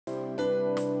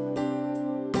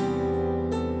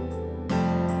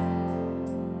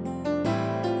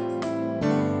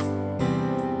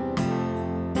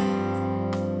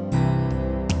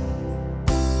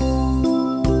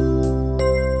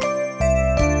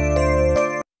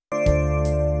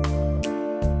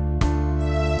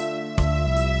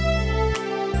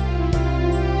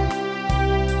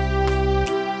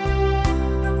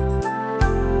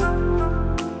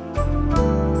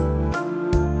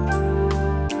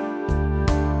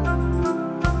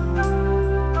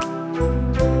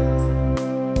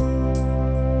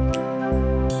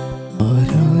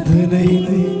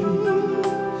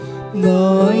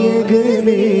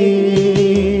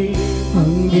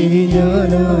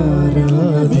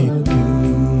ആരാധിക്കും.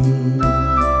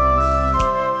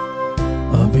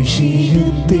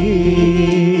 അഭിഷേകത്തെ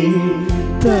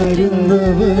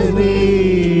തരുന്നവനെ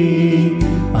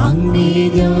അങ്ങേ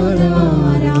ഞാൻ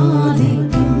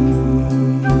ആരാധിക്കും.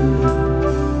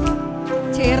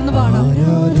 ചേർന്ന് പാടാം.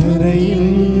 ആരാധനയിൽ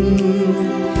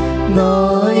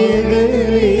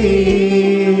നായകനെ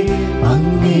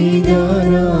അങ്ങേ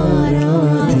ഞാൻ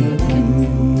ആരാധിക്കും.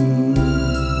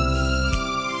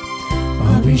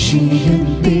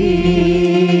 അഭിഷേകത്തെ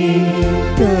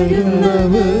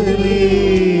തരുന്നവനെ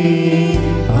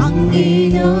അങ്ങേ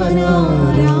ഞാൻ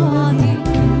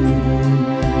ആരാധിക്കും.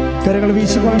 കരങ്ങൾ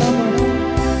വീശി പാടാം.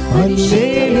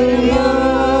 ഹല്ലേലൂയ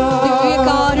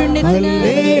ദിവ്യകാരുണ്യത്തിന്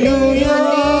ഹല്ലേലൂയ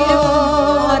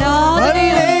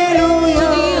ആരാധനയും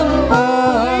സ്തുതിയും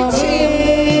പുകഴ്ചയും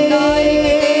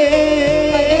ഉണ്ടായിരിക്കട്ടെ.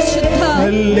 പരിശുദ്ധ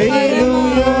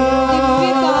ഹല്ലേലൂയ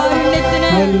ദിവ്യകാരുണ്യത്തിന്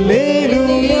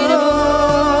ഹല്ലേലൂയ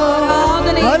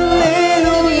ആരാധനയും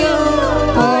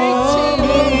പുകഴ്ചയും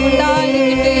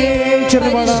ഉണ്ടായിരിക്കട്ടെ.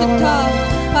 പരിശുദ്ധ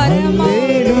പരമ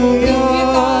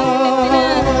ദിവ്യകാരുണ്യത്തിന്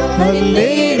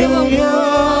ഹല്ലേലൂയ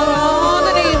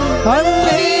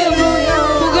ആരാധനയും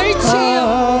പുകഴ്ചയും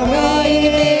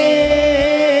ഉണ്ടായിരിക്കട്ടെ.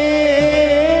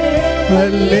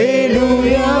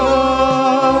 ഹല്ലേലൂയ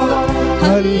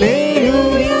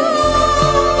ഹല്ലേലൂയ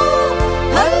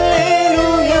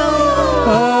ഹല്ലേലൂയ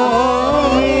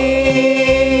ആമേൻ.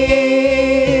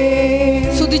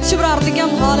 സ്തുതിച്ചു പ്രാർത്ഥിക്കാം.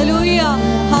 ഹല്ലേലൂയ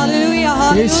ഹല്ലേലൂയ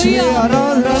ഹല്ലേലൂയ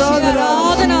ആരാധന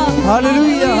ആരാധന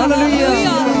ഹല്ലേലൂയ ഹല്ലേലൂയ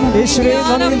യേശുവേ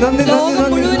നന്ദി നന്ദി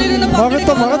നന്ദി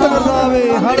മഹത്വം മഹത്വം കർത്താവേ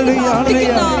ഹല്ലേലൂയ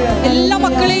ഹല്ലേലൂയ. എല്ലാ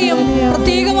മക്കളെയും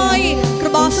പ്രത്യേകമായി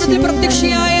കൃപാസനത്തിൽ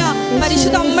പ്രത്യക്ഷയായ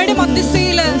പരിശുദ്ധ അമ്മയുടെ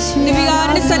മധ്യസ്ഥയില്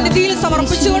ദിവ്യകാരുണ്യ സന്നിധിയിൽ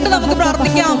സമർപ്പിച്ചുകൊണ്ട് നമുക്ക്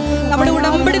പ്രാർത്ഥിക്കാം. നമ്മുടെ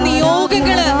ഉടമ്പടി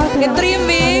നിയോഗങ്ങള് എത്രയും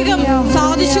വേഗം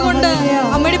സാധിച്ചുകൊണ്ട്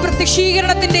അമ്മയുടെ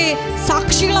പ്രത്യക്ഷീകരണത്തിന്റെ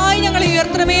സാക്ഷികളായി ഞങ്ങൾ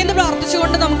ഉയർത്തണമേ എന്ന്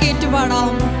പ്രാർത്ഥിച്ചുകൊണ്ട് നമുക്ക് ഏറ്റുപാടാം.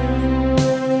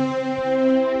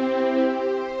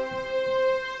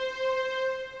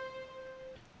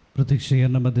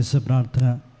 പ്രത്യക്ഷീകരണ മധ്യസ്ഥ പ്രാർത്ഥന.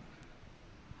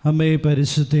 അമ്മേ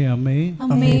പരിശുദ്ധ അമ്മേ,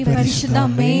 അമ്മേ പരിശുദ്ധ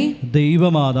അമ്മേ,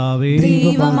 ദൈവമാതാവേ,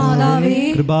 ദൈവമാതാവേ,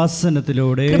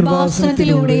 കൃപാസനത്തിലൂടെ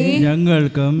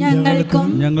ഞങ്ങൾക്കും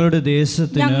ഞങ്ങളുടെ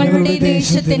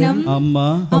ദേശത്തിനും അമ്മ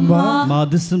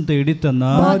മാധ്യസ്ഥം തേടിത്തന്ന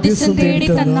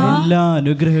എല്ലാ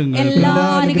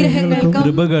അനുഗ്രഹങ്ങൾക്കും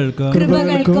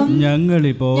കൃപകൾക്കും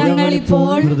ഞങ്ങളിപ്പോൾ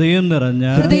ഹൃദയം നിറഞ്ഞ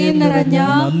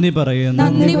നന്ദി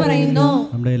പറയുന്നു.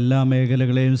 നമ്മുടെ എല്ലാ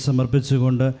മേഖലകളെയും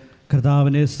സമർപ്പിച്ചുകൊണ്ട്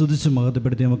കർത്താവിനെ സ്തുതിച്ച്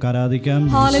മഹത്വപ്പെടുത്തി നമുക്ക് ആരാധിക്കാം.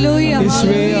 ഹല്ലേലൂയ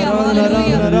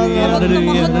ഹല്ലേലൂയ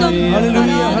ഹല്ലേലൂയ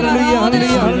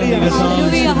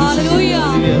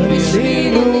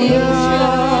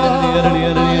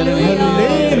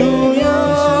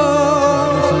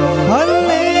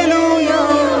ഹല്ലേലൂയ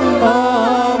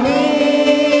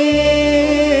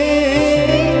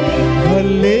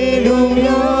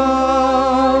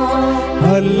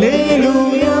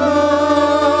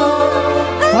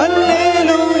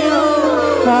ഹല്ലേലൂയ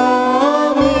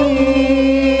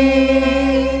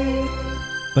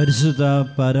പരിശുദ്ധ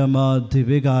പരമ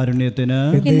ദിവ്യകാരുണ്യത്തിന്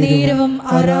എന്നേരവും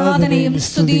ആരാധനയും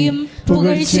സ്തുതിയും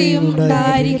പുകഴ്ചയും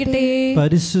ഉണ്ടായിരിക്കട്ടെ.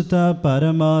 പരിശുദ്ധ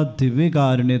പരമ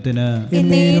ദിവ്യകാരുണ്യത്തിന്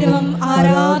എന്നേരവും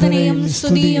ആരാധനയും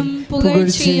സ്തുതിയും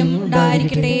പുകഴ്ചയും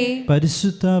ഉണ്ടായിരിക്കട്ടെ.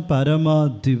 പരിശുദ്ധ പരമ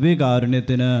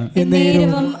ദിവ്യകാരുണ്യത്തിന്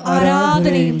എന്നേരവും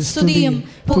ആരാധനയും സ്തുതിയും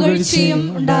പുകഴ്ചയും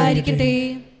ഉണ്ടായിരിക്കട്ടെ.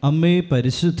 അമ്മേ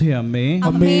പരിശുദ്ധ അമ്മേ,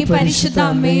 അമ്മേ പരിശുദ്ധ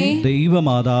അമ്മേ,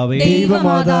 ദൈവമാതാവേ,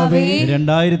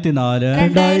 2004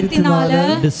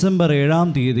 ഡിസംബർ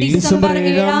 7-ാം തീയതി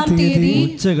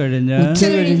ഉച്ച കഴിഞ്ഞ്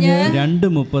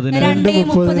 2:30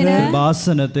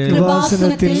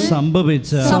 കൃപാസനത്തിൽ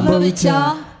സംഭവിച്ച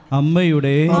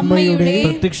അമ്മയുടെ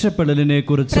പ്രത്യക്ഷപ്പെടലിനെ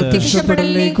കുറിച്ച്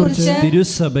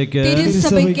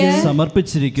തിരുസഭയ്ക്ക്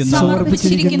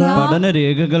സമർപ്പിച്ചിരിക്കുന്ന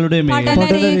പഠനരേഖകളുടെ മേൽ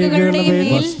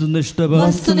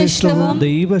വസ്തുനിഷ്ഠവും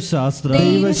ദൈവശാസ്ത്ര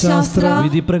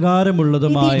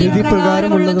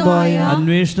വിധിപ്രകാരമുള്ളതുമായ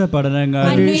അന്വേഷണ പഠനങ്ങൾ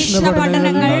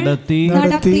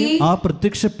നടത്തി ആ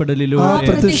പ്രത്യക്ഷപ്പെടലിലൂടെ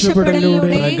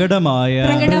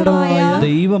പ്രകടമായ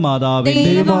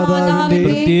ദൈവമാതാവിന്റെ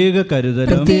പ്രത്യേക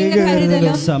കരുതലും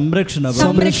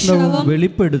സംരക്ഷണവും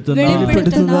വെളിപ്പെടുത്തുന്ന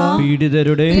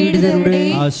പീഡിതരുടെ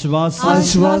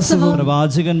ആശ്വാസവും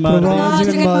പ്രവാചകന്മാരുടെ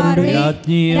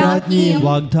രാജ്ഞിയും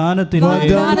വാഗ്ദാനത്തിന്റെ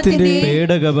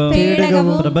പേടകവും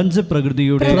പ്രപഞ്ച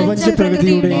പ്രകൃതിയുടെ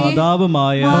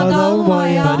മാതാവുമായ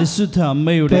പരിശുദ്ധ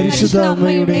അമ്മയുടെ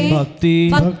ഭക്തി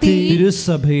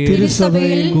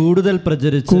തിരുസഭയിൽ കൂടുതൽ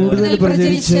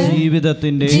പ്രചരിച്ച്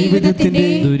ജീവിതത്തിന്റെ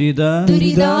ദുരിത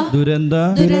ദുരന്ത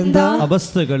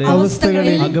അവസ്ഥകളിൽ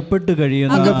അകപ്പെട്ട്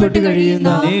കഴിയുന്ന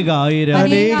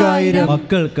അനേകായിരം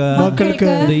മക്കൾക്ക്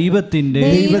ദൈവത്തിന്റെ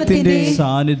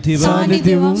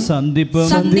സാന്നിധ്യവും സന്ധിപ്പും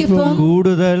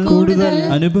കൂടുതൽ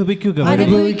അനുഭവിക്കുക വഴി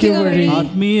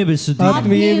ആത്മീയ വിശുദ്ധി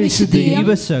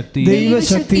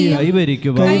ദൈവശക്തി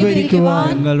കൈവരിക്കുവാൻ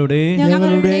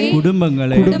ഞങ്ങളുടെ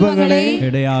കുടുംബങ്ങളെ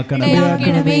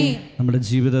ഇടയാക്കണമേ. നമ്മുടെ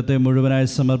ജീവിതത്തെ മുഴുവനായി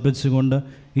സമർപ്പിച്ചുകൊണ്ട്,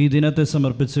 ഈ ദിനത്തെ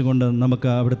സമർപ്പിച്ചുകൊണ്ട് നമുക്ക്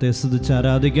അവിടുത്തെ സ്തുതിച്ച്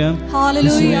ആരാധിക്കാം.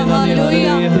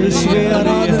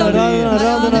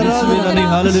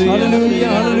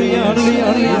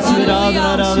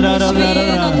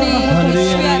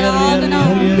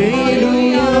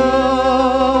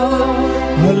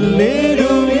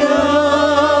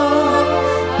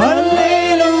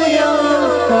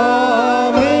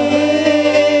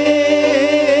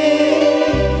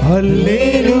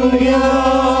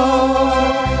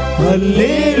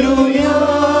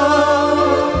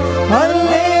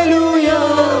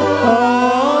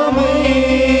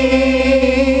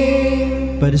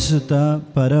 പരിശുദ്ധ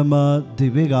പരമ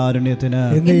ദിവ്യകാരുണ്യത്തിന്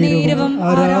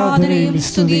ആരാധനയും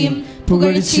സ്തുതിയും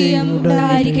പുകഴ്ചയും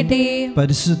ഉണ്ടായിരിക്കട്ടെ.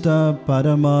 പരിശുദ്ധ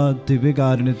പരമ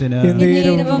ദിവ്യകാരുണ്യത്തിന്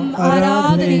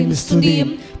ആരാധനയും സ്തുതിയും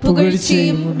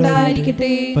പുകഴ്ചയും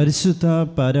ഉണ്ടായിരിക്കട്ടെ. പരിശുദ്ധ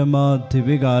പരമ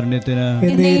ദിവ്യകാരുണ്യത്തിന്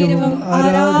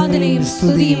ആരാധനയും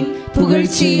സ്തുതിയും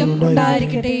പുകഴ്ചയും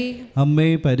ഉണ്ടായിരിക്കട്ടെ. അമ്മേ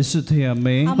പരിശുദ്ധ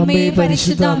അമ്മേ,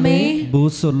 പരിശുദ്ധ അമ്മേ,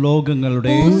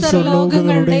 ഭൂസ്വർലോകങ്ങളുടെ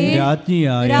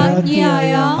രാജ്ഞിയായ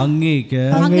അങ്ങേക്ക്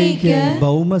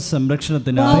ഭൗമ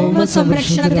സംരക്ഷണത്തിനായി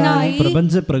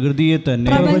പ്രപഞ്ച പ്രകൃതിയെ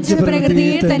തന്നെ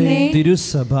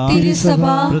തിരുസഭ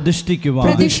പ്രതിഷ്ഠിക്കുവാൻ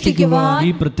ഈ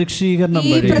പ്രത്യക്ഷീകരണം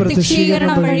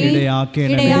വഴി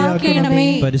ഇടയാക്കണമേ.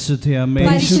 പരിശുദ്ധ അമ്മേ,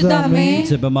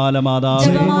 ജപമാല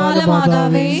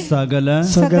മാതാവേ, സകല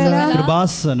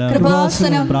കൃപാസനം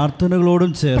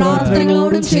പ്രാർത്ഥനകളോടും ചേർത്ത്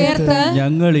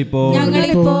ഞങ്ങളിപ്പോൾ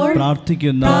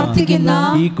പ്രാർത്ഥിക്കുന്ന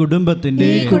ഈ കുടുംബത്തിന്റെ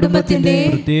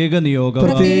പ്രത്യേക നിയോഗവും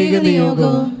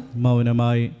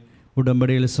മൗനമായി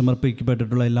ഉടമ്പടിയിൽ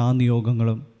സമർപ്പിക്കപ്പെട്ടിട്ടുള്ള എല്ലാ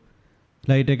നിയോഗങ്ങളും,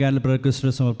 ലൈറ്റ് ക്യാൻഡിൽ പ്രേക്രിസ്റ്റിൽ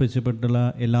സമർപ്പിക്കപ്പെട്ടുള്ള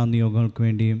എല്ലാ നിയോഗങ്ങൾക്കും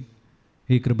വേണ്ടിയും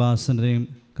ഈ കൃപാസനതയും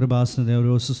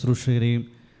ഓരോ ശുശ്രൂഷകരെയും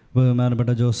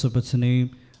ബഹുമാനപ്പെട്ട ജോസഫ് അച്ഛനെയും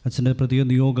അച്ഛൻ്റെ പ്രത്യേക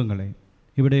നിയോഗങ്ങളെയും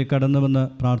ഇവിടെ കടന്നു വന്ന്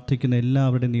പ്രാർത്ഥിക്കുന്ന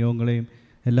എല്ലാവരുടെയും നിയോഗങ്ങളെയും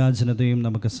എല്ലാ ജനതയും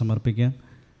നമുക്ക് സമർപ്പിക്കാം.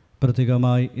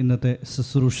 പ്രത്യേകമായി ഇന്നത്തെ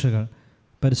ശുശ്രൂഷകൾ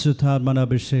പരിശുദ്ധാത്മാന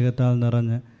അഭിഷേകത്താൽ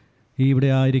നിറഞ്ഞ് ഇവിടെ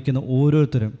ആയിരിക്കുന്ന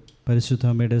ഓരോരുത്തരും പരിശുദ്ധ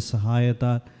അമ്മയുടെ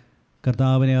സഹായത്താൽ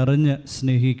കർത്താവിനെ അറിഞ്ഞ്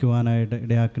സ്നേഹിക്കുവാനായിട്ട്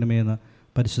ഇടയാക്കണമേ എന്ന്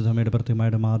പരിശുദ്ധ അമ്മയുടെ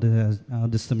പ്രത്യേകമായിട്ട്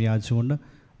ആദിസ്ഥം യാചിച്ചുകൊണ്ട്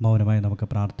മൗനമായി നമുക്ക്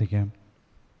പ്രാർത്ഥിക്കാം.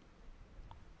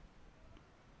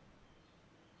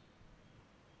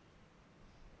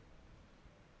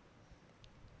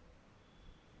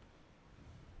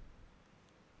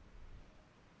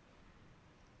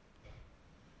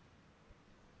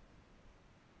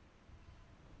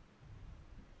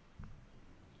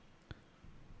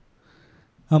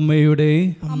 അമ്മയുടെ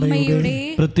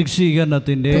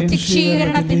പ്രത്യക്ഷീകരണത്തിന്റെ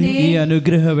ഈ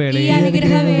അനുഗ്രഹവേളയിൽ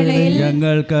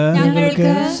ഞങ്ങൾക്ക്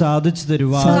സാധിച്ചു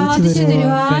തരുവാൻ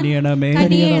കനിയണമേ.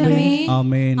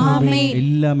 ആമേൻ.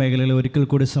 എല്ലാ മേഖലയിലും ഒരിക്കൽ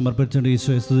കൂടി സമർപ്പിച്ചുകൊണ്ട്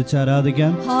ഈശോയെ സ്തുതിച്ച്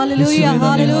ആരാധിക്കാം. Hallelujah,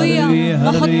 hallelujah,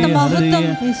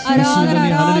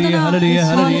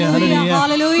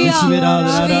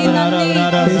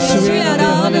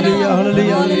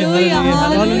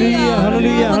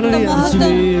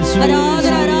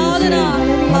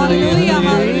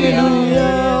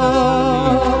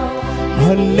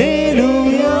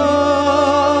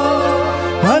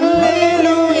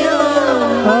 hallelujah,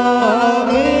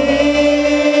 amen.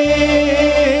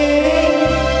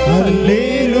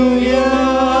 Hallelujah,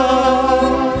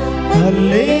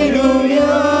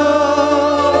 hallelujah,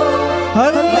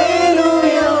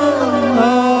 hallelujah,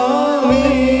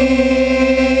 amen.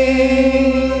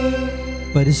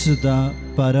 പരിശുദ്ധ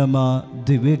പരമ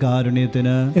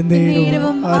ദിവ്യകാരുണ്യത്തിന്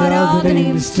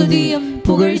ആരാധനയും സ്തുതിയും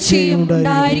പുകഴ്ചയും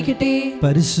ഉണ്ടായിരിക്കട്ടെ.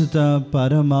 പരിശുദ്ധ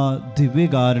പരമ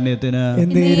ദിവ്യകാരുണ്യത്തിന്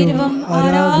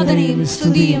ആരാധനയും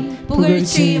സ്തുതിയും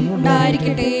പുകഴ്ചയും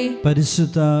ഉണ്ടായിരിക്കട്ടെ.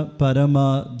 പരിശുദ്ധ പരമ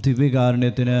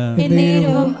ദിവ്യകാരുണ്യത്തിന്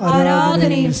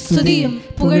ആരാധനയും സ്തുതിയും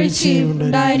പുകഴ്ചയും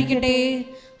ഉണ്ടായിരിക്കട്ടെ.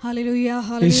 ഹല്ലേലൂയ,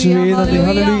 യേശുവേ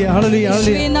ഹല്ലേലൂയ, ഹല്ലേലൂയ,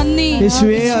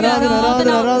 യേശുവേ ആരാധന, ആരാധന,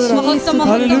 ആരാധന,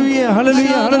 ഹല്ലേലൂയ,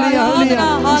 ഹല്ലേലൂയ, ഹല്ലേലൂയ,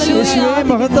 യേശുവേ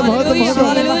മഹത്വം, മഹത്വം, മഹത്വം.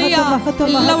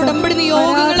 എല്ലാ ഉടമ്പടി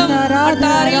നിയോഗങ്ങളും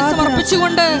അൾത്താരയിൽ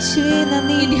സമർപ്പിച്ചുകൊണ്ട്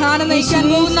ഈ ധ്യാനം നയിക്കാൻ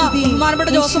പോകുന്ന ബഹുമാനപ്പെട്ട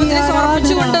ജോസഫിനെ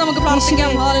സമർപ്പിച്ചുകൊണ്ട് നമുക്ക്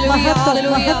പ്രാർത്ഥിക്കാം. ഹല്ലേലൂയ,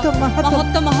 ഹല്ലേലൂയ,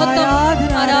 മഹത്വം, മഹത്വം,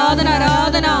 ആരാധന,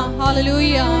 ആരാധന,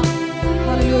 ഹല്ലേലൂയ,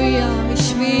 ഹല്ലേലൂയ,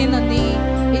 യേശുവേ നന്ദി,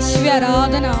 യേശുവേ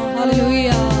ആരാധന,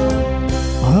 ഹല്ലേലൂയ.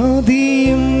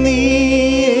 ആദിയും നീയേ,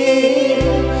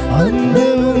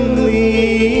 അന്തവും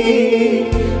നീയേ,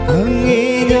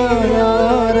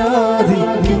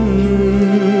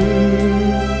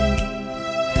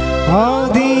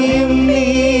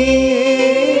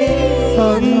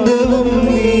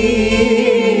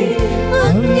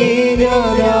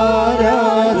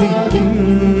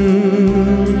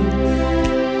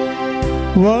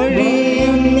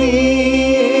 വഴിയും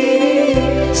നീയേ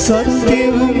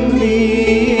സത്യവും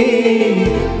നീയേ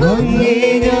അങ്ങേ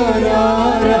ഞാൻ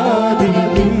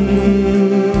ആരാധിക്കും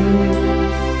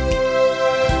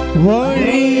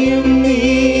വഴിയും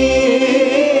നീയേ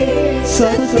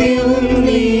സത്യവും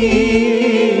നീയേ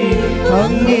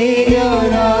അങ്ങേ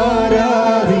ഞാൻ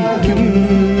ആരാധിക്കും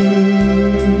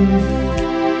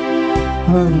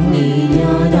അങ്ങേ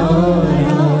ഞാൻ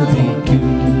ആരാധിക്കും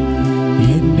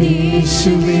എൻ്റെ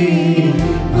യേശുവേ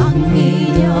അങ്ങേ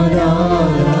ഞാൻ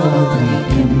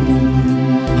ആരാധിക്കും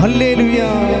ഹല്ലേലൂയ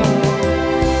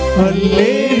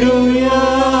ഹല്ലേലൂയ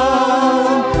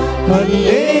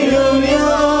ഹല്ലേലൂയ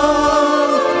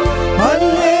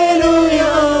ഹല്ലേലൂയ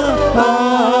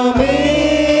ആമേൻ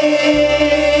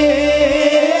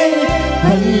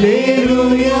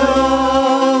ഹല്ലേലൂയ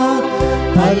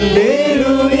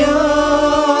ഹല്ലേലൂയ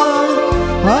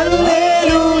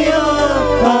ഹല്ലേലൂയ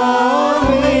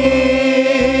ആമേൻ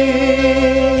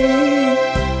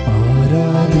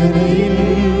ആരാധനയിൽ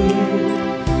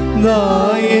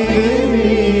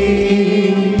നായകനേ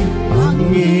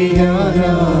അങ്ങേ ഞാൻ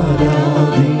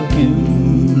ആരാധിക്കും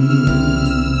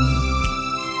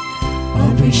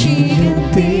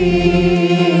അഭിഷേകത്തെ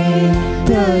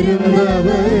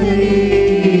തരുന്നവരേ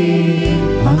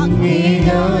അങ്ങേ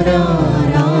ഞാൻ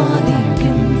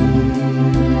ആരാധിക്കും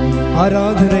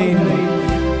ആരാധനയിൽ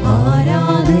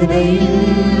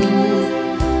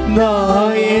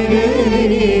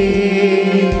നായകനേ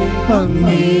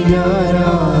അങ്ങേ ഞാൻ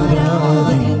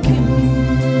ആരാധിക്കും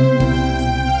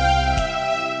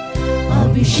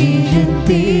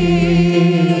അഭിഷേകത്തെ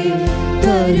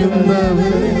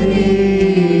തരുന്നവരേ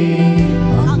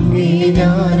അങ്ങേ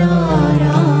ഞാൻ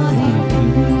ആരാധിക്കും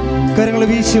കരങ്ങൾ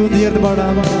വീശി ഒന്ന് ചേർന്ന്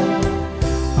പാടാം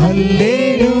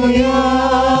ഹല്ലേലൂയ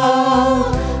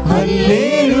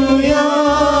ഹല്ലേലൂയ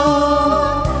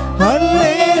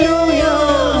ഹല്ലേലൂയ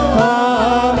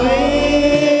ആമേൻ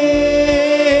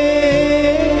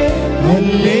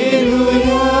ഹല്ലേലൂയ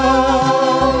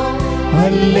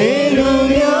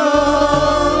ഹല്ലേലൂയ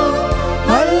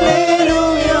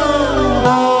ഹല്ലേലൂയ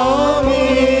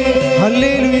ആമേൻ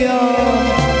ഹല്ലേലൂയ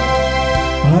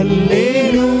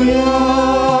ഹല്ലേലൂയ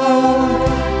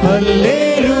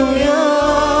ഹല്ലേലൂയ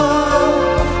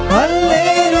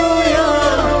ഹല്ലേലൂയ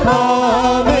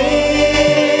ആമേൻ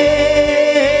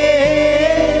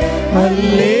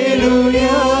ഹല്ലേലൂയ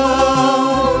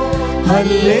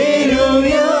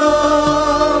ഹല്ലേലൂയ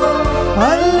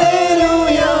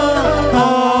ഹല്ലേലൂയ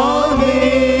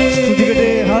ആമേൻ സ്തുതിക്കട്ടെ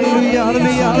ഹല്ലേലൂയ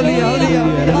ഹല്ലേലൂയ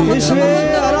ഹല്ലേലൂയ യേശുവേ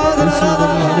ആരാധന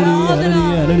ഹല്ലേലൂയ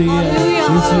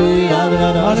ഹല്ലേലൂയ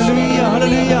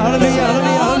ഹല്ലേലൂയ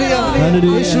ഹല്ലേലൂയ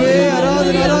യേശുവേ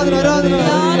ആരാധന ആരാധന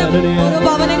ആരാധന ഓരോ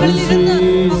ഭവനങ്ങളിൽ ഇരുന്ന്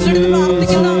പങ്കെടുത്ത്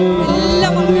പ്രാർത്ഥിക്കുന്ന എല്ലാ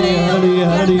മക്കളെയും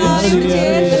കർത്താവിനോട്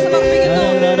ചേർത്ത് സമർപ്പിക്കുന്നു.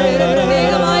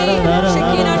 പ്രത്യേകമായി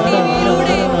ഷെക്കീന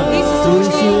ടിവിയിലൂടെ ഈ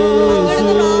ശുശ്രൂഷയിൽ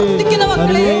പങ്കെടുത്ത് പ്രാർത്ഥിക്കുന്ന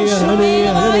മക്കളെ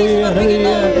പ്രത്യേകമായി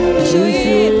സമർപ്പിക്കുന്നു. യേശുവേ,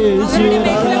 അവരുടെ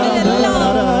മേഖലകളിലെല്ലാം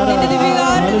നിന്റെ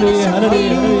ദിവ്യകാരുണ്യ ശക്തി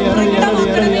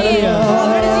പ്രകടമാക്കണമേ.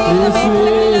 അവരുടെ ജീവിത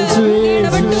മേഖലകളിൽ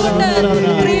ഇടപെട്ടുകൊണ്ട്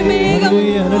ഇത്രയും വേഗം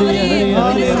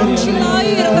അവരെ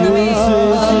സാക്ഷികളായി ഉയർത്തണമേ.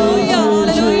 ഹല്ലേലൂയ,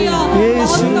 ഹല്ലേലൂയ.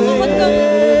 മഹത്വം, മഹത്വം.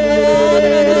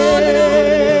 ആരാധന, ആരാധന.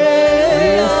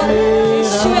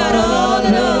 യേശുവേ,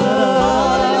 ആരാധന.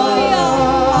 ഹല്ലേലൂയ,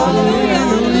 ഹല്ലേലൂയ,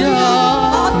 ഹല്ലേലൂയ.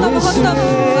 ആത്മമഹത്വം.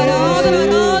 ആരാധന,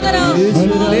 ആരാധന.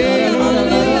 ഹല്ലേലൂയ,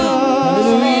 ഹല്ലേലൂയ.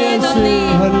 യേശുവേ, നന്ദി.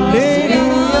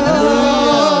 ഹല്ലേലൂയ.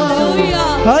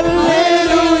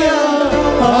 ഹല്ലേലൂയ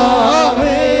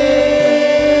ആമേൻ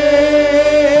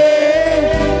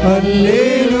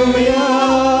ഹല്ലേലൂയ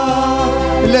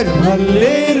എല്ലാവരും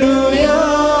ഹല്ലേലൂയ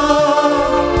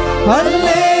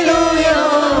ഹല്ലേലൂയ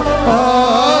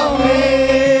ആമേൻ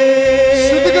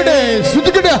ശ്രുതിക്കട്ടെ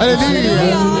ശ്രുതിക്കട്ടെ ഹല്ലേലൂയ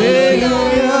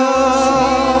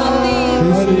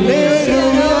ഹല്ലേലൂയ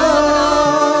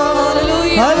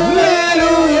ഹല്ലേലൂയ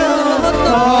ഹല്ലേലൂയ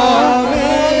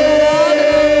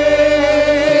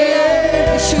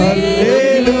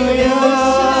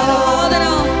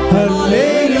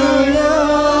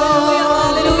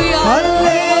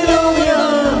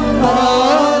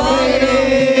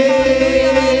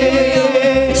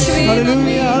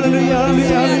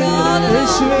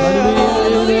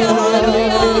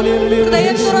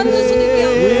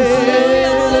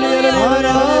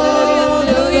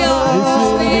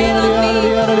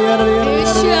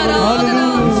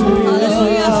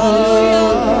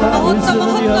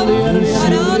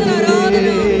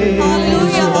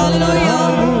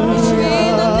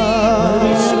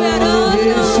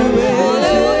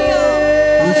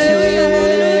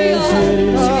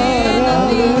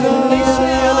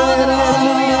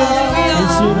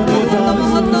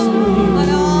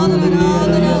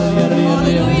ആരാധന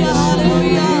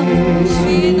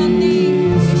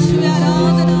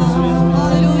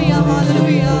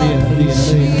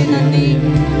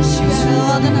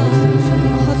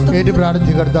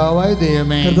കർത്താവായ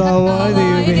ദൈവമേ,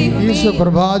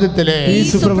 ഈ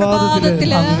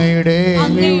സുപ്രഭാതത്തിലെ അങ്ങയുടെ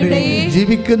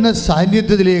ജീവിക്കുന്ന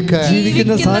സാന്നിധ്യത്തിലേക്ക്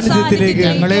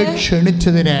ഞങ്ങളെ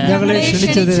ക്ഷണിച്ചതിന്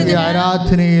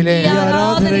ആരാധനയിലെ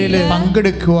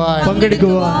പങ്കെടുക്കുവാൻ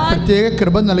പ്രത്യേക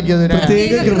കൃപ നൽകിയതിന്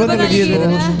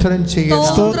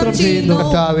സ്തോത്രം ചെയ്യുന്നു.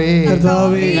 കർത്താവേ,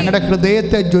 ഞങ്ങളുടെ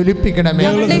ഹൃദയത്തെ ജ്വലിപ്പിക്കണമേ,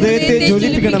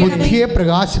 ബുദ്ധിയെ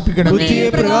പ്രകാശിപ്പിക്കണമേ,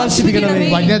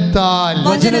 വചനത്താൽ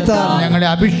ഞങ്ങളെ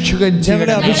അഭിഷേകം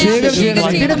ചെയ്യണം.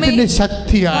 വചനത്തിന്റെ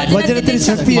ശക്തിയാൽ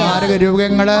മാരക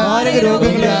രോഗങ്ങള്,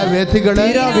 വ്യാധികള്,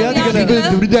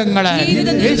 ദുരിതങ്ങള്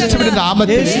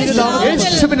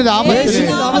യേശുവിന്റെ നാമത്തിൽ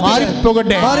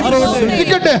മാറിപ്പോകട്ടെ.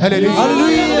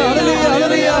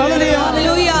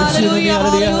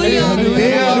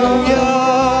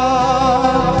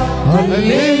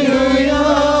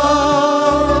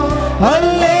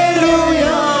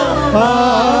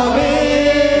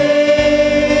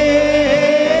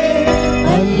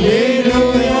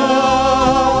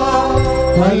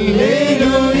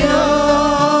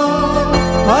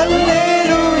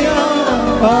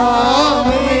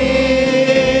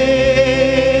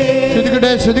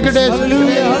 ശ്രദ്ധിക്കട്ടെ.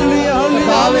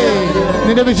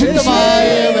 നിന്റെ വിശുദ്ധമായ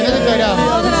വലതുകരം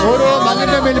ഓരോ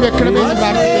മകളുടെ മേൽ വെക്കണമെന്ന്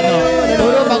പ്രാർത്ഥിക്കുന്നു.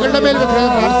 ഓരോ മകളുടെ മേൽ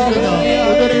വെക്കണമെന്ന് പ്രാർത്ഥിക്കുന്നു.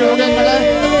 ഓരോ രോഗങ്ങള്,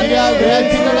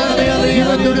 വ്യാധികള്,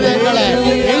 ജീവദുരിതങ്ങള്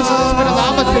യേശുവിന്റെ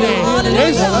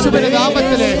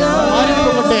നാമത്തിലെ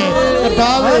മാറിപ്പോകട്ടെ.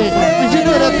 കർത്താവേ,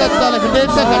 വിശുദ്ധ രക്തത്താൽ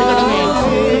ഹൃദയത്തെ കഴുകണമേ,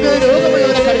 ഹൃദയ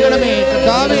രോഗമുള്ളവരെ കഴുകണമേ.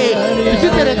 കർത്താവേ,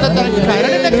 വിശുദ്ധ രക്തത്താൽ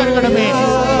കരളിനെ കഴുകണമേ,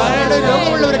 കരളുടെ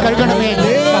രോഗമുള്ളവരെ കഴുകണമേ,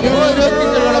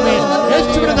 കഴുകണമേ.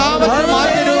 യേശുവിന്റെ നാമത്തിൽ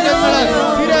മാറിയ രോഗങ്ങള്,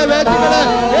 തീരവേദികള്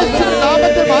യേശുവിന്റെ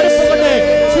നാമത്തിൽ മാറിപ്പോകട്ടെ.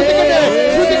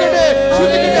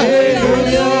 ശ്രദ്ധിക്കട്ടെ.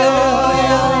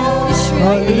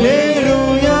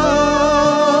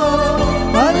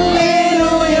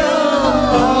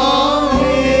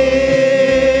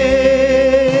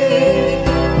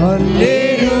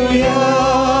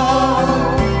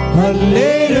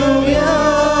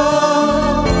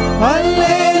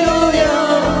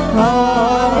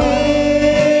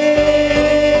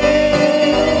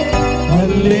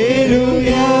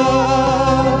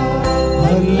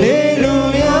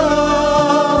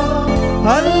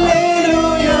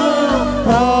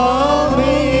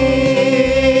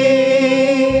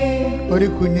 ഒരു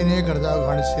കുഞ്ഞിനെ കർത്താവ്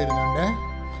കാണിച്ചു തരുന്നുണ്ട്.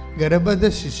 ഗർഭസ്ഥ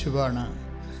ശിശുവാണ്.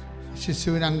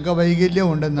 ശിശുവിന് അംഗവൈകല്യം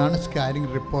ഉണ്ടെന്നാണ് സ്കാനിങ്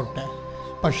റിപ്പോർട്ട്.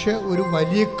 പക്ഷെ ഒരു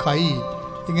വലിയ കൈ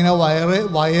ഇങ്ങനെ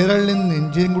വയറിൽ നിന്ന്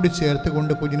നെഞ്ചിനും കൂടി ചേർത്ത്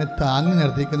കൊണ്ട് കുഞ്ഞിനെ താങ്ങി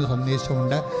നിർത്തിക്കുന്ന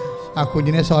സന്ദേശമുണ്ട്. ആ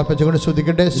കുഞ്ഞിനെ സമർപ്പിച്ചുകൊണ്ട്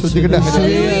ശ്രദ്ധിക്കട്ടെ.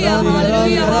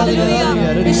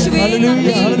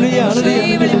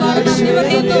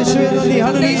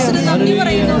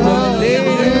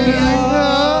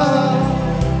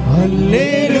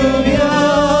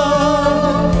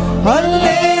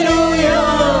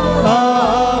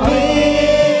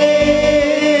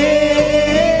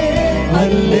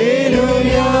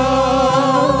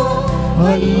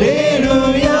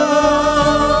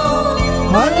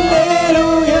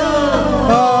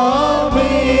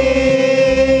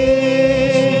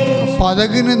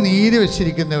 പതകിന് നീര്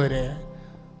വെച്ചിരിക്കുന്നവര്,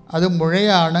 അത്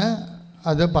മുഴയാണ്,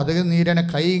 അത് പതകിന് നീരാണ്.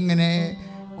 കൈ ഇങ്ങനെ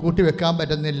കൂട്ടി വെക്കാൻ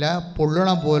പറ്റുന്നില്ല,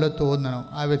 പൊള്ളണം പോലെ തോന്നണം.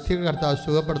 ആ വ്യക്തിയുടെ കർത്താവ്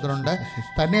സുഖപ്പെടുത്തുന്നുണ്ട്.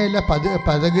 തന്നെയല്ല,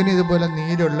 പതകിന് ഇതുപോലെ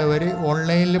നീരുള്ളവർ,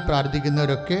 ഓൺലൈനിൽ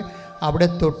പ്രാർത്ഥിക്കുന്നവരൊക്കെ അവിടെ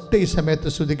തൊട്ട് ഈ സമയത്ത്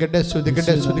ശ്രദ്ധിക്കട്ടെ.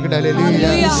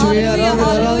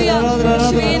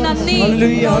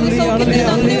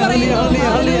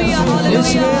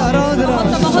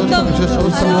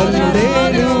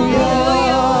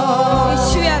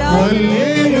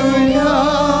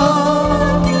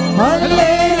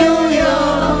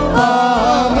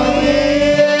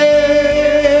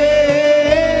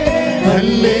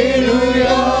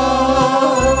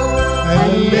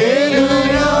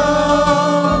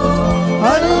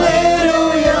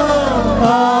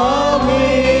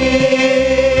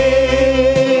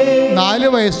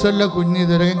 വയസ്സുള്ള കുഞ്ഞ്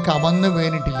ഇതുവരെ കമഴ്ന്ന്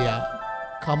വീണിട്ടില്ല.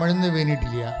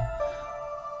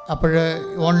 അപ്പോൾ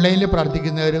ഓൺലൈനിൽ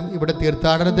പ്രാർത്ഥിക്കുന്നവരും ഇവിടെ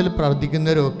തീർത്ഥാടനത്തിൽ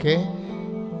പ്രാർത്ഥിക്കുന്നവരും ഒക്കെ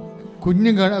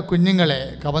കുഞ്ഞുങ്ങളെ,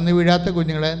 കമന്ന് വീഴാത്ത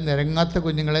കുഞ്ഞുങ്ങളെ, നിരങ്ങാത്ത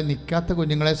കുഞ്ഞുങ്ങളെ, നിൽക്കാത്ത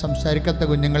കുഞ്ഞുങ്ങളെ, സംസാരിക്കാത്ത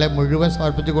കുഞ്ഞുങ്ങളെ മുഴുവൻ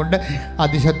സമർപ്പിച്ചുകൊണ്ട്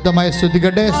അതിശക്തമായി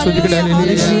സ്തുതിക്കട്ടെ. കുഞ്ഞുങ്ങളെ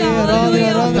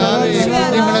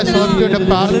സമർപ്പിച്ചുകൊണ്ട്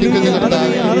പ്രാർത്ഥിക്കുന്ന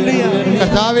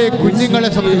കർത്താവേ, കുഞ്ഞുങ്ങളെ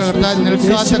സമർപ്പിക്കുന്ന കർത്താവ്,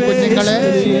 നിൽക്കാത്ത കുഞ്ഞുങ്ങളെ,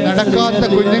 നടക്കാത്ത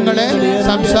കുഞ്ഞുങ്ങളെ,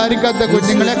 സംസാരിക്കാത്ത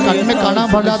കുഞ്ഞുങ്ങളെ, കണ്ണ് കാണാൻ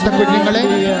പാടാത്ത കുഞ്ഞുങ്ങളെ,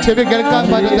 ചെവി കേൾക്കാൻ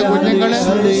പറ്റാത്ത കുഞ്ഞുങ്ങളെ,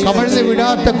 കമഴ്ന്ന്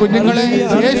വിടാത്ത കുഞ്ഞുങ്ങളെ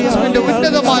യേശുവിന്റെ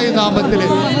ഉന്നതമായ നാമത്തിൽ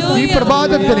ഈ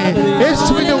പ്രഭാതത്തിന്,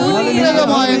 യേശുവിന്റെ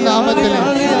ഉന്നതമായ നാമത്തിൽ,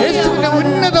 യേശുവിന്റെ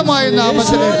ഉന്നതമായ ഉന്നതമായ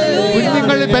നാമത്തിൽ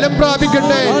കുഞ്ഞുങ്ങൾ ബലം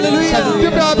പ്രാപിക്കട്ടെ, ശക്തി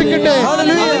പ്രാപിക്കട്ടെ.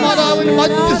 മാതാവിന്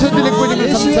മധ്യസ്ഥത്തിലെ കുഞ്ഞുങ്ങൾ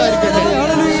സംസാരിക്കട്ടെ.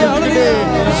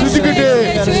 ശ്രുതിക്കട്ടെ,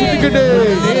 ശ്രുതിക്കട്ടെ.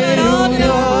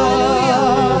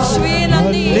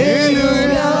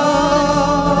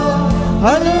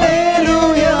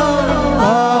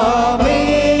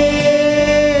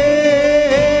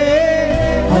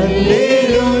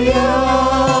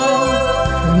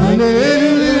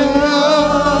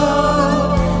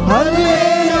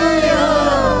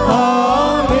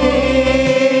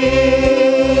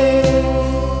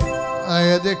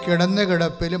 കിടന്ന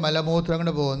കിടപ്പിൽ മലമൂത്രങ്ങൾ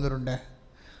പോകുന്നവരുണ്ട്.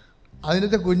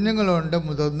 അതിനകത്ത് കുഞ്ഞുങ്ങളുണ്ട്,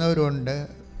 മുതിർന്നവരുണ്ട്,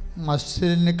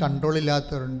 മസിലിന് കൺട്രോൾ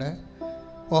ഇല്ലാത്തവരുണ്ട്.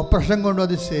 ഓപ്പറേഷൻ കൊണ്ടും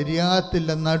അത്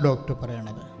ശരിയാകത്തില്ലെന്നാണ് ഡോക്ടർ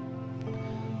പറയണത്.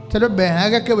 ചില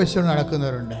ബാഗൊക്കെ വെച്ചുകൊണ്ട്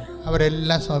നടക്കുന്നവരുണ്ട്.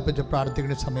 അവരെല്ലാം സമർപ്പിച്ച്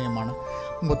പ്രാർത്ഥിക്കുന്ന സമയമാണ്.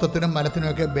 മൊത്തത്തിനും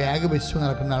മലത്തിനുമൊക്കെ ബാഗ് വെച്ചു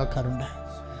നടക്കുന്ന ആൾക്കാരുണ്ട്.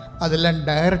 അതെല്ലാം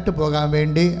ഡയറക്റ്റ് പോകാൻ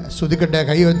വേണ്ടി ശ്രുതിക്കട്ടെ,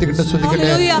 കൈ ഉയർത്തിക്കിട്ട്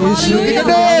ശ്രുതിക്കട്ടെ.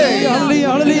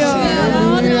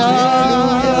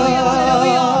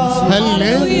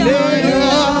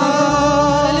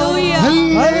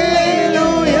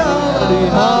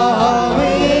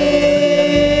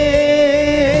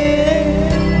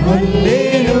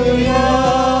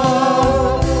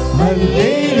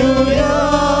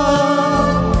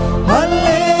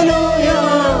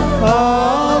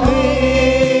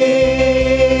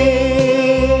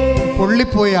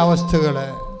 പൊള്ളിപ്പോയ അവസ്ഥകൾ,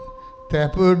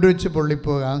 തേപ്പ് കൊണ്ട് വെച്ച്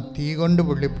പൊള്ളിപ്പോകാം, തീ കൊണ്ട്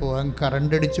പൊള്ളിപ്പോകാം,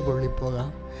 കറണ്ടടിച്ച് പൊള്ളിപ്പോകാം.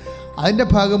 അതിൻ്റെ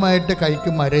ഭാഗമായിട്ട്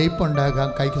കൈക്ക് മരയിപ്പുണ്ടാകാം,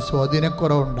 കൈക്ക്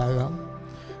സ്വാധീനക്കുറവുണ്ടാകാം.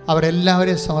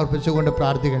 അവരെല്ലാവരെയും സമർപ്പിച്ചുകൊണ്ട്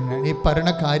പ്രാർത്ഥിക്കണം. ഈ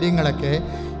പറയുന്ന കാര്യങ്ങളൊക്കെ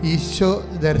ഈശോ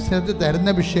ദർശനത്തിൽ തരുന്ന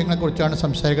വിഷയങ്ങളെക്കുറിച്ചാണ്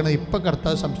സംസാരിക്കുന്നത്. ഇപ്പം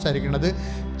കർത്താവ് സംസാരിക്കുന്നത്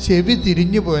ചെവി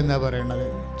തിരിഞ്ഞു പോയെന്നാണ് പറയണത്.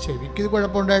 ചെവിക്ക്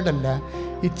കുഴപ്പമുണ്ടായിട്ടല്ല,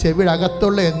 ഈ ചെവിയുടെ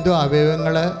അകത്തുള്ള എന്തോ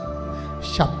അവയവങ്ങൾ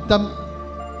ശബ്ദം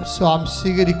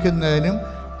സ്വാംശീകരിക്കുന്നതിനും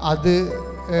അത്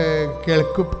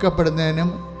കേൾക്കപ്പെടുന്നതിനും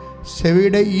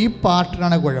ചെവിയുടെ ഈ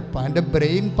പാർട്ടിനാണ് കുഴപ്പം, അതിൻ്റെ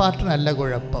ബ്രെയിൻ പാർട്ടിനല്ല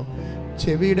കുഴപ്പം.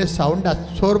 ചെവിയുടെ സൗണ്ട്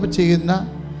അബ്സോർബ് ചെയ്യുന്ന,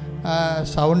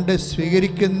 സൗണ്ട്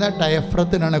സ്വീകരിക്കുന്ന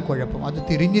ഡയഫ്രത്തിനാണ് കുഴപ്പം. അത്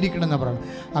തിരിഞ്ഞിരിക്കണമെന്ന് പറയണം.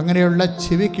 അങ്ങനെയുള്ള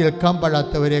ചെവി കേൾക്കാൻ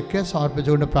പാടാത്തവരെയൊക്കെ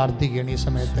സമർപ്പിച്ചുകൊണ്ട് പ്രാർത്ഥിക്കുകയാണ് ഈ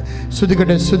സമയത്ത്.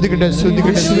 ശ്രുതിക്കട്ടെ, ശ്രുതിക്കട്ടെ,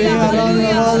 ശ്രുതിക്കട്ടെ,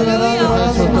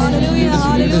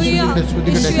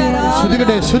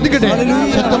 ശ്രുതിക്കട്ടെ, ശ്രുതിക്കട്ടെ,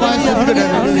 ശക്തമായി ശ്രുതിക്കട്ടെ.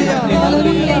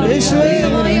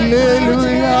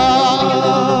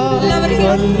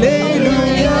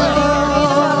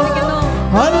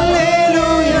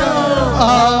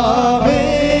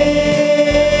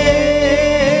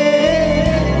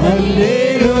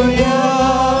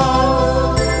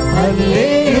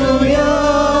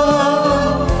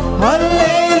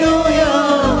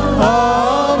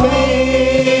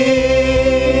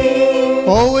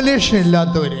 ഓവുലേഷൻ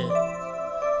ഇല്ലാത്തവര്,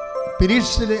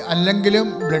 പീരീഡ്സിൽ അല്ലെങ്കിലും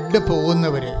ബ്ലഡ്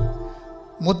പോകുന്നവർ,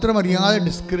 മൂത്രമറിയാതെ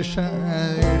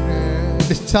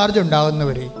ഡിസ്ചാർജ്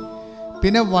ഉണ്ടാകുന്നവർ,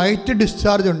 പിന്നെ വയറ്റ്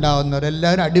ഡിസ്ചാർജ് ഉണ്ടാകുന്നവർ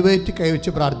എല്ലാവരും അടിവയറ്റ്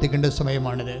കൈവച്ച് പ്രാർത്ഥിക്കേണ്ട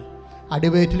സമയമാണിത്.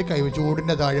 അടിവയറ്റിൽ കൈവച്ച്,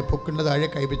 ഊടിൻ്റെ താഴെ, പൊക്കിൻ്റെ താഴെ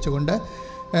കൈവച്ചുകൊണ്ട്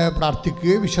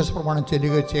പ്രാർത്ഥിക്കുകയും വിശ്വാസ പ്രമാണം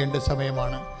ചെല്ലുകയും ചെയ്യേണ്ട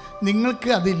സമയമാണ്. നിങ്ങൾക്ക്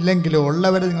അതില്ലെങ്കിലോ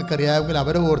ഉള്ളവരെ നിങ്ങൾക്കറിയാമെങ്കിൽ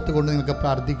അവരെ ഓർത്തുകൊണ്ട് നിങ്ങൾക്ക്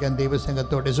പ്രാർത്ഥിക്കാൻ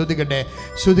ദൈവസംഘത്തോടെ. ശ്രുതിക്കട്ടെ,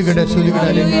 ശ്രുതിക്കട്ടെ,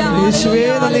 ശ്രുതിക്കട്ടെ,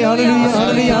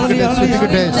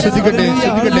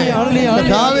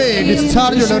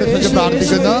 ഡിസ്ചാർജ് ഉള്ളവരെ കുറിച്ച്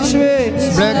പ്രാർത്ഥിക്കുന്നു,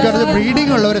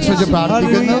 ബ്ലീഡിംഗ് ഉള്ളവരെ കുറിച്ച്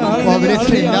പ്രാർത്ഥിക്കുന്നു,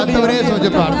 ഓവലേഷൻ ഇല്ലാത്തവരെ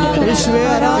കുറിച്ച് പ്രാർത്ഥിക്കുന്നു.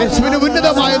 യേശുവിന്റെ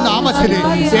ഉന്നതമായ നാമത്തില്,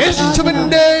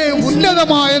 യേശുവിന്റെ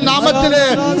ഉന്നതമായ നാമത്തില്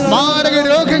മാരക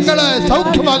രോഗങ്ങള്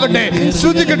സൗഖ്യമാകട്ടെ.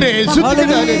 ശ്രുതിക്കട്ടെ,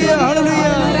 ശ്രുതിക്കട്ടെ.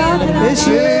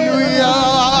 ഹല്ലേലൂയ,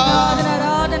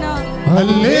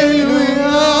 ഹല്ലേലൂയ,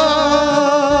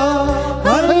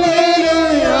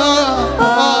 ഹല്ലേലൂയ,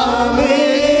 ആമേൻ,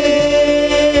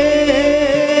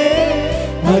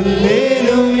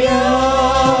 ഹല്ലേലൂയ,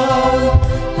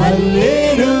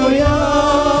 ഹല്ലേലൂയ,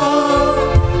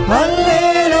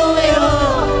 ഹല്ലേലൂയ,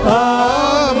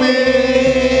 ആമേൻ.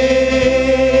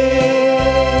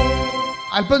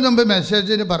 അല്പം മുമ്പ്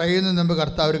മെസ്സേജിന് പറയുന്ന മുമ്പ്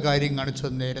കർത്താവ് ഒരു കാര്യം കാണിച്ചു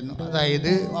തന്നിരുന്നു.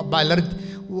 അതായത്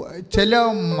ചില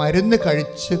മരുന്ന്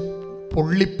കഴിച്ച്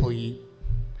പൊള്ളിപ്പോയി,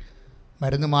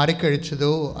 മരുന്ന്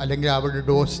മാറിക്കഴിച്ചതോ അല്ലെങ്കിൽ അവരുടെ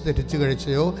ഡോസ് തെറ്റിച്ച്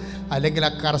കഴിച്ചതോ അല്ലെങ്കിൽ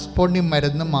ആ കറസ്പോണ്ടിങ്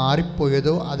മരുന്ന്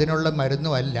മാറിപ്പോയതോ അതിനുള്ള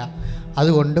മരുന്നുമല്ല.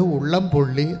 അതുകൊണ്ട് ഉള്ളം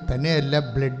പൊള്ളി തന്നെയല്ല,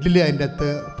 ബ്ലഡിൽ അതിൻ്റെ അകത്ത്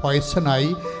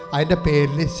പോയ്സണായി, അതിൻ്റെ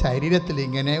പേരിൽ ശരീരത്തിൽ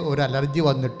ഇങ്ങനെ ഒരു അലർജി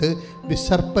വന്നിട്ട്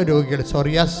വിസർപ്പ രോഗികൾ,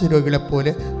 സോറിയാസിസ് രോഗികളെ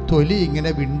പോലെ തൊലി ഇങ്ങനെ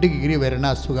വിണ്ട് കീറി വരുന്ന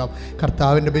അസുഖം,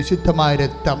 കർത്താവിൻ്റെ വിശുദ്ധമായ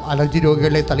രക്തം അലർജി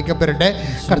രോഗികളെ തളിക്കപ്പെടട്ടെ.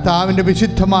 കർത്താവിൻ്റെ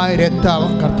വിശുദ്ധമായ രക്തം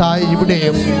കർത്താവ്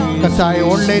ഇവിടെയും കർത്താവ്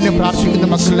ഓൺലൈനിൽ പ്രാർത്ഥിക്കുന്ന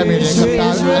മക്കളുടെ പേര്,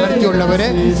 കർത്താവ് അലർജി ഉള്ളവരെ,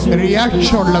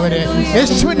 റിയാക്ഷൻ ഉള്ളവരെ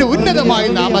യേശുവിൻ്റെ ഉന്നതമായ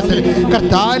നാമത്തിൽ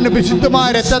കർത്താവിൻ്റെ വിശുദ്ധമായ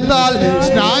രക്തത്താൽ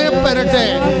സ്നാനപ്പെടട്ടെ.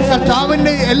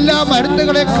 കർത്താവിൻ്റെ എല്ലാ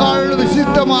മരുന്നുകളെക്കാൾ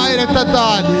വിശുദ്ധമായ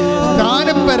രക്തത്താൽ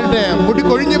സ്നാനപ്പെടട്ടെ. മുടി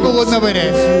കൊഴിഞ്ഞു പോകുന്നവരെ,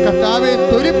 കർത്താവെ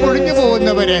തൊലി പൊഴിഞ്ഞു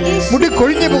പോകുന്നവരെ, മുടി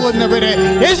കൊഴിഞ്ഞു പോകുന്നവരെ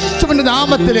യേശുവിന്റെ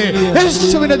നാമത്തില്,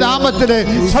 യേശുവിന്റെ നാമത്തില്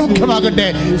സൗഖ്യമാകട്ടെ,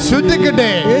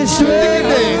 ശുദ്ധിക്കട്ടെ,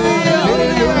 ശുദ്ധിക്കട്ടെ.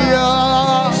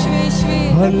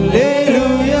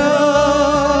 ഹല്ലേലൂയ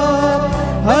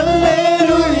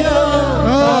ഹല്ലേലൂയ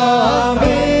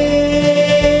ആമേൻ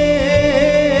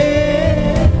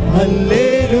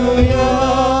ഹല്ലേലൂയ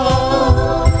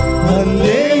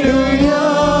ഹല്ലേലൂയ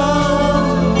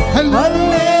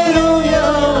ഹല്ലേലൂയ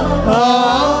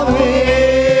ആമേൻ.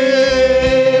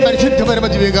 പരിശുദ്ധ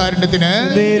പരമദിവ്യകാരുണ്യത്തിന്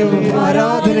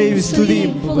ആരാധനയും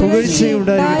സ്തുതിയും പുകഴ്ചയും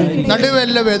ഉണ്ടായിരിക്കട്ടെ.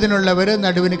 നടുവെല്ല വേദനയുള്ളവർ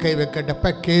നടുവിന് കൈവെക്കട്ടെ.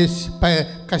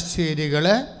 കശേരികൾ,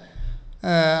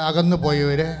 അകന്നു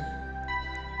പോയവർ,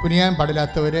 കുനിയാൻ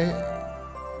പാടില്ലാത്തവർ,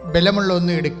 ബലമുള്ള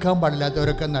ഒന്നും എടുക്കാൻ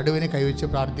പാടില്ലാത്തവരൊക്കെ നടുവിന് കൈവച്ച്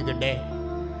പ്രാർത്ഥിക്കട്ടെ.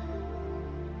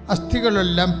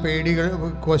 അസ്ഥികളെല്ലാം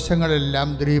കോശങ്ങളെല്ലാം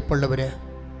ദ്രവിപ്പുള്ളവർ,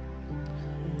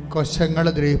 കോശങ്ങൾ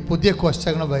പുതിയ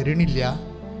കോശങ്ങൾ വരണില്ല,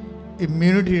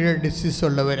 ഇമ്മ്യൂണിറ്റിയുടെ ഡിസീസ്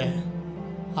ഉള്ളവർ,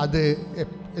 അത്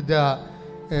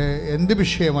എന്ത്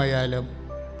വിഷയമായാലും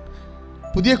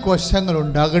പുതിയ കോശങ്ങൾ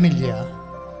ഉണ്ടാകണില്ല.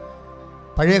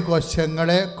 പഴയ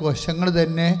കോശങ്ങൾ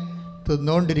തന്നെ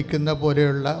തിന്നുകൊണ്ടിരിക്കുന്ന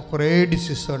പോലെയുള്ള കുറേ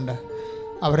ഡിസീസുണ്ട്.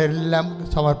 അവരെല്ലാം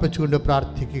സമർപ്പിച്ചുകൊണ്ട്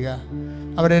പ്രാർത്ഥിക്കുക.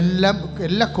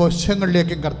 എല്ലാ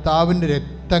കോശങ്ങളിലേക്കും കർത്താവിൻ്റെ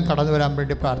രക്തം കടന്നു വരാൻ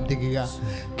വേണ്ടി പ്രാർത്ഥിക്കുക.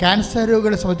 ക്യാൻസർ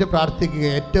രോഗികളെ സംബന്ധിച്ച് പ്രാർത്ഥിക്കുക.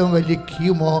 ഏറ്റവും വലിയ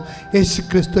കീമോ യേശു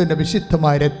ക്രിസ്തുവിൻ്റെ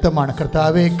വിശുദ്ധമായ രക്തമാണ്.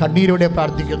 കർത്താവെ കണ്ണീരോടെ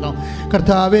പ്രാർത്ഥിക്കുന്നു.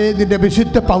 കർത്താവെ നിൻ്റെ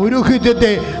വിശുദ്ധ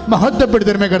പൗരോഹിത്യത്തെ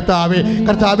മഹത്വപ്പെടുത്തണമേ.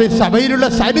 കർത്താവെ സഭയിലുള്ള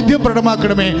സാന്നിധ്യം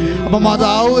പ്രകടമാക്കണമേ. അപ്പം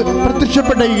മാതാവ്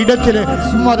പ്രത്യക്ഷപ്പെട്ട ഇടത്തിൽ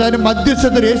മാതാവിന്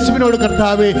മധ്യസ്ഥത യേശുവിനോട്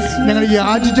കർത്താവെ ഞങ്ങൾ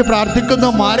യാചിച്ച് പ്രാർത്ഥിക്കുന്നു.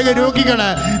 മാരക രോഗികൾ,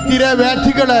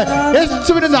 തിരവ്യാധികൾ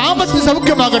യേശുവിൻ്റെ നാമത്തിൽ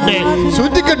സൗഖ്യമാകട്ടെ,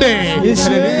 ശുദ്ധിക്കട്ടെ.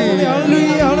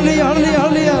 ഹല്ലേലൂയ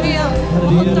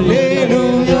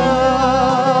ഹല്ലേലൂയ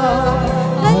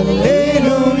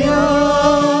ഹല്ലേലൂയ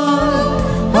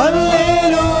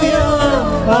ഹല്ലേലൂയ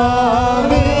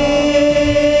ആമേൻ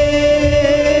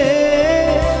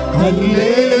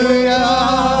ഹല്ലേലൂയ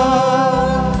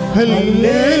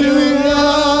ഹല്ലേലൂയ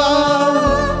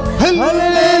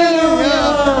ഹല്ലേലൂയ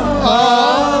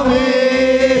ആമേൻ.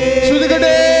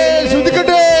 ശുദ്ധിക്കട്ടെ,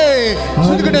 ശുദ്ധിക്കട്ടെ,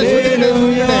 ശുദ്ധിക്കട്ടെ,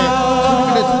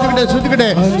 ശുദ്ധിക്കട്ടെ,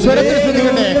 സ്വരത്തിൽ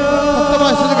ശുദ്ധിക്കട്ടെ,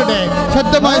 ശക്തമായി ശുദ്ധിക്കട്ടെ,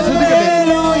 ശക്തമായി ശുദ്ധിക്കട്ടെ.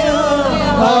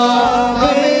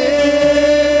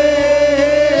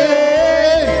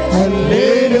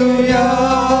 ഹല്ലേലൂയ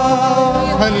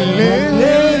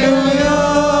ഹല്ലേലൂയ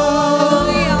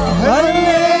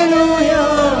ഹല്ലേലൂയ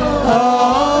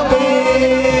ആമേൻ.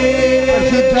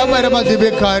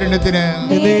 പരമദിവ്യകാരുണ്യത്തിന്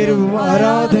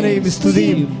ആരാധനയും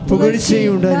സ്തുതിയും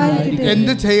പുകഴ്ചയും ഉണ്ടായിരിക്കട്ടെ.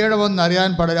 എന്ത് ചെയ്യണമെന്നറിയാൻ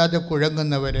പാടില്ലാതെ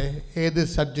കുഴങ്ങുന്നവരെ, ഏത്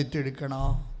സബ്ജക്റ്റ് എടുക്കണോ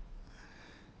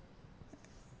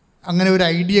അങ്ങനെ ഒരു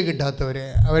ഐഡിയ കിട്ടാത്തവരെ,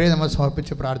 അവരെ നമ്മൾ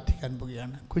സമർപ്പിച്ച് പ്രാർത്ഥിക്കാൻ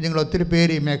പോവുകയാണ്. കുഞ്ഞുങ്ങൾ ഒത്തിരി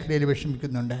പേര് ഈ മേഖലയിൽ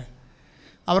വിഷമിക്കുന്നുണ്ട്.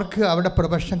 അവർക്ക് അവരുടെ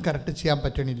പ്രൊഫഷൻ കറക്റ്റ് ചെയ്യാൻ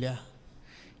പറ്റണില്ല.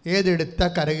 ഏതെടുത്താൽ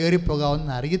കരകയറി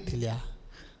പോകാമെന്ന് അറിയത്തില്ല.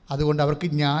 അതുകൊണ്ട് അവർക്ക്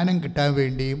ജ്ഞാനം കിട്ടാൻ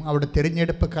വേണ്ടിയും അവരുടെ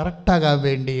തിരഞ്ഞെടുപ്പ് കറക്റ്റാകാൻ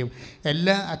വേണ്ടിയും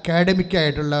എല്ലാ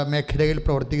അക്കാഡമിക്കായിട്ടുള്ള മേഖലയിൽ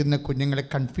പ്രവർത്തിക്കുന്ന കുഞ്ഞുങ്ങളെ,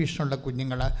 കൺഫ്യൂഷനുള്ള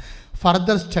കുഞ്ഞുങ്ങൾ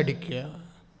ഫർദർ സ്റ്റഡിക്ക്,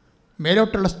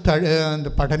 മേലോട്ടുള്ള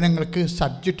പഠനങ്ങൾക്ക്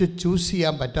സബ്ജക്റ്റ് ചൂസ്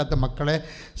ചെയ്യാൻ പറ്റാത്ത മക്കളെ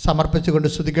സമർപ്പിച്ചുകൊണ്ട്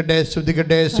സ്തുതിക്കട്ടെ,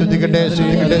 സ്തുതിക്കട്ടെ, സ്തുതിക്കട്ടെ,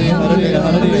 സ്തുതിക്കട്ടെ,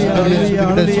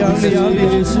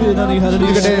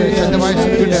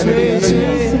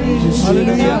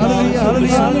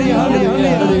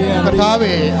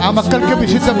 കർത്താവേ ആ മക്കൾക്ക്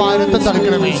വിശുദ്ധമായ രക്തം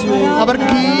തളിക്കണമേ.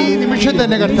 അവർക്ക് ഈ നിമിഷം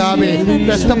തന്നെ കർത്താവേ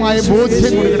വ്യക്തമായ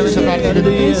ബോധ്യം കൊടുക്കണമെന്ന്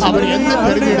പ്രാർത്ഥിക്കുന്നു. അവർ എന്ന്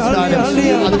തിരഞ്ഞെടുത്താലും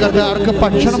അത് അവർക്ക്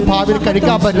ഭക്ഷണം ഭാവിയിൽ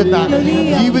കഴിക്കാൻ പറ്റുന്ന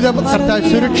ജീവിതം കർത്താവ്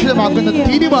സുരക്ഷിതമാക്കുന്ന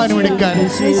തീരുമാനമെടുക്കാൻ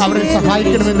അവരെ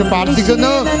സഹായിക്കണമെന്ന്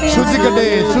പ്രാർത്ഥിക്കുന്നു. ശുദ്ധിക്കട്ടെ,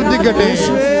 ശുദ്ധിക്കട്ടെ.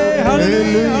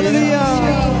 ഹല്ലേലൂയ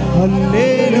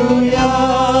ഹല്ലേലൂയ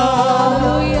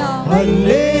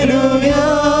ഹല്ലേലൂയ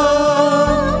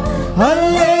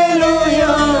ഹല്ലേലൂയ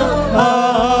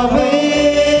ആമേൻ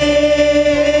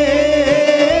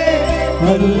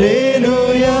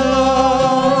ഹല്ലേലൂയ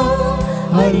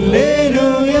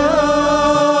ഹല്ലേലൂയ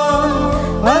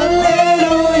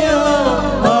ഹല്ലേലൂയ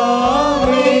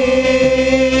ആമേൻ.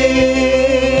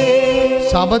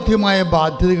 സാമ്പത്തികമായ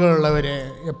ബാധ്യതകളുള്ളവരെ,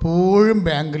 എപ്പോഴും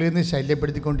ബാങ്കിൽ നിന്ന്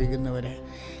ശല്യപ്പെടുത്തിക്കൊണ്ടിരിക്കുന്നവരെ,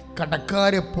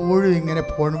 കടക്കാരെപ്പോഴും ഇങ്ങനെ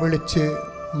ഫോൺ വിളിച്ച്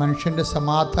മനുഷ്യൻ്റെ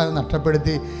സമാധാനം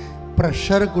നഷ്ടപ്പെടുത്തി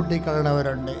പ്രഷർ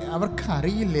കൂട്ടിക്കളണവരുണ്ട്.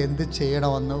 അവർക്കറിയില്ല എന്ത്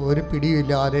ചെയ്യണമെന്ന്, ഒരു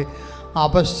പിടിയില്ലാതെ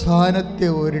അവസാനത്തെ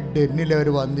ഒരു ഡെന്നിൽ അവർ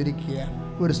വന്നിരിക്കുകയാണ്.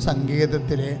 ഒരു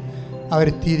സങ്കേതത്തിൽ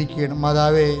അവരെത്തിയിരിക്കുകയാണ്.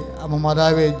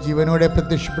 മാതാവേ, ജീവനോടെ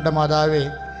പ്രത്യക്ഷപ്പെട്ട മാതാവേ,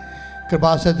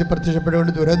 കൃപാസനത്തിൽ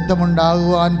പ്രത്യക്ഷപ്പെട്ടുകൊണ്ട്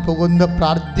ദുരന്തമുണ്ടാകുവാൻ പോകുന്ന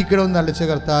പ്രാർത്ഥിക്കണമെന്ന് അളിച്ച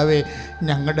കർത്താവേ,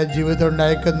 ഞങ്ങളുടെ ജീവിതത്തിൽ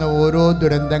ഉണ്ടായിരിക്കുന്ന ഓരോ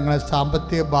ദുരന്തങ്ങൾ,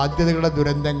 സാമ്പത്തിക ബാധ്യതകളുടെ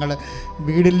ദുരന്തങ്ങൾ,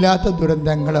 വീടില്ലാത്ത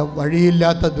ദുരന്തങ്ങൾ,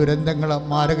 വഴിയില്ലാത്ത ദുരന്തങ്ങൾ,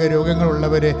 മാരക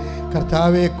രോഗങ്ങളുള്ളവർ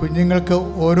കർത്താവേ, കുഞ്ഞുങ്ങൾക്ക്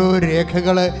ഓരോ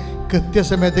രേഖകൾ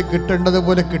കൃത്യസമയത്ത്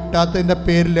കിട്ടേണ്ടതുപോലെ കിട്ടാത്തതിൻ്റെ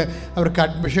പേരിൽ അവർക്ക്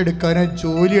അഡ്മിഷൻ എടുക്കാനോ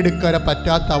ജോലി എടുക്കാനോ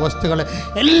പറ്റാത്ത അവസ്ഥകൾ,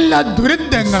 എല്ലാ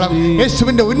ദുരന്തങ്ങളും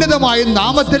യേശുവിൻ്റെ ഉന്നതമായ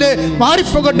നാമത്തിൽ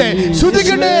മാറിപ്പോകട്ടെ.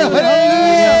 ശ്രുതിക്കട്ടെ.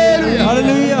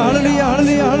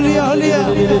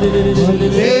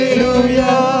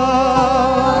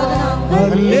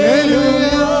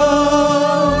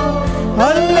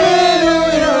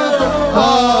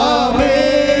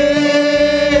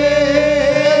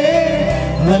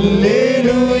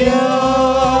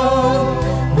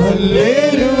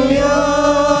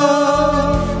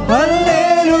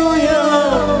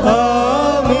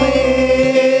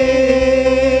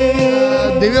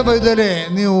 ദിവ്യപൈതലേ,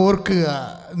 നീ ഓർക്കുക,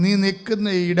 നീ നിൽക്കുന്ന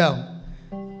ഇടം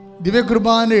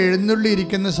ദിവ്യകുർബാന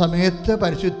എഴുന്നള്ളിയിരിക്കുന്ന സമയത്ത്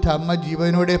പരിശുദ്ധ അമ്മ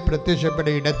ജീവനോടെ പ്രത്യക്ഷപ്പെട്ട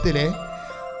ഇടത്തിലെ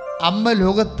അമ്മ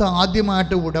ലോകത്ത്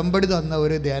ആദ്യമായിട്ട് ഉടമ്പടി തന്ന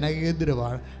ഒരു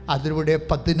ധ്യാനകേന്ദ്രമാണ്. അതിലൂടെ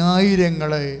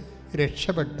 10,000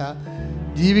 രക്ഷപ്പെട്ട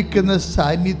ജീവിക്കുന്ന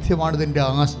സാന്നിധ്യമാണ് ഇതിൻ്റെ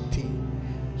ആസ്തി.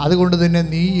 അതുകൊണ്ട് തന്നെ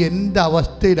നീ എന്ത്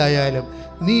അവസ്ഥയിലായാലും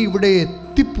നീ ഇവിടെ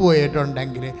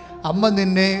എത്തിപ്പോയിട്ടുണ്ടെങ്കിൽ, അമ്മ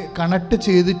നിന്നെ കണക്ട്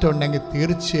ചെയ്തിട്ടുണ്ടെങ്കിൽ,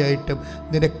 തീർച്ചയായിട്ടും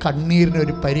നിന്റെ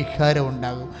കണ്ണീരിനൊരു പരിഹാരം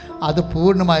ഉണ്ടാകും. അത്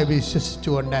പൂർണ്ണമായി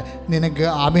വിശ്വസിച്ചുകൊണ്ട് നിനക്ക്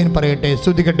ആമേൻ പറയട്ടെ.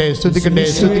 സ്തുതിക്കട്ടെ, സ്തുതിക്കട്ടെ,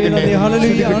 സ്തുതിക്കട്ടെ.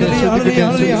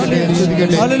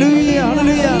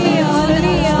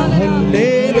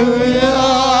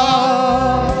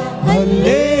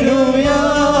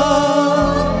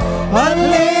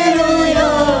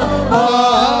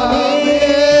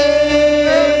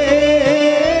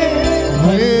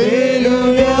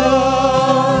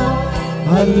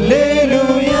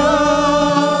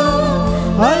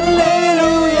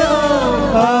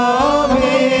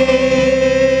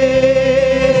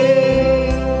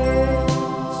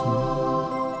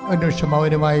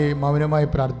 മൗനമായി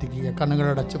പ്രാർത്ഥിക്കുക.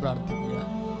 കണ്ണുകളടച്ച് പ്രാർത്ഥിക്കുക.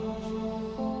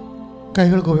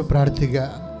 കൈകൾ കൂപ്പി പ്രാർത്ഥിക്കുക.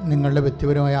 നിങ്ങളുടെ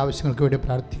വ്യക്തിപരമായ ആവശ്യങ്ങൾക്ക് വേണ്ടി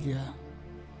പ്രാർത്ഥിക്കുക.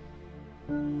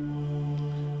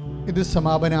 ഇത്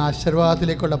സമാപന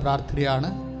ആശീർവാദത്തിലേക്കുള്ള പ്രാർത്ഥനയാണ്.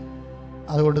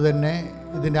 അതുകൊണ്ട് തന്നെ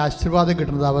ഇതിൻ്റെ ആശീർവാദം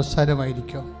കിട്ടുന്നത്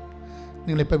അവസാനമായിരിക്കും.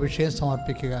 നിങ്ങളിപ്പോൾ വിഷയം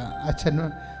സമർപ്പിക്കുക. അച്ഛൻ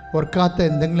ഓർക്കാത്ത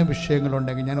എന്തെങ്കിലും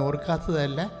വിഷയങ്ങളുണ്ടെങ്കിൽ, ഞാൻ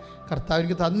ഓർക്കാത്തതല്ല,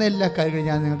 കർത്താവിന് തന്ന എല്ലാ കാര്യങ്ങളും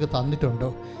ഞാൻ നിങ്ങൾക്ക്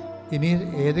തന്നിട്ടുണ്ടോ, ഇനി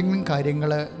ഏതെങ്കിലും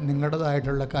കാര്യങ്ങൾ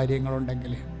നിങ്ങളുടേതായിട്ടുള്ള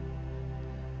കാര്യങ്ങളുണ്ടെങ്കിൽ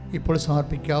ഇപ്പോൾ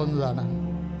സമർപ്പിക്കാവുന്നതാണ്.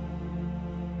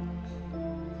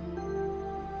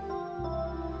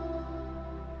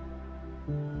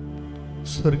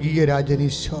 സ്വർഗീയ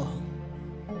രാജനീശോ,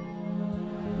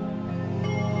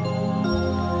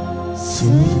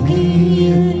 സ്വർഗീയ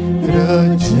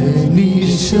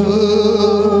രാജനീശോ,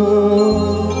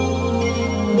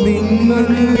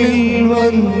 നിന്നുള്ളിൽ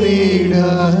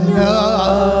വന്നിടാനാ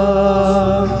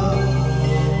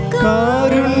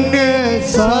കാരുണ്യ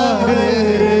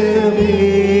സാഗരമേ,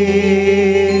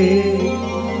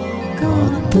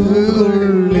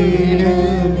 കാത്തുകൊള്ളിടമേ.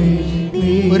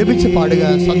 ഒരുമിച്ച് പാടുക,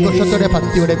 സന്തോഷത്തോടെ,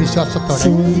 ഭക്തിയോടെ, വിശ്വാസത്തോടെ.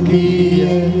 സ്വർഗീയ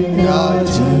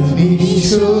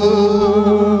രാജനീശോ,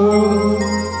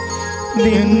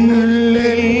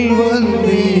 നിന്നുള്ളിൽ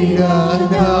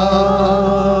വന്നിടാനാ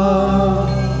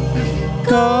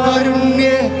കാരുണ്യ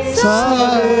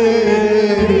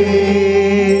സാഗരമേ,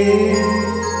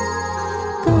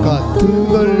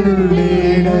 കാത്തുകൊള്ളിടമേ.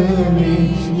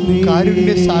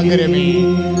 കാരുണ്യ സാഗരമേ,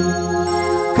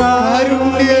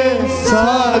 കാരുണ്യ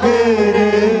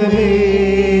സാഗരമേ,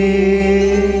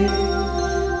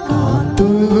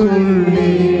 കാത്തുകൊള്ളിടമേ.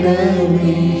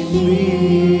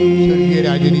 സ്വർഗീയ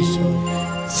രാജനീശോ,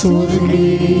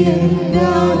 സ്വർഗീയ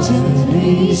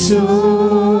രാജനീശോ,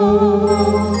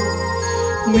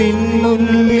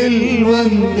 നിന്നുള്ളിൽ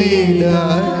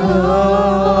വന്നിടാനാ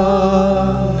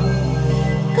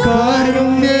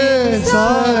കാരുണ്യ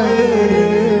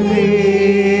സാഗരമേ,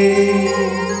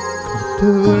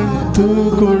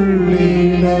 കാത്തുകൊള്ളിടമേ.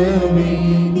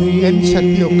 എൻ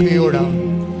ശക്തിയൊക്കെയോടും,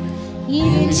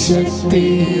 എൻ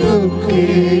ശക്തിയൊക്കെയോടും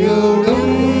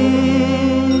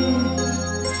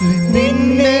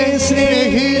നിന്നെ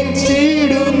സ്നേഹിച്ചിടുന്നേ,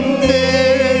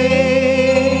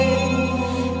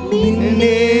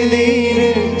 നിന്നെ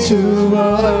നിരച്ചുവാഴും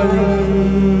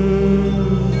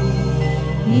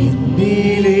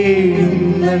എന്നിലേഴും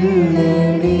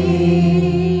നല്ലനേ.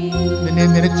 നിന്നെ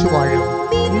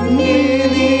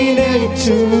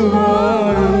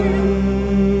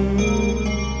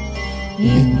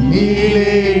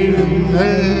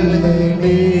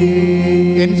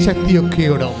എൻ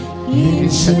ശക്തിയൊക്കെയോടും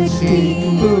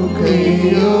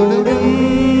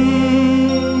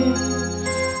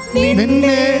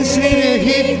നിന്നെ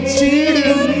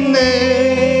സ്നേഹിച്ചിടുന്നേ,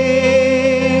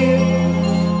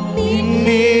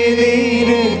 നിന്നെ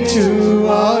നിരച്ചു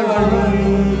വാഴും,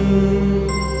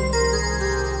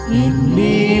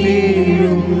 എന്നിൽ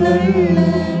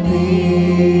എഴുന്നള്ളണമേ,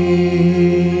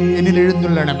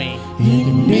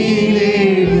 എന്നിൽ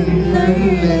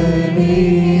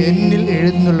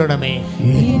എഴുന്നള്ളണമേ.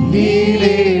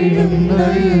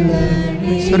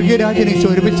 സ്വർഗീയരാജനീശോ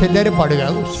ഒരുമിച്ച് എല്ലാവരും പാടുക.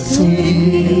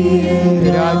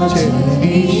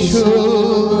 രാജനീശോ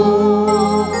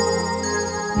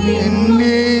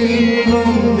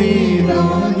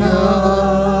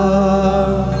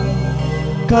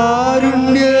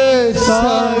കാരുണ്യ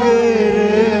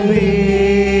സാഗരമേ,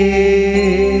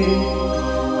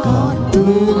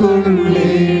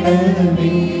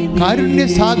 കാരുണ്യ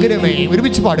സാഗരമേ,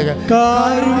 ഒരുമിച്ച് പാടുക.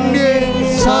 കാരുണ്യ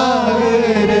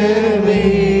സാഗരമേ,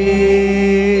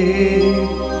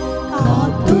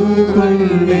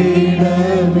 കാത്തുകൊള്ളണമേ.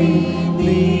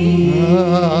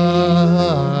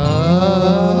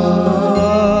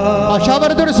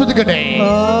 ഭാഷാപരത്തോടെ സ്തുതിക്കട്ടെ,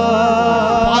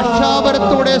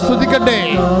 ഭാഷാപരത്തോടെ സ്തുതിക്കട്ടെ,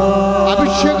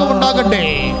 അഭിഷേകം ഉണ്ടാകട്ടെ.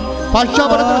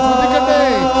 ഭാഷാപരത്തോടെ സ്തുതിക്കട്ടെ,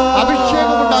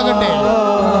 അഭിഷേകം ഉണ്ടാകട്ടെ.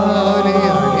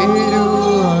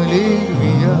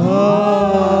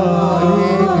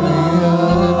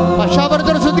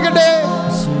 ഭാഷാപരത്തോടെ ശ്രദ്ധിക്കട്ടെ.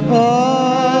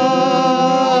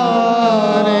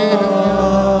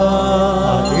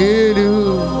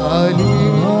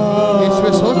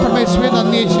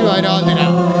 ആരാധന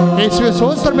യേശുവേ,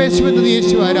 സ്വോത്രം യേശുവേ, നന്ദി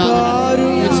യേശുവേ, ആരാധന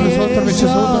യേശുവേ, സ്വോത്രം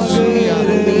യേശുവേ, സ്വോത്രം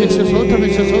യേശുവേ, സ്വോത്രം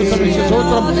യേശുവേ, സ്വോത്രം യേശുവേ,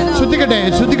 സ്വോത്രം. ശ്രദ്ധിക്കട്ടെ,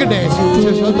 ശ്രദ്ധിക്കട്ടെ,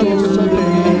 യേശുവേ, സ്വോത്രം യേശുവേ, സ്വോത്രം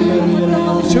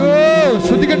യേശുവേ,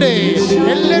 ശ്രദ്ധിക്കട്ടെ,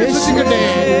 എല്ലാവരും ശ്രദ്ധിക്കട്ടെ,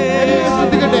 എല്ലാവരും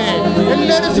ശ്രദ്ധിക്കട്ടെ,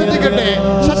 എല്ലാവരും ശ്രദ്ധിക്കട്ടെ,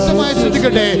 ശക്തമായി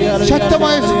ശ്രദ്ധിക്കട്ടെ,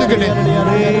 ശക്തമായി ശ്രദ്ധിക്കട്ടെ.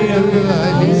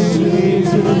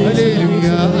 ഹല്ലേലൂയ,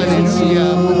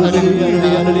 ഹല്ലേലൂയ,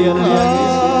 ഹല്ലേലൂയ.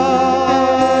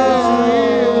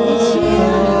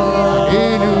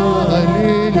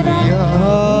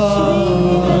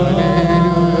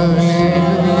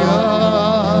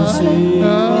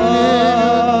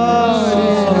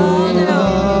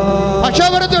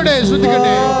 ഭാഷാപരത്തോടെ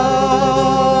ശ്രദ്ധിക്കട്ടെ.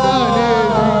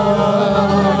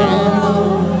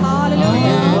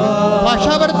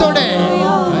 ഭാഷാപരത്തോടെ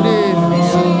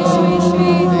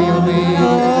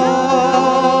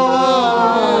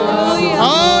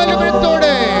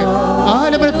ആലപനത്തോടെ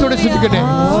ആലപനത്തോടെ ശ്രദ്ധിക്കട്ടെ.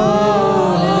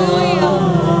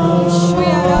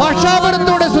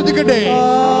 ഭാഷാപരത്തോടെ ശ്രദ്ധിക്കട്ടെ.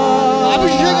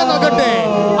 അഭിഷേകം നൽകട്ടെ,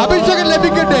 അഭിഷേകം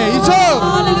ലഭിക്കട്ടെ. ഈശോ,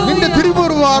 നിന്റെ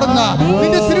തിരുമുറിവാർന്ന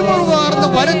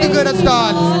വലതു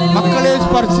കരത്താൽ മക്കളെ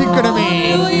സ്പർശിക്കണമേ.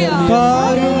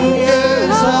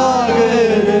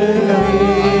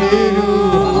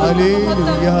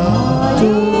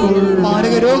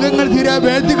 മാരക രോഗങ്ങൾ തീരാ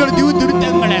വേദികൾ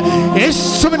ദുരിതങ്ങള്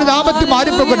യേശുവിന്റെ നാമത്തിൽ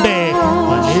മാറിപ്പോകട്ടെ.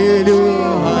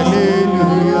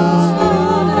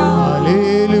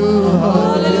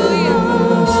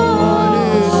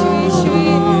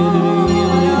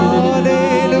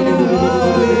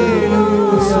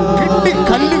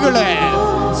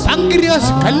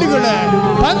 കല്ലുകള്,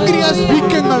 പാൻക്രിയാസ്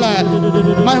വീക്കങ്ങള്,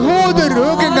 മഹോദര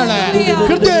രോഗങ്ങള്,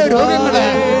 ഹൃദയ രോഗങ്ങള്,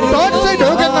 ടോൺസൈറ്റ്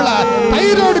രോഗങ്ങള്,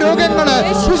 തൈറോയ്ഡ് രോഗങ്ങള്,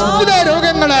 സുസ്ഥിര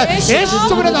രോഗങ്ങള്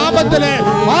യേശുവിന്റെ നാമത്തില്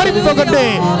മാറിപ്പോകട്ടെ.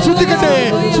 ശ്രദ്ധിക്കട്ടെ,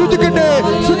 ശ്രദ്ധിക്കട്ടെ,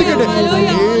 ശ്രദ്ധിക്കട്ടെ.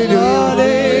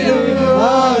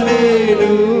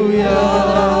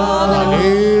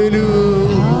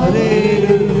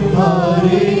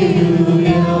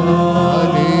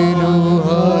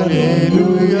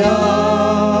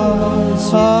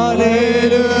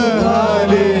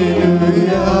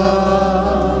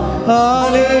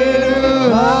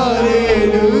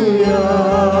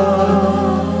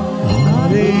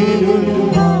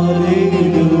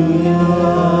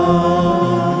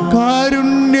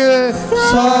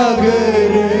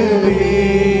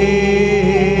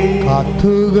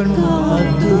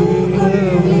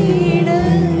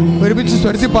 ഒരുമിച്ച്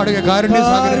സ്വരത്തിൽ പാടുക. കാരുണ്യ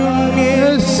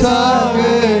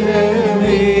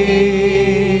സാഗരമേ,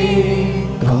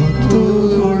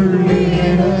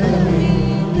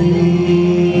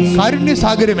 കാരുണ്യ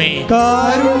സാഗരമേ,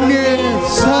 കാരുണ്യ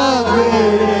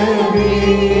സാഗരമേ,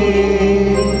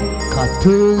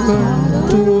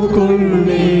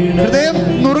 ഹൃദയം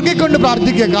നുറുങ്ങിക്കൊണ്ട്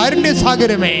പ്രാർത്ഥിക്കുക. കാരുണ്യ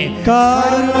സാഗരമേ,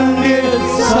 കാരുണ്യ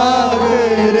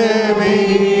സാഗരമേ,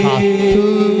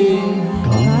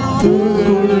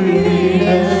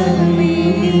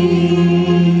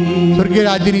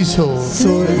 രാജനീശോ,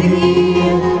 സ്വർഗീയ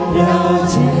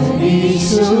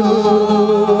രാജനീശോ,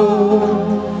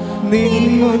 നിൻ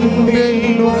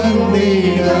മുൻപിൽ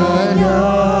വന്നിടാനാ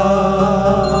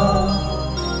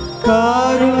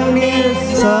കാരുണ്യ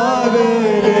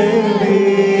സാഗരമേ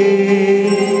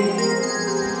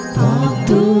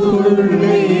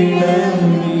കാത്തുകൊള്ളണമേ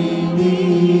നീ.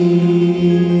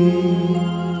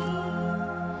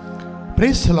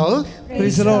 Praise the Lord.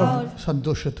 Praise the Lord.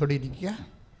 സന്തോഷത്തോടെ ഇരിക്കുക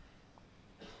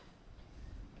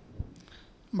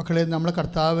മക്കളെ. നമ്മൾ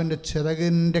കർത്താവിൻ്റെ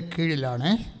ചിറകിൻ്റെ കീഴിലാണ്.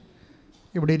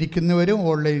 ഇവിടെ ഇരിക്കുന്നവരും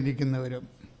ഓൺലൈൻ ഇരിക്കുന്നവരും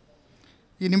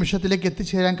ഈ നിമിഷത്തിലേക്ക്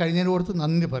എത്തിച്ചേരാൻ കഴിഞ്ഞതിന് ഓർത്ത്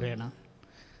നന്ദി പറയണം.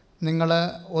 നിങ്ങൾ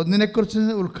ഒന്നിനെക്കുറിച്ച്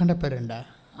ഉത്കണ്ഠപ്പെടേണ്ട.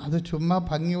 അത് ചുമ്മാ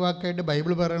ഭംഗിവാക്കായിട്ട്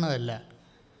ബൈബിൾ പറയണതല്ല.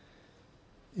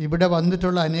 ഇവിടെ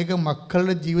വന്നിട്ടുള്ള അനേകം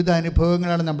മക്കളുടെ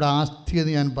ജീവിതാനുഭവങ്ങളാണ് നമ്മുടെ ആസ്തി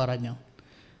എന്ന് ഞാൻ പറഞ്ഞു.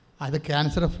 അത്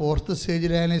ക്യാൻസർ 4th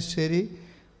സ്റ്റേജിലായാലും ശരി,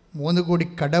 3 കോടി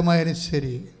കടമായാലും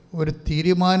ശരി, ഒരു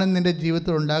തീരുമാനം നിൻ്റെ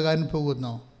ജീവിതത്തിൽ ഉണ്ടാകാൻ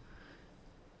പോകുന്നു.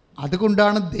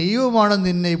 അതുകൊണ്ടാണ് ദൈവമാണ്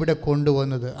നിന്നെ ഇവിടെ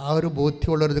കൊണ്ടുവന്നത്. ആ ഒരു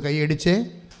ബോധ്യമുള്ളവരത് കൈയടിച്ചേ.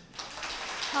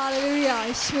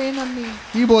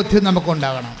 ഈ ബോധ്യം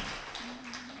നമുക്കുണ്ടാകണം.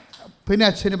 പിന്നെ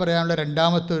അച്ഛന് പറയാനുള്ള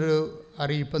രണ്ടാമത്തെ ഒരു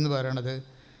അറിയിപ്പെന്ന് പറയണത്,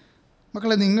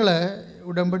 മക്കളെ, നിങ്ങൾ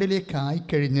ഉടമ്പടിയിലേക്ക്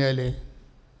ആയിക്കഴിഞ്ഞാൽ,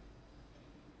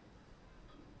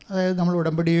 അതായത് നമ്മൾ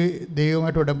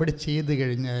ദൈവമായിട്ട് ഉടമ്പടി ചെയ്ത്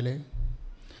കഴിഞ്ഞാൽ,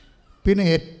 പിന്നെ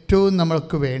ഏറ്റവും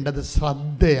നമ്മൾക്ക് വേണ്ടത്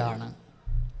ശ്രദ്ധയാണ്.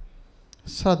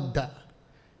 ശ്രദ്ധ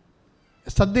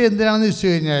എന്തിനാണെന്ന് വെച്ച്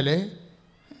കഴിഞ്ഞാൽ,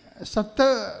 ശ്രദ്ധ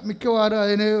മിക്കവാറും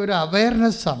അതിന് ഒരു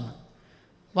അവയർനെസ്സാണ്.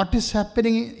 What is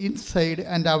happening inside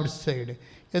and outside.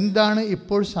 എന്താണ്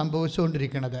ഇപ്പോൾ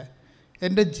സംഭവിച്ചുകൊണ്ടിരിക്കുന്നത്,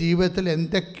 എൻ്റെ ജീവിതത്തിൽ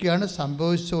എന്തൊക്കെയാണ്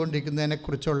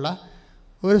സംഭവിച്ചുകൊണ്ടിരിക്കുന്നതിനെക്കുറിച്ചുള്ള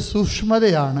ഒരു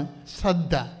സൂക്ഷ്മതയാണ്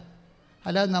ശ്രദ്ധ.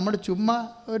 അല്ലാതെ നമ്മൾ ചുമ്മാ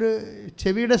ഒരു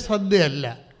ചെവിയുടെ ശ്രദ്ധയല്ല.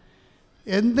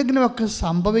 എന്തെങ്കിലുമൊക്കെ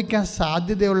സംഭവിക്കാൻ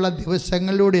സാധ്യതയുള്ള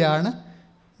ദിവസങ്ങളിലൂടെയാണ്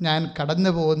ഞാൻ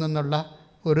കടന്നു പോകുന്നെന്നുള്ള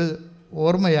ഒരു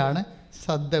ഓർമ്മയാണ്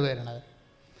ശ്രദ്ധ വരുന്നത്.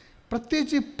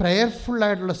 പ്രത്യേകിച്ച്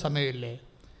പ്രയർഫുള്ളായിട്ടുള്ള സമയമില്ലേ,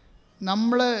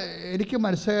 എനിക്ക്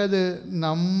മനസ്സിലായത്,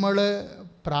 നമ്മൾ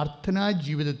പ്രാർത്ഥനാ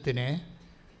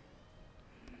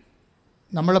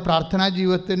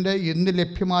ജീവിതത്തിൻ്റെ ഇന്ന്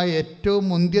ലഭ്യമായ ഏറ്റവും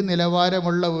മുന്തിയ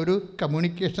നിലവാരമുള്ള ഒരു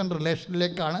കമ്മ്യൂണിക്കേഷൻ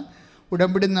റിലേഷനിലേക്കാണ്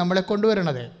ഉടമ്പടി നമ്മളെ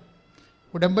കൊണ്ടുവരണത്.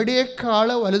 ഉടമ്പടിയേക്കാൾ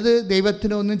വലുത്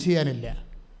ദൈവത്തിനൊന്നും ചെയ്യാനില്ല.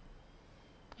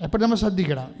 അപ്പോൾ നമ്മൾ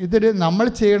ശ്രദ്ധിക്കണം, നമ്മൾ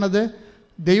ചെയ്യണത്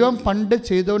ദൈവം പണ്ട്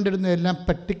ചെയ്തുകൊണ്ടിരുന്നതെല്ലാം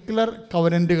പർട്ടിക്കുലർ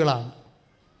കവനൻറ്റുകളാണ്.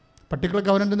 പർട്ടിക്കുലർ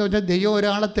കവനൻ്റ് എന്ന് വെച്ചാൽ ദൈവം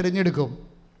ഒരാളെ തിരഞ്ഞെടുക്കും.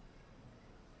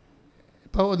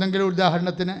 ഇപ്പോൾ ഒന്നെങ്കിലും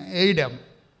ഉദാഹരണത്തിന് ഏഡം,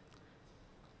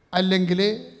 അല്ലെങ്കിൽ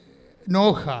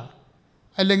നോഹ,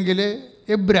 അല്ലെങ്കിൽ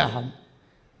എബ്രാഹാം,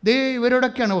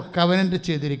 ഇവരോടൊക്കെയാണ് കവനൻ്റ്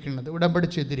ചെയ്തിരിക്കുന്നത്, ഉടമ്പടി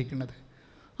ചെയ്തിരിക്കുന്നത്.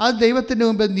 അത് ദൈവത്തിൻ്റെ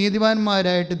മുമ്പ്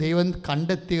നീതിമാന്മാരായിട്ട് ദൈവം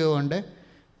കണ്ടെത്തിയതുകൊണ്ട്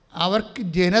അവർക്ക്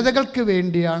ജനതകൾക്ക്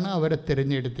വേണ്ടിയാണ് അവരെ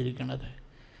തിരഞ്ഞെടുത്തിരിക്കുന്നത്.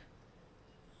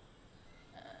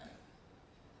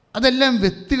 അതെല്ലാം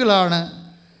വ്യക്തികളാണ്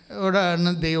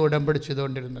ദൈവം ഉടമ്പടി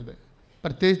ചെയ്തുകൊണ്ടിരുന്നത്,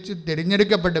 പ്രത്യേകിച്ച്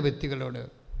തിരഞ്ഞെടുക്കപ്പെട്ട വ്യക്തികളോട്.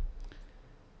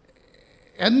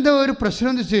 എന്താ ഒരു പ്രശ്നം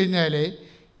എന്ന് വെച്ച് കഴിഞ്ഞാൽ,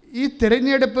 ഈ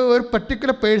തിരഞ്ഞെടുപ്പ് ഒരു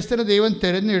പർട്ടിക്കുലർ പേഴ്സണെ ദൈവം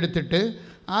തിരഞ്ഞെടുത്തിട്ട്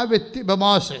ആ വ്യക്തി,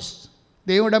 മോസസ്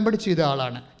ദൈവം ഉടമ്പടി ചെയ്ത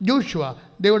ആളാണ്, ജോഷുവ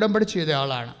ദൈവം ഉടമ്പടി ചെയ്ത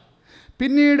ആളാണ്.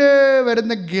 പിന്നീട്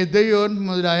വരുന്ന ഗിദെയോൻ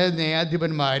മുതലായ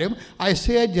ന്യായാധിപന്മാരും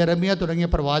ഐസയ, ജെറമിയ തുടങ്ങിയ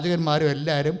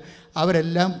പ്രവാചകന്മാരും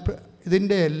അവരെല്ലാം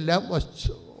ഇതിൻ്റെ എല്ലാം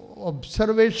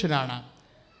ഒബ്സർവേഷനാണ്.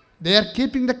 They are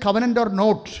keeping the covenant or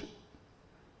not.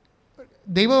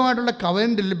 ദൈവമായിട്ടുള്ള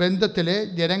കവനൻ്റിൽ ബന്ധത്തിൽ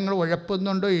ജനങ്ങൾ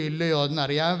ഉഴപ്പുന്നുണ്ടോ ഇല്ലയോ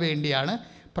എന്നറിയാൻ വേണ്ടിയാണ്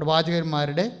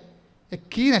പ്രവാചകന്മാരുടെ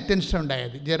കീൻ അറ്റൻഷൻ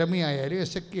ഉണ്ടായത്. ജെറമിയ ആയാലും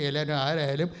എസെക്കിയേൽ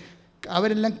ആരായാലും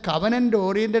അവരെല്ലാം കവനൻ്റ്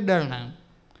ഓറിയൻറ്റഡ് ആണ്.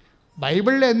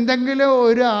 ബൈബിളിൽ എന്തെങ്കിലും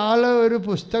ഒരു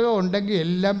പുസ്തകം ഉണ്ടെങ്കിൽ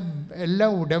എല്ലാം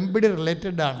ഉടമ്പടി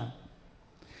റിലേറ്റഡ് ആണ്.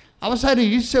 അവസാനം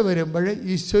ഈശോ വരുമ്പോൾ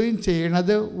ഈശോയും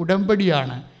ചെയ്യണത്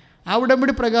ഉടമ്പടിയാണ്. ആ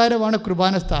ഉടമ്പടി പ്രകാരമാണ്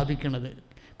കുർബാന സ്ഥാപിക്കുന്നത്.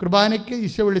 കുർബാനയ്ക്ക്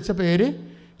ഈശോ വിളിച്ച പേര്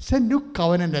ന്യൂ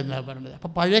കവനൻ്റ് എന്നാണ് പറയുന്നത്.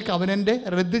 അപ്പോൾ പഴയ കവനൻ്റ്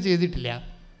റദ്ദ് ചെയ്തിട്ടില്ല.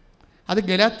 അത്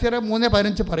ഗലാത്യർ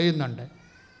 3:15 പറയുന്നുണ്ട്.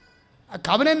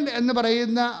 കവനൻ്റ് എന്ന്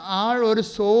പറയുന്ന ഒരു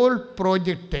സോൾ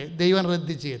പ്രോജക്റ്റ് ദൈവം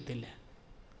റദ്ദ് ചെയ്യത്തില്ല,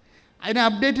 അതിനെ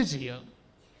അപ്ഡേറ്റ് ചെയ്യും.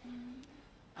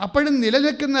 അപ്പോഴും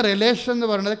നിലനിൽക്കുന്ന റിലേഷൻ എന്ന്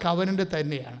പറയുന്നത് കവനൻ്റ്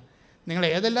തന്നെയാണ്. നിങ്ങൾ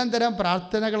ഏതെല്ലാം തരം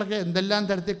പ്രാർത്ഥനകളൊക്കെ എന്തെല്ലാം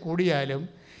തരത്തിൽ കൂടിയാലും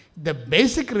ദ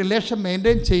ബേസിക് റിലേഷൻ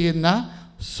മെയിൻറ്റെയിൻ ചെയ്യുന്ന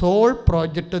സോൾ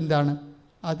പ്രോജക്റ്റ് എന്താണ്?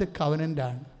 അത്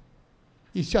കവനൻ്റാണ്.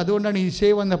 ഈശോ അതുകൊണ്ടാണ്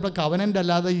ഈശോയെ വന്നപ്പോൾ കവനൻ്റ്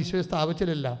അല്ലാതെ ഈശോയെ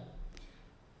സ്ഥാപിച്ചിട്ടില്ല.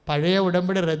 പഴയ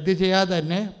ഉടമ്പടി റദ്ദ് ചെയ്യാതെ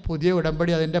തന്നെ പുതിയ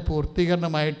ഉടമ്പടി അതിൻ്റെ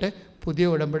പൂർത്തീകരണമായിട്ട് പുതിയ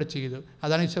ഉടമ്പടി ചെയ്തു.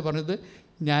 അതാണ് ഈശോ പറഞ്ഞത്,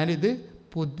 ഞാനിത്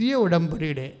പുതിയ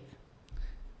ഉടമ്പടിയുടെ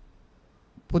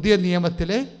പുതിയ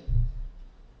നിയമത്തിലെ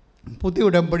പുതിയ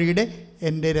ഉടമ്പടിയുടെ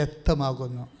എൻ്റെ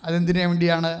രക്തമാകുന്നു. അതെന്തിനു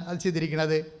വേണ്ടിയാണ് അത്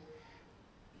ചെയ്തിരിക്കുന്നത്?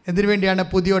 എന്തിനു വേണ്ടിയാണ്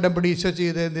പുതിയ ഉടമ്പടി ഈശോ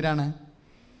ചെയ്തത്? എന്തിനാണ്?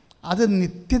 അത്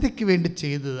നിത്യതയ്ക്ക് വേണ്ടി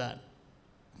ചെയ്തതാണ്.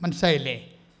 മനസ്സിലായില്ലേ?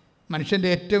 മനുഷ്യൻ്റെ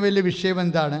ഏറ്റവും വലിയ വിഷയം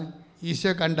എന്താണ്?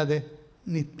 ഈശോ കണ്ടത്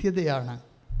നിത്യതയാണ്.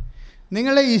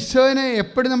 നിങ്ങളെ ഈശോനെ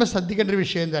എപ്പോഴും നമ്മൾ ശ്രദ്ധിക്കേണ്ട ഒരു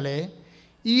വിഷയം എന്താലേ,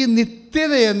 ഈ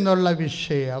നിത്യത എന്നുള്ള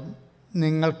വിഷയം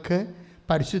നിങ്ങൾക്ക്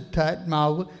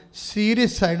പരിശുദ്ധാത്മാവ്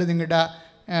സീരിയസ് ആയിട്ട് നിങ്ങളുടെ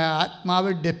ആത്മാവ്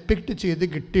ഡെപ്പിക്റ്റ് ചെയ്ത്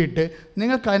കിട്ടിയിട്ട്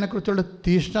നിങ്ങൾക്ക് അതിനെക്കുറിച്ചുള്ള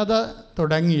തീഷ്ണത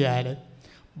തുടങ്ങിയാൽ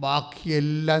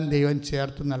ബാക്കിയെല്ലാം ദൈവം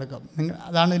ചേർത്ത് നൽകും.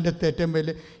 അതാണ് ഇതിൻ്റെ ഏറ്റവും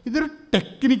വലിയ. ഇതൊരു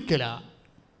ടെക്നിക്കലാണ്.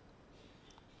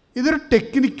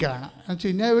 എന്ന് വെച്ച്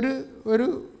കഴിഞ്ഞാൽ ഒരു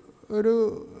ഒരു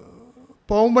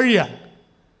പോംവഴിയാണ്.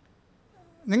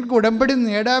 നിങ്ങൾക്ക് ഉടമ്പടി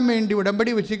നേടാൻ വേണ്ടി,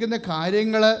 ഉടമ്പടി വെച്ചിരിക്കുന്ന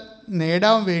കാര്യങ്ങൾ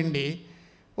നേടാൻ വേണ്ടി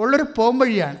ഉള്ളൊരു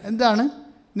പോംവഴിയാണ്. എന്താണ്?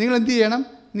 നിങ്ങൾ എന്ത് ചെയ്യണം?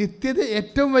 നിത്യത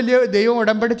ഏറ്റവും വലിയ ദൈവം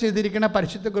ഉടമ്പടി ചെയ്തിരിക്കുന്ന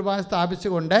പരിശുദ്ധ കുർബാന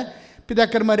സ്ഥാപിച്ചുകൊണ്ട്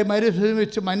പിതാക്കന്മാർ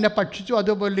വെച്ച് മഞ്ഞ ഭക്ഷിച്ചു,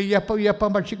 അതുപോലെ ഈ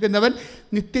അപ്പം ഭക്ഷിക്കുന്നവൻ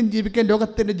നിത്യം ജീവിക്കാൻ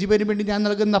ലോകത്തിൻ്റെ ജീവന് വേണ്ടി ഞാൻ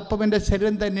നൽകുന്ന അപ്പം എൻ്റെ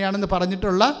ശരീരം തന്നെയാണെന്ന്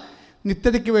പറഞ്ഞിട്ടുള്ള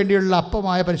നിത്യതയ്ക്ക് വേണ്ടിയുള്ള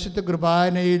അപ്പമായ പരിശുദ്ധ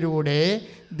കുർബാനയിലൂടെ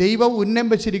ദൈവം ഉന്നം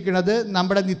വച്ചിരിക്കുന്നത്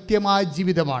നമ്മുടെ നിത്യമായ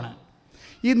ജീവിതമാണ്.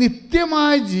 ഈ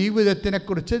നിത്യമായ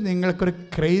ജീവിതത്തിനെക്കുറിച്ച് നിങ്ങൾക്കൊരു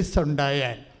ക്രേസ്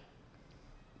ഉണ്ടായാൽ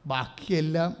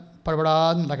ബാക്കിയെല്ലാം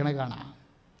പടപടാന്ന് നടക്കണ കാണാം.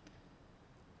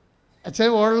 അച്ഛൻ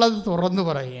ഉള്ളത് തുറന്നു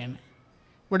പറയുകയാണ്.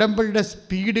 ഉടമ്പടിയുടെ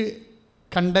സ്പീഡ്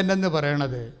കണ്ടൻ്റ് എന്ന്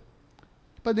പറയണത്,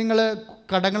 ഇപ്പം നിങ്ങൾ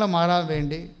കടങ്ങൾ മാറാൻ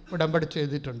വേണ്ടി ഉടമ്പടി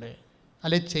ചെയ്തിട്ടുണ്ട്,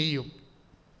 അല്ലെങ്കിൽ ചെയ്യും.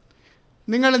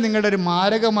 നിങ്ങൾ നിങ്ങളുടെ ഒരു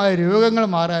മാരകമായ രോഗങ്ങൾ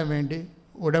മാറാൻ വേണ്ടി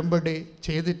ഉടമ്പടി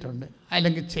ചെയ്തിട്ടുണ്ട്,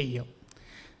 അല്ലെങ്കിൽ ചെയ്യും.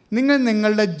 നിങ്ങൾ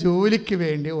നിങ്ങളുടെ ജോലിക്ക്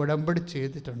വേണ്ടി ഉടമ്പടി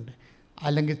ചെയ്തിട്ടുണ്ട്,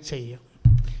 അല്ലെങ്കിൽ ചെയ്യും.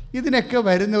 ഇതിനൊക്കെ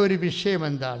വരുന്ന ഒരു വിഷയം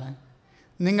എന്താണ്?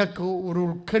 നിങ്ങൾക്ക് ഒരു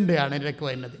ഉത്കണ്ഠയാണ് ഇതിലേക്ക്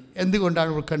വരുന്നത്.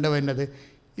 എന്തുകൊണ്ടാണ് ഉത്കണ്ഠ വരുന്നത്?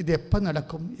 ഇതെപ്പം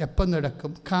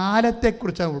നടക്കും?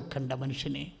 കാലത്തെക്കുറിച്ചാണ് ഉത്കണ്ഠ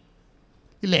മനുഷ്യനെ,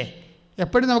 ഇല്ലേ?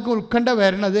 എപ്പോഴും നമുക്ക് ഉത്കണ്ഠ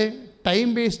വരുന്നത് ടൈം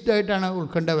ബേസ്ഡ് ആയിട്ടാണ്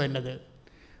ഉത്കണ്ഠ വരുന്നത്.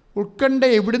 ഉത്കണ്ഠ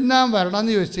എവിടുന്നാണ്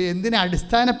വരണമെന്ന് ചോദിച്ചാൽ എന്തിനെ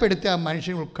അടിസ്ഥാനപ്പെടുത്തിയ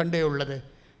മനുഷ്യൻ ഉത്കണ്ഠയുള്ളത്?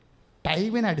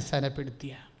 ടൈമിനെ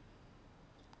അടിസ്ഥാനപ്പെടുത്തിയ,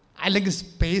 അല്ലെങ്കിൽ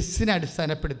സ്പേസിനെ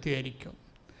അടിസ്ഥാനപ്പെടുത്തിയായിരിക്കും.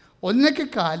 ഒന്നൊക്കെ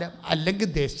കാലം, അല്ലെങ്കിൽ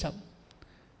ദേശം.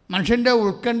 മനുഷ്യൻ്റെ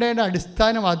ഉത്കണ്ഠയുടെ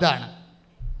അടിസ്ഥാനം അതാണ്.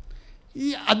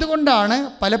 അതുകൊണ്ടാണ്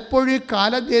പലപ്പോഴും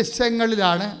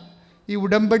കാലദേശങ്ങളിലാണ് ഈ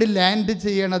ഉടമ്പടി ലാൻഡ്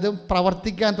ചെയ്യണതും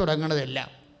പ്രവർത്തിക്കാൻ തുടങ്ങണതെല്ലാം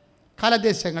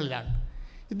കാലദേശങ്ങളിലാണ്.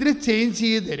 ഇതിനെ ചേഞ്ച്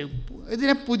ചെയ്ത് തരും.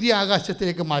 ഇതിനെ പുതിയ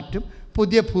ആകാശത്തിലേക്ക് മാറ്റും,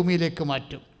 പുതിയ ഭൂമിയിലേക്ക്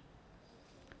മാറ്റും.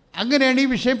 അങ്ങനെയാണ് ഈ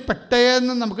വിഷയം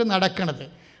പെട്ടെന്ന് നമുക്ക് നടക്കണത്.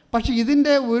 പക്ഷേ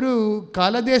ഇതിൻ്റെ ഒരു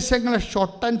കാലദേശങ്ങളെ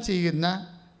ഷോർട്ടൻ ചെയ്യുന്ന,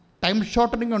 ടൈം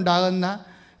ഷോർട്ടനിങ് ഉണ്ടാകുന്ന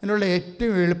അതിനുള്ള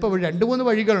ഏറ്റവും എളുപ്പ വഴി 2-3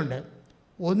 വഴികളുണ്ട്.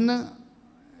 ഒന്ന്,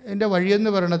 എൻ്റെ വഴിയെന്ന്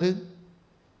പറയണത്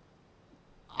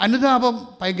അനുതാപം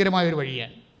ഭയങ്കരമായൊരു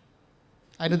വഴിയാണ്.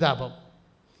 അനുതാപം.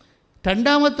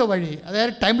 രണ്ടാമത്തെ വഴി,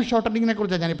 അതായത് ടൈം ഷോർട്ടനിങ്ങിനെ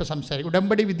കുറിച്ചാണ് ഞാനിപ്പോൾ സംസാരിക്കും.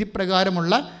 ഉടമ്പടി വിധി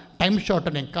പ്രകാരമുള്ള ടൈം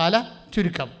ഷോർട്ടനിങ്, കാല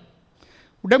ചുരുക്കം.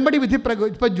 ഉടമ്പടി വിധി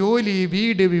ഇപ്പോൾ ജോലി,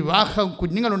 വീട്, വിവാഹം,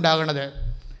 കുഞ്ഞുങ്ങളുണ്ടാകണത്.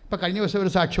 ഇപ്പോൾ കഴിഞ്ഞ ദിവസം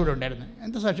ഒരു സാക്ഷി ഇവിടെ ഉണ്ടായിരുന്നു.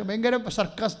 എന്താ സാക്ഷ്യം? ഭയങ്കര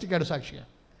സർക്കാസ്റ്റിക്കായിട്ട് സാക്ഷിയാണ്.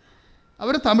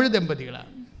 അവർ തമിഴ്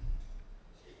ദമ്പതികളാണ്.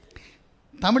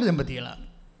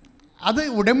 അത്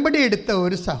ഉടമ്പടി എടുത്ത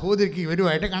ഒരു സഹോദരിക്ക്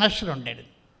ഇവരുമായിട്ട് കണക്ഷൻ ഉണ്ടായിരുന്നു.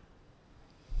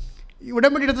 ഈ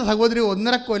ഉടമ്പടി എടുത്ത സഹോദരി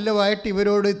 1.5 കൊല്ലമായിട്ട്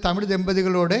ഇവരോട്, തമിഴ്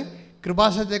ദമ്പതികളോട്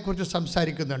കൃപാസനത്തെക്കുറിച്ച്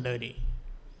സംസാരിക്കുന്നുണ്ട്.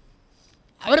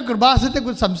 അവർ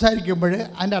കൃപാസനത്തെക്കുറിച്ച് സംസാരിക്കുമ്പോൾ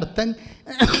അതിൻ്റെ അർത്ഥം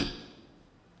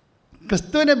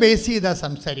ക്രിസ്തുവിനെ ബേസ് ചെയ്താണ്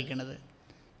സംസാരിക്കുന്നത്.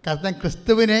 കാരണം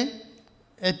ക്രിസ്തുവിനെ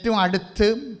ഏറ്റവും അടുത്ത്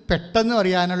പെട്ടെന്ന്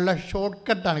അറിയാനുള്ള ഷോർട്ട്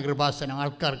കട്ടാണ് കൃപാസനം.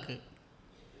 ആൾക്കാർക്ക്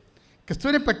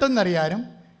ക്രിസ്തുവിനെ പെട്ടെന്നറിയാനും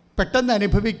പെട്ടെന്ന്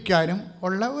അനുഭവിക്കാനും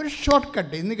ഉള്ള ഒരു ഷോർട്ട്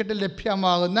കട്ട്, ഇന്ന് കിട്ടി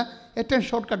ലഭ്യമാകുന്ന ഏറ്റവും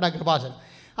ഷോർട്ട് കട്ടാണ് കൃപാസനം.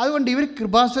 അതുകൊണ്ട് ഇവർ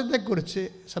കൃപാസനത്തെക്കുറിച്ച്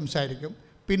സംസാരിക്കും,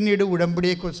 പിന്നീട്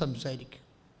ഉടമ്പടിയെക്കുറിച്ച് സംസാരിക്കും.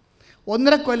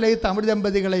 1.5 കൊല്ലം ഈ തമിഴ്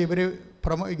ദമ്പതികളെ ഇവർ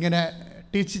ഇങ്ങനെ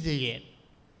ടീച്ച് ചെയ്യുകയാണ്.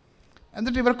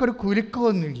 എന്നിട്ട് ഇവർക്കൊരു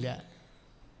കുലുക്കമൊന്നുമില്ല.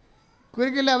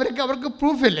 അവർക്ക്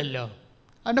പ്രൂഫില്ലല്ലോ,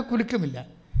 അതിൻ്റെ കുലുക്കമില്ല.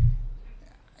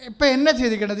 ഇപ്പം എന്നാ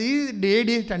ചെയ്തിരിക്കണത്? ഈ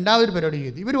ഡേഡി രണ്ടാമതൊരു പരിപാടി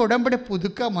ചെയ്തു. ഇവർ ഉടമ്പടി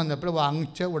പുതുക്കാൻ വന്നപ്പോൾ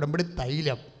വാങ്ങിച്ച ഉടമ്പടി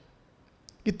തൈലം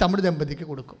ഈ തമിഴ് ദമ്പതിക്ക്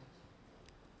കൊടുക്കും.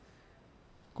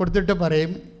 കൊടുത്തിട്ട്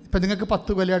പറയും, ഇപ്പം നിങ്ങൾക്ക്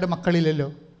 10 കൊല്ലമായിട്ട് മക്കളില്ലല്ലോ,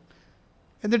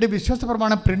 എന്നിട്ട് വിശ്വാസ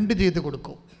പ്രമാണം പ്രിൻ്റ് ചെയ്ത്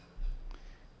കൊടുക്കും.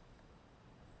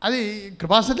 അത് ഈ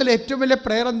കൃപാസനത്തിലെ ഏറ്റവും വലിയ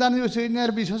പ്രയർ എന്താണെന്ന് ചോദിച്ചു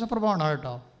കഴിഞ്ഞാൽ വിശ്വാസ പ്രമാണമാണ്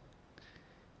കേട്ടോ.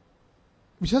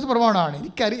 വിശ്വാസ പ്രമാണമാണ്.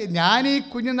 ഞാൻ ഈ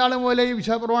കുഞ്ഞുനാൾ പോലെ ഈ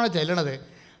വിശ്വാസ പ്രമാണം ചെല്ലണത്.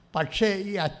 പക്ഷേ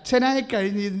ഈ അച്ഛനായി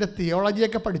കഴിഞ്ഞ് ഇതിൻ്റെ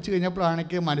തിയോളജിയൊക്കെ പഠിച്ചു കഴിഞ്ഞപ്പോഴാണ്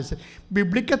എനിക്ക്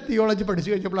ബിബ്ലിക്കൽ തിയോളജി പഠിച്ചു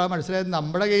കഴിഞ്ഞപ്പോഴാണ് മനസ്സിലായത്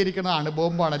നമ്മുടെ കയ്യിരിക്കുന്ന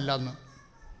അണുബോംബാണല്ലോ എന്ന്.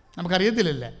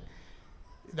 നമുക്കറിയത്തില്ലല്ലേ.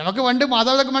 നമുക്ക് പണ്ട്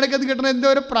മാതാപിതാക്കന്മാരൊക്കെ അത് കിട്ടണത് എന്തോ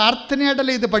ഒരു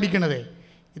പ്രാർത്ഥനയായിട്ടല്ലേ ഇത് പഠിക്കണത്.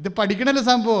 ഇത് പഠിക്കണല്ലോ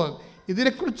സംഭവം.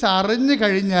 ഇതിനെക്കുറിച്ച് അറിഞ്ഞു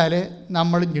കഴിഞ്ഞാൽ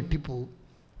നമ്മൾ ഞെട്ടിപ്പോവും.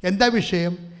 എന്താ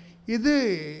വിഷയം? ഇത്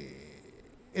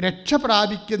രക്ഷ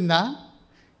പ്രാപിക്കുന്ന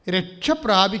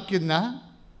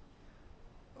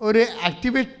ഒരു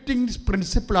ആക്ടിവേറ്റിംഗ്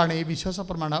പ്രിൻസിപ്പിളാണ് ഈ വിശ്വാസ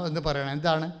പ്രമാണം എന്ന് പറയുന്നത്.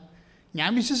 എന്താണ്? ഞാൻ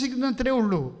വിശ്വസിക്കുന്നത് അത്രേ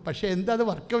ഉള്ളൂ. പക്ഷേ എന്താ അത്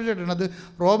വർക്കൗട്ട് ചെയ്യണത്?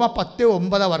 റോമ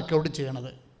 10:9 വർക്കൗട്ട്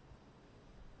ചെയ്യണത്.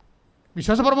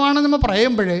 വിശ്വാസ പ്രമാണം നമ്മൾ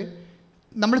പറയുമ്പോൾ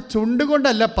നമ്മൾ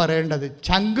ചുണ്ടുകൊണ്ടല്ല പറയേണ്ടത്,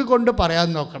 ചങ്ക് കൊണ്ട് പറയാൻ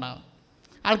നോക്കണം.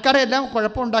 ആൾക്കാരെ എല്ലാം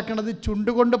കുഴപ്പമുണ്ടാക്കുന്നത്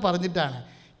ചുണ്ടുകൊണ്ട് പറഞ്ഞിട്ടാണ്.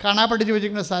 കാണാ പഠിച്ച്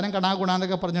വെച്ചിരിക്കുന്ന സാധനം കണാ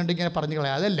ഗുണാന്നൊക്കെ പറഞ്ഞുകൊണ്ട് ഇങ്ങനെ പറഞ്ഞു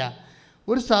കളയാം. അതല്ല,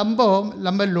 ഒരു സംഭവം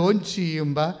നമ്മൾ ലോഞ്ച്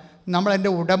ചെയ്യുമ്പോൾ നമ്മൾ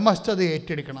അതിൻ്റെ ഉടമസ്ഥത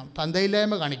ഏറ്റെടുക്കണം.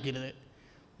 തന്തയില്ലായ്മ കാണിക്കരുത്.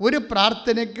 ഒരു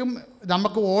പ്രാർത്ഥനയ്ക്കും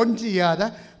നമുക്ക് ഓൺ ചെയ്യാതെ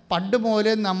പണ്ട്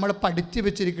മുതലേ നമ്മൾ പഠിച്ച്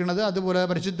വെച്ചിരിക്കുന്നത്, അതുപോലെ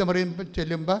പരിശുദ്ധ മറിയം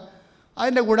ചെല്ലുമ്പോൾ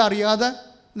അതിൻ്റെ കൂടെ അറിയാതെ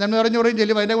നമ്മൾ പറഞ്ഞും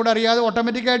ചെല്ലും, അതിൻ്റെ കൂടെ അറിയാതെ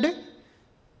ഓട്ടോമാറ്റിക്കായിട്ട്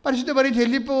പരിശുദ്ധ മറിയം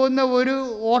ചൊല്ലിപ്പോകുന്ന ഒരു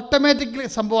ഓട്ടോമാറ്റിക്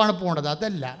സംഭവമാണ് പോകേണ്ടത്.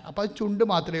 അതല്ല. അപ്പോൾ അത് ചുണ്ട്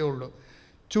മാത്രമേ ഉള്ളൂ.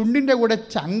 ചുണ്ടിൻ്റെ കൂടെ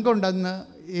ചങ്കുണ്ടെന്ന്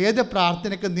ഏത്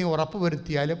പ്രാർത്ഥനയ്ക്ക് നീ ഉറപ്പ്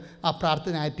വരുത്തിയാലും ആ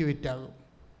പ്രാർത്ഥന ആക്ടിവേറ്റ് ആകും.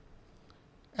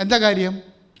 എന്താ കാര്യം?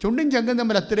 ചുണ്ടും ചങ്കും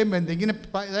തമ്മിൽ അത്രയും ബന്ധം. ഇങ്ങനെ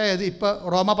അതായത് ഇപ്പോൾ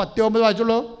റോമ 10:9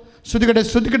 വായിച്ചോളൂ.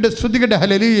 ശ്രുതികട്ടെ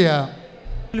ഹല്ലേലൂയ.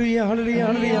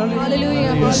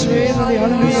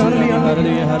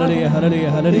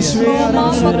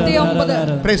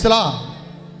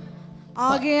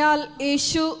 ആകയാൽ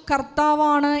യേശു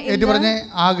കർത്താവാണ്.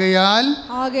 ആകയാൽ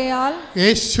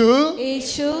യേശു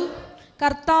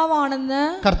കർത്താവാണെന്ന്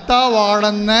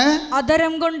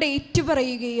അധരം കൊണ്ട്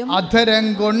ഏറ്റുപറയുകയും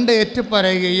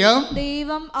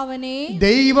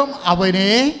ദൈവം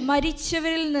അവനെ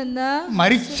മരിച്ചവരിൽ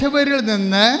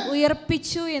നിന്ന്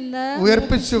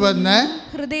ഉയർപ്പിച്ചുവെന്ന്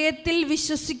ഹൃദയത്തിൽ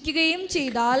വിശ്വസിക്കുകയും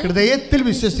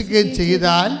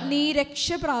ചെയ്താൽ നീ രക്ഷ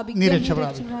പ്രാപിക്കും.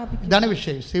 ഇതാണ്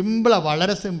വിഷയം. സിമ്പിളാ,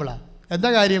 വളരെ സിമ്പിളാ. എന്താ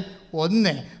കാര്യം?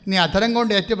 ഒന്ന്, നീ അധരം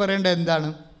കൊണ്ട് ഏറ്റുപറയേണ്ടത് എന്താണ്?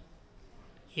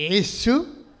 യേശു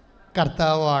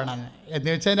കർത്താവാണെന്ന്. എന്ന്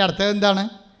വെച്ചാൽ അതിൻ്റെ അർത്ഥം എന്താണ്?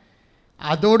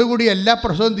 അതോടുകൂടി എല്ലാ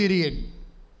പ്രശ്നവും തീരുകയും.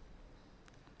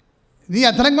 നീ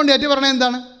അധരം കൊണ്ട് ഏറ്റു പറയണത്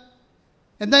എന്താണ്?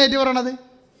 എന്താ ഏറ്റു പറയണത്?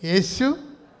 യേശു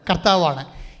കർത്താവാണ്.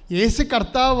 യേശു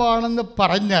കർത്താവാണെന്ന്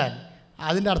പറഞ്ഞാൽ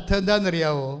അതിൻ്റെ അർത്ഥം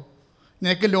എന്താണെന്നറിയാവോ?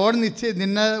 നിനക്ക് ലോൺ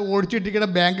നിന്നെ ഓടിച്ചിട്ടിരിക്കുന്ന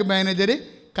ബാങ്ക് മാനേജർ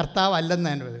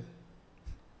കർത്താവല്ലെന്നാണ്.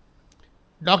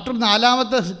 ഡോക്ടർ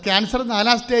ക്യാൻസർ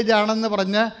 4ാം സ്റ്റേജ് ആണെന്ന്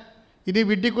പറഞ്ഞ് ഇനി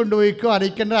വീട്ടിൽ കൊണ്ടുപോയിക്കോ,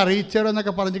 അറിയിച്ചോ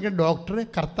എന്നൊക്കെ പറഞ്ഞിരിക്കുന്ന ഡോക്ടർ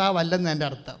കർത്താവല്ലെന്ന് എൻ്റെ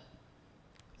അർത്ഥം.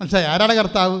 മനസ്സിലായി? ആരാണ്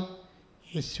കർത്താവ്?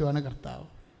 യേശുവാണ് കർത്താവ്.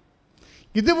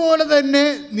 ഇതുപോലെ തന്നെ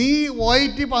നീ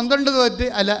OIT 12 തോറ്റ്,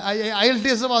 അല്ല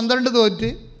IELTS 12 തോറ്റ്,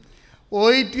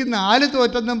 OIT 4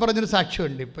 തോറ്റെന്നും പറഞ്ഞൊരു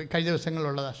സാക്ഷ്യമുണ്ട്. ഇപ്പോൾ കഴിഞ്ഞ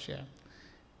ദിവസങ്ങളിലുള്ള സാക്ഷ്യമാണ്.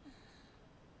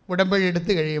 ഉടമ്പടി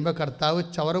എടുത്തു കഴിയുമ്പോൾ കർത്താവ്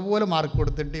ചവറ് പോലെ മാർക്ക്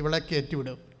കൊടുത്തിട്ട് ഇവളെ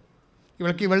കയറ്റിവിടും.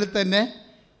 ഇവളിൽ തന്നെ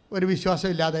ഒരു വിശ്വാസം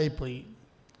ഇല്ലാതായിപ്പോയി.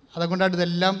 അതുകൊണ്ടാണ്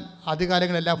ഇതെല്ലാം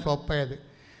ആദ്യകാലങ്ങളെല്ലാം ഫ്ലോപ്പായത്.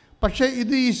 പക്ഷേ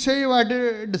ഇത് ഈശോയുമായിട്ട്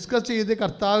ഡിസ്കസ് ചെയ്ത്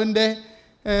കർത്താവിൻ്റെ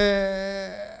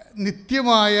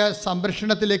നിത്യമായ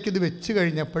സംരക്ഷണത്തിലേക്ക് ഇത് വെച്ച്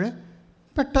കഴിഞ്ഞപ്പോൾ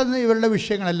പെട്ടെന്ന് ഇവരുടെ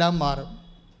വിഷയങ്ങളെല്ലാം മാറും.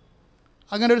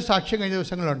 അങ്ങനെ ഒരു സാക്ഷ്യം കഴിഞ്ഞ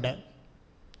ദിവസങ്ങളുണ്ട്.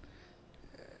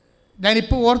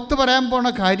 ഞാനിപ്പോൾ ഓർത്ത് പറയാൻ പോണ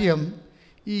കാര്യം,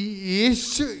 ഈ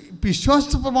യേശു വിശ്വാസ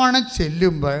പ്രമാണം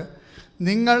ചെല്ലുമ്പോൾ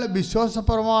നിങ്ങൾ വിശ്വാസ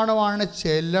പ്രമാണമാണ്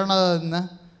ചെല്ലണതെന്ന്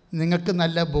നിങ്ങൾക്ക്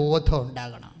നല്ല ബോധം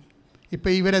ഉണ്ടാകണം.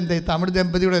 ഇപ്പോൾ ഇവരെന്താ, തമിഴ്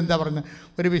ദമ്പതിയോട് എന്താ പറയുന്നത്?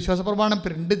 ഒരു വിശ്വാസ പ്രമാണം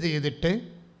പ്രിൻ്റ് ചെയ്തിട്ട്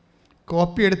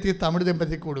കോപ്പി എടുത്ത് തമിഴ്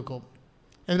ദമ്പതിക്ക് കൊടുക്കും.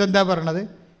 എന്നിട്ടെന്താ പറയണത്?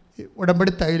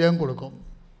 ഉടമ്പടി തൈലവും കൊടുക്കും.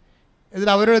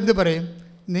 എന്നിട്ട് അവരോട് എന്ത് പറയും?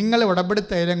 നിങ്ങൾ ഉടമ്പടി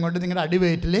തൈലം കൊണ്ട് നിങ്ങളുടെ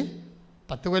അടിവയറ്റിൽ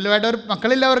 10 കൊല്ലമായിട്ട് അവർ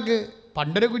മക്കളില്ല. അവർക്ക്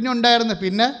പണ്ടൊരു കുഞ്ഞുണ്ടായിരുന്നു,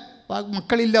 പിന്നെ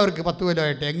മക്കളില്ല അവർക്ക് 10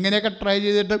 കൊല്ലമായിട്ട്. എങ്ങനെയൊക്കെ ട്രൈ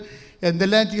ചെയ്തിട്ടും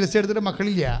എന്തെല്ലാം ചികിത്സ എടുത്തിട്ട്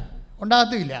മക്കളില്ല,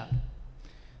 ഉണ്ടാകത്തുമില്ല.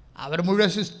 അവർ മുഴുവൻ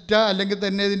അല്ലെങ്കിൽ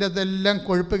തന്നെ ഇതിൻ്റെ അകത്തെല്ലാം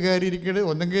കൊഴുപ്പ് കയറിയിരിക്കുന്നത്.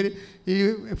 ഒന്നെങ്കിൽ ഈ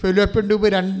ഫെലോപ്പിൻ ട്യൂബ്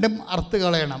രണ്ടും അറുത്ത്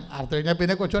കളയണം. അറുത്ത് കഴിഞ്ഞാൽ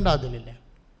പിന്നെ കൊച്ചുണ്ടാകത്തില്ല.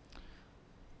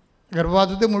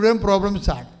 ഗർഭപാത്രത്തിൽ മുഴുവൻ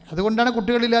പ്രോബ്ലംസാണ്. അതുകൊണ്ടാണ്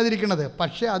കുട്ടികളില്ലാതിരിക്കുന്നത്.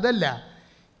 പക്ഷേ അതല്ല,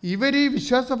 ഇവർ ഈ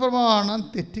വിശ്വാസപ്രമാണം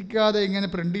തെറ്റിക്കാതെ ഇങ്ങനെ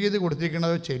പ്രിൻ്റ് ചെയ്ത്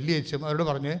കൊടുത്തിരിക്കുന്നത് ചെല്ലി വെച്ചും അവരോട്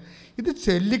പറഞ്ഞ് ഇത്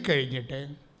ചെല്ലിക്കഴിഞ്ഞിട്ട്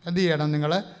എന്ത് ചെയ്യണം?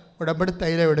 നിങ്ങൾ ഉടമ്പടി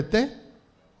തൈലം എടുത്ത്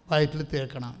വയറ്റിൽ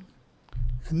തേക്കണം.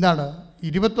 എന്താണ്?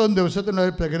 21 ദിവസത്തിനുള്ള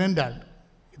ഒരു പ്രഗ്നൻ്റാണ്.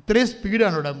 ഇത്രയും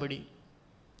സ്പീഡാണ് ഉടമ്പടി.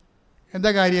 എന്താ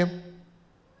കാര്യം?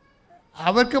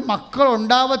 അവർക്ക്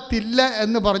മക്കളുണ്ടാവത്തില്ല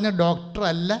എന്ന് പറഞ്ഞ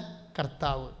ഡോക്ടറല്ല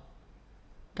കർത്താവ്.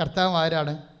 കർത്താവ്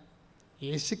ആരാണ്?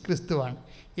 യേശു ക്രിസ്തുവാണ്.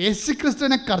 യേശു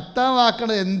ക്രിസ്തുവിനെ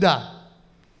കർത്താവാക്കണത് എന്താ?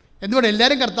 എന്തുകൊണ്ട്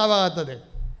എല്ലാവരും കർത്താവാകാത്തത്?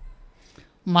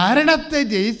 മരണത്തെ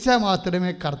ജയിച്ചാൽ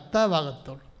മാത്രമേ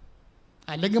കർത്താവാകത്തുള്ളൂ,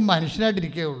 അല്ലെങ്കിൽ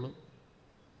മനുഷ്യനായിട്ടിരിക്കുകയുള്ളൂ.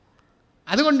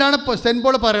 അതുകൊണ്ടാണ് സെൻറ്റ്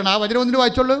പോൾ പറയണം. ആ വചനം ഒന്നിന്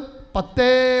വായിച്ചോളൂ,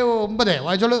 10:9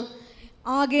 വായിച്ചോളൂ.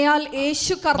 ആകയാൽ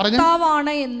യേശു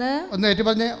കർത്താവാണ് എന്ന്. ഒന്ന് ഏറ്റു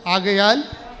പറഞ്ഞേ. ആകയാൽ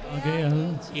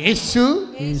യേശു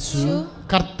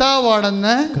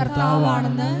കർത്താവാണെന്ന്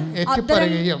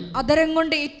ഏറ്റുപറയുകയും അധരം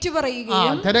കൊണ്ട്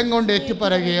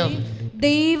ഏറ്റുപറയുകയും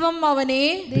ദൈവം അവനെ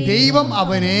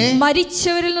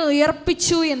മരിച്ചവരിൽ നിന്ന്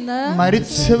ഉയർപ്പിച്ചുവെന്ന്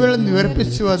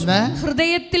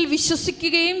ഹൃദയത്തിൽ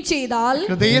വിശ്വസിക്കുകയും ചെയ്താൽ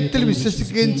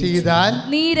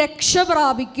നീ രക്ഷ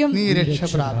പ്രാപിക്കും.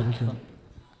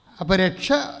 അപ്പൊ രക്ഷ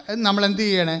നമ്മൾ എന്ത്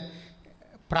ചെയ്യണേ?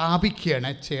 പ്രാപിക്കുകയാണ്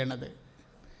ചെയ്യണത്.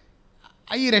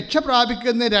 ഈ രക്ഷ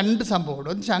പ്രാപിക്കുന്ന രണ്ട് സംഭവമുണ്ട്.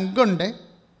 ഒന്ന് ശങ്കുണ്ട്,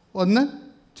 ഒന്ന്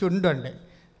ചുണ്ടുണ്ട്.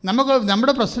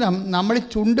 നമ്മുടെ പ്രശ്നം നമ്മൾ ഈ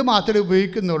ചുണ്ട് മാത്രമേ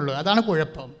ഉപയോഗിക്കുന്നുള്ളൂ. അതാണ്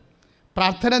കുഴപ്പം.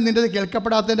 പ്രാർത്ഥന നിൻ്റെത്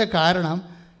കേൾക്കപ്പെടാത്തതിൻ്റെ കാരണം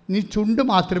നീ ചുണ്ട്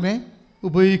മാത്രമേ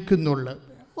ഉപയോഗിക്കുന്നുള്ളൂ.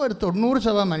 ഒരു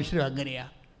 90% മനുഷ്യരും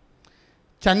അങ്ങനെയാണ്.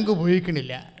 ചങ്ക്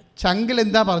ഉപയോഗിക്കണില്ല. ചങ്കിൽ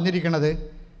എന്താ പറഞ്ഞിരിക്കണത്?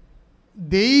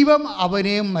 ദൈവം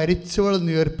അവനെ മരിച്ചവരിൽ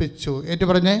നിന്ന് ഉയർപ്പിച്ചു. ഏറ്റു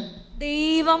പറഞ്ഞേ,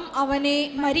 ദൈവം അവനെ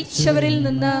മരിച്ചവരിൽ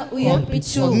നിന്ന്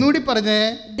ഉയർപ്പിച്ചു. ഒന്നുകൂടി പറഞ്ഞേ,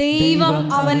 ദൈവം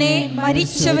അവനെ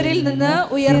മരിച്ചവരിൽ നിന്ന്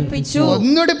ഉയർപ്പിച്ചു.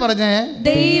 ഒന്നുകൂടി പറഞ്ഞേ,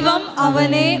 ദൈവം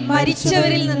അവനെ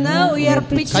മരിച്ചവരിൽ നിന്ന്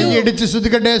ഉയർപ്പിച്ചു. കൈയടിച്ച്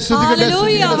സ്തുതിക്കട്ടെ, സ്തുതിക്കട്ടെ.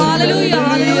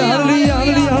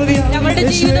 ഞങ്ങളുടെ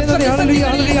ജീവിത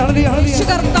പ്രതിസന്ധികളിൽ യേശു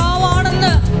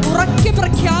കർത്താവാണെന്ന് ഉറക്കെ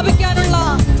പ്രഖ്യാപിക്കാനുള്ള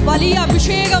വലിയ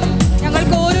അഭിഷേകം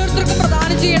ഞങ്ങൾക്ക് ഓരോരുത്തർക്കും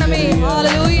പ്രദാനം ചെയ്യണമേ.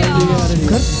 ഹല്ലേലൂയ.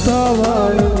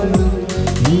 കർത്താവാണെന്ന്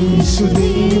യേശു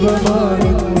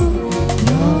ദൈവമാണെന്ന്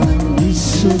ഞാൻ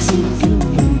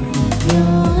വിശ്വസിക്കുന്നു,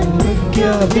 ഞാൻ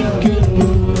പ്രഖ്യാപിക്കുന്നു.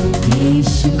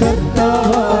 യേശു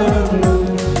കർത്താവാണെന്ന്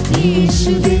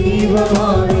യേശു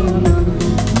ദൈവമാണെന്ന്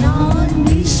ഞാൻ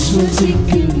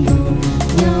വിശ്വസിക്കുന്നു,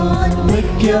 ഞാൻ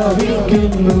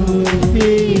പ്രഖ്യാപിക്കുന്നു.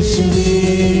 യേശുവേ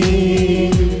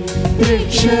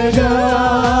രക്ഷകാ,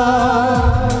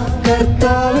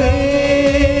 കർത്താവേ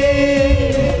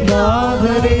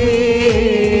നാഥനേ,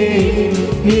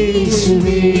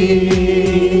 യേശുവേ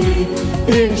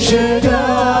രക്ഷകാ,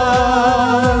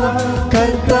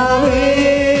 കർത്താവേ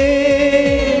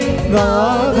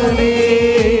നാഥനേ.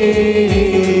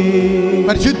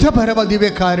 പരിശുദ്ധ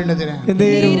പരമദിവ്യകാരുണ്യത്തിന്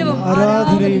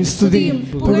ആരാധനയും സ്തുതിയും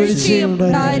പുകഴ്ചയും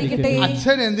ഉണ്ടായിരിക്കട്ടെ.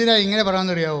 അച്ഛൻ എന്തിനാ ഇങ്ങനെ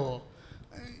പറയാമെന്നറിയാവോ?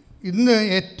 ഇന്ന്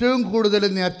ഏറ്റവും കൂടുതൽ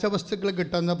നേർച്ച വസ്തുക്കൾ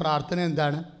കിട്ടുന്ന പ്രാർത്ഥന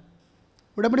എന്താണ്?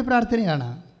 ഉടമ്പടി പ്രാർത്ഥനയാണ്.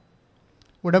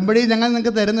 ഉടമ്പടി ഞങ്ങൾ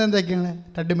നിങ്ങൾക്ക് തരുന്നത് എന്തൊക്കെയാണ്?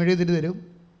 2 മെഴുകുതിരി തരും,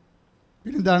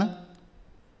 പിന്നെന്താണ്?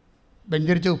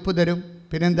 വെഞ്ചരിച്ച ഉപ്പ് തരും,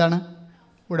 പിന്നെന്താണ്?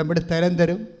 ഉടമ്പടി തരം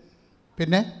തരും,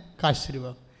 പിന്നെ കാശ് രൂപ.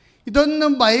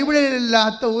 ഇതൊന്നും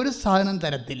ബൈബിളിലില്ലാത്ത ഒരു സാധനം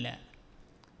തരത്തില്ല.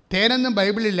 തേനൊന്നും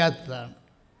ബൈബിളിലില്ലാത്തതാണ്.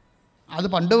 അത്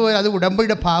പണ്ട് പോലെ അത്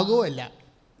ഉടമ്പടിയുടെ ഭാഗവും അല്ല.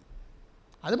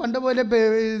 അത് പണ്ട് പോലെ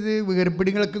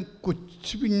ഗർഭിണികൾക്കും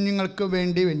കൊച്ചു കുഞ്ഞുങ്ങൾക്കും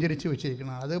വേണ്ടി വെഞ്ചരിച്ച്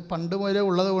വെച്ചിരിക്കണം. അത് പണ്ട് പോലെ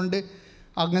ഉള്ളത് കൊണ്ട്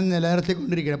അങ്ങനെ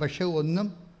നിലനിർത്തിക്കൊണ്ടിരിക്കണം. പക്ഷേ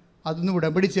അതൊന്നും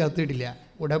ഉടമ്പടി ചേർത്തിട്ടില്ല.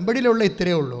 ഉടമ്പടിയിലുള്ള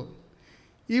ഇത്രയേ ഉള്ളൂ.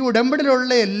 ഈ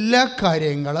ഉടമ്പടിയിലുള്ള എല്ലാ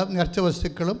കാര്യങ്ങളും നേർച്ച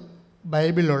വസ്തുക്കളും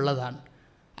ബൈബിളിലുള്ളതാണ്.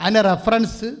 അതിൻ്റെ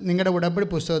റെഫറൻസ് നിങ്ങളുടെ ഉടമ്പടി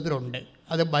പുസ്തകത്തിലുണ്ട്.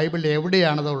 അത് ബൈബിളിൽ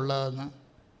എവിടെയാണത് ഉള്ളതെന്ന്,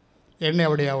 എണ്ണ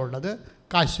എവിടെയാണ് ഉള്ളത്,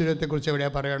 കാശുരത്തെക്കുറിച്ച്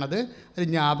എവിടെയാണ് പറയണത്, അത്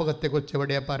ജ്ഞാപകത്തെക്കുറിച്ച്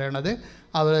എവിടെയാണ് പറയണത്,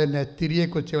 അതുപോലെ തന്നെ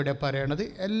തിരിയെക്കുറിച്ച് എവിടെയാണ് പറയണത്,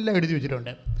 എല്ലാം എഴുതി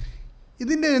വെച്ചിട്ടുണ്ട്.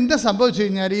 ഇതിൻ്റെ എന്താ സംഭവിച്ചു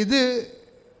കഴിഞ്ഞാൽ ഇത്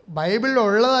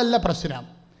ബൈബിളിലുള്ളതല്ല പ്രശ്നം.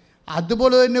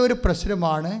 അതുപോലെ തന്നെ ഒരു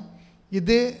പ്രശ്നമാണ്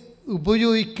ഇത്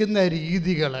ഉപയോഗിക്കുന്ന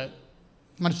രീതികൾ.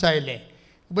 മനസ്സിലായില്ലേ?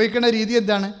 ഉപയോഗിക്കുന്ന രീതി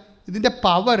എന്താണ്? ഇതിൻ്റെ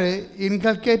പവർ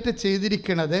ഇൻകൾക്കേറ്റ്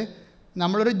ചെയ്തിരിക്കുന്നത്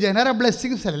നമ്മളൊരു ജനറൽ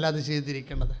ബ്ലെസ്സിങ്സിലല്ല അത്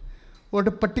ചെയ്തിരിക്കുന്നത്, ഒരു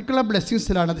പർട്ടിക്കുലർ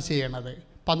ബ്ലെസ്സിങ്സിലാണ് അത് ചെയ്യണത്.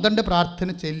 12 പ്രാർത്ഥന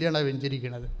ചൊല്ലിയാണ്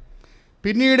വെഞ്ചരിക്കുന്നത്.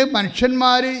 പിന്നീട്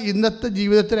മനുഷ്യന്മാർ ഇന്നത്തെ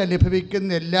ജീവിതത്തിൽ അനുഭവിക്കുന്ന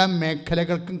എല്ലാ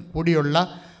മേഖലകൾക്കും കൂടിയുള്ള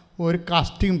ഒരു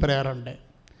കാസ്റ്റിംഗ് പ്രെയറുണ്ട്.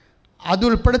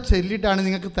 അതുൾപ്പെടെ ചൊല്ലിയിട്ടാണ്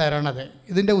നിങ്ങൾക്ക് തരണത്.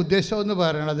 ഇതിൻ്റെ ഉദ്ദേശം എന്ന്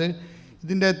പറയണത്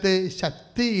ഇതിൻ്റെ അകത്ത്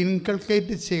ശക്തി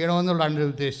ഇൻകൾക്കേറ്റ് ചെയ്യണമെന്നുള്ളതാണ് ഒരു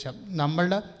ഉദ്ദേശം.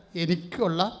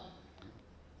 എനിക്കുള്ള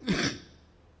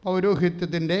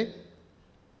പൗരോഹിത്യത്തിൻ്റെ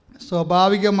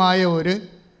സ്വാഭാവികമായ ഒരു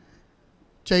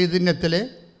ചൈതന്യത്തിൽ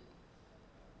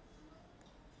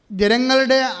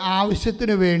ജനങ്ങളുടെ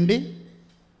ആവശ്യത്തിനു വേണ്ടി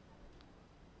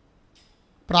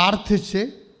പ്രാർത്ഥിച്ച്,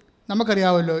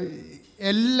 നമുക്കറിയാമല്ലോ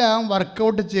എല്ലാം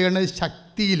വർക്കൗട്ട് ചെയ്യേണ്ടത്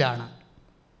ശക്തിയിലാണ്.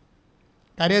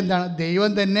 കാര്യം എന്താണ്?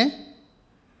 ദൈവം തന്നെ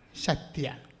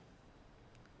ശക്തിയാണ്.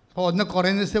 അപ്പോൾ 1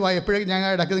 കൊറിന്തോസ് എപ്പോഴും ഞാൻ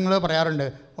ഇടയ്ക്ക് നിങ്ങൾ പറയാറുണ്ട്,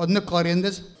 1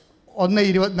 കൊറിന്തോസ്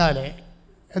 1:24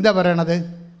 എന്താ പറയണത്?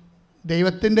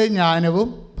 ദൈവത്തിൻ്റെ ജ്ഞാനവും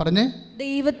പറഞ്ഞ്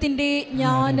ദൈവത്തിൻ്റെ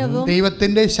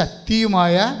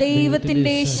ശക്തിയുമായ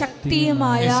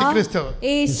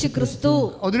യേശുക്രിസ്തു.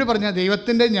 അതിന് പറഞ്ഞ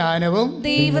ദൈവത്തിൻ്റെ ജ്ഞാനവും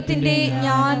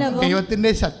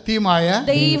ദൈവത്തിൻ്റെ ശക്തിയുമായ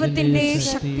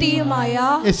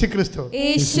യേശുക്രിസ്തു.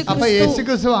 അപ്പൊ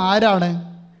യേശുക്രിസ്തു ആരാണ്?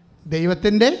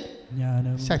 ദൈവത്തിൻ്റെ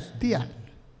ശക്തിയാണ്.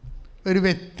 ഒരു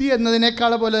വ്യക്തി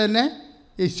എന്നതിനേക്കാൾ പോലെ തന്നെ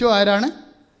യേശു ആരാണ്?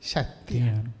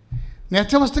 ശക്തിയാണ്.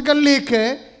 നേർച്ചവസ്തുക്കളിലേക്ക്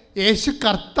യേശു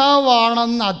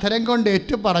കർത്താവാണെന്ന് അധരം കൊണ്ട്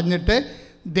ഏറ്റു പറഞ്ഞിട്ട്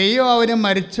ദൈവം അവനെ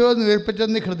മരിച്ചോ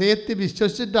ഉയർപ്പിച്ചെന്ന് ഹൃദയത്തിൽ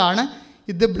വിശ്വസിച്ചിട്ടാണ്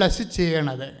ഇത് ബ്ലസ്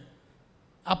ചെയ്യണത്.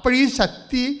 അപ്പോൾ ഈ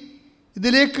ശക്തി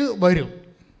ഇതിലേക്ക് വരും.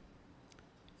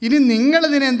 ഇനി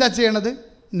നിങ്ങളിതിനെ എന്താ ചെയ്യണത്?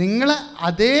 നിങ്ങൾ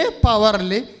അതേ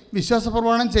പവറിൽ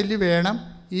വിശ്വാസപ്രമാണം ചൊല്ലി വേണം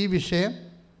ഈ വിഷയം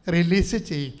റിലീസ്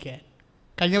ചെയ്യിക്കാൻ.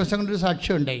 കഴിഞ്ഞ ദിവസം കൊണ്ടൊരു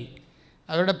സാക്ഷ്യം ഉണ്ടായി.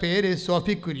 അവരുടെ പേര്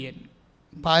സോഫി കുര്യൻ,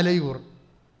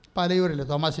 പാലയൂരില്ല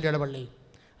തോമാശ്ശേരിയുടെ പള്ളി,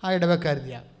 ആ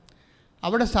ഇടവക്കാരുതിയാണ്.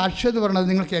 അവിടെ സാക്ഷ്യം എന്ന് പറഞ്ഞത്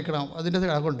നിങ്ങൾ കേൾക്കണം, അതിൻ്റെ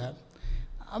കണക്കുണ്ട്.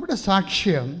 അവിടെ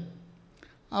സാക്ഷ്യം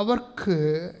അവർക്ക്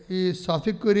ഈ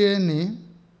സോഫി കുര്യന്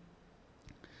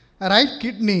റൈറ്റ്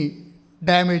കിഡ്നി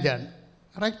ഡാമേജാണ്.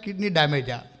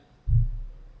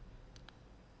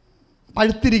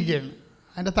 പഴുത്തിരിക്കുകയാണ്.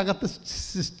 അതിൻ്റെ തകർത്ത്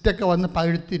സിസ്റ്റൊക്കെ വന്ന്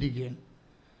പഴുത്തിരിക്കുകയാണ്.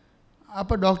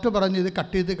 അപ്പോൾ ഡോക്ടർ പറഞ്ഞു ഇത്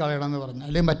കട്ട് ചെയ്ത് കളയണമെന്ന് പറഞ്ഞു,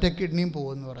 അല്ലെങ്കിൽ മറ്റേ കിഡ്നിയും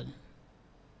പോകുമെന്ന് പറഞ്ഞു.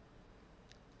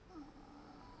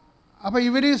 അപ്പോൾ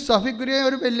ഇവർ സോഫി കുര്യൻ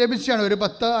ഒരു വലിയ ബിസിയാണ്, ഒരു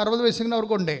 10-60 വയസ്സിങ്ങനെ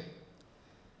അവർക്കുണ്ട്.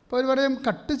 അപ്പോൾ അവർ പറയും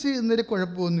കട്ട് ചെയ്യുന്നതിൽ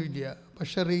കുഴപ്പമൊന്നുമില്ല,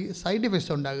 പക്ഷേ സൈഡ്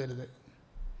ഇഫക്ട്സ് ഉണ്ടാകരുത്.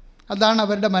 അതാണ്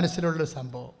അവരുടെ മനസ്സിലുള്ളൊരു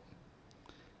സംഭവം.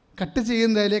 കട്ട്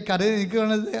ചെയ്യുന്നതിൽ എനിക്ക്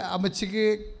കാണുന്നത് അമ്മച്ചിക്ക്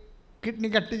കിഡ്നി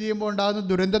കട്ട് ചെയ്യുമ്പോൾ ഉണ്ടാകുന്ന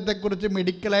ദുരന്തത്തെക്കുറിച്ച്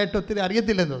മെഡിക്കലായിട്ട് ഒത്തിരി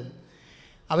അറിയത്തില്ലെന്ന് തോന്നുന്നു.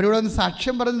 അവരോട് ഒന്ന്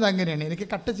സാക്ഷ്യം പറഞ്ഞത് അങ്ങനെയാണ്, എനിക്ക്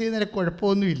കട്ട് ചെയ്യുന്നതിന്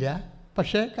കുഴപ്പമൊന്നുമില്ല,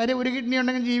 പക്ഷേ കാര്യം ഒരു കിഡ്നി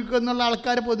ഉണ്ടെങ്കിൽ ജീവിക്കും എന്നുള്ള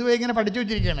ആൾക്കാർ പൊതുവേ ഇങ്ങനെ പഠിച്ചു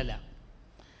വെച്ചിരിക്കുകയാണല്ലോ.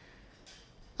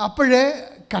 അപ്പോഴേ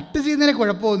കട്ട് ചെയ്യുന്നതിന്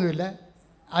കുഴപ്പമൊന്നുമില്ല,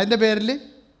 അതിൻ്റെ പേരിൽ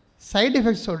സൈഡ്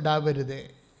ഇഫക്ട്സ് ഉണ്ടാവരുത്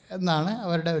എന്നാണ്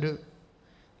അവരുടെ ഒരു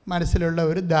മനസ്സിലുള്ള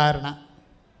ഒരു ധാരണ.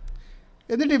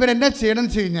 എന്നിട്ട് ഇവരെന്നാ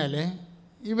ചെയ്യണമെന്ന് വെച്ച് കഴിഞ്ഞാൽ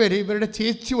ഇവരുടെ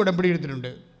ചേച്ചി ഉടമ്പടി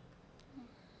എടുത്തിട്ടുണ്ട്.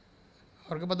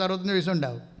 അവർക്ക് 10-65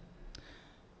 വയസ്സുണ്ടാവും.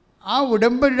 ആ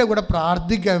ഉടമ്പടിയുടെ കൂടെ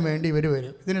പ്രാർത്ഥിക്കാൻ വേണ്ടി ഇവർ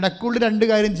വരും. ഇതിനിടക്കുള്ളിൽ 2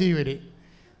 കാര്യം ചെയ്യും. ഇവർ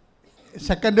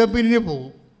സെക്കൻഡ് ഒപ്പീനിയന്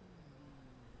പോകും,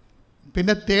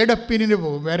 പിന്നെ തേർഡ് ഒപ്പീനിയന്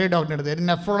പോകും വേറെ ഡോക്ടറിൻ്റെ അടുത്ത്. ഒരു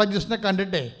നെഫ്രോളജിസ്റ്റിനെ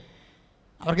കണ്ടിട്ടേ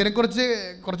അവർക്കിതിനെക്കുറിച്ച്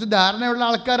കുറച്ച് ധാരണയുള്ള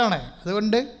ആൾക്കാരാണ്.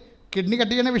 അതുകൊണ്ട് കിഡ്നി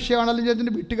കട്ട് ചെയ്യുന്ന വിഷയമാണല്ലോ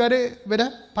ചോദിച്ചിട്ട് വീട്ടുകാർ ഇവരെ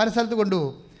പല സ്ഥലത്ത്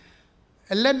കൊണ്ടുപോകും.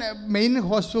 എല്ലാം മെയിൻ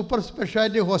സൂപ്പർ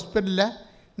സ്പെഷ്യാലിറ്റി ഹോസ്പിറ്റലിലെ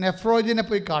നെഫ്രോളജിനെ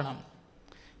പോയി കാണാം.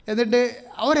 എന്നിട്ട്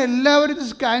അവരെല്ലാവരും ഇത്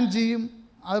സ്കാൻ ചെയ്യും,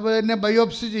 അതുപോലെ തന്നെ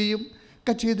ബയോപ്സി ചെയ്യും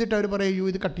ഒക്കെ ചെയ്തിട്ട് അവർ പറയും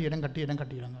ഇത് കട്ട് ചെയ്യണം എന്ന്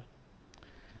പറയും.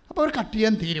 അപ്പോൾ അവർ കട്ട്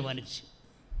ചെയ്യാൻ തീരുമാനിച്ച്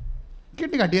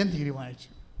കിഡ്നി കട്ട് ചെയ്യാൻ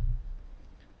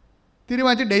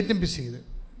തീരുമാനിച്ച് ഡേറ്റും ഫിക്സ് ചെയ്ത്,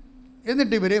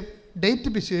 എന്നിട്ട് ഇവർ ഡേറ്റ്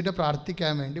ഫിക്സ് ചെയ്തിട്ട്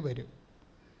പ്രാർത്ഥിക്കാൻ വേണ്ടി വരും.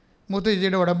 മൂത്ത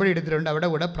ചേച്ചിയുടെ ഉടമ്പടി എടുത്തിട്ടുണ്ട്, അവിടെ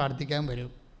കൂടെ പ്രാർത്ഥിക്കാൻ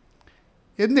വരും.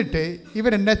 എന്നിട്ട്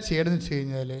ഇവരെന്നാ ചെയ്യണമെന്ന് വെച്ച്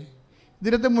കഴിഞ്ഞാൽ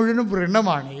ഇതിനകത്ത് മുഴുവനും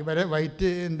വ്രണമാണ്. ഇവരെ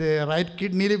റൈറ്റ്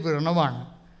കിഡ്നിയിൽ വ്രണമാണ്.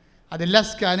 അതെല്ലാ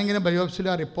സ്കാനിങ്ങിനും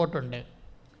ബയോപ്സിയിലും ആ റിപ്പോർട്ടുണ്ട്.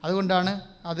 അതുകൊണ്ടാണ്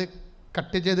അത്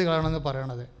കട്ട് ചെയ്ത് കളയണമെന്ന്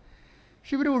പറയണത്.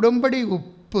 പക്ഷെ ഇവർ ഉടമ്പടി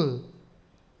ഉപ്പ്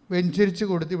വെഞ്ചരിച്ച്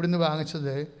കൊടുത്ത് ഇവിടുന്ന്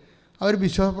വാങ്ങിച്ചത് അവർ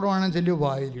വിശ്വാസപ്രമാണം ചൊല്ലി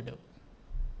വായിലിടും.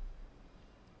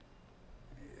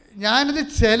 ഞാനിത്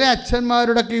ചില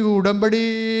അച്ഛന്മാരോടൊക്കെ ഈ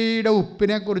ഉടമ്പടിയുടെ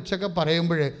ഉപ്പിനെ കുറിച്ചൊക്കെ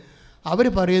പറയുമ്പോൾ അവർ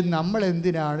പറയും നമ്മൾ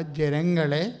എന്തിനാണ്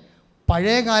ജനങ്ങളെ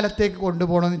പഴയ കാലത്തേക്ക്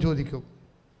കൊണ്ടുപോകണമെന്ന് ചോദിക്കും.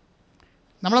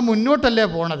 നമ്മളെ മുന്നോട്ടല്ലേ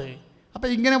പോണത്. അപ്പോൾ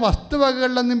ഇങ്ങനെ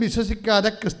വസ്തുവകകളിലൊന്നും വിശ്വസിക്കാതെ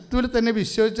ക്രിസ്തുവിൽ തന്നെ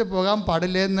വിശ്വസിച്ച് പോകാൻ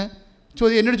പാടില്ലേ എന്ന്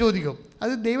എന്നോട് ചോദിക്കും.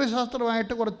 അത്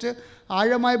ദൈവശാസ്ത്രമായിട്ട് കുറച്ച്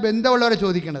ആഴമായ ബന്ധമുള്ളവരെ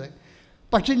ചോദിക്കണത്.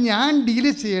 പക്ഷെ ഞാൻ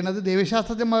ഡീല് ചെയ്യണത്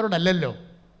ദൈവശാസ്ത്രജ്ഞന്മാരോടല്ലല്ലോ.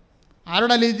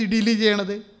 ആരോടല്ല ഡീല്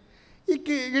ചെയ്യണത്? ഈ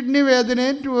കിഡ്നി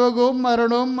വേദനയും രോഗവും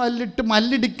മരണവും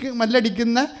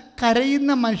മല്ലടിക്കുന്ന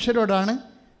കരയുന്ന മനുഷ്യരോടാണ്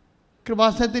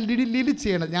കൃപാസനത്തിൽ ഡീല്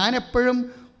ചെയ്യണത്. ഞാനെപ്പോഴും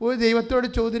ഒരു ദൈവത്തോട്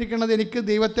ചോദിക്കുന്നത് എനിക്ക്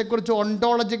ദൈവത്തെക്കുറിച്ച്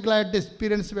ഒണ്ടോളജിക്കലായിട്ട്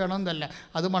എക്സ്പീരിയൻസ് വേണമെന്നല്ല.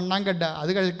 അത് മണ്ണാങ്കട്ട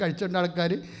അത്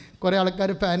കഴിച്ചുകൊണ്ട് കുറേ ആൾക്കാർ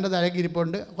ഫാനിൻ്റെ താഴേക്ക്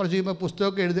ഇരിപ്പുണ്ട്, കുറച്ച് കഴിയുമ്പോൾ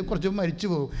പുസ്തകമൊക്കെ എഴുതും, കുറച്ച് മരിച്ചു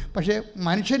പോകും. പക്ഷേ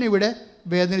മനുഷ്യനിവിടെ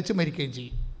വേദനിച്ച് മരിക്കുകയും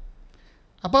ചെയ്യും.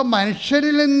 അപ്പോൾ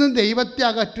മനുഷ്യരിൽ നിന്ന് ദൈവത്തെ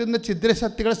അകറ്റുന്ന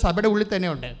ഛിദ്രശക്തികൾ സഭയുടെ ഉള്ളിൽ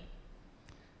തന്നെയുണ്ട്.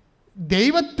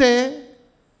 ദൈവത്തെ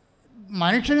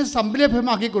മനുഷ്യന്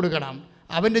സംലഭ്യമാക്കി കൊടുക്കണം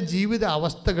അവൻ്റെ ജീവിത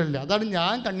അവസ്ഥകളിൽ. അതാണ്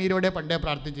ഞാൻ കണ്ണീരോടെ പണ്ടേ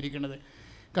പ്രാർത്ഥിച്ചിരിക്കുന്നത്.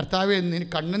 കർത്താവേ,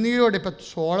 കണ്ണുനീരോടെ. ഇപ്പം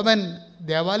സോളമൻ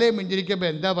ദേവാലയം വെഞ്ചരിക്കുമ്പോൾ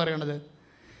എന്താ പറയണത്?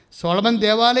 സോളമൻ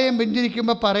ദേവാലയം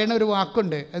വെഞ്ചരിക്കുമ്പോൾ പറയുന്ന ഒരു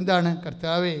വാക്കുണ്ട്. എന്താണ്?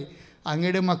 കർത്താവേ,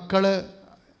 അങ്ങയുടെ മക്കൾ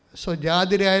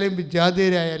സ്വജാതിരായാലും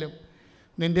വിജാതിരായാലും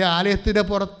നിൻ്റെ ആലയത്തിൻ്റെ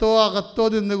പുറത്തോ അകത്തോ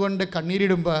നിന്നുകൊണ്ട്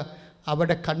കണ്ണീരിടുമ്പോൾ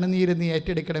അവിടെ കണ്ണുനീര് നീ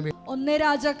ഏറ്റെടുക്കണമേ. 1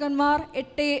 രാജാക്കന്മാർ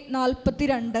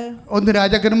 8:42. 1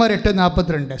 രാജാക്കന്മാർ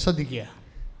 8:42 ശ്രദ്ധിക്കുക.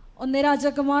 1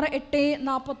 രാജാക്കന്മാർ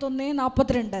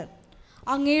 8:41-42.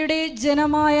 അങ്ങയുടെ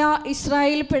ജനമായ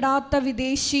ഇസ്രായേൽ പെടാത്ത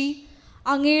വിദേശി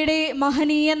അങ്ങയുടെ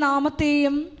മഹനീയ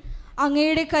നാമത്തെയും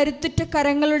അങ്ങയുടെ കരുത്തുറ്റ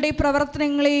കരങ്ങളുടെ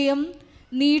പ്രവർത്തനങ്ങളെയും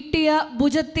നീട്ടിയ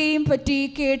ഭുജത്തെയും പറ്റി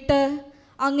കേട്ട്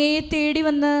അങ്ങയെ തേടി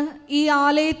വന്ന് ഈ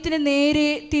ആലയത്തിന് നേരെ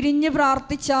തിരിഞ്ഞ്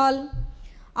പ്രാർത്ഥിച്ചാൽ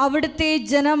അവിടുത്തെ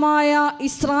ജനമായ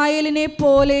ഇസ്രായേലിനെ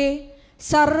പോലെ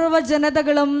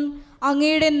സർവ്വജനതകളും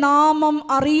അങ്ങയുടെ നാമം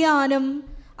അറിയാനും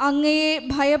അങ്ങയെ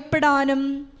ഭയപ്പെടാനും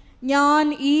ഞാൻ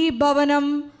ഈ ഭവനം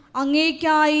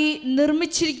അങ്ങേക്കായി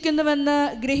നിർമ്മിച്ചിരിക്കുന്നുവെന്ന്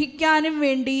ഗ്രഹിക്കാനും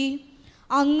വേണ്ടി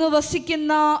അങ്ങ്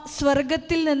വസിക്കുന്ന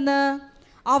സ്വർഗത്തിൽ നിന്ന്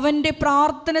അവൻ്റെ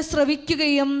പ്രാർത്ഥന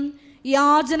ശ്രവിക്കുകയും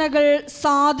യാചനകൾ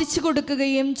സാധിച്ചു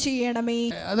കൊടുക്കുകയും ചെയ്യണമേ.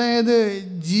 അതായത്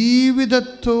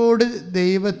ജീവിതത്തോട്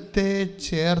ദൈവത്തെ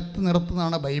ചേർത്ത്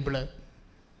നിർത്തുന്നതാണ് ബൈബിള്.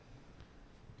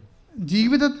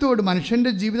 ജീവിതത്തോട്,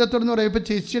 മനുഷ്യൻ്റെ ജീവിതത്തോട് എന്ന് പറയുമ്പോൾ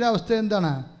ചേച്ചിയുടെ അവസ്ഥ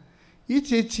എന്താണ്? ഈ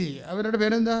ചേച്ചി, അവരുടെ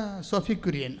പേരെന്താ, സോഫി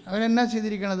കുര്യൻ, അവരെന്നാ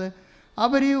ചെയ്തിരിക്കണത്?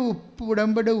 അവർ ഈ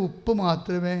ഉടമ്പടി ഉപ്പ്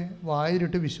മാത്രമേ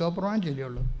വായിലിട്ട് വിശ്വാസപ്രമാണം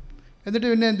ചെയ്യുള്ളൂ. എന്നിട്ട്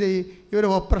പിന്നെ എന്ത് ചെയ്യും? ഇവർ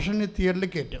ഓപ്പറേഷന് തിയേറ്ററിൽ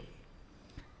കയറ്റും.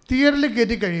 തിയേറ്ററിൽ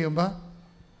കയറ്റി കഴിയുമ്പോൾ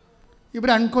ഇവർ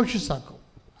അൺകോൺഷ്യസ് ആക്കും.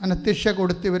 അനസ്തേഷ്യ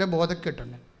കൊടുത്ത് ഇവരെ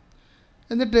ബോധക്കെട്ടുണ്ട്.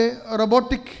 എന്നിട്ട്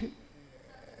റോബോട്ടിക്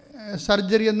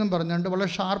സർജറി എന്നും പറഞ്ഞുകൊണ്ട് വളരെ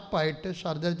ഷാർപ്പായിട്ട്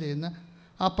സർജറി ചെയ്യുന്ന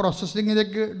ആ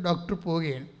പ്രോസസ്സിങ്ങിലേക്ക് ഡോക്ടർ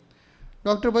പോവുകയാണ്.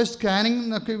 ഡോക്ടർ പോയി സ്കാനിങ്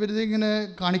എന്നൊക്കെ ഇവരിങ്ങനെ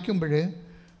കാണിക്കുമ്പോൾ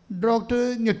ഡോക്ടർ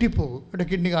ഞെട്ടിപ്പോകും ഇവിടെ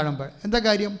കിഡ്നി കാണുമ്പോൾ. എന്താ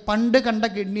കാര്യം? പണ്ട് കണ്ട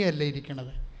കിഡ്നിയല്ല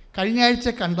ഇരിക്കണത്, കഴിഞ്ഞ ആഴ്ച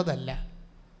കണ്ടതല്ല.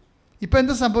 ഇപ്പം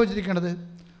എന്താ സംഭവിച്ചിരിക്കണത്?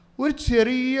 ഒരു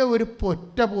ചെറിയ ഒരു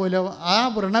പൊറ്റ പോലെ ആ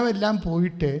വ്രണമെല്ലാം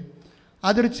പോയിട്ട്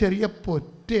അതൊരു ചെറിയ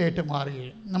പൊറ്റയായിട്ട്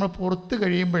മാറുകയും നമ്മൾ പുറത്ത്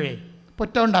കഴിയുമ്പോഴേ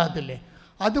പൊറ്റ ഉണ്ടാകത്തില്ലേ,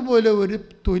 അതുപോലെ ഒരു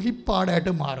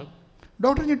തൊലിപ്പാടായിട്ട് മാറും.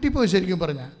 ഡോക്ടർ ഞെട്ടിപ്പോയി, ശരിക്കും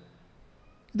പറഞ്ഞാൽ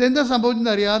ഇതെന്താ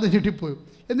സംഭവിച്ചെന്ന് അറിയാതെ ഞെട്ടിപ്പോയി.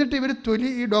 എന്നിട്ട് ഇവർ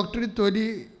ഈ ഡോക്ടർ തൊലി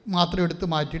മാത്രം എടുത്ത്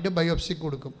മാറ്റിയിട്ട് ബയോപ്സി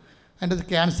കൊടുക്കും. അതിൻ്റെ അത്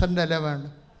ക്യാൻസറിൻ്റെ അല്ല വേണ്ട,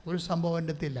 ഒരു സംഭവം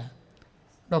എൻ്റെ അടുത്തില്ല.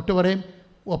 ഡോക്ടർ പറയും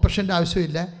ഓപ്പറേഷൻ്റെ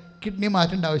ആവശ്യമില്ല, കിഡ്നി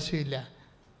മാറ്റേണ്ട ആവശ്യമില്ല.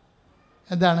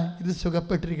 എന്താണ് ഇത്?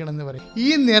 സുഖപ്പെട്ടിരിക്കണമെന്ന് പറയും. ഈ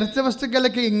നേർച്ച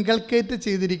വസ്തുക്കളൊക്കെ ഇൻകൾക്കേറ്റ്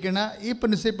ചെയ്തിരിക്കുന്ന ഈ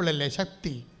പ്രിൻസിപ്പിളല്ലേ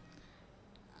ശക്തി.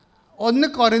 1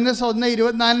 കൊറിന്തോസ്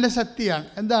 1:24 ശക്തിയാണ്.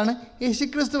 എന്താണ്?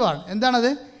 യേശുക്രിസ്തുവാണ്.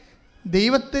 എന്താണത്?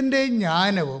 ദൈവത്തിൻ്റെ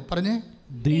ജ്ഞാനവും പറഞ്ഞ്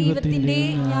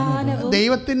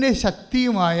ദൈവത്തിൻ്റെ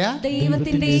ശക്തിയുമായ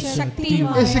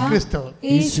യേശുക്രിസ്തു.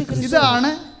 ഇതാണ്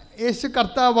യേശു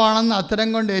കർത്താവാണെന്ന് അത്തരം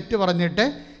കൊണ്ട് ഏറ്റു പറഞ്ഞിട്ട്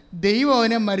ദൈവം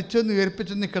അവനെ മരിച്ചെന്ന്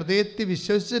ഉയർപ്പിച്ചെന്ന് ഹൃദയത്തിൽ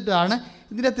വിശ്വസിച്ചിട്ടാണ്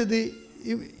ഇതിനകത്ത് ഇത്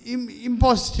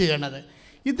ഇമ്പോസ് ചെയ്യണത്.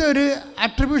 ഇതൊരു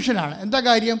അട്രിബ്യൂഷനാണ്. എന്താ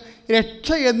കാര്യം? രക്ഷ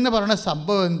എന്ന് പറയുന്ന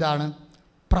സംഭവം എന്താണ്?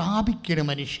 പ്രാപിക്കണം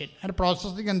മനുഷ്യൻ. അതിൻ്റെ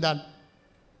പ്രോസസ്സിങ് എന്താണ്?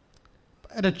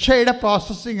 രക്ഷയുടെ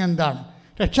പ്രോസസ്സിങ് എന്താണ്?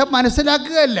 രക്ഷ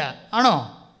മനസ്സിലാക്കുകയല്ല, ആണോ?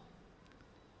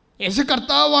 യേശു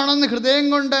കർത്താവാണെന്ന് ഹൃദയം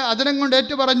കൊണ്ട് അതിനം കൊണ്ട്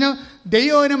ഏറ്റു പറഞ്ഞു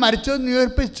ദൈവനെ മരിച്ചെന്ന്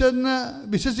ഉയർപ്പിച്ചെന്ന്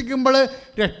വിശ്വസിക്കുമ്പോൾ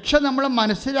രക്ഷ നമ്മൾ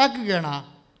മനസ്സിലാക്കുകയാണ്.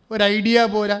 ഒരു ഐഡിയ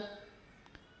പോലെ.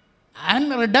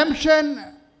 And redemption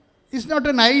is not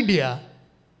an idea.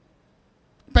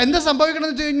 ഇപ്പം എന്താ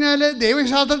സംഭവിക്കണമെന്ന് വെച്ച് കഴിഞ്ഞാൽ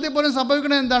ദൈവശാസ്ത്രത്തിൽ പോലും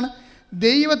സംഭവിക്കണത് എന്താണ്?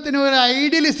 ദൈവത്തിന് ഒരു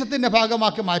ഐഡിയലിസത്തിൻ്റെ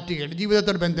ഭാഗമാക്കി മാറ്റുകയാണ്.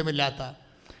 ജീവിതത്തോട് ബന്ധമില്ലാത്ത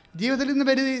ജീവിതത്തിൽ നിന്ന്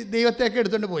പേര് ദൈവത്തെയൊക്കെ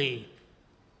എടുത്തുകൊണ്ട് പോയി.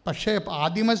 പക്ഷേ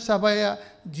ആദിമസഭയ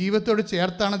ജീവിതത്തോട്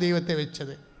ചേർത്താണ് ദൈവത്തെ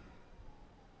വെച്ചത്.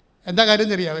 എന്താ കാര്യം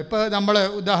എന്നറിയാം? ഇപ്പോൾ നമ്മൾ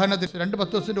ഉദാഹരണത്തിന് 2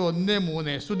 പത്രോസിന്റെ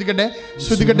 1:3 ശ്രുതികട്ടെ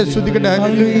ശ്രുതികട്ടെ ശ്രുതികട്ടെ.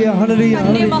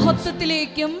 തന്റെ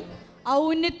മഹത്വത്തിലേക്കും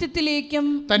ഔന്നത്യത്തിലേക്കും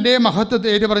തന്റെ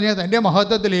മഹത്വത്തെ പറഞ്ഞ തന്റെ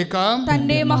മഹത്വത്തിലേക്കും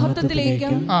തന്റെ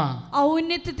മഹത്വത്തിലേക്കും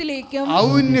ഔന്നത്യത്തിലേക്കും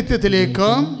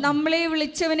നമ്മളെ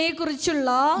വിളിച്ചവനെ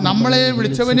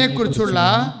കുറിച്ചുള്ള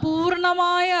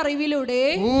പൂർണ്ണമായ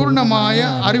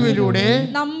അറിവിലൂടെ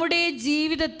നമ്മുടെ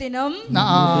ജീവിതത്തിനും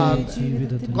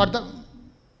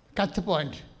കച്ച്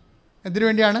പോയിന്റ് എന്തിനു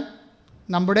വേണ്ടിയാണ്?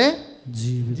 നമ്മുടെ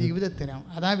ജീവിതത്തിനും.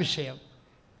 അതാ വിഷയം.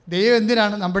 ദൈവം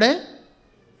എന്തിനാണ്? നമ്മുടെ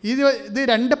ഇത്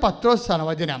 2 പത്രോസാണ്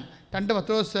വചനം. 2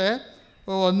 പത്രോസ്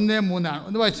 1:3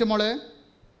 ഒന്ന് വായിച്ച മോളെ.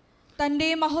 തന്റെ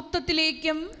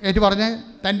മഹത്വത്തിലേക്കും ഏറ്റു പറഞ്ഞ്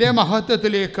തന്റെ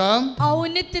മഹത്വത്തിലേക്കും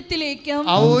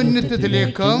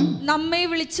ഔന്നത്യത്തിലേക്കും നമ്മെ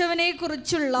വിളിച്ചവനെ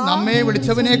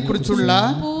കുറിച്ചുള്ള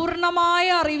പൂർണ്ണമായ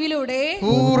അറിവിലൂടെ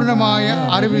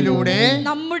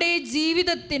നമ്മുടെ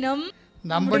ജീവിതത്തിനും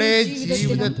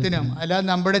അല്ല,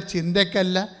 നമ്മുടെ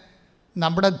ചിന്തയ്ക്കല്ല,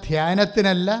 നമ്മുടെ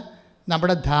ധ്യാനത്തിനല്ല,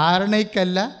 നമ്മുടെ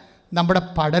ധാരണയ്ക്കല്ല, നമ്മുടെ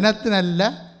പഠനത്തിനല്ല,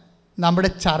 നമ്മുടെ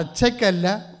ചർച്ചയ്ക്കല്ല,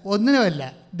 ഒന്നിനുമല്ല.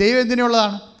 ദൈവം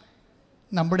എന്തിനുള്ളതാണ്?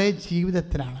 നമ്മുടെ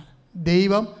ജീവിതത്തിനാണ്.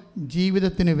 ദൈവം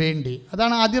ജീവിതത്തിന് വേണ്ടി.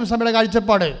 അതാണ് ആദ്യം സഭയുടെ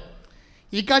കാഴ്ചപ്പാട്.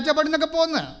 ഈ കാഴ്ചപ്പാടിൽ നിന്നൊക്കെ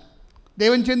പോകുന്നത്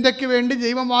ദൈവം ചിന്തയ്ക്ക് വേണ്ടി,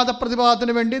 ദൈവം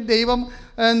വാദപ്രതിവാദത്തിന് വേണ്ടി, ദൈവം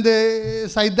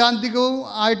സൈദ്ധാന്തികവും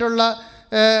ആയിട്ടുള്ള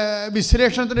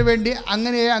വിശ്ലേഷണത്തിന് വേണ്ടി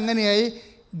അങ്ങനെയായി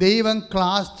ദൈവം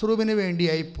ക്ലാസ് റൂമിന്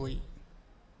വേണ്ടിയായി പോയി.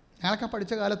 ഞങ്ങളൊക്കെ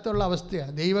പഠിച്ച കാലത്തുള്ള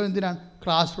അവസ്ഥയാണ്. ദൈവം എന്തിനാണ്?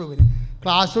 ക്ലാസ്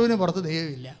റൂമിന് പുറത്ത്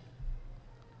ദൈവമില്ല,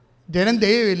 ജനം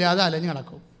ദൈവമില്ല, അത് അലഞ്ഞു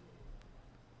നടക്കും.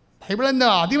 ബൈബിൾ എന്താ?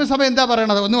 ആദിമസഭ എന്താ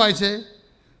പറയണത്? ഒന്ന് വായിച്ചേ.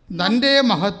 തന്റെ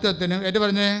മഹത്വത്തിനും ഏറ്റു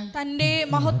പറഞ്ഞേ തന്റെ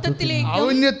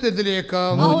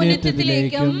മഹത്വത്തിലേക്കും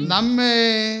ഔന്നത്യത്തിലേക്കും നമ്മെ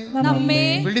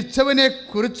വിളിച്ചവനെ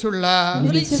കുറിച്ചുള്ള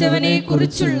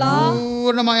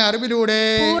പൂർണ്ണമായ അറിവിലൂടെ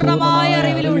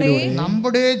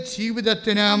നമ്മുടെ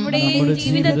ജീവിതത്തിനും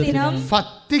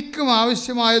ഭക്തിക്കും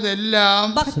ആവശ്യമായതെല്ലാം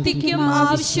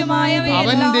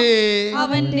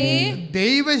അവന്റെ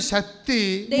ദൈവശക്തി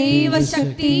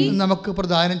നമുക്ക്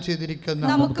പ്രദാനം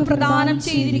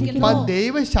ചെയ്തിരിക്കുന്നു.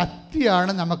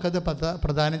 ദൈവശക്തിയാണ് നമുക്കത്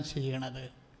പ്രദാനം ചെയ്യണത്.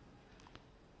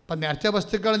 ഇപ്പം നേർച്ച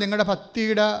വസ്തുക്കൾ നിങ്ങളുടെ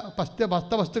ഭക്തിയുടെ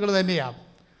വസ്തുക്കൾ തന്നെയാണ്.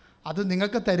 അത്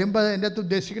നിങ്ങൾക്ക് തരുമ്പോൾ എൻ്റെ അകത്ത്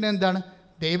ഉദ്ദേശിക്കുന്നത് എന്താണ്?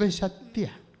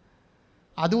 ദൈവശക്തിയാണ്.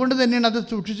 അതുകൊണ്ട് തന്നെയാണ് അത്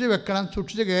സൂക്ഷിച്ച് വെക്കണം,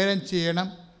 സൂക്ഷിച്ച് കൈകാര്യം ചെയ്യണം.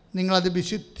 നിങ്ങളത്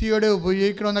വിശുദ്ധിയോടെ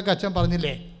ഉപയോഗിക്കണമെന്നൊക്കെ അച്ഛൻ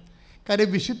പറഞ്ഞില്ലേ? കാര്യം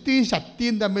വിശുദ്ധിയും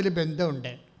ശക്തിയും തമ്മിൽ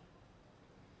ബന്ധമുണ്ട്.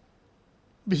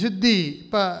 വിശുദ്ധി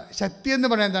ഇപ്പം ശക്തി എന്ന്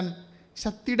പറയുന്നത് എന്താണ്?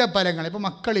 ശക്തിയുടെ ഫലങ്ങൾ. ഇപ്പോൾ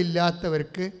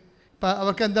മക്കളില്ലാത്തവർക്ക് ഇപ്പം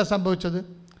അവർക്ക് എന്താ സംഭവിച്ചത്?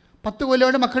 10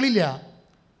 കൊല്ലം മക്കളില്ല.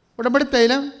 ഉടമ്പടി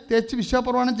തൈലം തേച്ച്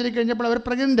വിശ്വാസപ്രമാണം ചെയ്ത് കഴിഞ്ഞപ്പോൾ അവർ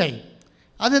പ്രഗ്നൻ്റായി.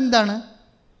 അതെന്താണ്?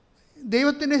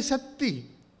 ദൈവത്തിൻ്റെ ശക്തി.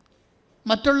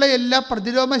 മറ്റുള്ള എല്ലാ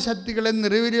പ്രതിരോധ ശക്തികളെയും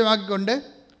നിർവീര്യമാക്കിക്കൊണ്ട്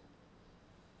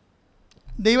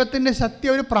ദൈവത്തിൻ്റെ ശക്തി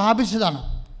അവർ പ്രാപിച്ചതാണ്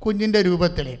കുഞ്ഞിൻ്റെ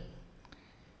രൂപത്തിൽ.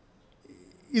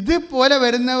 ഇതുപോലെ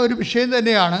വരുന്ന ഒരു വിഷയം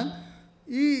തന്നെയാണ്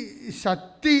ഈ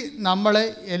ശക്തി. നമ്മളെ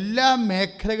എല്ലാ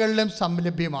മേഖലകളിലും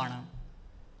സംലഭ്യമാണ്,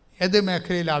 ഏത്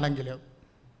മേഖലയിലാണെങ്കിലും.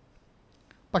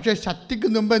 പക്ഷേ ശക്തിക്ക്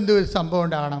മുമ്പ് എന്തൊരു സംഭവം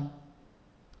ഉണ്ടാകണം?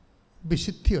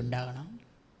 വിശുദ്ധി ഉണ്ടാകണം.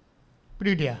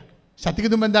 പിടികിട്ടിയ? ശക്തിക്ക്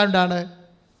മുമ്പ് എന്താ ഉണ്ടാകണം?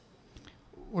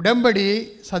 ഉടമ്പടി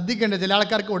ശ്രദ്ധിക്കേണ്ട. ചില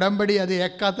ആൾക്കാർക്ക് ഉടമ്പടി അത്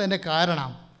ഏക്കാത്തതിൻ്റെ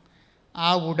കാരണം ആ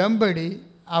ഉടമ്പടി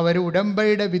അവർ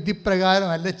ഉടമ്പടിയുടെ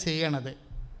വിധിപ്രകാരമല്ല ചെയ്യണത്.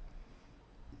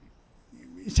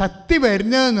 ശക്തി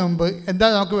വരുന്നതിന് മുമ്പ് എന്താ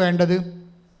നമുക്ക് വേണ്ടത്?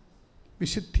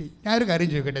 വിശുദ്ധി. ഞാനൊരു കാര്യം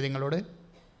ചോദിക്കട്ടെ നിങ്ങളോട്.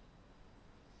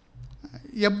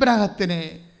 എബ്രാഹത്തിന്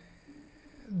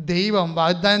ദൈവം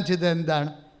വാഗ്ദാനം ചെയ്തത് എന്താണ്?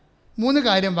 3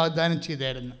 കാര്യം വാഗ്ദാനം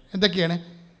ചെയ്തായിരുന്നു. എന്തൊക്കെയാണ്?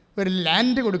 ഒരു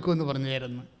ലാൻഡ് കൊടുക്കുമെന്ന്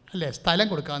പറഞ്ഞായിരുന്നു, അല്ലേ? സ്ഥലം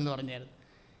കൊടുക്കാമെന്ന് പറഞ്ഞായിരുന്നു.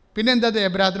 പിന്നെ എന്താ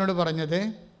എബ്രാഹത്തിനോട് പറഞ്ഞത്?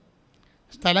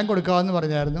 സ്ഥലം കൊടുക്കാമെന്ന്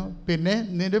പറഞ്ഞായിരുന്നു. പിന്നെ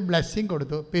നിന്റെ ബ്ലെസ്സിങ്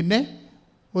കൊടുത്തു. പിന്നെ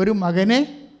ഒരു മകനെ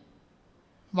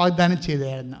വാഗ്ദാനം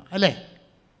ചെയ്തായിരുന്നു, അല്ലേ?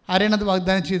 ആരെയാണത്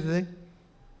വാഗ്ദാനം ചെയ്തത്?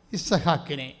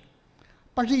 ഇസ്ഹാക്കിനെ.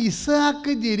 പക്ഷേ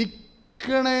ഇസ്ഹാക്ക്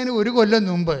ജനിക്കണതിന് 1 കൊല്ലം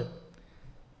മുമ്പ്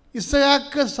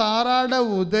ഇസ്ഹാക്ക് സാറായുടെ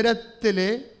ഉദരത്തിൽ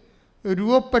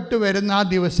രൂപപ്പെട്ടു വരുന്ന ആ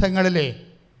ദിവസങ്ങളിൽ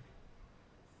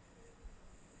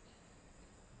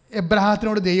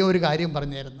എബ്രാഹത്തിനോട് ദൈവം ഒരു കാര്യം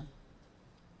പറഞ്ഞായിരുന്നു.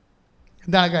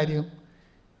 എന്താണ് കാര്യം?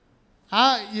 ആ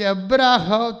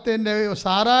എബ്രാഹത്തിൻ്റെ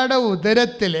സാറായുടെ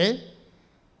ഉദരത്തിൽ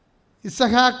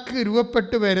ഇസ്ഹാക്ക്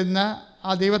രൂപപ്പെട്ടു വരുന്ന ആ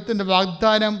ദൈവത്തിൻ്റെ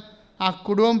വാഗ്ദാനം ആ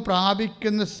കുടുംബം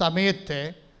പ്രാപിക്കുന്ന സമയത്ത്,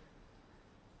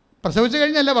 പ്രസവിച്ചു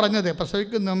കഴിഞ്ഞല്ല പറഞ്ഞത്,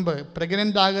 പ്രസവിക്കുന്ന മുമ്പ്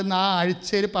പ്രഗ്നൻ്റ് ആകുന്ന ആ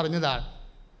ആഴ്ചയിൽ പറഞ്ഞതാണ്.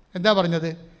 എന്താ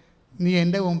പറഞ്ഞത്? നീ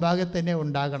എൻ്റെ മുമ്പാകെ തന്നെ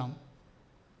ഉണ്ടാകണം,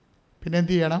 പിന്നെ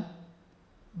എന്ത് ചെയ്യണം?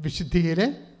 വിശുദ്ധിയിൽ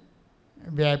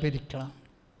വ്യാപരിക്കണം.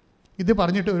 ഇത്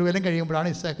പറഞ്ഞിട്ട് 1 കൊല്ലം കഴിയുമ്പോഴാണ്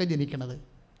ഇസ്ഹാക്ക് ജനിക്കുന്നത്.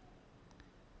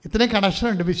 ഇത്രയും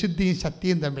കണക്ഷനുണ്ട് വിശുദ്ധിയും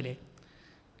ശക്തിയും തമ്മിൽ.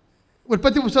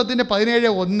 ഉൽപ്പത്തി പുസ്തകത്തിൻ്റെ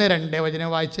 17:1-2 വചനം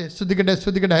വായിച്ച് ശ്രദ്ധിക്കട്ടെ.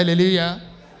 ഹല്ലേലൂയ.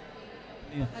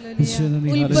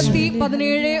 ഉൽപ്പത്തി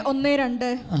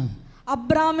 17:1-2.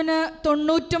 അബ്രാമിന്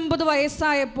 99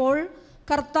 വയസ്സായപ്പോൾ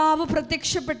കർത്താവ്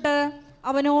പ്രത്യക്ഷപ്പെട്ട്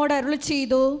അവനോട് അരുളി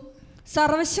ചെയ്തു,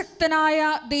 സർവശക്തനായ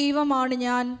ദൈവമാണ്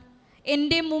ഞാൻ,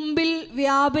 എൻ്റെ മുമ്പിൽ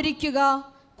വ്യാപരിക്കുക,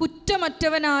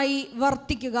 കുറ്റമറ്റവനായി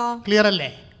വർത്തിക്കുക. ക്ലിയർ അല്ലേ?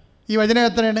 ഈ വചനം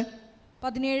എത്രയാണ്?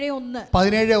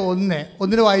 17:1.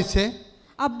 ഒന്നിന് വായിച്ചേ.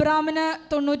 അബ്രാമിന്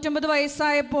 99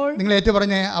 വയസ്സായപ്പോൾ. നിങ്ങൾ ഏറ്റു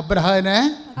പറഞ്ഞേ.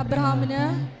 അബ്രാമിന്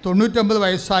 99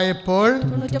 വയസ്സായപ്പോൾ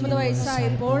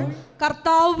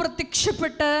കർത്താവ്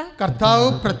പ്രത്യക്ഷപ്പെട്ട്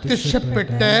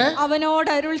അവനോട്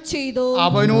അരുൾ ചെയ്തു,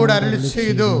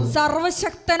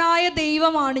 സർവശക്തനായ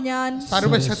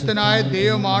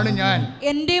ദൈവമാണ് ഞാൻ,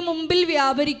 എന്റെ മുമ്പിൽ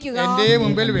വ്യാപരിക്കുക,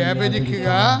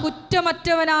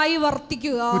 കുറ്റമറ്റവനായി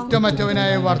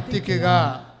വർത്തിക്കുക.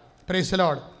 Price the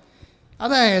Lord.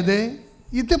 അതായത്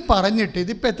ഇത് പറഞ്ഞിട്ട്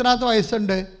ഇതിപ്പോൾ എത്രാമത്തെ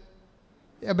വയസ്സുണ്ട്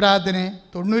എബ്രാഹത്തിന്?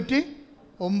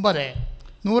 99.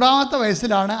 100ാമത്തെ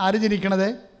വയസ്സിലാണ് ആര് ജനിക്കണത്?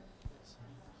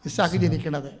 ഇസ്ഹാക്ക്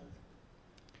ജനിക്കണത്.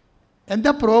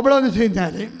 എന്താ പ്രോബ്ലം എന്ന് വെച്ച്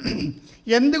കഴിഞ്ഞാൽ,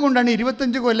 എന്തുകൊണ്ടാണ്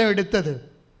 25 കൊല്ലം എടുത്തത്?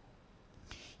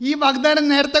 ഈ വാഗ്ദാനം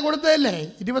നേരത്തെ കൊടുത്തതല്ലേ?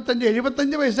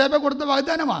 75 വയസ്സായപ്പോൾ കൊടുത്ത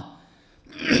വാഗ്ദാനമാണ്.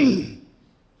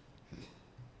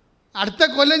 അടുത്ത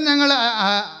കൊല്ലം ഞങ്ങൾ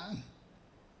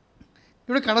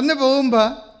ഇവിടെ കടന്നു പോകുമ്പോൾ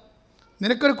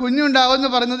നിനക്കൊരു കുഞ്ഞുണ്ടാവുമെന്ന്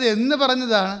പറഞ്ഞത് എന്ന്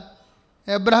പറഞ്ഞതാണ്?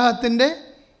 എബ്രാഹത്തിൻ്റെ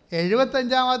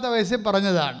 75ാമത്തെ വയസ്സിൽ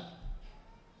പറഞ്ഞതാണ്.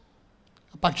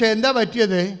 പക്ഷേ എന്താ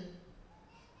പറ്റിയത്?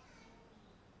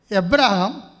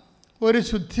 എബ്രാഹാം ഒരു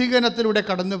ശുദ്ധീകരണത്തിലൂടെ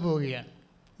കടന്നു പോവുകയാണ്.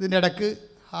 ഇതിൻ്റെ ഇടയ്ക്ക്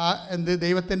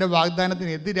ദൈവത്തിൻ്റെ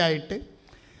വാഗ്ദാനത്തിനെതിരായിട്ട്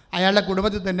അയാളുടെ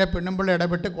കുടുംബത്തിൽ തന്നെ പെണ്ണുമ്പിള്ള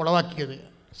ഇടപെട്ട് കുളവാക്കിയത്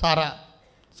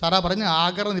സാറ പറഞ്ഞ്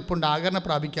ആഗറിന് നിൽപ്പുണ്ട്, ആഗറിനെ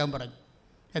പ്രാപിക്കാൻ പറഞ്ഞു.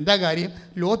 എന്താ കാര്യം?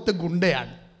 ലോത്ത്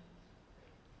ഗുണ്ടയാണ്.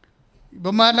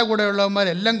 ഇവന്മാരുടെ കൂടെ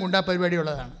ഉള്ളവന്മാരെല്ലാം ഗുണ്ടാ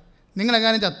പരിപാടിയുള്ളതാണ്.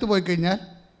 നിങ്ങളെങ്ങാനും ചത്തുപോയി കഴിഞ്ഞാൽ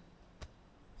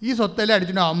ഈ സ്വത്തെല്ലാം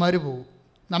അടിച്ചിട്ട് അവന്മാർ പോകും.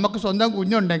 നമുക്ക് സ്വന്തം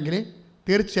കുഞ്ഞുണ്ടെങ്കിൽ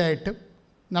തീർച്ചയായിട്ടും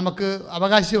നമുക്ക്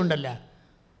അവകാശമുണ്ടല്ല.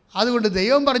 അതുകൊണ്ട്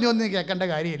ദൈവം പറഞ്ഞു വന്ന് കേൾക്കേണ്ട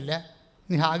കാര്യമില്ല,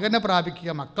 നീ ആഗറിനെ പ്രാപിക്കുക,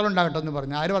 മക്കളുണ്ടാകട്ടെ എന്ന്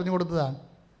പറഞ്ഞു. ആര് പറഞ്ഞു കൊടുത്തതാണ്?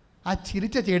 ആ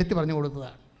ചിരിച്ച ചേർത്തി പറഞ്ഞു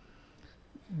കൊടുത്തതാണ്.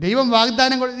 ദൈവം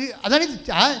വാഗ്ദാനം അതാണ്.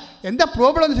 എന്താ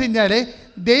പ്രോബ്ലം എന്ന് വെച്ച് കഴിഞ്ഞാൽ,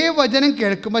 ദൈവവചനം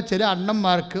കേൾക്കുമ്പോൾ ചില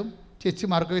അണ്ണന്മാർക്കും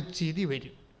ചേച്ചിമാർക്കും ചിരി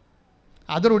വരും.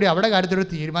 അതോടുകൂടി അവിടെ കാര്യത്തിലൊരു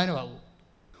തീരുമാനമാകും.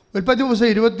 ഉൽപ്പത്തി പുസ്തകം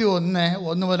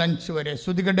 21:1-5 വരെ.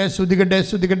 സ്തുതിക്കട്ടെ, സ്തുതിക്കട്ടെ,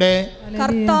 സ്തുതിക്കട്ടെ.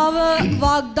 കർത്താവ്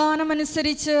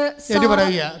വാഗ്ദാനമനുസരിച്ച്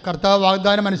പറയുക, കർത്താവ്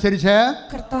വാഗ്ദാനമനുസരിച്ച്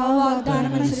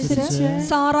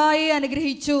സാറായെ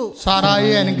അനുഗ്രഹിച്ചു.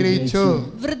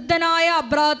 വൃദ്ധനായ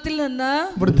അബ്രാഹത്തിൽ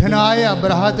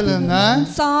നിന്ന്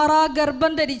സാറാ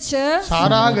ഗർഭം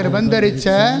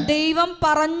ധരിച്ച് ദൈവം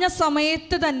പറഞ്ഞ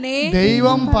സമയത്ത്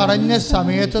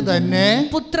തന്നെ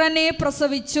പുത്രനെ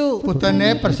പ്രസവിച്ചു.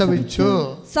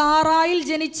 സാറായിൽ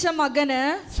ജനിച്ച മകന്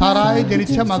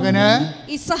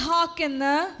ഇസഹാക്ക്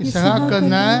എന്ന്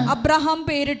അബ്രഹാം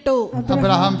പേരിട്ടു.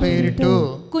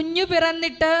 കുഞ്ഞു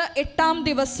പിറന്നിട്ട് 8-ാം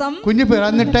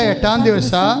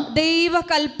ദിവസം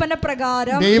ദൈവകൽപ്പന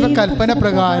പ്രകാരം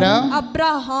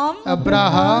അബ്രഹാം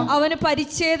അവന്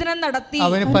പരിച്ഛേദനം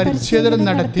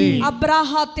നടത്തി.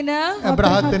 അബ്രഹാത്തിന്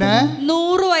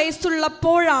 100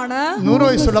 വയസ്സുള്ളപ്പോഴാണ്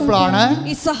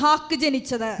ഇസഹാക്ക്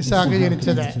ജനിച്ചത്.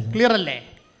 ക്ലിയർ അല്ലേ?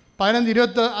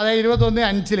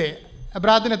 21:5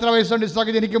 അബ്രഹാത്തിന് എത്ര വയസ്സുണ്ട്?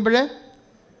 ഇസ്ഹാക്ക് ജനിക്കുമ്പോൾ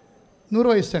 100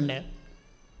 വയസ്സുണ്ട്.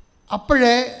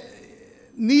 അപ്പോഴേ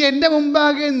നീ എൻ്റെ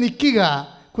മുമ്പാകെ നിൽക്കുക,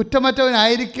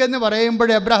 കുറ്റമറ്റവനായിരിക്കുക എന്ന്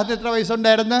പറയുമ്പോഴേ അബ്രഹാത്തിന് എത്ര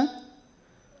വയസ്സുണ്ടായിരുന്നു?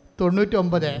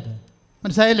 99.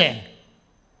 മനസ്സിലായില്ലേ?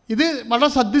 ഇത് വളരെ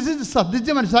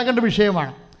ശ്രദ്ധിച്ച് മനസ്സിലാക്കേണ്ട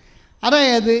വിഷയമാണ്.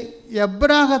 അതായത്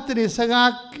എബ്രാഹത്തിന്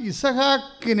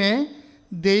ഇസഹാക്കിനെ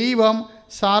ദൈവം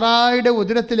സാറായുടെ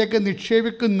ഉദരത്തിലേക്ക്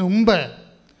നിക്ഷേപിക്കും മുമ്പ്,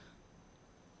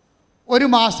 1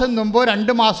 മാസം മുമ്പോ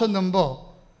 2 മാസം മുമ്പോ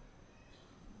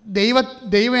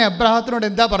ദൈവം എബ്രാഹത്തിനോട്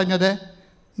എന്താ പറഞ്ഞത്?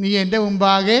 നീ എൻ്റെ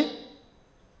മുമ്പാകെ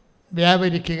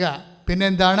വ്യാപരിക്കുക,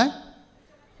 പിന്നെന്താണ്?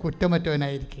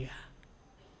 കുറ്റമറ്റവനായിരിക്കുക.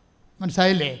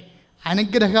 മനസ്സിലായില്ലേ?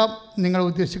 അനുഗ്രഹം നിങ്ങൾ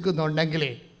ഉദ്ദേശിക്കുന്നുണ്ടെങ്കിൽ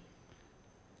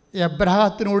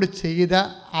എബ്രാഹത്തിനോട് ചെയ്ത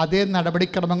അതേ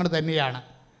നടപടിക്രമങ്ങൾ തന്നെയാണ്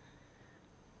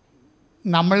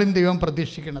നമ്മളും ദൈവം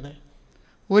പ്രതീക്ഷിക്കുന്നത്.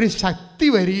 ഒരു ശക്തി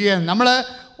വരികയാണ്. നമ്മൾ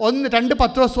 2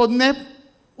 പത്രോസ്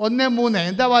 1:3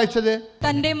 എന്താ വായിച്ചത്?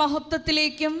 തന്റെ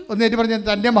മഹത്വത്തിലേക്കും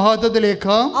തന്റെ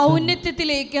മഹത്വത്തിലേക്കും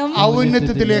ഔന്നത്യത്തിലേക്കും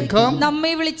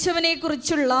നമ്മെ വിളിച്ചവനെ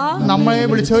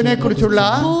കുറിച്ചുള്ള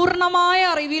പൂർണ്ണമായ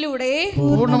അറിവിലൂടെ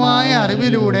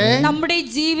നമ്മുടെ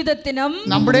ജീവിതത്തിനും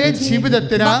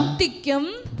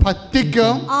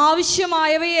ഭക്തിക്കും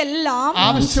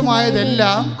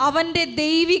ആവശ്യമായതെല്ലാം അവന്റെ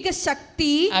ദൈവിക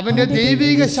ശക്തി എന്താണ്? അവന്റെ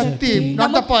ദൈവിക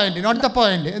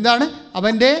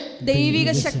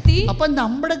ശക്തി. അപ്പം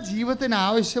നമ്മുടെ ജീവിതത്തിന്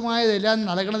ആവശ്യമായതെല്ലാം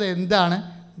നൽകണത് എന്താണ്?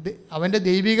 അവൻ്റെ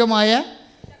ദൈവികമായ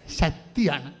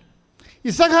ശക്തിയാണ്.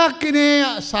 ഇസഹാക്കിനെ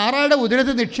സാറായുടെ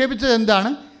ഉദരത്തിൽ നിക്ഷേപിച്ചത് എന്താണ്?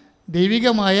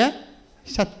 ദൈവികമായ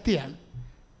ശക്തിയാണ്.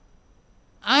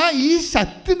 ഈ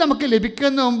ശക്തി നമുക്ക്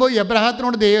ലഭിക്കുന്ന മുമ്പ്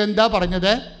എബ്രഹാത്തിനോട് ദൈവം എന്താ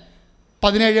പറഞ്ഞത്?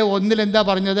 17:1 എന്താ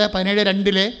പറഞ്ഞത്?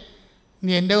 17:2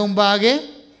 നീ എൻ്റെ മുമ്പാകെ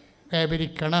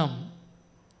വ്യാപരിക്കണം,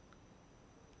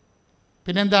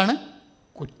 പിന്നെന്താണ്?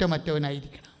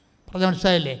 കുറ്റമറ്റവനായിരിക്കണം. പറഞ്ഞ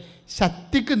മനസ്സിലായില്ലേ?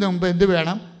 ശക്തിക്ക് മുമ്പ് എന്ത്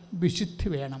വേണം? വിശുദ്ധി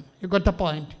വേണം. ഇക്കൊറ്റ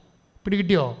പോയിന്റ്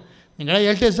പിടികിട്ടിയോ? നിങ്ങളുടെ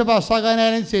LTS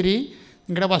പാസ്സാകാനായാലും ശരി,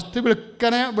 നിങ്ങളുടെ വസ്തു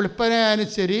വിൽപ്പനയായാലും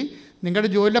ശരി, നിങ്ങളുടെ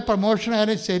ജോലിയിലെ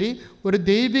പ്രൊമോഷനായാലും ശരി, ഒരു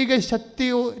ദൈവിക ശക്തി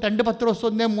 2 പത്രോസ്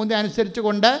 1:3 അനുസരിച്ച്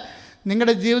കൊണ്ട്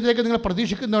നിങ്ങളുടെ ജീവിതത്തിലേക്ക് നിങ്ങൾ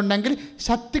പ്രതീക്ഷിക്കുന്നുണ്ടെങ്കിൽ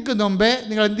ശക്തിക്ക് മുമ്പേ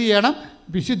നിങ്ങൾ എന്ത് ചെയ്യണം?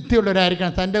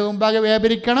 വിശുദ്ധിയുള്ളവരായിരിക്കണം. തൻ്റെ മുമ്പാകെ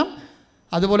വ്യാപരിക്കണം.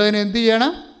 അതുപോലെ തന്നെ എന്ത്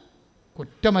ചെയ്യണം?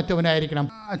 കുറ്റമറ്റവനായിരിക്കണം.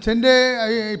 അച്ഛൻ്റെ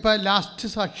ഇപ്പം ലാസ്റ്റ്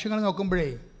സാക്ഷ്യങ്ങൾ നോക്കുമ്പോഴേ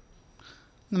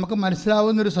നമുക്ക്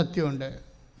മനസ്സിലാവുന്നൊരു സത്യമുണ്ട്.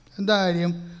 എന്താ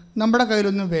കാര്യം? നമ്മുടെ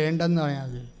കയ്യിലൊന്നും വേണ്ടെന്ന് പറയാൻ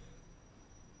മതി.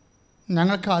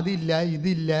 ഞങ്ങൾക്ക് അതില്ല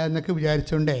ഇതില്ല എന്നൊക്കെ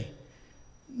വിചാരിച്ചുകൊണ്ടേ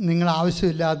നിങ്ങൾ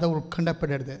ആവശ്യമില്ലാതെ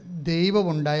ഉത്കണ്ഠപ്പെടരുത്. ദൈവം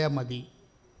ഉണ്ടായാൽ മതി.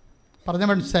 പറഞ്ഞ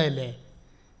മനസ്സിലായില്ലേ?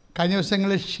 കഴിഞ്ഞ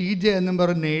ദിവസങ്ങളിൽ ഷീജ എന്നും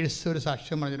പറഞ്ഞ നേഴ്സ് ഒരു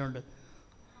സാക്ഷ്യം പറഞ്ഞിട്ടുണ്ട്.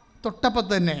 തൊട്ടപ്പം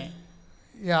തന്നെ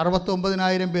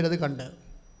 69,000 പേരത് കണ്ട്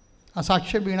ആ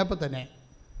സാക്ഷ്യം വീണപ്പോൾ തന്നെ.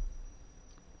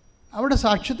 അവിടെ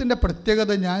സാക്ഷ്യത്തിൻ്റെ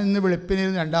പ്രത്യേകത ഞാൻ ഇന്ന്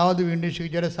വെളുപ്പിനിരുന്ന് 2ാമത് വീണ്ടും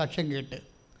ഷീജയുടെ സാക്ഷ്യം കേട്ട്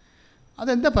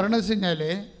അതെന്താ പറയണമെന്ന് വെച്ച് കഴിഞ്ഞാൽ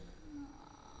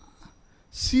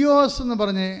സിയോസ് എന്ന്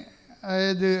പറഞ്ഞ്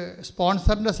അതായത്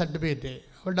സ്പോൺസറിൻ്റെ സർട്ടിഫിക്കറ്റ്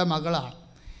അവരുടെ മകളാണ്.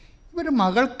 ഇവരുടെ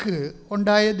മകൾക്ക്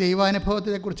ഉണ്ടായ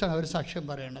ദൈവാനുഭവത്തെക്കുറിച്ചാണ് അവർ സാക്ഷ്യം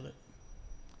പറയേണ്ടത്.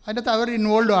 അതിനകത്ത് അവർ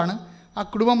ഇൻവോൾവാണ്, ആ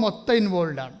കുടുംബം മൊത്തം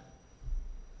ഇൻവോൾവാണ്.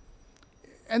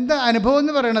 എന്താ അനുഭവം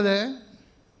എന്ന് പറയണത്,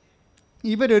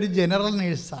 ഇവരൊരു ജനറൽ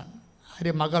നേഴ്സാണ്.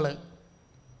 ആര്?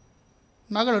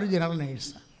 മകളൊരു ജനറൽ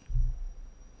നേഴ്സാണ്.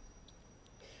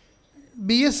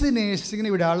 BSc നേഴ്സിങ്ങിന്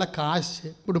വിടാനുള്ള കാശ്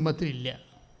കുടുംബത്തിലില്ല.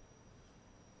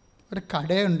 ഒരു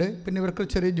കടയുണ്ട്, പിന്നെ ഇവർക്ക്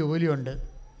ചെറിയ ജോലിയുണ്ട്.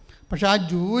 പക്ഷെ ആ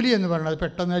ജോലി എന്ന് പറയുന്നത്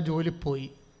പെട്ടെന്ന് ആ ജോലി പോയി.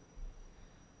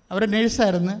 അവർ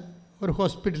നേഴ്സായിരുന്നു ഒരു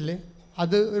ഹോസ്പിറ്റലിൽ.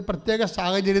 അത് ഒരു പ്രത്യേക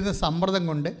സാഹചര്യത്തിൻ്റെ സമ്മർദ്ദം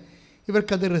കൊണ്ട്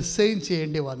ഇവർക്കത് റിസൈൻ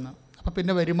ചെയ്യേണ്ടി വന്നു. അപ്പോൾ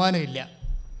പിന്നെ വരുമാനമില്ല.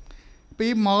 അപ്പോൾ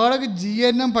ഈ മകളൊക്കെ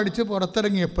GNM പഠിച്ച്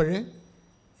പുറത്തിറങ്ങിയപ്പോൾ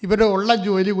ഇവരുടെ ഉള്ള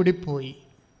ജോലി കൂടി പോയി.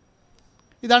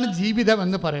 ഇതാണ് ജീവിതം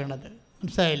എന്ന് പറയണത്.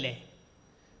 മനസ്സിലായില്ലേ?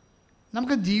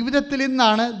 നമുക്ക് ജീവിതത്തിൽ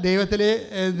നിന്നാണ്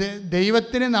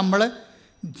ദൈവത്തിനെ നമ്മൾ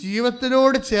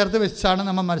ജീവിതത്തിനോട് ചേർത്ത് വെച്ചാണ്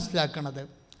നമ്മൾ മനസ്സിലാക്കുന്നത്,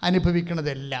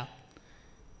 അനുഭവിക്കണതെല്ലാം.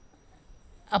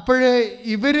 അപ്പോൾ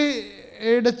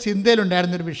ഇവരുടെ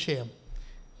ചിന്തയിലുണ്ടായിരുന്നൊരു വിഷയം,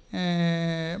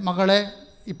 മകളെ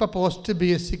ഇപ്പോൾ പോസ്റ്റ്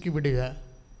BScക്ക് വിടുക.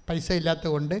 പൈസ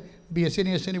ഇല്ലാത്തത് കൊണ്ട് BSc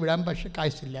നേഴ്സിന് വിടാൻ പക്ഷേ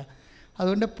കാശില്ല,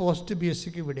 അതുകൊണ്ട് പോസ്റ്റ്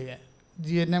BScക്ക് വിടുക.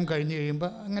 GNM കഴിഞ്ഞ് കഴിയുമ്പോൾ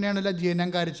അങ്ങനെയാണല്ലോ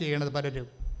GNMകാർ ചെയ്യണത് പലരും.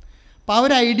 അപ്പോൾ ആ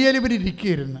ഒരു ഐഡിയയിൽ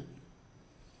ഇവരിയ്ക്കുകയായിരുന്നു.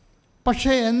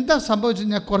 പക്ഷേ എന്താ സംഭവിച്ചു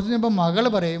കഴിഞ്ഞാൽ കുറച്ച് കഴിയുമ്പോൾ മകൾ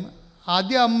പറയും,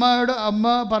 ആദ്യം അമ്മ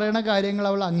പറയണ കാര്യങ്ങൾ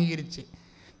അവൾ അംഗീകരിച്ച്.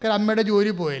 കാരണം അമ്മയുടെ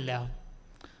ജോലി പോയില്ല.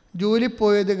 ജോലി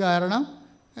പോയത് കാരണം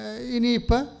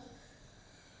ഇനിയിപ്പോൾ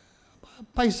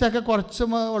പൈസയൊക്കെ കുറച്ച്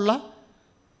ഉള്ള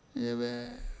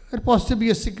ഒരു പോസ്റ്റ്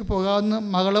BScക്ക് പോകാമെന്ന്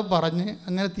മകൾ പറഞ്ഞ്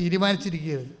അങ്ങനെ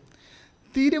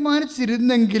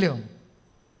തീരുമാനിച്ചിരുന്നെങ്കിലും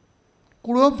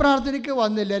കുടുംബപ്രാർത്ഥനയ്ക്ക്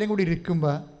വന്ന് എല്ലാവരും കൂടി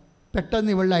ഇരിക്കുമ്പോൾ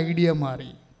പെട്ടെന്ന് ഇവളുടെ ഐഡിയ മാറി.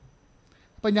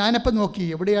 അപ്പോൾ ഞാനപ്പോൾ നോക്കി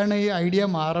എവിടെയാണ് ഈ ഐഡിയ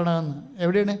മാറണമെന്ന്.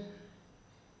 എവിടെയാണ്?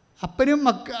 അപ്പനും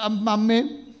അമ്മയും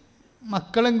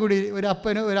മക്കളും കൂടി, ഒരു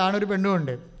അപ്പനും ഒരാണൊരു പെണ്ണും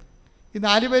ഉണ്ട്. ഈ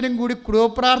 4 പേരും കൂടി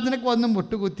കുടുംബപ്രാർത്ഥനയ്ക്ക് വന്ന്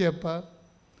മുട്ടുകുത്തിയപ്പോൾ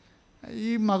ഈ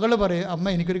മകൾ പറയും, അമ്മ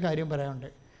എനിക്കൊരു കാര്യം പറയാനുണ്ട്,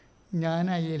 ഞാൻ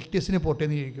IELTSന്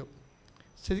പോട്ടേന്ന് ചോദിക്കും.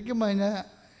 ശരിക്കും പറഞ്ഞാൽ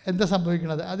എന്താ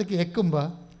സംഭവിക്കണത്? അത് കേൾക്കുമ്പോൾ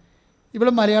ഇവൾ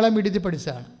മലയാളം മീഡിയത്തിൽ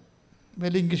പഠിച്ചതാണ്,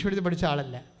 വലിയ ഇംഗ്ലീഷ് മീഡിയത്തിൽ പഠിച്ച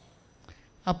ആളല്ല.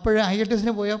 അപ്പോൾ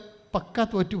IELTSന് പോയാൽ പക്ക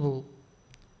തോറ്റുപോകും.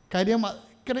 കാര്യം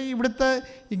ഇവിടുത്തെ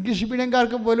ഇംഗ്ലീഷ്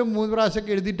മീഡിയംകാർക്ക് പോലും 3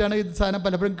 പ്രാവശ്യമൊക്കെ എഴുതിയിട്ടാണ് ഇത് സാധനം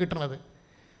പലപ്പോഴും കിട്ടണത്.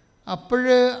 അപ്പോൾ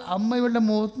അമ്മ ഇവളുടെ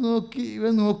മുഖത്ത് നോക്കി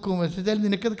നോക്കും, വെച്ചാൽ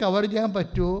നിനക്കത് കവർ ചെയ്യാൻ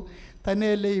പറ്റുമോ?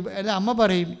 തന്നെയല്ലേ അമ്മ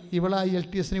പറയും, ഇവൾ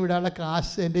IELTSന് വിടാനുള്ള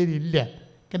കാശ് എൻ്റെ കയ്യിലില്ല,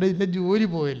 എൻ്റെ ഇതിൻ്റെ ജോലി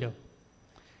പോയല്ലോ.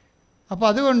 അപ്പോൾ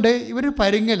അതുകൊണ്ട് ഇവർ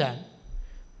പരുങ്ങലാണ്.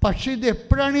 പക്ഷേ ഇത്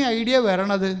എപ്പോഴാണ് ഈ ഐഡിയ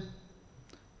വരണത്?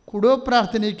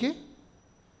 കുടുംബപ്രാർത്ഥനയ്ക്ക്.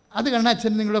 അത് കണ്ട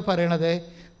അച്ഛൻ നിങ്ങളോട് പറയണത്,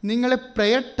 നിങ്ങൾ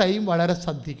പ്രെയർ ടൈം വളരെ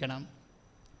ശ്രദ്ധിക്കണം.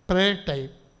 പ്രെയർ ടൈം,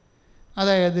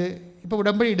 അതായത് ഇപ്പോൾ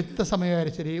ഉടമ്പടി എടുത്ത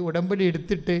സമയമായാലും ശരി, ഉടമ്പടി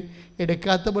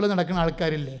എടുക്കാത്ത പോലെ നടക്കുന്ന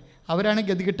ആൾക്കാരില്ലേ, അവരാണ്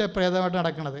ഗതികിട്ട പ്രേതമായിട്ട്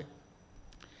നടക്കുന്നത്.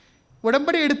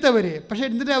 ഉടമ്പടി എടുത്തവർ പക്ഷേ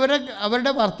എന്നിട്ട്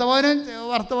അവരുടെ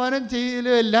വർത്തമാനം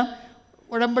ചെയ്യലും എല്ലാം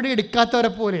ഉടമ്പടി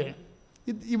എടുക്കാത്തവരെ പോലെയാണ്.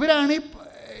 ഇവരാണ്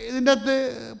ഇതിൻ്റെ അകത്ത്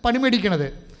പണിമേടിക്കണത്.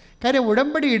 കാര്യം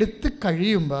ഉടമ്പടി എടുത്ത്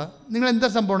കഴിയുമ്പോൾ നിങ്ങളെന്താ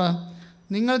സംഭവം?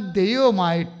 നിങ്ങൾ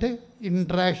ദൈവവുമായിട്ട്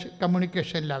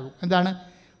കമ്മ്യൂണിക്കേഷനിലാകും. എന്താണ്?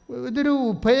 ഇതൊരു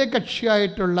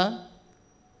ഉഭയകക്ഷിയായിട്ടുള്ള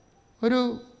ഒരു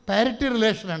പാരിറ്റി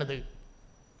റിലേഷനാണിത്.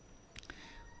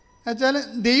 എന്നുവെച്ചാൽ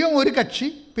ദൈവം ഒരു കക്ഷി,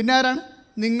 പിന്നെ ആരാണ്?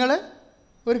 നിങ്ങൾ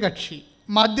ഒരു കക്ഷി.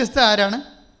 മാധ്യസ്ഥ ആരാണ്?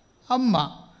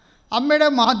 അമ്മയുടെ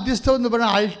മാധ്യസ്ഥം എന്ന്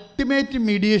പറയുന്നത് അൾട്ടിമേറ്റ്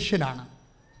മീഡിയേഷനാണ്,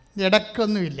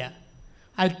 ഇടയ്ക്കൊന്നുമില്ല.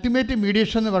 അൾട്ടിമേറ്റ്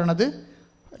മീഡിയേഷൻ എന്ന് പറയുന്നത്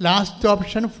ലാസ്റ്റ്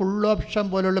ഓപ്ഷൻ, ഫുൾ ഓപ്ഷൻ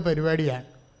പോലുള്ള പരിപാടിയാണ്.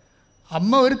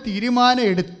 അമ്മ ഒരു തീരുമാനം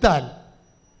എടുത്താൽ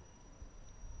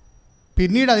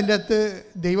പിന്നീട് അതിൻ്റെ അകത്ത്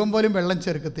ദൈവം പോലും വെള്ളം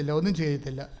ചേർക്കത്തില്ല, ഒന്നും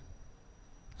ചെയ്യത്തില്ല.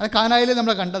 അത് കാനായിൽ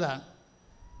നമ്മൾ കണ്ടതാണ്.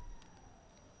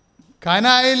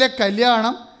 കാനായിലെ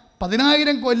കല്യാണം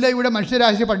 10,000 കൊല്ലം ഇവിടെ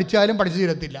മനുഷ്യരാശി പഠിച്ചാലും പഠിച്ചു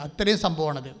തീരത്തില്ല, അത്രയും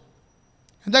സംഭവമാണത്.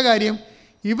 എന്താ കാര്യം?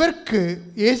 ഇവർക്ക്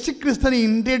യേശുക്രിസ്തുവിനെ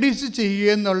ഇൻട്രൊഡ്യൂസ്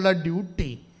ചെയ്യുക എന്നുള്ള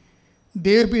ഡ്യൂട്ടി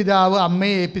ദൈവപിതാവ്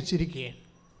അമ്മയെ ഏൽപ്പിച്ചിരിക്കുകയാണ്.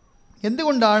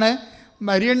 എന്തുകൊണ്ടാണ്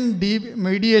മരിയൻ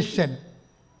മീഡിയേഷൻ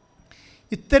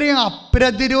ഇത്രയും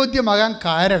അപ്രതിരോധ്യമാകാൻ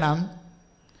കാരണം?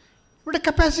 ഇവിടെ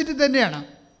കപ്പാസിറ്റി തന്നെയാണ്.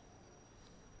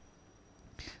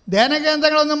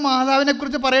 ധ്യാനകേന്ദ്രങ്ങളൊന്നും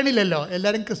മാതാവിനെക്കുറിച്ച് പറയണില്ലല്ലോ.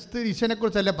 എല്ലാവരും ക്രിസ്തു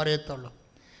ഈശോനെക്കുറിച്ചല്ലേ പറയത്തുള്ളൂ.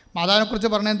 മാതാവിനെക്കുറിച്ച്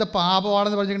പറഞ്ഞാൽ എന്താ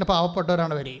പാപമാണെന്ന് പറഞ്ഞിട്ട്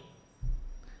പാവപ്പെട്ടവരാണ് വരെ.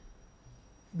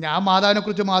 ഞാൻ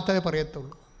മാതാവിനെക്കുറിച്ച് മാത്രമേ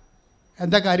പറയത്തുള്ളൂ.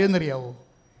 എന്താ കാര്യം എന്നറിയാവോ?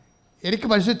 എനിക്ക്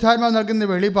പരിശുദ്ധാത്മാവ് നൽകുന്ന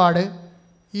വെളിപാട്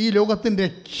ഈ ലോകത്തിൻ്റെ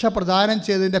രക്ഷ പ്രദാനം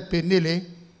ചെയ്തതിൻ്റെ പിന്നിൽ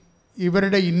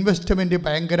ഇവരുടെ ഇൻവെസ്റ്റ്മെൻറ്റ്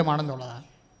ഭയങ്കരമാണെന്നുള്ളതാണ്.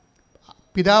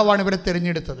 പിതാവാണ് ഇവരെ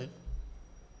തിരഞ്ഞെടുത്തത്.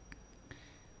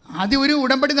 ആദ്യം ഒരു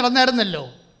ഉടമ്പടി നടന്നായിരുന്നല്ലോ.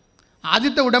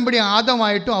 ആദ്യത്തെ ഉടമ്പടി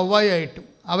ആദമായിട്ടും ഹവ്വായായിട്ടും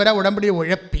അവരാ ഉടമ്പടിയെ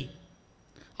ഉഴപ്പി.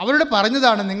 അവരോട്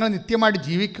പറഞ്ഞതാണ്, നിങ്ങൾ നിത്യമായിട്ട്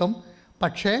ജീവിക്കും,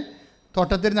 പക്ഷേ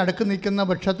തോട്ടത്തിൽ നടുക്ക് നിൽക്കുന്ന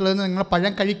വൃക്ഷത്തിൽ നിന്ന് നിങ്ങൾ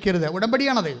പഴം കഴിക്കരുത്.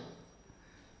 ഉടമ്പടിയാണത്.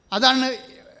 അതാണ്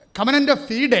കവനൻ്റ് ഓഫ്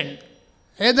ഈഡൻ,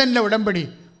 ഏതെല്ലാം ഉടമ്പടി.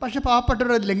 പക്ഷെ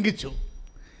പാവപ്പെട്ടവർ അത് ലംഘിച്ചു.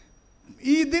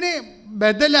 ഇതിന്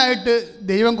ബദലായിട്ട്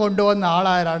ദൈവം കൊണ്ടുവന്ന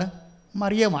ആളാരാണ്?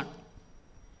 മറിയമാണ്.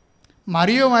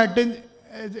 മറിയവുമായിട്ട്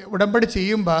ഉടമ്പടി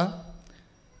ചെയ്യുമ്പോൾ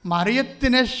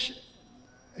മറിയത്തിനെ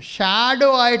ഷാഡോ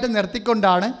ആയിട്ട്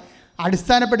നിർത്തിക്കൊണ്ടാണ്,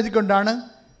 അടിസ്ഥാനപ്പെടുത്തിക്കൊണ്ടാണ്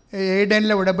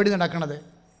ഏഡനിലെ ഉടമ്പടി നടക്കുന്നത്.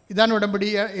 ഇതാണ് ഉടമ്പടി,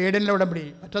 ഏഡനിലെ ഉടമ്പടി.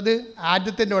 മറ്റത്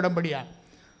ആദ്യത്തിൻ്റെ ഉടമ്പടിയാണ്.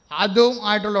 ആദവും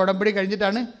ആയിട്ടുള്ള ഉടമ്പടി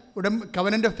കഴിഞ്ഞിട്ടാണ്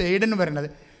കവനൻ്റ് ഓഫ് ഏഡൻ വരുന്നത്.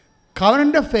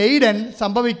 കവനൻ്റ് ഓഫ് ഏഡൻ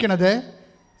സംഭവിക്കുന്നത്,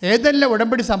 ഏതെല്ലാം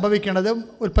ഉടമ്പടി സംഭവിക്കുന്നത്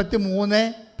ഉൽപ്പത്തി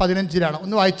 3:15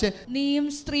 ഒന്ന് വായിച്ച്. നീയും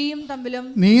സ്ത്രീയും തമ്മിലും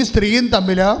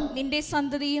നിന്റെ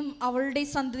സന്തതിയും അവളുടെ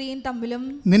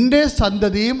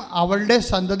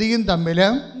സന്തതിയും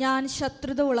തമ്മിലും ഞാൻ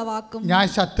ശത്രുത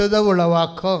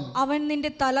ഉളവാക്കും. അവൻ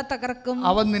നിന്റെ തല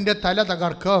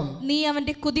തകർക്കും. നീ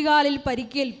അവന്റെ കുതികാലിൽ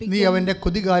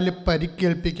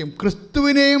പരിക്കേൽപ്പിക്കും.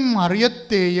 ക്രിസ്തുവിനെയും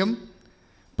മറിയത്തെയും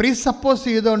പ്രീസപ്പോസ്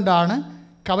ചെയ്തുകൊണ്ടാണ്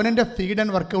കവനൻ്റ് ഓഫ് ഈഡൻ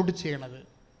വർക്കൗട്ട് ചെയ്യണത്.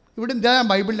 ഇവിടെ എന്താണ്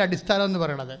ബൈബിളിൻ്റെ അടിസ്ഥാനം എന്ന്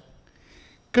പറയണത്?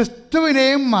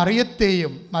 ക്രിസ്തുവിനെയും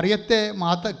മറിയത്തെയും,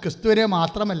 ക്രിസ്തുവിനെ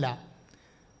മാത്രമല്ല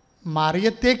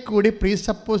മറിയത്തെ കൂടി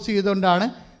പ്രീസപ്പോസ് ചെയ്തുകൊണ്ടാണ്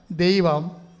ദൈവം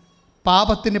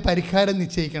പാപത്തിന് പരിഹാരം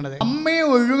നിശ്ചയിക്കുന്നത്. അമ്മയെ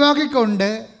ഒഴിവാക്കിക്കൊണ്ട്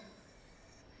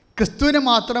ക്രിസ്തുവിനെ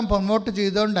മാത്രം പ്രൊമോട്ട്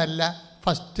ചെയ്തുകൊണ്ടല്ല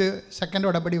സെക്കൻഡ്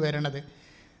ഉടമ്പടി വരണത്.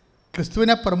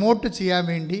 ക്രിസ്തുവിനെ പ്രൊമോട്ട് ചെയ്യാൻ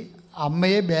വേണ്ടി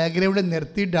അമ്മയെ ബാക്ക്ഗ്രൗണ്ടിൽ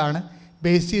നിർത്തിയിട്ടാണ്,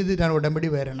 ബേസ് ചെയ്തിട്ടാണ് ഉടമ്പടി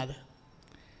വരണത്.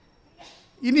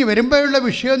 ഇനി വരുമ്പോഴുള്ള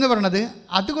വിഷയം എന്ന് പറയുന്നത്,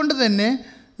 അതുകൊണ്ട് തന്നെ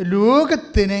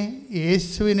ലോകത്തിന്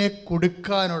യേശുവിനെ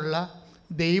കൊടുക്കാനുള്ള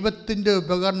ദൈവത്തിൻ്റെ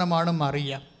ഉപകരണമാണ്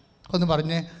മറിയം. ഒന്ന്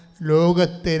പറഞ്ഞ്,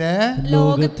 ലോകത്തിന്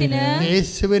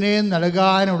യേശുവിനെ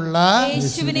നൽകാനുള്ള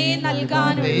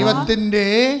ദൈവത്തിൻ്റെ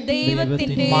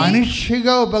മാനുഷിക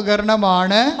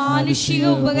ഉപകരണമാണ്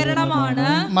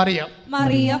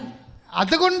മറിയം.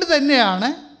 അതുകൊണ്ട് തന്നെയാണ്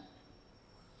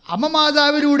അമ്മ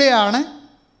മാതാവിലൂടെയാണ്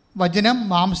വചനം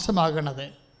മാംസമാകണത്,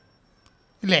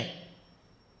 ഇല്ലേ?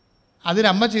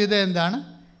 അതിനമ്മ ചെയ്തത് എന്താണ്?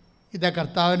 ഇതാ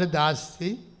കർത്താവിൻ്റെ ദാസി,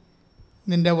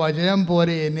 നിൻ്റെ വചനം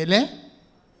പോലെ എന്നിലെ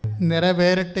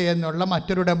നിറവേറട്ടെ എന്നുള്ള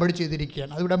മറ്റൊരു ഉടമ്പടി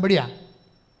ചെയ്തിരിക്കുകയാണ്. അത് ഉടമ്പടിയാണ്.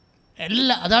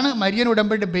 അതാണ് മരിയൻ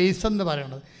ഉടമ്പടിയുടെ ബേസ് എന്ന്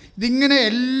പറയുന്നത്. ഇതിങ്ങനെ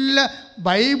എല്ലാ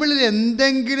ബൈബിളിൽ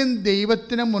എന്തെങ്കിലും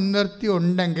ദൈവത്തിനെ മുൻനിർത്തി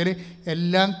ഉണ്ടെങ്കിൽ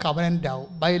എല്ലാം കവനൻ്റ് ആവും,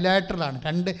 ബൈലാറ്ററലാണ്.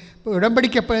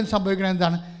 ഉടമ്പടിക്ക് എപ്പോഴും സംഭവിക്കുന്നത്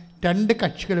എന്താണ്? 2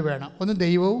 കക്ഷികൾ വേണം, ഒന്ന്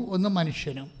ദൈവവും ഒന്ന്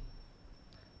മനുഷ്യനും.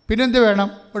 പിന്നെന്ത് വേണം?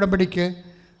 ഉടമ്പടിക്ക്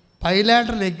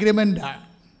ബൈലാറ്ററൽ എഗ്രിമെൻ്റാണ്,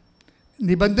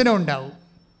 നിബന്ധന ഉണ്ടാവും.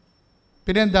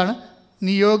 പിന്നെ എന്താണ്?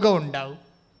 നിയോഗം ഉണ്ടാവും.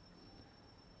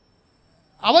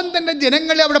 അവൻ തൻ്റെ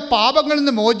ജനങ്ങളെ അവിടെ പാപങ്ങളിൽ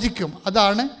നിന്ന് മോചിക്കും.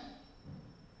 അതാണ്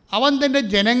അവൻ തൻ്റെ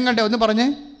ജനങ്ങളുടെ, ഒന്ന് പറഞ്ഞേ,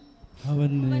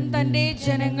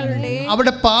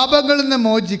 അവിടെ പാപങ്ങളിൽ നിന്ന്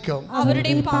മോചിക്കും.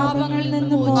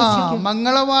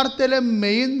 മംഗളവാർത്തയിലെ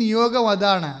മെയിൻ നിയോഗം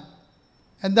അതാണ്.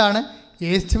 എന്താണ്?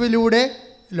 യേശുവിലൂടെ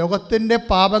ലോകത്തിൻ്റെ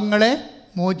പാപങ്ങളെ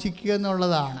മോചിക്കുക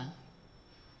എന്നുള്ളതാണ്.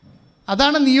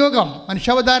 അതാണ് നിയോഗം,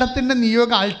 മനുഷ്യാവതാരത്തിൻ്റെ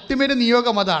നിയോഗം, അൾട്ടിമേറ്റ്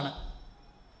നിയോഗം അതാണ്.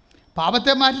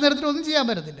 പാപത്തെ മാറ്റി നിർത്തിയിട്ട് ഒന്നും ചെയ്യാൻ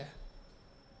പറ്റത്തില്ല.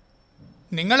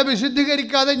 നിങ്ങൾ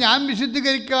വിശുദ്ധീകരിക്കാതെ, ഞാൻ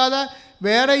വിശുദ്ധീകരിക്കാതെ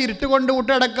വേറെ ഇരുട്ട് കൊണ്ട്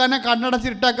വിട്ടടക്കാനോ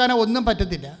കണ്ണടച്ചിരുട്ടാക്കാനോ ഒന്നും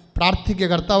പറ്റത്തില്ല. പ്രാർത്ഥിക്കുക,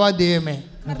 കർത്താവായ ദൈവമേ,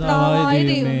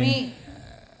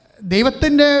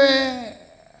 ദൈവത്തിൻ്റെ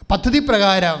പദ്ധതി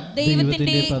പ്രകാരം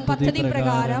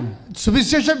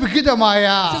സുവിശേഷ വിഹിതമായ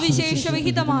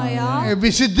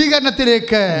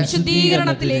വിശുദ്ധീകരണത്തിലേക്ക്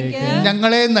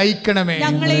ഞങ്ങളെ നയിക്കണമേ,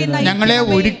 ഞങ്ങളെ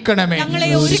ഒരുക്കണമേ.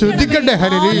 ശ്രദ്ധിക്കട്ടെ.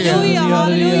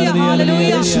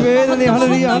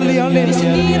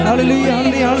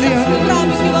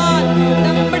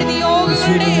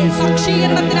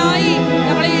 സാക്ഷീകരണത്തിനായി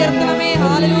ഞങ്ങളെ ഉയർത്തണമേ.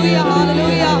 ഹല്ലേലൂയ,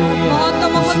 ഹല്ലേലൂയ.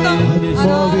 മഹത്വം,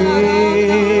 മഹത്വം.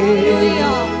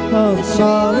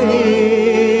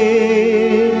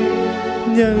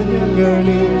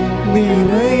 ഞങ്ങളിൽ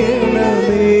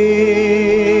നിറയണമേ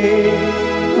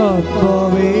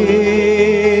ആത്മാവേ,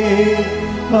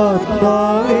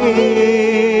 ആത്മാവേ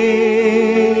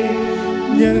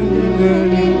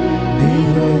ഞങ്ങളിൽ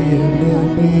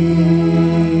നിറയണമേ.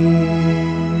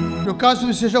 ലൂക്കാസ്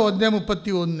വിശേഷം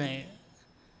 1:31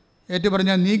 ഏറ്റു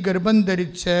പറഞ്ഞ, നീ ഗർഭം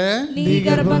ധരിച്ച്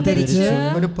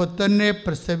ഒരു പുത്രനെ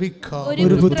പ്രസവിക്കും.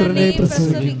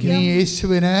 നീ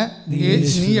യേശുവിന്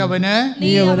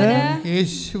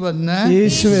യേശുവെന്ന്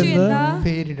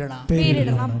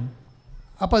പേരിടണം.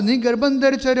 അപ്പം നീ ഗർഭം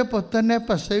ധരിച്ച ഒരു പുത്രനെ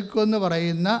പ്രസവിക്കും എന്ന്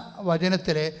പറയുന്ന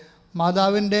വചനത്തിലെ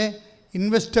മാതാവിൻ്റെ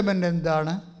ഇൻവെസ്റ്റ്മെൻ്റ്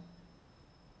എന്താണ്?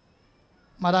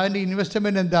 മാതാവിൻ്റെ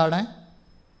ഇൻവെസ്റ്റ്മെൻറ്റ് എന്താണ്?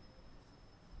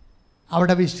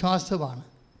 അവിടെ വിശ്വാസമാണ്.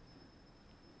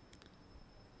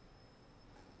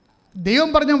 ദൈവം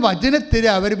പറഞ്ഞ വചനത്തിൽ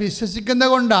അവർ വിശ്വസിക്കുന്നത്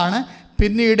കൊണ്ടാണ്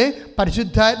പിന്നീട്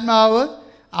പരിശുദ്ധാത്മാവ്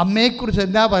അമ്മയെക്കുറിച്ച്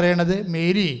എന്താ പറയണത്?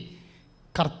 മേരി,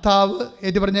 കർത്താവ്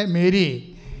എന്ന് പറഞ്ഞ മേരി,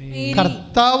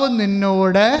 കർത്താവ്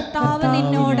നിന്നോട്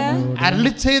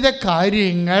അരുളി ചെയ്ത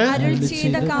കാര്യങ്ങൾ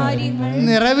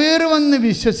നിറവേറുമെന്ന്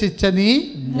വിശ്വസിച്ച നീ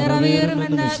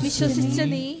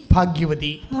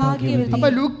ഭാഗ്യവതി. അപ്പൊ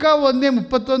ലൂക്ക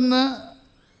 1:31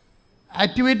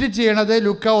 ആക്ടിവേറ്റ് ചെയ്യണത്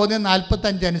ലൂക്ക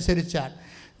 1:45 അനുസരിച്ചാണ്.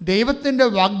 ദൈവത്തിൻ്റെ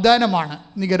വാഗ്ദാനമാണ്,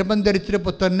 നീ ഗർഭം ധരിച്ചൊരു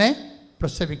പുത്രനെ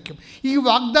പ്രസവിക്കും. ഈ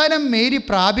വാഗ്ദാനം മേരി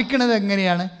പ്രാപിക്കുന്നത്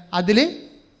എങ്ങനെയാണ്? അതിൽ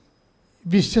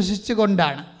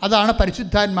വിശ്വസിച്ചുകൊണ്ടാണ്. അതാണ്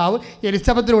പരിശുദ്ധാത്മാവ്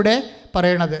എലിസബത്തിലൂടെ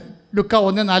പറയണത്. ലൂക്ക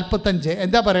 1:45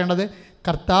 എന്താ പറയണത്?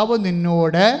 കർത്താവ്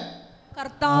നിന്നോട്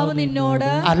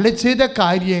അരുളി ചെയ്ത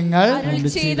കാര്യങ്ങൾ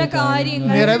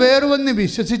നിറവേറുമെന്ന്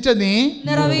വിശ്വസിച്ച നീ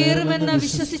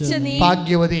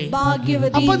ഭാഗ്യവതി.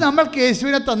 അപ്പൊ നമ്മൾക്ക്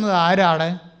യേശുവിനെ തന്നത് ആരാണ്?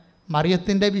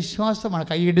 മറിയത്തിന്റെ വിശ്വാസമാണ്.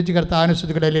 കൈയിടിച്ച് കർത്താവിനെ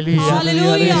സ്തുതിക്കട്ടെ.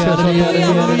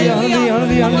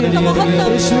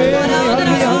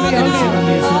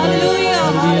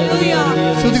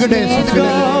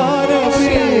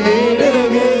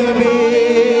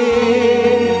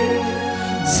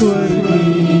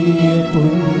 സ്വർഗീയ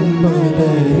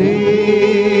പൊന്മലരേ,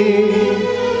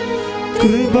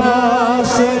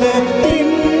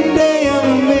 കൃപാസനത്തിൻ്റെ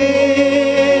അമ്മേ,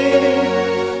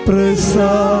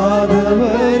 പ്രസാദവരമാതാവേ,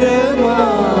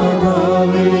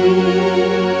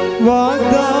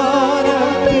 വാഗ്ദാന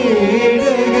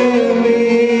പേടകമേ,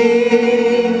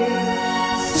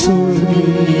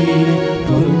 സ്വർഗീയ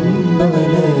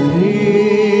പൊന്മലരേ,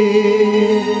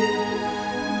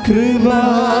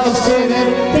 കൃപാസനത്തിൻ്റെ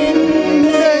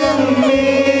അമ്മേ,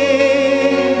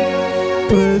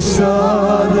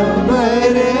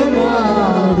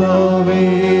 പ്രസാദപരമാതാവേ,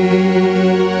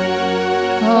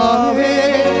 ആവേ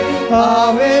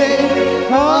ആവേ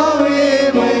ആവേ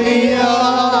മരിയ.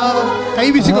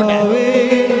 കൈവീശിക്കൊണ്ട് ആവേ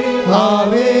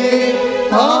ആവേ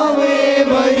ആവേ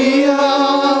മരിയ,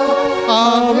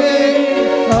 ആവേ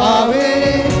ആവേ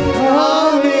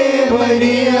ആവേ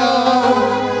മരിയ,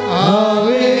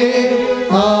 ആവേ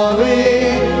ആവേ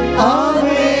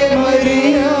ആവേ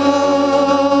മരിയ.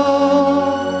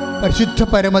 പരിശുദ്ധ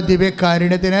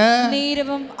പരമദിവ്യകാരുണ്യത്തിന്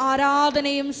നേരവും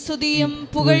ആരാധനയും സ്തുതിയും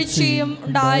പുകഴ്ചയും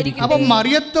ഉണ്ടായിരിക്കും. അപ്പം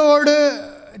മറിയത്തോട്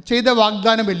ചെയ്ത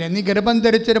വാഗ്ദാനമില്ലേ? നീ ഗർഭം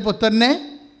ധരിച്ചൊരു പുത്രനെ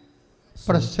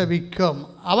പ്രസവിക്കും,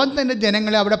 അവൻ തന്നെ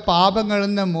ജനങ്ങളെ അവിടെ പാപങ്ങളിൽ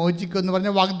നിന്ന് മോചിക്കും എന്ന്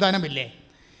പറഞ്ഞ വാഗ്ദാനമില്ലേ?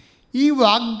 ഈ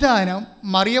വാഗ്ദാനം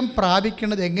മറിയം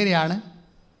പ്രാപിക്കുന്നത് എങ്ങനെയാണ്?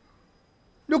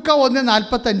 ലൂക്ക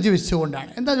 1:45 വെച്ചുകൊണ്ടാണ്.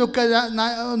 എന്താ ലൂക്ക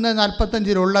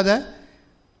 1:45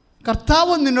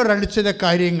 കർത്താവ് നിന്നോട് അരുളി ചെയ്ത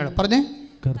കാര്യങ്ങൾ പറഞ്ഞേ.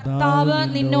 കർത്താവ്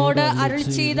നിന്നോട് അരുളി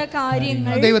ചെയ്ത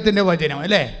കാര്യങ്ങൾ, ദൈവത്തിന്റെ വചനം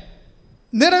അല്ലേ?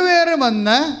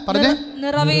 നിറവേറുമെന്ന് പറഞ്ഞ്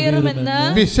നിറവേറുമെന്ന്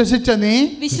വിശ്വസിച്ച നീ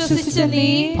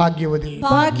ഭാഗ്യവതി.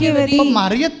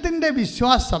 മറിയത്തിന്റെ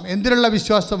വിശ്വാസം എന്തിലുള്ള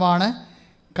വിശ്വാസമാണ്?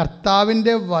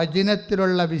 കർത്താവിൻ്റെ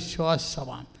വചനത്തിലുള്ള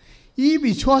വിശ്വാസമാണ്. ഈ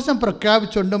വിശ്വാസം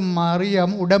പ്രഖ്യാപിച്ചുകൊണ്ട് മറിയം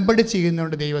ഉടമ്പടി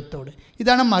ചെയ്യുന്നുണ്ട് ദൈവത്തോട്.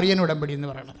 ഇതാണ് മറിയൻ ഉടമ്പടി എന്ന്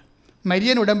പറയുന്നത്.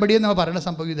 മരിയൻ ഉടമ്പടി എന്ന് പറയുന്ന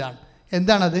സംഭവം ഇതാണ്.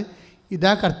 എന്താണത്?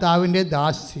 ഇതാ കർത്താവിൻ്റെ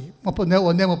ദാസി.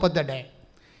 1:38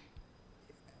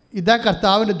 ഇതാ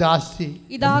കർത്താവിൻ്റെ ദാസി,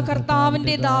 ഇതാ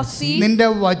കർത്താവിന്റെ ദാസി, നിന്റെ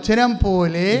വചനം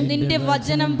പോലെ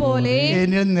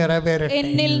എന്നിൽ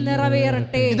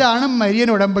നിറവേറട്ടെ. ഇതാണ് മരിയൻ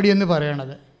ഉടമ്പടി എന്ന്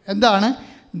പറയണത്. എന്താണ്?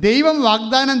 ദൈവം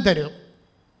വാഗ്ദാനം തരും.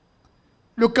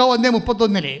 ലൂക്ക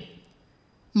 1:31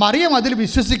 മറിയം അതിൽ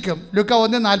വിശ്വസിക്കും. ലൂക്ക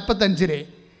 1:45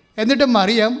 എന്നിട്ട്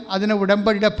മറിയം അതിനെ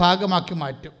ഉടമ്പടിയുടെ ഭാഗമാക്കി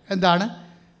മാറ്റും. എന്താണ്?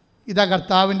 ഇതാ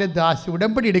കർത്താവിൻ്റെ ദാസി.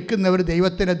 ഉടമ്പടി എടുക്കുന്നവർ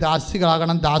ദൈവത്തിൻ്റെ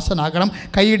ദാസികളാകണം, ദാസനാകണം.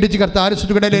 കൈയിടിച്ച് കർത്താവിനെ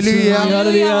സ്തുതിക്കട്ടെ.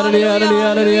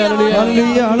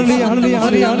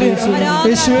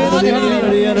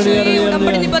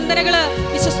 ഉടമ്പടി നിബന്ധനകള്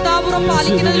വിശ്വസ്താപൂർവ്വം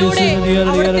പാലിക്കുന്നതിലൂടെ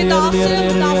അവിടുത്തെ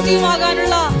ദാസനും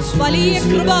ദാസിയുമാകാനുള്ള വലിയ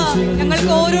കൃപ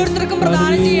ഞങ്ങൾക്ക് ഓരോരുത്തർക്കും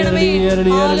പ്രദാനം ചെയ്യണമേ.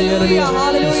 ഹല്ലേലൂയ,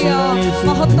 ഹല്ലേലൂയ.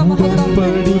 മഹത്വം, മഹത്വം.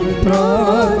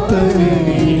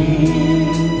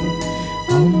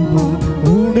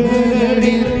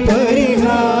 ഉടനടി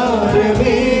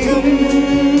പരിഹാരമേകും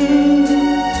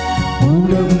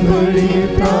ഉടമ്പടി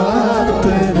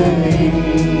പ്രാർത്ഥനയിൽ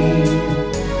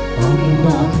അമ്മ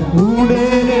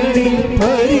ഉടനടി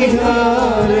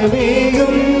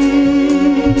പരിഹാരമേകും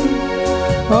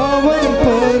അവൻ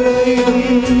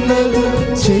പറയുന്നത്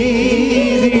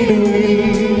ചെയ്തിടുവിൻ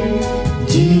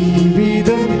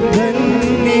ജീവിതം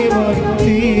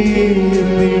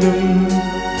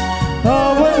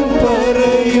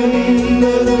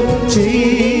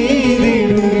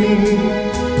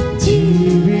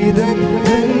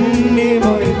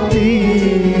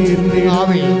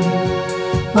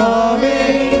ആവേ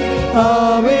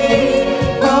ആവേ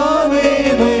Ave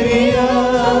Maria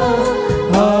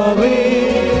Ave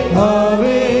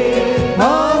Ave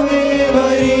Ave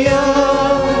Maria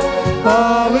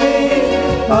Ave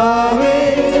Ave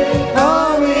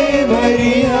Ave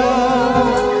Maria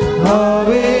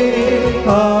Ave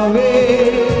Ave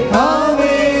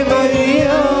Ave Maria.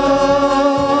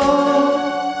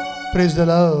 Price the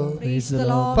Lord. Praise the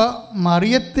Lord. അപ്പം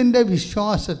മറിയത്തിൻ്റെ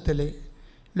വിശ്വാസത്തിൽ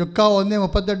ലുക്ക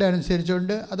 1:38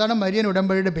 അനുസരിച്ചുകൊണ്ട് അതാണ് മരിയൻ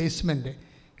ഉടമ്പടിയുടെ ബേസ്മെൻറ്റ്.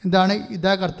 എന്താണ്?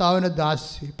 ഇതാ കർത്താവിൻ്റെ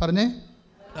ദാസി പറഞ്ഞേ,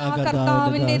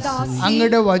 കർത്താവിന്റെ ദാസി,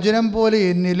 അങ്ങയുടെ വചനം പോലെ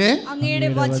എന്നിലെ അങ്ങയുടെ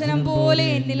വചനം പോലെ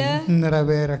എന്നില്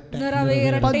നിറവേറട്ടെ.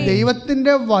 നിറവേറട്ടെ. അപ്പം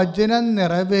ദൈവത്തിൻ്റെ വചനം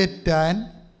നിറവേറ്റാൻ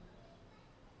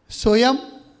സ്വയം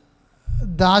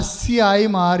ദാസിയായി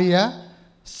മാറിയ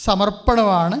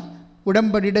സമർപ്പണമാണ്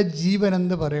ഉടമ്പടിയുടെ ജീവൻ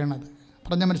എന്ന് പറയണത്.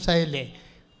 പറഞ്ഞ മനസ്സിലായില്ലേ?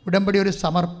 ഉടമ്പടി ഒരു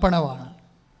സമർപ്പണമാണ്.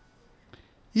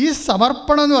 ഈ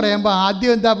സമർപ്പണം എന്ന് പറയുമ്പോൾ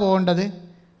ആദ്യം എന്താ പോകേണ്ടത്?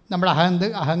 നമ്മുടെ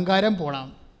അഹങ്കാരം പോകണം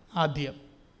ആദ്യം.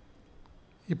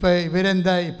 ഇപ്പോൾ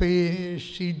ഇവരെന്താ, ഇപ്പോൾ ഈ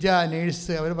ഷീജ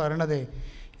നേഴ്സ് അവർ പറയണത്,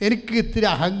 എനിക്ക് ഇത്തിരി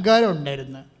അഹങ്കാരം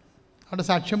ഉണ്ടായിരുന്നു. അവിടെ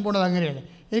സാക്ഷ്യം പോണത് അങ്ങനെയാണ്.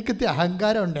 എനിക്ക് ഇത്തിരി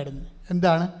അഹങ്കാരം ഉണ്ടായിരുന്നു.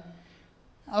 എന്താണ്?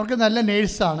 അവർക്ക് നല്ല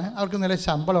നേഴ്സാണ്, അവർക്ക് നല്ല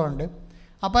ശമ്പളമുണ്ട്.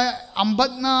 അപ്പോൾ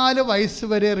 54 വയസ്സ്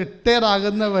വരെ റിട്ടയർ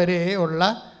ആകുന്നവരെ ഉള്ള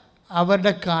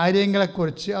അവരുടെ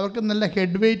കാര്യങ്ങളെക്കുറിച്ച് അവർക്ക് നല്ല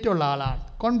ഹെഡ് വെയ്റ്റ് ഉള്ള ആളാണ്,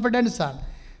 കോൺഫിഡൻസാണ്.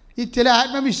 ഈ ചില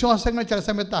ആത്മവിശ്വാസങ്ങൾ ചില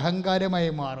സമയത്ത്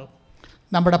അഹങ്കാരമായി മാറും.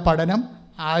 നമ്മുടെ പഠനം,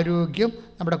 ആരോഗ്യം,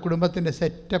 നമ്മുടെ കുടുംബത്തിൻ്റെ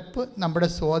സെറ്റപ്പ്, നമ്മുടെ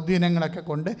സ്വാധീനങ്ങളൊക്കെ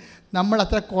കൊണ്ട് നമ്മൾ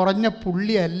അത്ര കുറഞ്ഞ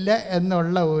പുള്ളിയല്ല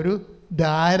എന്നുള്ള ഒരു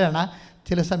ധാരണ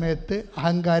ചില സമയത്ത്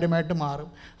അഹങ്കാരമായിട്ട് മാറും.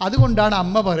 അതുകൊണ്ടാണ്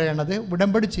അമ്മ പറയണത്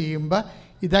ഉടമ്പടി ചെയ്യുമ്പോൾ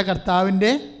ഇതാ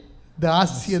കർത്താവിൻ്റെ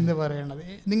ദാസി എന്ന് പറയണത്.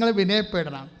 നിങ്ങൾ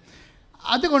വിനയപ്പെടണം.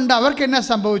 അതുകൊണ്ട് അവർക്ക് എന്നാ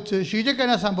സംഭവിച്ചു? ഷീജയ്ക്ക്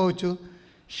എന്നാ സംഭവിച്ചു?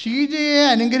 ഷീജയെ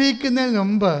അനുഗ്രഹിക്കുന്നതിന്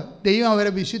മുമ്പ് ദൈവം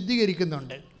അവരെ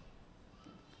വിശുദ്ധീകരിക്കുന്നുണ്ട്.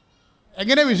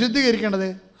 എങ്ങനെ വിശുദ്ധീകരിക്കേണ്ടത്?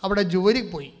 അവിടെ ജോലി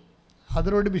പോയി,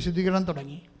 അതിനോട് വിശുദ്ധീകരണം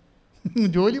തുടങ്ങി.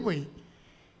 ജോലി പോയി,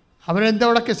 അവരെന്താ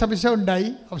അവിടെ കിസപിശ ഉണ്ടായി.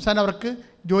 അവസാനം അവർക്ക്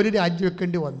ജോലി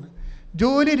രാജിവെക്കേണ്ടി വന്നു.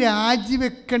 ജോലി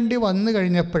രാജിവെക്കേണ്ടി വന്നു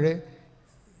കഴിഞ്ഞപ്പോൾ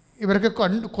ഇവർക്ക്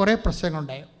കുറേ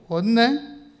പ്രശ്നങ്ങളുണ്ടായി. ഒന്ന്,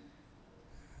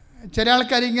 ചില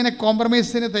ആൾക്കാർ ഇങ്ങനെ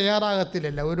കോംപ്രമൈസിന്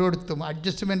തയ്യാറാകത്തില്ലല്ലോ, ഓരോരുത്തും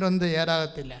അഡ്ജസ്റ്റ്മെൻ്റ് ഒന്നും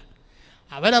തയ്യാറാകത്തില്ല.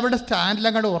 അവരവിടെ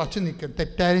സ്റ്റാൻഡിലും കണ്ട് ഉറച്ചു നിൽക്കും,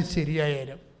 തെറ്റായാലും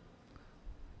ശരിയായാലും.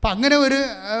 അപ്പം അങ്ങനെ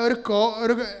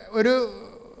ഒരു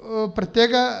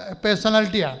പ്രത്യേക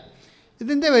പേഴ്സണാലിറ്റിയാണ്.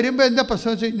 ഇതിൻ്റെ വരുമ്പോൾ എന്താ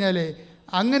പ്രശ്നം വെച്ച് കഴിഞ്ഞാൽ,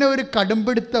 അങ്ങനെ ഒരു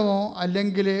കടുംപിടുത്തമോ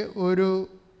അല്ലെങ്കിൽ ഒരു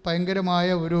ഭയങ്കരമായ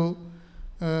ഒരു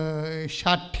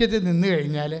ശാഠ്യത നിന്ന്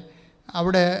കഴിഞ്ഞാൽ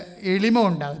അവിടെ എളിമ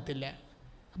ഉണ്ടാകത്തില്ല.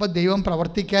 അപ്പോൾ ദൈവം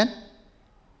പ്രവർത്തിക്കാൻ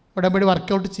ഉടമ്പടി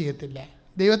വർക്കൗട്ട് ചെയ്യത്തില്ല.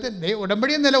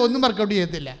 ഉടമ്പടി എന്നല്ല ഒന്നും വർക്കൗട്ട്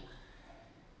ചെയ്യത്തില്ല.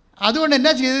 അതുകൊണ്ട്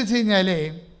എന്നാ ചെയ്തെന്ന് വെച്ച് കഴിഞ്ഞാൽ,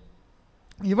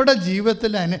 ഇവിടെ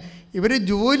ജീവിതത്തിൽ ഇവർ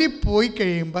ജോലി പോയി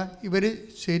കഴിയുമ്പോൾ ഇവർ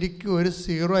ശരിക്കും ഒരു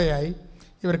സീറോയായി.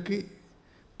 ഇവർക്ക്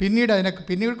പിന്നീട്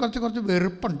കുറച്ച്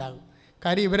വെറുപ്പുണ്ടാകും.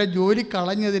 കാര്യം ഇവരെ ജോലി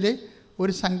കളഞ്ഞതിൽ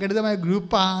ഒരു സംഘടിതമായ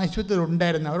ഗ്രൂപ്പ് ആശുപത്രി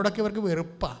ഉണ്ടായിരുന്നു, അവരോടൊക്കെ ഇവർക്ക്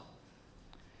വെറുപ്പാണ്.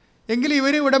 എങ്കിലും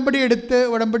ഇവർ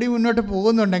ഉടമ്പടി മുന്നോട്ട്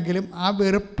പോകുന്നുണ്ടെങ്കിലും ആ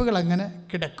വെറുപ്പുകൾ അങ്ങനെ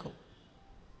കിടക്കും.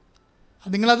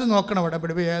 നിങ്ങളത് നോക്കണം.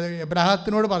 ഉടമ്പടി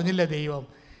എബ്രാഹത്തിനോട് പറഞ്ഞില്ല ദൈവം,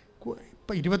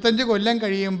 ഇപ്പം 25 കൊല്ലം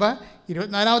കഴിയുമ്പോൾ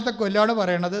 24ാമത്തെ കൊല്ലമാണ്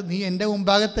പറയണത്, നീ എൻ്റെ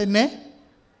മുമ്പാകെ തന്നെ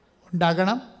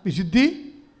ഉണ്ടാകണം, വിശുദ്ധി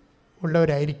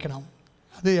ഉള്ളവരായിരിക്കണം.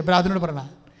 അത് എബ്രാഹത്തിനോട് പറയണം.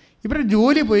 ഇവരുടെ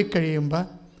ജോലി പോയി കഴിയുമ്പോൾ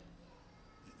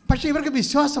പക്ഷേ ഇവർക്ക്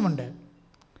വിശ്വാസമുണ്ട്.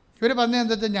 ഇവർ പറഞ്ഞത്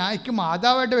എന്താ വെച്ചാൽ, എനിക്ക്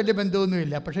മാതാവായിട്ട് വലിയ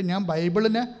ബന്ധമൊന്നുമില്ല, പക്ഷേ ഞാൻ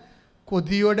ബൈബിളിനെ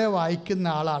കൊതിയോടെ വായിക്കുന്ന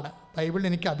ആളാണ്, ബൈബിളിന്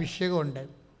എനിക്ക് അഭിഷേകമുണ്ട്.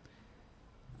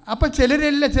 അപ്പോൾ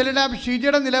ചിലരുടെ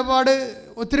ഷീജയുടെ നിലപാട്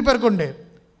ഒത്തിരി പേർക്കുണ്ട്.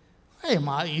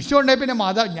 ഈശോ ഉണ്ടായി പിന്നെ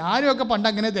ഞാനുമൊക്കെ പണ്ട്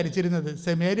അങ്ങനെ ധരിച്ചിരുന്നത്.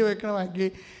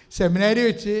 സെമിനാരി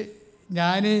വെച്ച്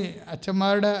ഞാൻ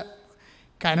അച്ഛന്മാരുടെ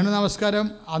കനന നമസ്കാരം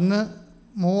അന്ന്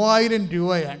 3000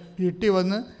 രൂപയാണ്. വീട്ടിൽ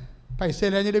വന്ന് പൈസ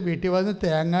ഇല്ലാഞ്ഞിട്ട് വീട്ടിൽ വന്ന്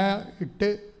തേങ്ങ ഇട്ട്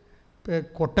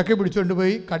കൊട്ടൊക്കെ പിടിച്ചുകൊണ്ട്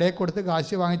പോയി കടയിൽ കൊടുത്ത്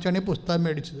കാശ് വാങ്ങിച്ചാണ് ഈ പുസ്തകം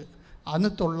മേടിച്ചത്. അന്ന്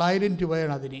 900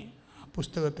 രൂപയാണ് അതിന്, ആ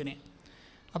പുസ്തകത്തിന്.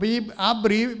 അപ്പോൾ ആ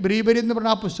ബ്രീബരി എന്ന്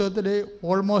പറഞ്ഞ ആ പുസ്തകത്തിൽ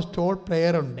ഓൾമോസ്റ്റ് ഓൾ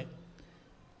പ്രെയർ ഉണ്ട്.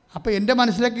 അപ്പോൾ എൻ്റെ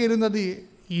മനസ്സിലൊക്കെ ഇരുന്നത്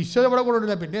ഈശോ ഇവിടെ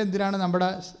കൊണ്ടില്ല, പിന്നെ എന്തിനാണ് നമ്മുടെ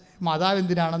മാതാവ്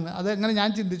എന്തിനാണെന്ന് അതെങ്ങനെ ഞാൻ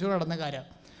ചിന്തിച്ചുകൊണ്ട് നടന്ന കാര്യം.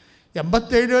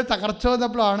 87 തകർച്ച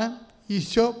വന്നപ്പോഴാണ്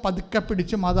ഈശോ പതുക്കെ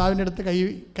പിടിച്ച് മാതാവിൻ്റെ അടുത്ത്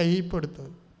കൈ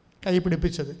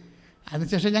പിടിപ്പിച്ചത്.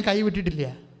 അതിനുശേഷം ഞാൻ കൈ വിട്ടിട്ടില്ല.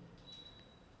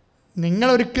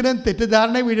 നിങ്ങളൊരിക്കലും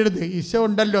തെറ്റിദ്ധാരണ വീഴരുത്, ഈശോ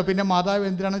ഉണ്ടല്ലോ പിന്നെ മാതാവ്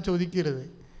എന്തിനാണെന്ന് ചോദിക്കരുത്.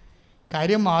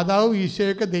 കാര്യം മാതാവും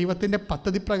ഈശോയൊക്കെ ദൈവത്തിൻ്റെ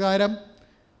പദ്ധതി പ്രകാരം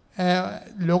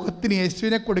ലോകത്തിന്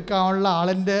യേശുവിനെ കൊടുക്കാനുള്ള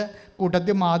ആളിൻ്റെ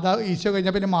കൂട്ടത്തിൽ ഈശോ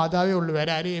കഴിഞ്ഞാൽ പിന്നെ മാതാവേ ഉള്ളൂ,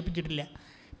 വേറെ ആരെയും ഏൽപ്പിച്ചിട്ടില്ല.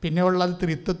 പിന്നെ ഉള്ളത്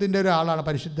ത്രിത്വത്തിൻ്റെ ഒരാളാണ്,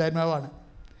 പരിശുദ്ധാത്മാവാണ്.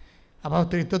 അപ്പോൾ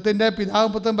ത്രിത്വത്തിൻ്റെ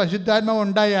പിതാവും പുത്രനും പരിശുദ്ധാത്മാവും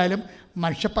ഉണ്ടായാലും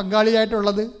മനുഷ്യ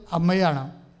പങ്കാളിയായിട്ടുള്ളത് അമ്മയാണ്.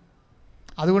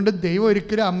 അതുകൊണ്ട് ദൈവം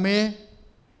ഒരിക്കലും അമ്മയെ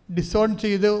ഡിസോൺ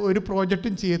ചെയ്ത് ഒരു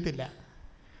പ്രോജക്റ്റും ചെയ്യത്തില്ല.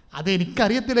 അത്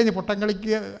എനിക്കറിയത്തില്ല. ഇനി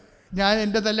പൊട്ടംകളിക്ക് ഞാൻ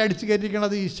എൻ്റെ തല്ല അടിച്ചു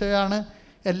കയറ്റിയിരിക്കണത് ഈശോയാണ്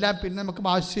എല്ലാം, പിന്നെ നമുക്ക്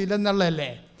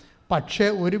ആവശ്യമില്ലെന്നുള്ളതല്ലേ. പക്ഷേ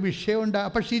ഒരു വിഷയമുണ്ട്.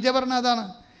 അപ്പം ഷീജ പറഞ്ഞ അതാണ്,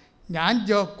 ഞാൻ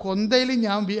കൊന്തയിൽ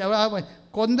ഞാൻ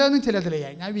കൊന്തയൊന്നും ചിലതില്ല,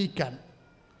 ഞാൻ വീക്കാണ്.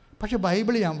 പക്ഷേ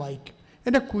ബൈബിൾ ഞാൻ വായിക്കും.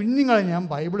 എൻ്റെ കുഞ്ഞുങ്ങളെ ഞാൻ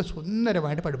ബൈബിൾ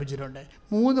സുന്ദരമായിട്ട് പഠിപ്പിച്ചിട്ടുണ്ട്.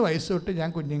 3 വയസ്സ് തൊട്ട് ഞാൻ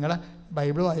കുഞ്ഞുങ്ങളെ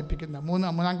ബൈബിൾ വായിപ്പിക്കുന്ന,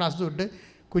 3-ാം ക്ലാസ് തൊട്ട്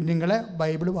കുഞ്ഞുങ്ങളെ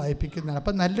ബൈബിൾ വായിപ്പിക്കുന്നതാണ്.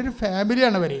 അപ്പം നല്ലൊരു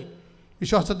ഫാമിലിയാണ് അവർ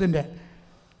വിശ്വാസത്തിൻ്റെ.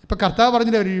 ഇപ്പം കർത്താവ്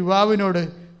പറഞ്ഞില്ലേ ഒരു യുവാവിനോട്,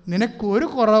 നിനക്കൊരു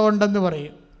കുറവുണ്ടെന്ന്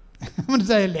പറയും.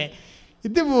 മനസ്സിലായില്ലേ?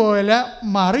 ഇതുപോലെ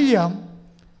മറിയാം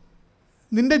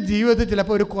നിൻ്റെ ജീവിതത്തിൽ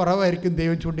ചിലപ്പോൾ ഒരു കുറവായിരിക്കും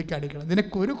ദൈവം ചൂണ്ടിക്കാണിക്കണം.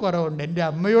 നിനക്കൊരു കുറവുണ്ട്, എൻ്റെ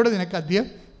അമ്മയോട് നിനക്കധികം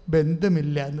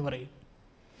ബന്ധമില്ല എന്ന് പറയും.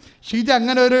 ഷീജ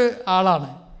അങ്ങനെ ഒരു ആളാണ്.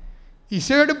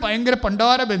 ഈശോയോട് ഭയങ്കര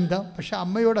പണ്ടാര ബന്ധം, പക്ഷെ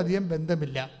അമ്മയോട് അധികം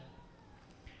ബന്ധമില്ല.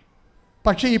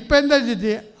 പക്ഷേ ഇപ്പം എന്താ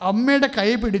വെച്ചാൽ അമ്മയുടെ കൈ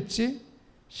പിടിച്ച്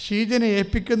ഷീജനെ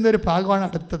ഏൽപ്പിക്കുന്നൊരു ഭാഗമാണ്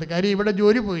അടുത്തത്. കാര്യം ഇവിടെ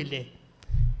ജോലി പോയില്ലേ,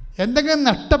 എന്തെങ്കിലും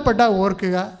നഷ്ടപ്പെട്ടാൽ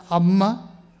ഓർക്കുക അമ്മ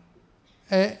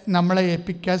നമ്മളെ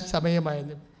ഏൽപ്പിക്കാൻ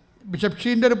സമയമായിരുന്നു. ബിഷപ്പ്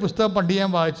ഷീൻ്റെ ഒരു പുസ്തകം പണ്ട് ഞാൻ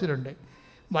വായിച്ചിട്ടുണ്ട്.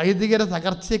 വൈദികരെ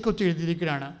തകർച്ചയെക്കുറിച്ച്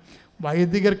എഴുതിയിരിക്കുന്നതാണ്.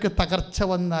 വൈദികർക്ക് തകർച്ച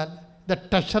വന്നാൽ ദ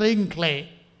ട്രഷറിങ് ക്ലേ,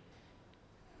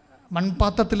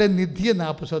 മൺപാത്രത്തിലെ നിധി എന്ന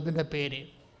ആ പുസ്തകത്തിൻ്റെ പേര്.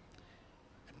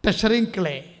 ട്രഷറിങ്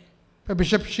ക്ലേ. ഇപ്പോൾ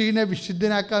ബിഷപ്പ് ഷീനെ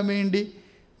വിശുദ്ധനാക്കാൻ വേണ്ടി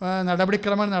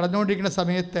നടപടിക്രമം നടന്നുകൊണ്ടിരിക്കുന്ന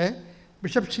സമയത്ത്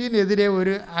ബിഷപ്പ് ഷീനെതിരെ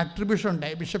ഒരു ആട്രിബ്യൂഷൻ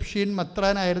ഉണ്ടായി. ബിഷപ്പ് ഷീൻ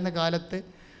മത്രാനായിരുന്ന കാലത്ത്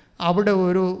അവിടെ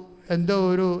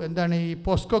എന്താണ് ഈ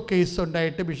പോസ്കോ കേസ്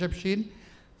ഉണ്ടായിട്ട് ബിഷപ്പ് ഷീൻ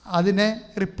അതിനെ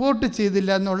റിപ്പോർട്ട്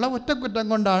ചെയ്തില്ല എന്നുള്ള ഒറ്റ കുറ്റം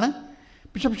കൊണ്ടാണ്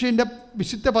ബിഷപ്പ് ഷീൻ്റെ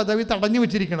വിശുദ്ധ പദവി തടഞ്ഞു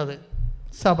വച്ചിരിക്കുന്നത്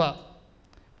സഭ.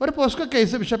 ഒരു പോസ്കോ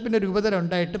കേസ് ബിഷപ്പിൻ്റെ രൂപതയിൽ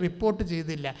ഉണ്ടായിട്ട് റിപ്പോർട്ട്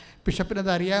ചെയ്തില്ല.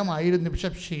 ബിഷപ്പിനത് അറിയാമായിരുന്നു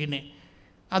ബിഷപ്പ് ഷീനെ.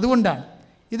 അതുകൊണ്ടാണ്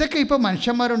ഇതൊക്കെ ഇപ്പോൾ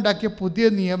മനുഷ്യന്മാരുണ്ടാക്കിയ പുതിയ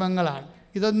നിയമങ്ങളാണ്.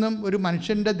 ഇതൊന്നും ഒരു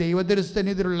മനുഷ്യൻ്റെ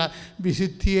ദൈവദർശനത്തിലുള്ള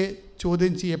വിശുദ്ധിയെ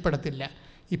ചോദ്യം ചെയ്യപ്പെടത്തില്ല.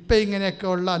 ഇപ്പം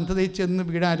ഇങ്ങനെയൊക്കെയുള്ള അന്ധതയിൽ ചെന്ന്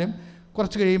വീണാലും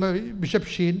കുറച്ച് കഴിയുമ്പോൾ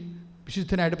ബിഷപ്പ് ഷീൻ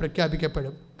വിശുദ്ധനായിട്ട്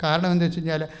പ്രഖ്യാപിക്കപ്പെടും. കാരണം എന്താ വെച്ച്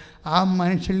കഴിഞ്ഞാൽ ആ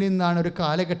മനുഷ്യനിൽ നിന്നാണ് ഒരു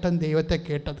കാലഘട്ടം ദൈവത്തെ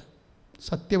കേട്ടത്.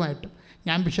 സത്യമായിട്ടും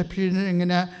ഞാൻ ബിഷപ്പ് ഷീന്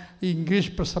ഇങ്ങനെ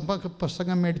ഇംഗ്ലീഷ്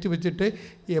പ്രസംഗം മേടിച്ച് വെച്ചിട്ട്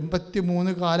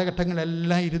 83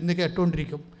 കാലഘട്ടങ്ങളെല്ലാം ഇരുന്ന്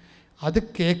കേട്ടുകൊണ്ടിരിക്കും. അത്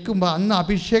കേൾക്കുമ്പോൾ അന്ന്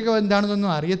അഭിഷേകം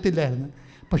എന്താണെന്നൊന്നും അറിയത്തില്ലായിരുന്നു.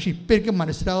 പക്ഷെ ഇപ്പം എനിക്ക്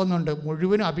മനസ്സിലാവുന്നുണ്ട്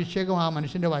മുഴുവനും അഭിഷേകം ആ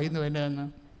മനുഷ്യൻ്റെ വായിന്ന് വരുന്നതെന്ന്.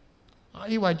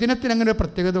 ഈ വചനത്തിന് അങ്ങനെ ഒരു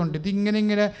പ്രത്യേകത ഉണ്ട്.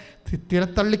 ഇതിങ്ങനെ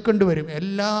തിരത്തള്ളിക്കൊണ്ട് വരും.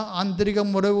 എല്ലാ ആന്തരിക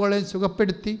മുറിവുകളെയും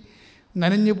സുഖപ്പെടുത്തി,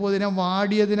 നനഞ്ഞു പോയതിനെ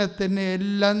വാടിയതിനെ തന്നെ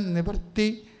എല്ലാം നിവർത്തി,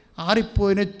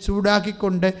 ആറിപ്പോയതിനെ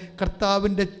ചൂടാക്കിക്കൊണ്ട്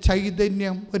കർത്താവിൻ്റെ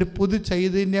ചൈതന്യം, ഒരു പുതു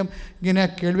ചൈതന്യം ഇങ്ങനെ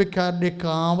കേൾവിക്കാരിലേക്ക്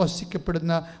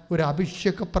ആവശിക്കപ്പെടുന്ന ഒരു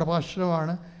അഭിഷേക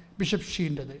പ്രഭാഷണമാണ് ബിഷപ്പ്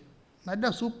ഷീൻ്റെത്. നല്ല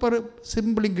സൂപ്പർ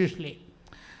സിമ്പിൾ ഇംഗ്ലീഷിലേ.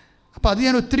 അപ്പോൾ അത്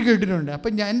ഞാൻ ഒത്തിരി കേട്ടിട്ടുണ്ട്. അപ്പം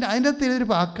അതിൻ്റെ അകത്ത് ഒരു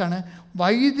വാക്കാണ്,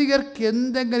 വൈദികർക്ക്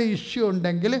എന്തെങ്കിലും ഇഷ്യൂ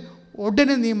ഉണ്ടെങ്കിൽ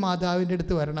ഉടനെ നീ മാതാവിൻ്റെ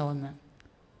അടുത്ത് വരണമെന്ന്.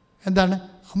 എന്താണ്?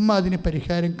 അമ്മ അതിന്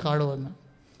പരിഹാരം കാണുമെന്ന്.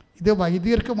 ഇത്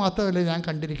വൈദികർക്ക് മാത്രമല്ല ഞാൻ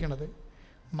കണ്ടിരിക്കണത്.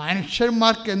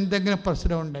 മനുഷ്യന്മാർക്ക് എന്തെങ്കിലും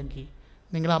പ്രശ്നമുണ്ടെങ്കിൽ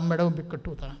നിങ്ങൾ അമ്മയുടെ മുമ്പിൽ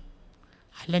കെട്ടുകൂത്തണം.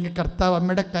 അല്ലെങ്കിൽ കർത്താവ്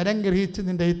അമ്മയുടെ കരം ഗ്രഹിച്ച്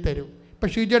നിൻ്റെ കയ്യിൽ തരും. ഇപ്പം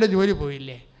ഷീജയുടെ ജോലി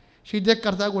പോയില്ലേ, ഷീജയെ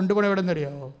കർത്താവ് കൊണ്ടുപോകണം എവിടെ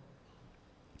നിന്നറിയാമോ?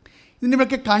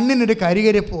 ഇതിനൊക്കെ കണ്ണിനൊരു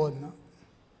കരികരിപ്പ് വന്നു.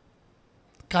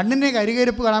 കണ്ണിനെ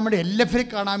കരികരിപ്പ് കാണാൻ വേണ്ടി LF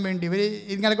കാണാൻ വേണ്ടി ഇവർ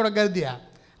ഇങ്ങനെ കൂടെ കരുതിയാ.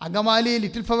 അങ്കമാലി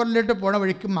ലിറ്റിൽ ഫ്ലവറിലോട്ട് പോണ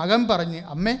വഴിക്ക് മകൻ പറഞ്ഞ്,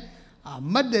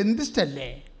 അമ്മ ഡെന്റിസ്റ്റല്ലേ,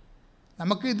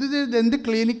 നമുക്ക് ഇതെന്ത്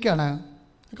ക്ലിനിക്കാണ്,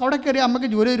 അവിടെ കയറി അമ്മയ്ക്ക്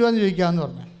ജോലി തരുവാന്ന് ചോദിക്കാമെന്ന്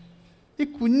പറഞ്ഞു. ഈ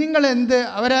കുഞ്ഞുങ്ങളെന്ത്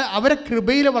അവരെ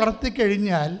കൃപയിൽ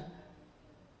വളർത്തിക്കഴിഞ്ഞാൽ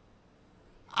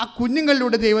ആ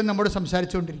കുഞ്ഞുങ്ങളിലൂടെ ദൈവം നമ്മോട്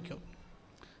സംസാരിച്ചുകൊണ്ടിരിക്കും.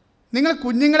 നിങ്ങൾ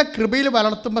കുഞ്ഞുങ്ങളെ കൃപയിൽ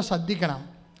വളർത്തുമ്പോൾ ശ്രദ്ധിക്കണം.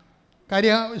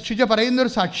 കാര്യം ഷിജ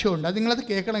പറയുന്നൊരു സാക്ഷ്യമുണ്ട്, അത് നിങ്ങളത്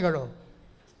കേൾക്കണം കേട്ടോ.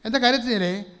 എന്താ കാര്യത്തിൽ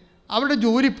അവരുടെ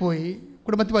ജോലി പോയി,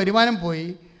 കുടുംബത്തിൽ വരുമാനം പോയി,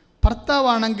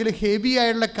 ഭർത്താവാണെങ്കിൽ ഹെവി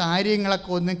ആയിട്ടുള്ള കാര്യങ്ങളൊക്കെ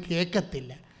ഒന്നും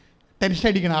കേൾക്കത്തില്ല, ടെൻഷൻ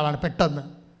അടിക്കുന്ന ആളാണ് പെട്ടെന്ന്.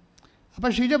 അപ്പോൾ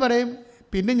ഷീജ പറയും,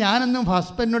 പിന്നെ ഞാനൊന്നും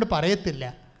ഹസ്ബൻഡിനോട് പറയത്തില്ല,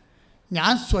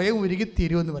 ഞാൻ സ്വയം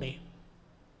ഉരുകിത്തീരുമെന്ന് പറയും.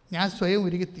 ഞാൻ സ്വയം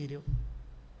ഉരുകിത്തീരും.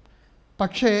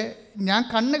 പക്ഷേ ഞാൻ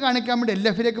കണ്ണ് കാണിക്കാൻ വേണ്ടി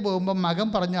LF പോകുമ്പോൾ മകൻ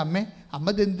പറഞ്ഞു, അമ്മ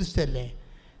ഡെന്റിസ്റ്റല്ലേ,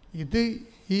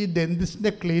 ഈ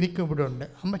ഡെന്റിസ്റ്റിൻ്റെ ക്ലിനിക്ക് ഇവിടെ ഉണ്ട്,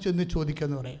 അമ്മ ചെന്ന്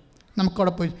ചോദിക്കുമെന്ന് പറയും.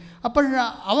 നമുക്കവിടെ പോയി. അപ്പോൾ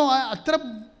അവൻ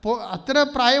അത്ര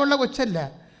പ്രായമുള്ള കൊച്ചല്ല,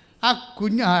 ആ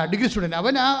ഡിഗ്രി സ്റ്റുഡൻറ്റ്.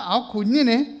 അവൻ ആ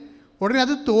കുഞ്ഞിന് ഉടനെ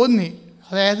അത് തോന്നി,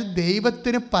 അതായത്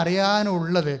ദൈവത്തിന്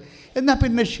പറയാനുള്ളത്. എന്നാൽ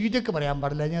പിന്നെ ഷീജയ്ക്ക് പറയാൻ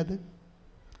പാടില്ല. അത്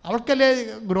അവൾക്കല്ലേ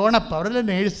ഗ്രോണപ്പ്, അവരല്ലേ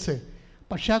നേഴ്സ്.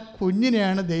 പക്ഷെ ആ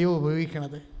കുഞ്ഞിനെയാണ് ദൈവം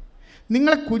ഉപയോഗിക്കുന്നത്.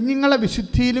 നിങ്ങളെ കുഞ്ഞുങ്ങളെ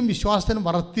വിശുദ്ധിയിലും വിശ്വാസത്തിലും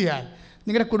വളർത്തിയാൽ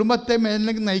നിങ്ങളുടെ കുടുംബത്തെ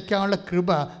മേലേക്ക് നയിക്കാനുള്ള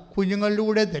കൃപ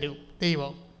കുഞ്ഞുങ്ങളിലൂടെ തരും.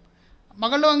 ദൈവം.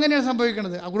 മകളിലും അങ്ങനെയാണ്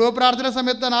സംഭവിക്കുന്നത്. കുടുംബ പ്രാർത്ഥന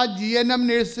സമയത്താണ് ആ GNM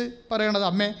നേഴ്സ് പറയണത്,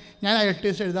 അമ്മേ ഞാൻ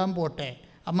IELTS എഴുതാൻ പോട്ടെ,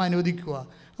 അമ്മ അനുവദിക്കുക.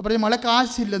 അപ്പോൾ പറഞ്ഞ് മകളെ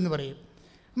കാശില്ലെന്ന് പറയും.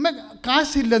 അമ്മ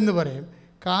കാശില്ലെന്ന് പറയും.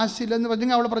 കാശില്ലെന്ന്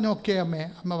പറഞ്ഞെങ്കിൽ അവളെ പറഞ്ഞു ഓക്കെ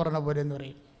അമ്മ പറഞ്ഞ പോലെ എന്ന്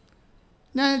പറയും.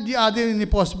 ഞാൻ ആദ്യം ഇനി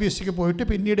പോസ്റ്റ് PSC പോയിട്ട്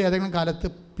പിന്നീട് ഏതെങ്കിലും കാലത്ത്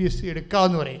PSC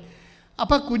എടുക്കാമെന്ന് പറയും.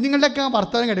 അപ്പോൾ കുഞ്ഞുങ്ങളുടെയൊക്കെ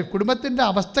വർത്തമാനം കണ്ടു, കുടുംബത്തിൻ്റെ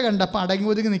അവസ്ഥ കണ്ടപ്പോൾ അടങ്ങി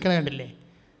ഒതുങ്ങി നിൽക്കണ കണ്ടില്ലേ.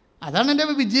 അതാണ് എൻ്റെ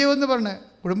വിജയമെന്ന്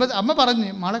പറഞ്ഞത്. അമ്മ പറഞ്ഞ്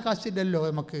മകളെ കാശില്ലല്ലോ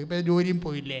നമുക്ക്, ഇപ്പോൾ ജോലിയും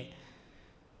പോയില്ലേ.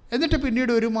 എന്നിട്ട്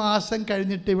പിന്നീട് ഒരു മാസം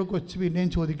കഴിഞ്ഞിട്ട് ഇവ കൊച്ചു പിന്നെയും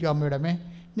ചോദിക്കും അമ്മയുടെ അമ്മേ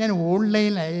ഞാൻ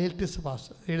ഓൺലൈൻ IELTS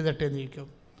പാസ് എഴുതട്ടെ എന്ന് ചോദിക്കും.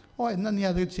 ഓ എന്നാൽ നീ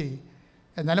അത് ചെയ്യും,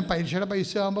 എന്നാലും പരീക്ഷയുടെ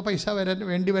പൈസ ആകുമ്പോൾ പൈസ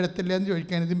വേണ്ടി വരത്തില്ല എന്ന്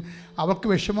ചോദിക്കാൻ ഇതും അവൾക്ക്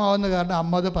വിഷമമാവുന്ന കാരണം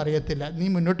അമ്മ അത് പറയത്തില്ല, നീ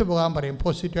മുന്നോട്ട് പോകാൻ പറയും,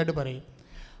 പോസിറ്റീവായിട്ട് പറയും.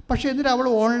 പക്ഷേ എന്നിട്ട് അവൾ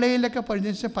ഓൺലൈനിലൊക്കെ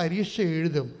പഠിച്ച പരീക്ഷ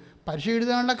എഴുതും. പരീക്ഷ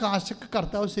എഴുതാനുള്ള കാശൊക്കെ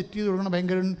കർത്താവ് സെറ്റ് ചെയ്ത് കൊടുക്കണം.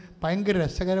 ഭയങ്കര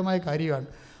രസകരമായ കാര്യമാണ്.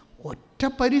 ഒറ്റ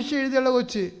പരീക്ഷ എഴുതിയുള്ള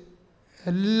കൊച്ച്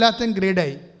എല്ലാത്തിനും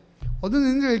ഗ്രേഡായി. ഒന്ന്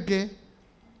നിന്ന് ചോദിക്കേ,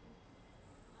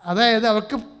 അതായത്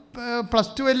അവർക്ക്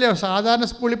 +2 അല്ലേ, സാധാരണ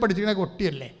സ്കൂളിൽ പഠിച്ചിരിക്കുന്ന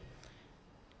കുട്ടിയല്ലേ.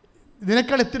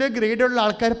 ഇതിനേക്കാൾ ഇത്രയോ ഗ്രേഡുള്ള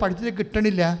ആൾക്കാർ പഠിച്ചിട്ട്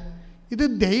കിട്ടണില്ല. ഇത്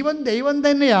ദൈവം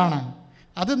തന്നെയാണ്.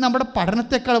 അത് നമ്മുടെ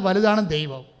പഠനത്തെക്കാൾ വലുതാണ്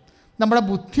ദൈവം, നമ്മുടെ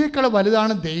ബുദ്ധിയേക്കാൾ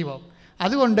വലുതാണ് ദൈവം.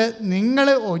 അതുകൊണ്ട് നിങ്ങൾ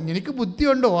എനിക്ക്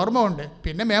ബുദ്ധിയുണ്ട്, ഓർമ്മ ഉണ്ട്,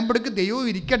 പിന്നെ മേമ്പടുക്ക് ദൈവവും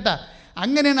ഇരിക്കട്ടെ,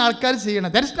 അങ്ങനെയാണ് ആൾക്കാർ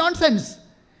ചെയ്യണത്. That's non sense.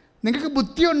 നിങ്ങൾക്ക്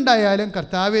ബുദ്ധി ഉണ്ടായാലും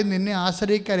കർത്താവെ നിന്നെ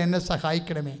ആശ്രയിക്കാൻ എന്നെ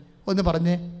സഹായിക്കണമേ ഒന്ന്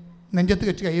പറഞ്ഞ് നെഞ്ചത്ത്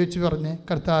വെച്ച് കൈവച്ച് പറഞ്ഞ്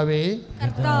കർത്താവേ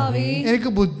എനിക്ക്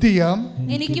ബുദ്ധിയും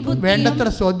വേണ്ടത്ര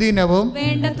സ്വാധീനവും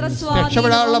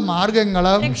രക്ഷപ്പെടാനുള്ള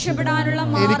മാർഗങ്ങളും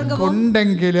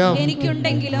എനിക്കുണ്ടെങ്കിലും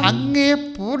അങ്ങേ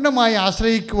പൂർണ്ണമായി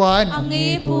ആശ്രയിക്കുവാൻ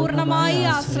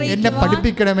എന്നെ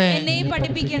പഠിപ്പിക്കണമേ,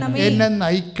 എന്നെ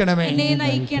നയിക്കണമേ.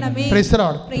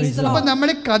 അപ്പം നമ്മൾ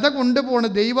ഈ കഥ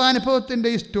കൊണ്ടുപോകുന്ന ദൈവാനുഭവത്തിൻ്റെ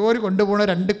ഈ സ്റ്റോറി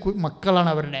കൊണ്ടുപോകുന്ന 2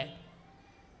 മക്കളാണ്. അവരുടെ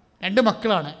 2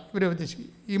 മക്കളാണ് ഇവർ ഉദ്ദേശിക്കുന്നത്,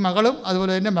 ഈ മകളും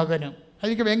അതുപോലെ തന്നെ മകനും.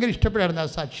 അതെനിക്ക് ഭയങ്കര ഇഷ്ടപ്പെടായിരുന്നു ആ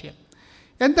സാക്ഷ്യം.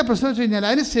 എന്താ പ്രശ്നം വെച്ച് കഴിഞ്ഞാൽ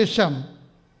അതിനുശേഷം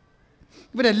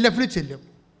ഇവരെല്ലാഫിൽ ചെല്ലും,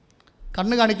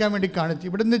 കണ്ണ് കാണിക്കാൻ വേണ്ടി കാണിച്ച്.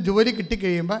 ഇവിടുന്ന് ജോലി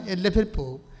കിട്ടിക്കഴിയുമ്പോൾ LFL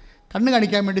പോകും. കണ്ണ്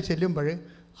കാണിക്കാൻ വേണ്ടി ചെല്ലുമ്പോൾ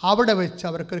അവിടെ വെച്ച്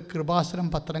അവർക്കൊരു കൃപാസനം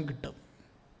പത്രം കിട്ടും.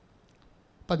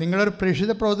 അപ്പം നിങ്ങളൊരു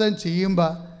പ്രേക്ഷിത പ്രവർത്തനം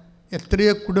ചെയ്യുമ്പോൾ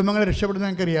എത്രയോ കുടുംബങ്ങൾ രക്ഷപ്പെടുന്ന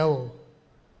നിങ്ങൾക്കറിയാവോ?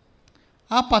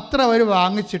 ആ പത്രം അവർ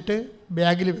വാങ്ങിച്ചിട്ട്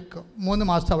ബാഗിൽ വെക്കും. 3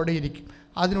 മാസം അവിടെ ഇരിക്കും.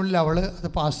 അതിനുള്ളിൽ അവൾ അത്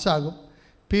പാസ്സാകും.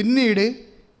 പിന്നീട്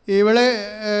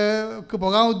ഇവൾക്ക്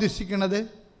പോകാൻ ഉദ്ദേശിക്കുന്നത്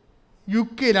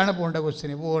UK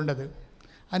പോകേണ്ടത്.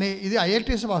 അതിന് ഇത്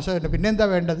IELTS പാസ്സാകില്ല. പിന്നെ എന്താ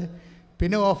വേണ്ടത്?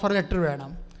 പിന്നെ ഓഫർ ലെറ്റർ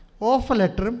വേണം. ഓഫർ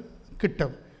ലെറ്ററും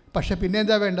കിട്ടും. പക്ഷെ പിന്നെ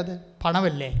എന്താ വേണ്ടത്?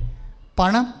 പണമല്ലേ.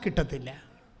 പണം കിട്ടത്തില്ല.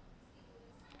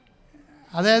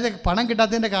 അതായത് പണം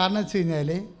കിട്ടാത്തതിൻ്റെ കാരണം വെച്ച് കഴിഞ്ഞാൽ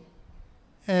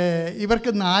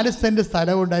ഇവർക്ക് 4 സെൻറ്റ്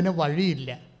സ്ഥലമുണ്ട്, അതിന്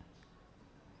വഴിയില്ല.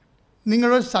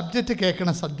 നിങ്ങളൊരു സബ്ജക്റ്റ്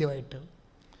കേൾക്കണം സത്യമായിട്ട്.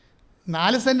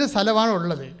 4 സെൻറ്റ് സ്ഥലമാണ്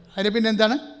ഉള്ളത്, അതിന് പിന്നെ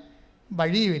എന്താണ്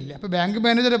വഴിയുമില്ല. അപ്പോൾ ബാങ്ക്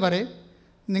മാനേജർ പറയും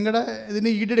നിങ്ങളുടെ ഇതിന്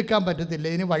ഈടെടുക്കാൻ പറ്റത്തില്ല,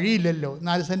 ഇതിന് വഴിയില്ലല്ലോ,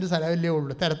 4 സെൻറ്റ് സ്ഥലമല്ലേ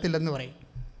ഉള്ളൂ, തരത്തില്ലെന്ന് പറയും.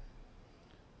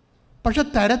 പക്ഷെ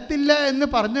തരത്തില്ല എന്ന്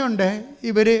പറഞ്ഞുകൊണ്ട്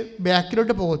ഇവർ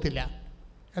ബാക്കിലോട്ട് പോകത്തില്ല.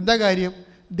 എന്താ കാര്യം?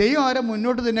 ദൈവം അവരെ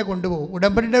മുന്നോട്ട് തന്നെ കൊണ്ടുപോകും.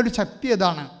 ഉടമ്പടിയുടെ ഒരു ശക്തി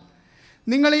അതാണ്.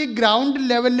 നിങ്ങൾ ഈ ഗ്രൗണ്ട്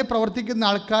ലെവലിൽ പ്രവർത്തിക്കുന്ന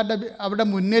ആൾക്കാരുടെ അവരുടെ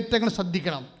മുന്നേറ്റങ്ങൾ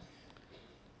ശ്രദ്ധിക്കണം.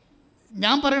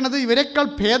 ഞാൻ പറയണത് ഇവരെക്കാൾ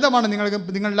ഭേദമാണ്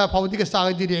നിങ്ങളുടെ ഭൗതിക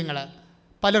സാഹചര്യങ്ങൾ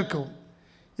പലർക്കും.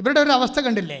 ഇവരുടെ ഒരു അവസ്ഥ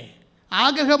കണ്ടില്ലേ?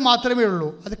 ആഗ്രഹം മാത്രമേ ഉള്ളൂ,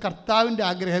 അത് കർത്താവിൻ്റെ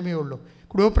ആഗ്രഹമേ ഉള്ളൂ.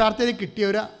 കുടുംബ പ്രാർത്ഥനയിൽ കിട്ടിയ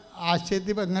ഒരു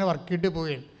ആശയത്തിൽ അങ്ങനെ വർക്കിട്ട്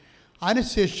പോവുകയാണ്.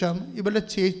 അതിനുശേഷം ഇവരുടെ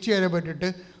ചേച്ചി ഇടപെട്ടിട്ട്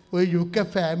ഒരു UK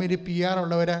ഫാമിലി PR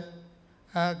ഉള്ളവരെ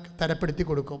തരപ്പെടുത്തി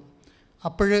കൊടുക്കും.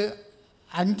 അപ്പോൾ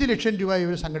 5 ലക്ഷം രൂപ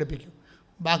ഇവർ സംഘടിപ്പിക്കും.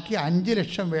 ബാക്കി 5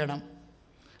 ലക്ഷം വേണം.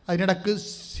 അതിനിടക്ക്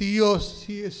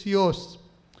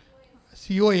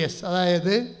COS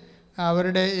അതായത്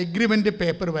അവരുടെ എഗ്രിമെൻ്റ്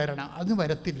പേപ്പർ വരണം. അത്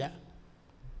വരത്തില്ല.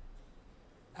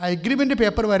 ആ എഗ്രിമെൻ്റ്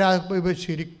പേപ്പർ വരാതെ ഇവർ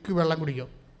ശരിക്കും വെള്ളം കുടിക്കും.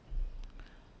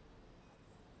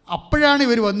 അപ്പോഴാണ്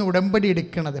ഇവർ വന്ന് ഉടമ്പടി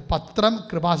എടുക്കുന്നത്.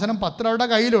 കൃപാസനം പത്രം അവരുടെ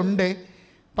കയ്യിലുണ്ട്.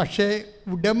 പക്ഷേ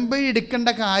ഉടമ്പടി എടുക്കേണ്ട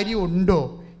കാര്യമുണ്ടോ?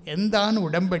 എന്താണ്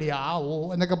ഉടമ്പടി?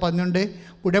 എന്നൊക്കെ പറഞ്ഞുകൊണ്ട്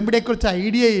ഉടമ്പടിയെക്കുറിച്ച്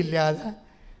ഐഡിയ ഇല്ലാതെ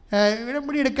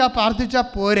ഉടമ്പടി എടുക്കാൻ പ്രാർത്ഥിച്ചാൽ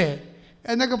പോരെ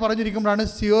എന്നൊക്കെ പറഞ്ഞിരിക്കുമ്പോഴാണ്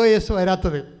COS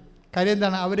വരാത്തത്. കാര്യം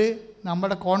എന്താണ്? അവർ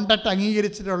നമ്മുടെ കോൺട്രാക്റ്റ്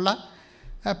അംഗീകരിച്ചിട്ടുള്ള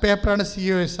പേപ്പറാണ്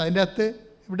COS. അതിൻ്റെ അകത്ത്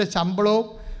ഇവിടെ ശമ്പളവും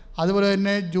അതുപോലെ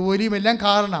തന്നെ ജോലിയും എല്ലാം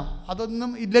കാരണം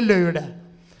അതൊന്നും ഇല്ലല്ലോ ഇവിടെ.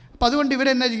 അപ്പോൾ അതുകൊണ്ട്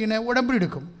ഇവരെന്നാ ചെയ്യുന്നത്? ഉടമ്പടി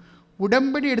എടുക്കും.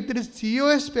 ഉടമ്പടി എടുത്തിട്ട്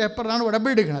COS പേപ്പറിനാണ്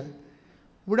ഉടമ്പടി എടുക്കുന്നത്.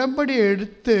 ഉടമ്പടി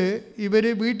എടുത്ത് ഇവർ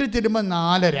വീട്ടിൽ ചെല്ലുമ്പോൾ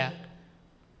 4:30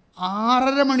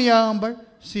 6:30 മണിയാകുമ്പോൾ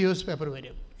COS പേപ്പർ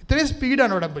വരും. ഇത്രയും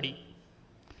സ്പീഡാണ് ഉടമ്പടി.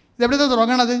 ഇതെവിടുന്നാണ്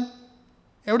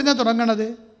തുടങ്ങണത്?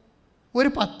 ഒരു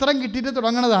പത്രം കിട്ടിയിട്ട്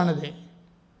തുടങ്ങണതാണിത്.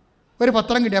 ഒരു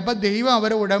പത്രം കിട്ടി. അപ്പോൾ ദൈവം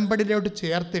അവരെ ഉടമ്പടിയിലോട്ട്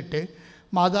ചേർത്തിട്ട്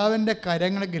മാതാവിൻ്റെ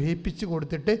കരങ്ങളെ ഗ്രഹിപ്പിച്ച്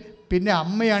കൊടുത്തിട്ട് പിന്നെ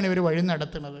അമ്മയാണ് ഇവർ വഴി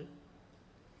നടത്തുന്നത്.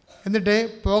 എന്നിട്ട്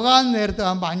പോകാൻ നേരത്ത്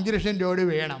ആകുമ്പോൾ 5 ലക്ഷം രൂപ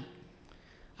വേണം.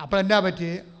 അപ്പോൾ എന്താ പറ്റി,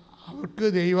 അവർക്ക്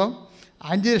ദൈവം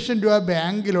 5 ലക്ഷം രൂപ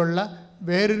ബാങ്കിലുള്ള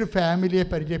വേറൊരു ഫാമിലിയെ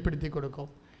പരിചയപ്പെടുത്തി കൊടുക്കും.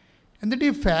 എന്നിട്ട്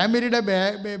ഈ ഫാമിലി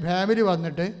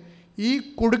വന്നിട്ട് ഈ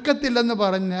കൊടുക്കത്തില്ലെന്ന്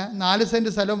പറഞ്ഞ 4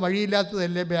 സെൻറ്റ് സ്ഥലം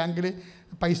വഴിയില്ലാത്തതല്ലേ, ബാങ്കിൽ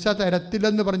പൈസ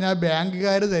തരത്തില്ലെന്ന് പറഞ്ഞ ആ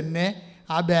ബാങ്കുകാർ തന്നെ,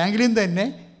 ആ ബാങ്കിലും തന്നെ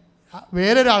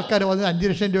വേറൊരാൾക്കാർ വന്ന് 5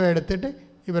 ലക്ഷം രൂപ എടുത്തിട്ട്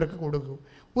ഇവർക്ക് കൊടുക്കും.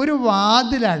 ഒരു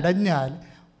വാതിലടഞ്ഞാൽ,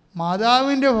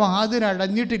 മാതാവിൻ്റെ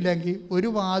വാതിലടഞ്ഞിട്ടില്ലെങ്കിൽ ഒരു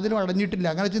വാതിലും അടഞ്ഞിട്ടില്ല.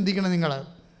 അങ്ങനെ ചിന്തിക്കണം നിങ്ങൾ.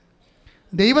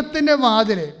 ദൈവത്തിൻ്റെ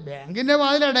വാതിൽ, ബാങ്കിൻ്റെ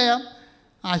വാതിലടയാം,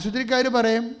 ആശുപത്രിക്കാർ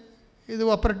പറയും ഇത്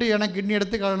ഓപ്പറേറ്റ് ചെയ്യണം, കിഡ്നി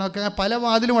എടുത്ത് കളയണമൊക്കെ, പല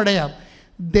വാതിലും അടയാം.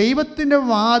 ദൈവത്തിൻ്റെ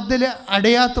വാതിൽ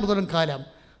അടയാത്തിടത്തോളം കാലം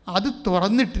അത്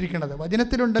തുറന്നിട്ടിരിക്കണത്.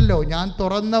 വചനത്തിലുണ്ടല്ലോ, ഞാൻ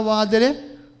തുറന്ന വാതിൽ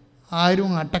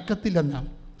ആരും അടക്കത്തില്ലെന്നാണ്.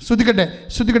 സ്തുതിക്കട്ടെ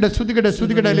സ്തുതിക്കട്ടെ സ്തുതിക്കട്ടെ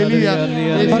സ്തുതിക്കട്ടെ. ഹല്ലേലൂയ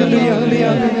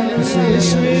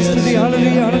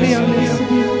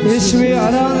യേശുവേ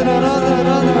ആരാധന ആരാധന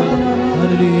ആരാധന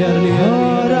ഹല്ലേലൂയ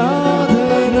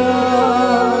ആരാധന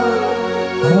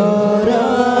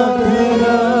ആരാധന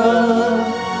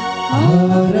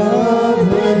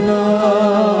ആരാധന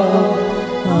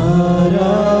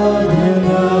ആരാധന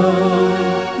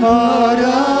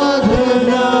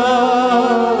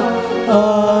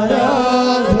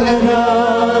ആരാധന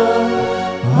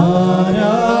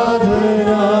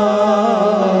ആരാധന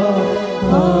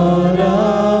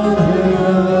ആരാധന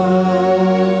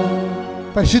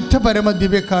പരിശുദ്ധ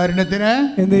പരമദിവ്യകാരുണ്യത്തിന്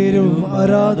എന്നേരവും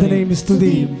ആരാധനയും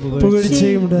സ്തുതിയും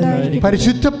പുകഴ്ചയും ഉണ്ടായിരിക്കട്ടെ.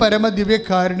 പരിശുദ്ധ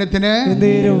പരമദിവ്യകാരുണ്യത്തിന്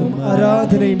എന്നേരവും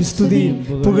ആരാധനയും സ്തുതിയും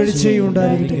പുകഴ്ചയും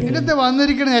ഉണ്ടായിരിക്കട്ടെ. ഇന്നത്തെ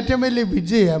വന്നിരിക്കുന്ന ഏറ്റവും വലിയ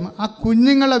വിജയം ആ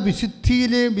കുഞ്ഞുങ്ങളെ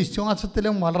വിശുദ്ധിയിലെയും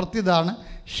വിശ്വാസത്തിലും വളർത്തിയതാണ്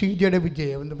ഷീജയുടെ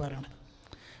വിജയം എന്ന് പറയുന്നത്.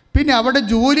 പിന്നെ അവിടെ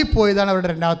ജോലി പോയതാണ് അവരുടെ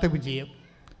രണ്ടാമത്തെ വിജയം.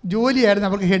 ജോലിയായിരുന്നു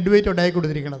അവർക്ക് ഹെഡ് വെയിറ്റ് ഉണ്ടാക്കി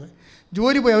കൊടുത്തിരിക്കുന്നത്.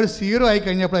 ജോലി പോയി അവർ 0 ആയി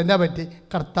കഴിഞ്ഞപ്പോൾ എന്താ പറ്റി,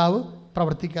 കർത്താവ്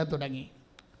പ്രവർത്തിക്കാൻ തുടങ്ങി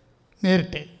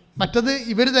നേരിട്ട്. മറ്റത്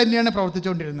ഇവർ തന്നെയാണ്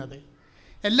പ്രവർത്തിച്ചുകൊണ്ടിരുന്നത്.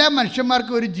 എല്ലാ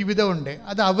മനുഷ്യന്മാർക്കും ഒരു ജീവിതമുണ്ട്,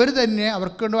 അത് അവർ തന്നെ,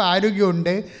 അവർക്കുണ്ട്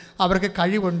ആരോഗ്യമുണ്ട്, അവർക്ക്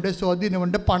കഴിവുണ്ട്,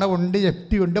 സ്വാധീനമുണ്ട്, പണമുണ്ട്,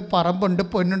 FD ഉണ്ട്, പറമ്പുണ്ട്,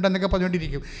 പൊന്നുണ്ടെന്നൊക്കെ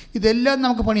പറഞ്ഞുകൊണ്ടിരിക്കും. ഇതെല്ലാം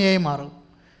നമുക്ക് പണിയായി മാറും.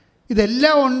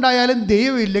 ഇതെല്ലാം ഉണ്ടായാലും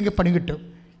ദൈവം ഇല്ലെങ്കിൽ പണി കിട്ടും.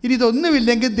 ഇനി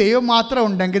ഇതൊന്നുമില്ലെങ്കിൽ ദൈവം മാത്രം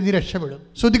ഉണ്ടെങ്കിൽ നീ രക്ഷപ്പെടും.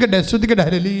 ശ്രുതിക്കട്ടെ ശ്രുതിക്കട്ടെ.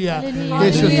 ഹല്ലേലൂയ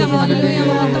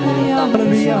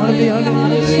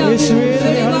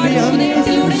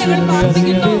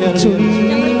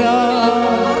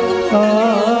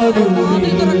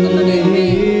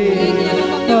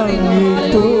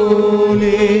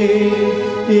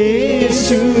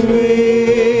യേശുവേ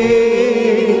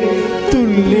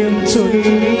തുല്യം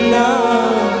ചൊല്ല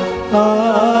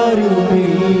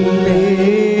ആരുമില്ലേ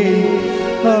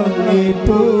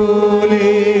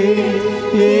അങ്ങേപ്പോലെ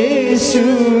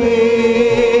യേശുവേ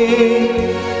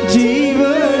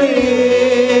ജീവനേ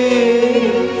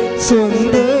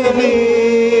സ്വന്തമേ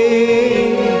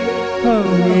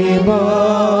അങ്ങേ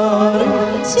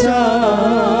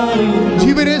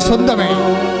ജീവനെ സ്വന്തമേ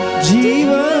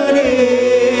ജീവനേ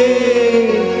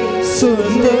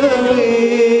സ്വന്തമേ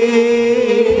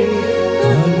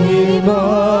അങ്ങേ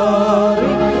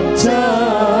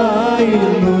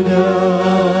ചായുന്നു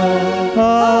ഞാൻ.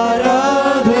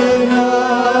 ആരാധന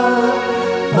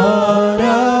ആരാധന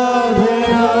ആരാധന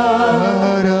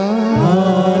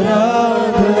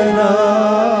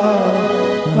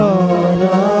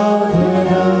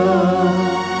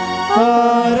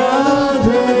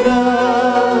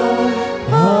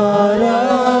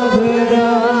ആരാധന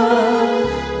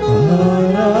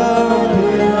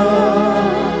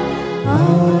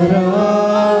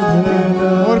ആരാധന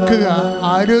ഓർക്കുക,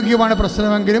 ആരോഗ്യമാണ്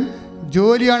പ്രശ്നമെങ്കിലും,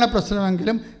 ജോലിയാണ്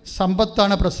പ്രശ്നമെങ്കിലും,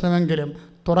 സമ്പത്താണ് പ്രശ്നമെങ്കിലും,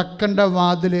 തുറക്കേണ്ട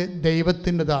വാതിൽ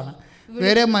ദൈവത്തിൻ്റെതാണ്.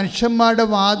 വേറെ മനുഷ്യന്മാരുടെ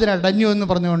വാതിൽ അടഞ്ഞു എന്ന്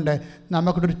പറഞ്ഞുകൊണ്ട്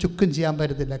നമുക്കൊരു ചുക്കും ചെയ്യാൻ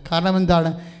പറ്റത്തില്ല. കാരണം എന്താണ്,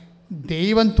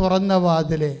 ദൈവം തുറന്ന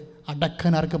വാതിൽ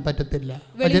അടക്കാൻ ആർക്കും പറ്റത്തില്ല.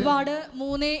 വെളിപാട്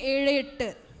 3:7-8.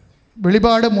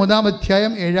 വെളിപാട് 3-ാം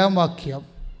അധ്യായം 7-ാം വാക്യം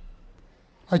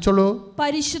വായിച്ചോളൂ.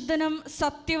 പരിശുദ്ധനും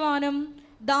സത്യവാനും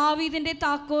ദാവീദിന്റെ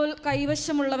താക്കോൽ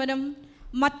കൈവശമുള്ളവനും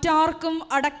മറ്റാർക്കും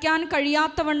അടയ്ക്കാൻ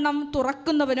കഴിയാത്തവണ്ണം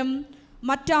തുറക്കുന്നവനും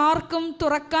മറ്റാർക്കും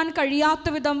തുറക്കാൻ കഴിയാത്ത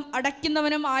വിധം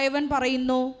അടയ്ക്കുന്നവനും ആയവൻ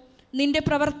പറയുന്നു, നിന്റെ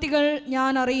പ്രവർത്തികൾ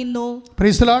ഞാൻ അറിയുന്നു.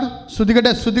 Praise the Lord.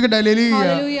 സ്തുതിക്കട്ടെ സ്തുതിക്കട്ടെ. ഹല്ലേലൂയ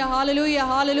ഹല്ലേലൂയ ഹല്ലേലൂയ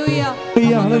ഹല്ലേലൂയ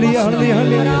ഹല്ലേലൂയ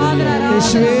ഹല്ലേലൂയ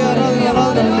യേശുവേ ആരാധന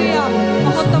ഹല്ലേലൂയ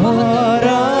മഹത്വം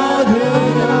ആരാധന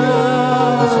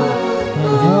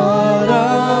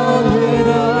ആരാധന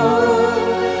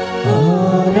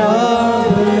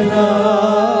ആരാധന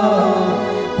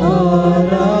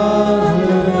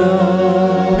ആരാധന.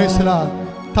 Praise the Lord.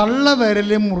 തള്ള വരെ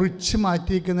കുടല് മുറിച്ച്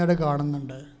മാറ്റിയിരിക്കുന്നതായിട്ട്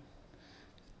കാണുന്നുണ്ട്,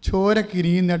 ചോര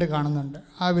കിരിയുന്നതായിട്ട് കാണുന്നുണ്ട്.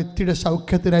 ആ വ്യക്തിയുടെ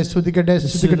സൗഖ്യത്തിനായി സ്തുതിക്കട്ടെ,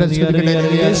 സ്തുതിക്കട്ടെ, സ്തുതിക്കട്ടെ.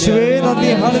 യേശുവേ നന്ദി,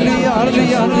 ഹല്ലേലൂയ,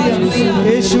 ഹല്ലേലൂയ, ഹല്ലേലൂയ.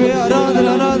 യേശുവേ ആരാധന,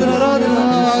 ആരാധന,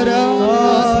 ആരാധന,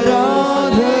 ആരാധന,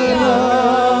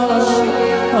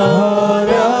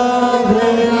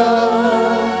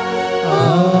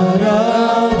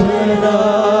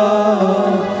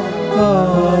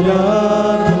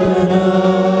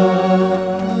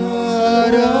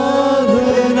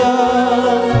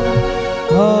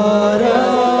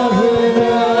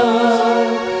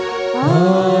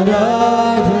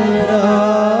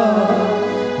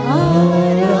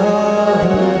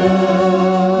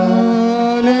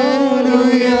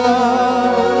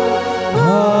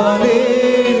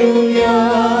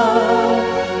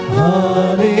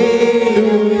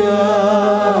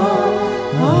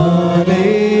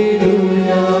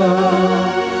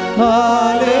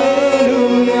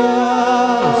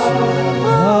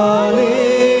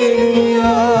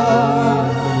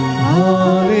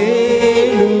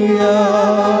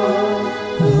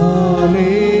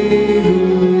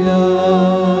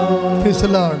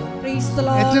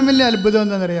 ഏറ്റവും വലിയ അത്ഭുതം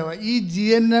എന്താണെന്നറിയാവോ? ഈ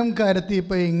GNM കാരത്തി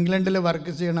ഇപ്പോൾ ഇംഗ്ലണ്ടിൽ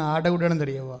വർക്ക് ചെയ്യണ ആടെ കൂടെയാണെന്ന്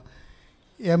അറിയാവോ?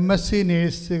 MSc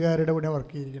നേഴ്സുകാരുടെ കൂടെ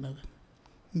വർക്ക് ചെയ്തിരിക്കുന്നത്.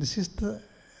 This is the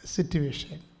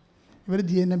situation. ഇവർ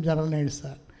GNM ജനറൽ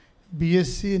നേഴ്സാണ്.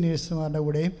 BSc നേഴ്സുമാരുടെ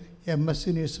കൂടെയും MSc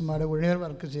നേഴ്സുമാരുടെ കൂടെയാണ്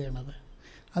വർക്ക് ചെയ്യണത്.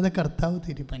 അത് കർത്താവ്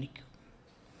തീരുമാനിക്കും.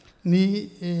 നീ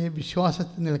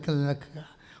വിശ്വാസത്തിൽ നിൽക്കുക,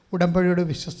 ഉടമ്പടിയോട്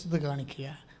വിശ്വസ്തത കാണിക്കുക,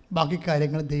 ബാക്കി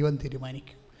കാര്യങ്ങൾ ദൈവം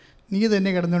തീരുമാനിക്കും. നീ തന്നെ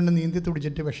കിടന്നുകൊണ്ട് നീന്തി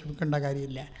തുടിച്ചിട്ട് വിഷമിക്കേണ്ട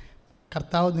കാര്യമില്ല.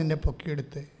 കർത്താവ് നിന്നെ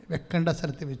പൊക്കിയെടുത്ത് വെക്കേണ്ട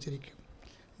സ്ഥലത്ത് വെച്ചിരിക്കും.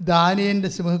 ദാനിയൻ്റെ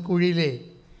സിംഹക്കുഴിയിലെ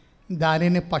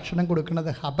ദാനിയന് ഭക്ഷണം കൊടുക്കുന്നത്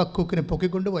ഹബക്കൂക്കിനെ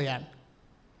പൊക്കിക്കൊണ്ടുപോയാണ്.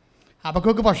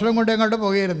 ഹബക്കൂക്ക് ഭക്ഷണം കൊണ്ട് എങ്ങോട്ട്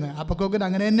പോകുകയായിരുന്നു. ഹബക്കൂക്കിന്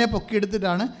അങ്ങനെ തന്നെ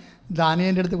പൊക്കിയെടുത്തിട്ടാണ്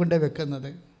ദാനിയൻ്റെ അടുത്ത് കൊണ്ടുപോയി വെക്കുന്നത്.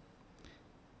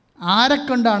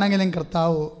 ആരെക്കൊണ്ടാണെങ്കിലും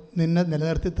കർത്താവ് നിന്നെ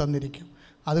നിലനിർത്തി തന്നിരിക്കും.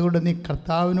 അതുകൊണ്ട് നീ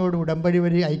കർത്താവിനോട് ഉടമ്പടി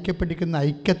വഴി ഐക്യപ്പെട്ടിരിക്കുന്ന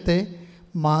ഐക്യത്തെ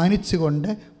മാനിച്ചുകൊണ്ട്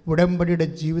ഉടമ്പടിയുടെ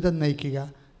ജീവിതം നയിക്കുക.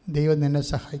 ദൈവം നിന്നെ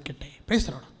സഹായിക്കട്ടെ. Praise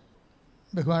the Lord.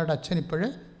 ബഹുമാനയുടെ അച്ഛനിപ്പോൾ,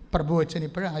 പ്രഭു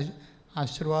അച്ഛനിപ്പോൾ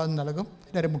ആശീർവാദം നൽകും.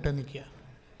 എല്ലാവരും മുട്ട നിൽക്കുക.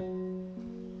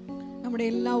 നമ്മുടെ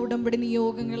എല്ലാ ഉടമ്പടി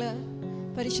നിയോഗങ്ങൾ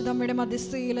പരിശുദ്ധ അമ്മയുടെ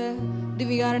മധ്യസ്ഥയിൽ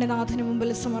ദിവ്യകാരുണ്യനാഥന് മുമ്പിൽ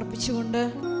സമർപ്പിച്ചുകൊണ്ട്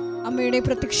അമ്മയുടെ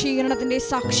പ്രത്യക്ഷീകരണത്തിൻ്റെ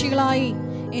സാക്ഷികളായി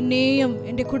എന്നെയും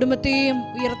എൻ്റെ കുടുംബത്തെയും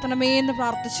ഉയർത്തണമേ എന്ന്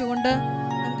പ്രാർത്ഥിച്ചുകൊണ്ട്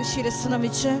നമുക്ക് ശിരസ്സ്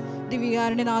നമിച്ച്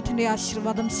ദിവ്യകാരുണ്യനാഥൻ്റെ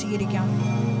ആശീർവാദം സ്വീകരിക്കാം.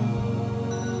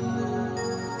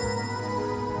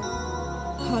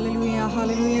 ഹല്ലേലൂയ,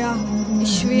 ഹല്ലേലൂയ.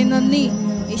 യേശുവേ നന്ദി,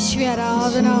 യേശുവേ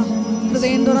ആരാധന.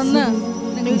 ഹൃദയം തുറന്ന്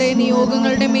നിങ്ങളുടെ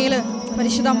നിയോഗങ്ങളുടെ മേൽ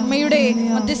പരിശുദ്ധ അമ്മയുടെ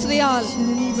മധ്യസ്ഥതയാൽ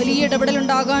വലിയ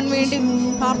ഇടപെടലുണ്ടാകാൻ വേണ്ടി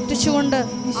പ്രാർത്ഥിച്ചുകൊണ്ട്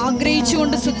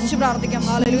ആഗ്രഹിച്ചുകൊണ്ട് സ്തുതിച്ച് പ്രാർത്ഥിക്കാം.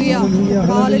 ഹല്ലേലൂയ,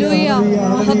 ഹല്ലേലൂയ.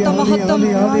 മഹത്വം, മഹത്വം.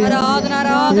 ആരാധന,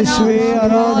 ആരാധന.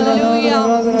 ഹല്ലേലൂയ,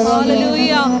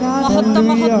 ഹല്ലേലൂയ. മഹത്വം,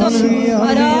 മഹത്വം.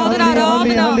 ആരാധന,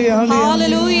 ആരാധന.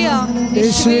 ഹല്ലേലൂയ.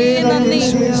 യേശുവേ നന്ദി,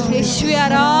 യേശുവേ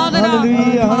ആരാധന.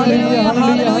 ഹല്ലേലൂയ,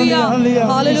 ഹല്ലേലൂയ.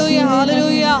 ഹല്ലേലൂയ,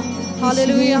 ഹല്ലേലൂയ.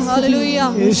 ഹല്ലേലൂയ, ഹല്ലേലൂയ.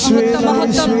 മഹത്വം,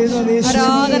 മഹത്വം.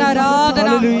 ആരാധന, ആരാധന.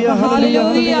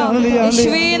 ഹല്ലേലൂയ.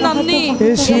 യേശുവേ നന്ദി,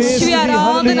 യേശുവേ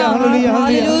ആരാധന.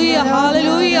 ഹല്ലേലൂയ,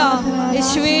 ഹല്ലേലൂയ.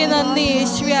 യേശുവേ നന്ദി,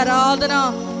 യേശുവേ ആരാധന.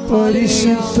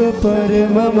 പരിശുദ്ധ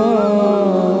പരമമാ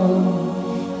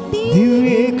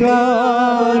ദിവ്യകാരുണ്യമേ,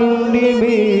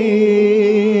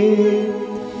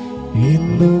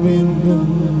 എന്നുമെന്നും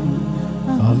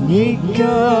അങ്ങേയ്ക്കാരാധന.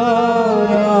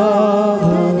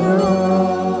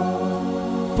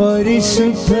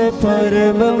 പരിശുദ്ധ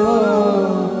പരമമാ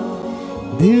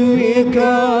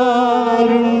ദിവ്യകാരുണ്യമേ,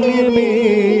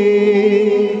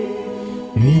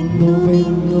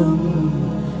 എന്നുമെന്നും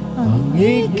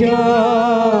അങ്ങേയ്ക്കാരാധന.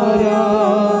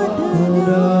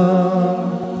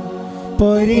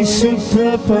 പരിശുദ്ധ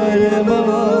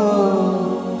പരമമാ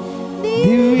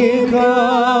ദിവ്യകാരുണ്യമേ,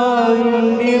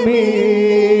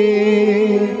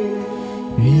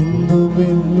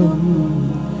 എന്നുമെന്നും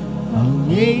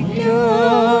അങ്ങേയ്ക്കാരാധന.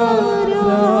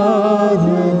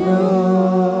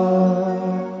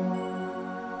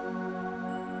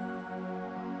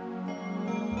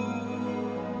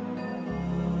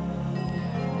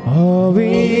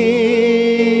 ആവേ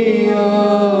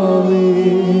ആവേ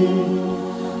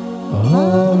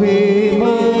ആവേ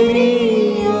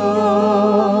മരിയ,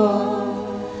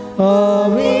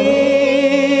 ആവേ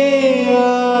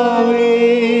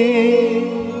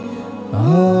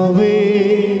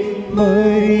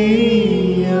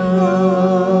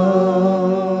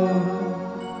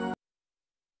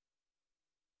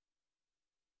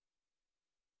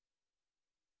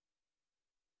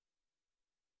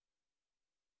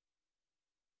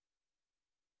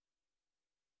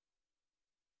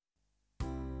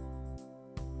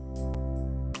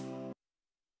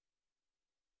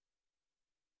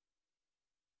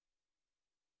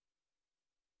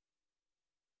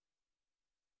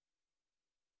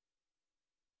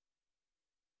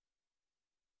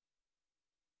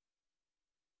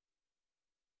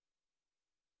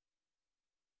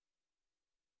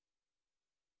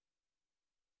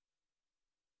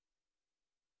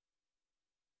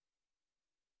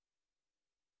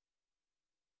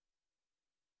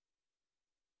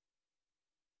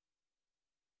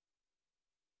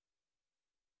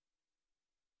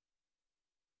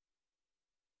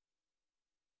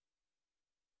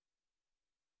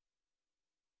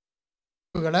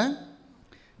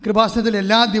കൃപാസനത്തിൽ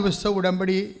എല്ലാ ദിവസവും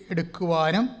ഉടമ്പടി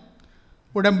എടുക്കുവാനും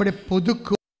ഉടമ്പടി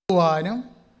പുതുക്കുവാനും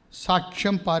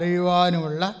സാക്ഷ്യം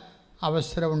പറയുവാനുമുള്ള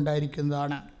അവസരം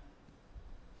ഉണ്ടായിരിക്കുന്നതാണ്.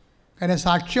 കാരണം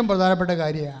സാക്ഷ്യം പ്രധാനപ്പെട്ട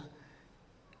കാര്യമാണ്.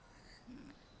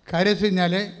 കാര്യം വെച്ച്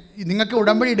കഴിഞ്ഞാൽ നിങ്ങൾക്ക്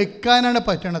ഉടമ്പടി എടുക്കാനാണ്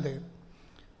പറ്റണത്,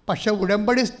 പക്ഷെ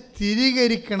ഉടമ്പടി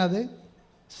സ്ഥിരീകരിക്കണത്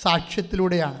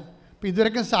സാക്ഷ്യത്തിലൂടെയാണ്. അപ്പോൾ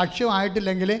ഇതുവരെക്കും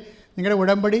സാക്ഷ്യമായിട്ടില്ലെങ്കിൽ നിങ്ങളുടെ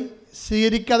ഉടമ്പടി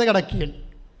സ്വീകരിക്കാതെ കിടക്കുകയാണ്,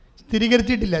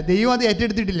 സ്ഥിരീകരിച്ചിട്ടില്ല, ദൈവം അത്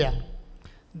ഏറ്റെടുത്തിട്ടില്ല.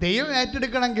 ദൈവം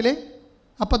ഏറ്റെടുക്കണമെങ്കിൽ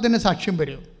അപ്പം തന്നെ സാക്ഷ്യം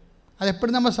വരും.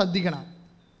 അതെപ്പോഴും നമ്മൾ ശ്രദ്ധിക്കണം.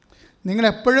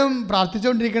 നിങ്ങളെപ്പോഴും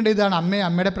പ്രാർത്ഥിച്ചുകൊണ്ടിരിക്കേണ്ട ഇതാണ്,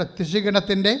 അമ്മയുടെ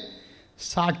പ്രത്യക്ഷീകരണത്തിൻ്റെ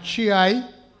സാക്ഷിയായി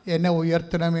എന്നെ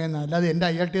ഉയർത്തണമേ എന്ന്. അല്ലാതെ എൻ്റെ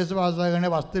IELTS പാസ്സാകണേ,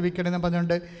 വസ്തുവിക്കണമെന്ന്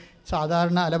പറഞ്ഞുകൊണ്ട്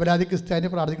സാധാരണ അലപരാധി ക്രിസ്ത്യാനി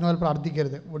പ്രാർത്ഥിക്കുന്ന പോലെ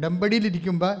പ്രാർത്ഥിക്കരുത്.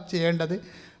 ഉടമ്പടിയിലിരിക്കുമ്പോൾ ചെയ്യേണ്ടത്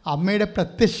അമ്മയുടെ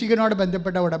പ്രത്യക്ഷീകരണത്തോട്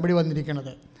ബന്ധപ്പെട്ട ഉടമ്പടി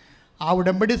വന്നിരിക്കുന്നത്. ആ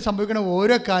ഉടമ്പടി സംഭവിക്കുന്ന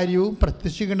ഓരോ കാര്യവും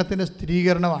പ്രത്യക്ഷീകരണത്തിൻ്റെ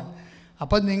സ്ഥിരീകരണമാണ്.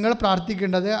 അപ്പോൾ നിങ്ങൾ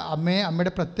പ്രാർത്ഥിക്കേണ്ടത്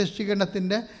അമ്മയുടെ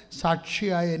പ്രത്യക്ഷീകരണത്തിൻ്റെ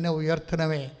സാക്ഷിയായി എന്നെ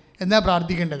ഉയർത്തണമേ എന്നാണ്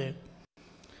പ്രാർത്ഥിക്കേണ്ടത്.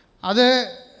 അത്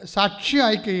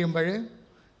സാക്ഷിയായി കഴിയുമ്പോൾ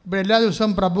ഇപ്പോൾ എല്ലാ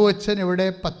ദിവസവും പ്രഭു അച്ഛൻ ഇവിടെ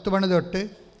 10 മണി തൊട്ട്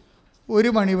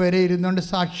 1 മണി വരെ ഇരുന്നുകൊണ്ട്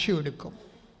സാക്ഷ്യം എടുക്കും.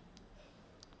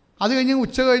 അത് കഴിഞ്ഞ്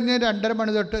ഉച്ച കഴിഞ്ഞ് 2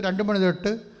 മണി തൊട്ട്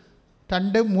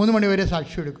 2-3 മണി വരെ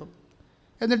സാക്ഷ്യം എടുക്കും.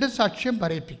 എന്നിട്ട് സാക്ഷ്യം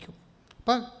പറയിപ്പിക്കും.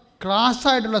 അപ്പം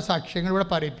ക്ലാസ്സായിട്ടുള്ള സാക്ഷ്യങ്ങൾ ഇവിടെ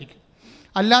പറയിപ്പിക്കും.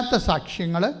 അല്ലാത്ത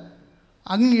സാക്ഷ്യങ്ങൾ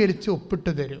അംഗീകരിച്ച്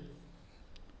ഒപ്പിട്ട് തരും.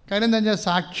 കാര്യം എന്താ വെച്ചാൽ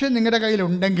സാക്ഷ്യം നിങ്ങളുടെ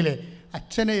കയ്യിലുണ്ടെങ്കിൽ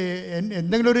അച്ഛന്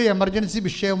എന്തെങ്കിലും ഒരു എമർജൻസി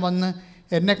വിഷയം വന്ന്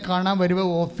എന്നെ കാണാൻ വരുമ്പോൾ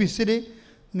ഓഫീസിൽ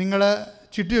നിങ്ങൾ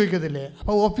ചിട്ടി ചോദിക്കത്തില്ലേ,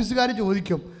 അപ്പോൾ ഓഫീസുകാർ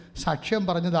ചോദിക്കും സാക്ഷ്യം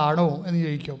പറഞ്ഞതാണോ എന്ന്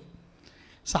ചോദിക്കും.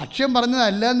 സാക്ഷ്യം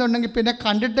പറഞ്ഞതല്ല എന്നുണ്ടെങ്കിൽ പിന്നെ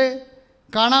കണ്ടിട്ട്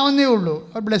കാണാവുന്നേ ഉള്ളൂ,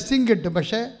 ബ്ലെസ്സിങ് കിട്ടും,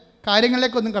 പക്ഷേ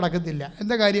കാര്യങ്ങളിലേക്കൊന്നും കിടക്കത്തില്ല.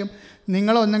 എന്താ കാര്യം?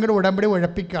 നിങ്ങളൊന്നും കൂടെ ഉടമ്പടി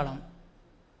ഉഴപ്പിക്കണം.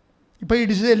 ഇപ്പോൾ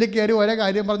ഇടിച്ച് തല്ലി കയറി ഓരോ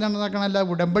കാര്യം പറഞ്ഞുണ്ടാക്കണമല്ല,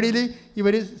 ഉടമ്പടിയിൽ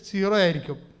ഇവർ 0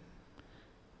 ആയിരിക്കും.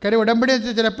 കാര്യം ഉടമ്പടി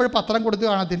ചിലപ്പോൾ പത്രം കൊടുത്ത്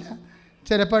കാണത്തില്ല,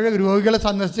 ചിലപ്പോൾ രോഗികളെ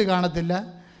സന്ദർശിച്ച് കാണത്തില്ല,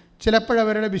 ചിലപ്പോൾ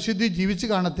അവരുടെ വിശുദ്ധി ജീവിച്ച്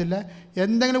കാണത്തില്ല,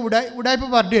 എന്തെങ്കിലും ഉടായ്പ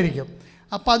പാർട്ടിയായിരിക്കും.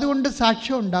 അപ്പോൾ അതുകൊണ്ട്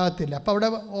സാക്ഷ്യം ഉണ്ടാകത്തില്ല. അപ്പോൾ അവിടെ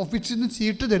ഓഫീസിൽ നിന്ന്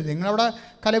ചീട്ട് തരും. നിങ്ങളവിടെ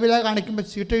കലവില കാണിക്കുമ്പോൾ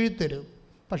ചീട്ട് എഴുതി തരും,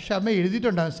 പക്ഷേ അമ്മ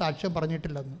എഴുതിയിട്ടുണ്ടാകും സാക്ഷ്യം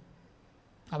പറഞ്ഞിട്ടില്ലെന്ന്.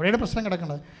 അവിടെയാണ് പ്രശ്നം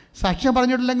കിടക്കുന്നത്. സാക്ഷ്യം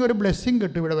പറഞ്ഞിട്ടില്ലെങ്കിൽ ഒരു ബ്ലെസ്സിങ്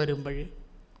കിട്ടും ഇവിടെ വരുമ്പോഴേ.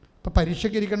 ഇപ്പോൾ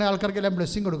പരീക്ഷയ്ക്ക് ഇരിക്കുന്ന ആൾക്കാർക്കെല്ലാം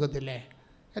ബ്ലെസ്സിങ് കൊടുക്കത്തില്ലേ?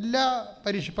 എല്ലാ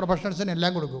പ്രൊഫഷണൽസിനും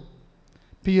എല്ലാം കൊടുക്കും.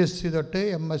 PSC തൊട്ട്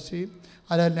MSc,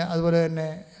 അതുപോലെ തന്നെ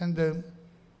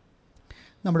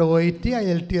നമ്മുടെ OIT,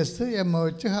 IELTS,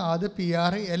 MOH, അത്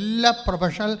PR, എല്ലാ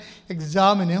പ്രൊഫഷണൽ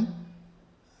എക്സാമിനും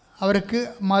അവർക്ക്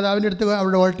മാതാവിൻ്റെ അടുത്ത്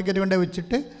അവിടെ ഹോൾ ടിക്കറ്റ് കൊണ്ട്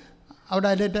വെച്ചിട്ട് അവിടെ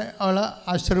അതിലേക്ക് അവളെ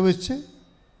ആശ്രയിച്ച്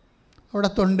അവിടെ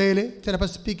തൊണ്ടയിൽ ചിലപ്പോൾ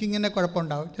സ്പീക്കിങ്ങിൻ്റെ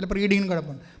കുഴപ്പമുണ്ടാകും, ചിലപ്പോൾ റീഡിങ്ങിന്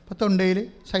കുഴപ്പമുണ്ട്. അപ്പോൾ തൊണ്ടയിൽ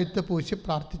ശൈത്യം പൂശി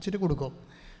പ്രാർത്ഥിച്ചിട്ട് കൊടുക്കും.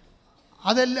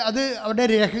 അത് അവിടെ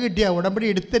രേഖ കിട്ടിയാൽ ഉടമ്പടി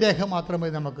എടുത്ത രേഖ മാത്രം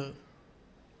മതി. നമുക്ക്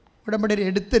ഉടമ്പടി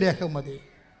എടുത്ത രേഖ മതി,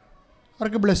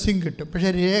 അവർക്ക് ബ്ലെസ്സിങ് കിട്ടും. പക്ഷേ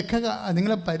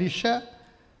നിങ്ങൾ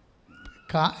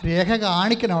രേഖ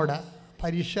കാണിക്കണം അവിടെ.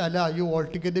 പരീക്ഷ അല്ല അയ്യോ ഹോൾ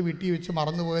ടിക്കറ്റ് വീട്ടിൽ വെച്ച്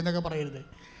മറന്നുപോയെന്നൊക്കെ പറയരുത്.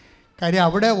 കാര്യം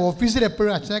അവിടെ ഓഫീസിൽ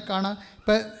എപ്പോഴും അച്ഛനെ കാണാൻ.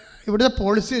 ഇപ്പം ഇവിടുത്തെ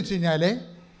പോളിസി വെച്ച് കഴിഞ്ഞാൽ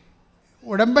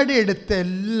ഉടമ്പടി എടുത്ത്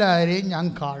എല്ലാവരെയും ഞാൻ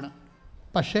കാണും,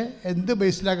 പക്ഷേ എന്ത്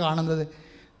ബേസിലാണ് കാണുന്നത്?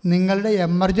 നിങ്ങളുടെ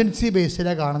എമർജൻസി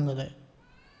ബേസിലാണ് കാണുന്നത്.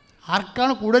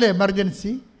 ആർക്കാണ് കൂടുതൽ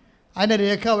എമർജൻസി അതിൻ്റെ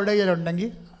രേഖ അവിടെ കയ്യിലുണ്ടെങ്കിൽ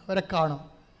അവരെ കാണും.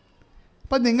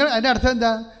 അപ്പം അതിൻ്റെ അർത്ഥം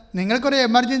എന്താ? നിങ്ങൾക്കൊരു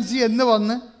എമർജൻസി എന്ന്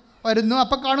വരുന്നു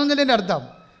അപ്പം കാണുമെന്നല്ലേ എൻ്റെ അർത്ഥം.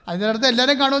 അതിൻ്റെ അർത്ഥം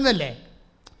എല്ലാവരെയും കാണുമെന്നല്ലേ?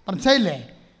 മനസ്സിലായില്ലേ?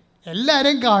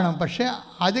 എല്ലാവരെയും കാണും, പക്ഷേ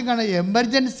ആദ്യം കാണും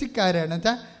എമർജൻസിക്കാരാണ്.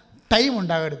 വെച്ചാൽ ടൈം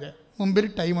ഉണ്ടാകരുത്, മുമ്പിൽ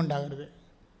ടൈം ഉണ്ടാകരുത്.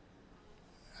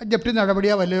 ജപ്തി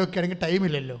നടപടിയോ വല്ലതും ഒക്കെ ആണെങ്കിൽ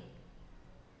ടൈമില്ലല്ലോ.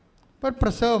 ഇപ്പോൾ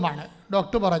പ്രസവമാണ്,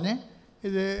 ഡോക്ടർ പറഞ്ഞ്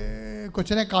ഇത്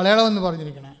കൊച്ചിനെ കളയണമെന്ന്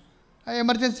പറഞ്ഞിരിക്കണേ,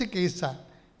 എമർജൻസി കേസാണ്.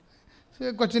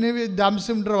 കൊച്ചിന് ഡൗൺ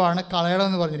സിൻഡ്രോമാണ്,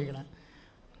 കളയണമെന്ന് പറഞ്ഞിരിക്കണേ.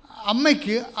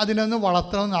 അമ്മയ്ക്ക് അതിനൊന്ന്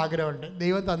വളർത്തണമെന്ന് ആഗ്രഹമുണ്ട്,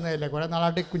 ദൈവം തന്നതല്ലേ, കുറേ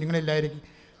നാളായിട്ട് കുഞ്ഞുങ്ങളില്ലായിരിക്കും.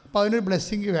 അപ്പോൾ അതിനൊരു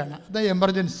ബ്ലെസ്സിങ് വേണം, അത്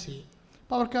എമർജൻസി.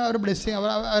 അപ്പോൾ അവർക്ക് ആ ഒരു ബ്ലെസ്സിങ്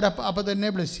അപ്പോൾ തന്നെ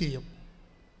ബ്ലെസ് ചെയ്യും.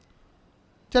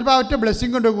 ചിലപ്പോൾ അവരുടെ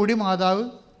ബ്ലെസ്സിങ് കൊണ്ടുകൂടി മാതാവ്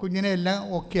കുഞ്ഞിനെ എല്ലാം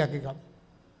ഓക്കെ ആക്കിക്കാം.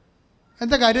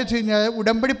 എന്താ കാര്യം വെച്ച് കഴിഞ്ഞാൽ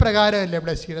ഉടമ്പടി പ്രകാരമല്ലേ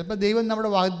ബ്ലെസ് ചെയ്യുന്നത്. അപ്പോൾ ദൈവം നമ്മുടെ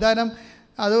വാഗ്ദാനം,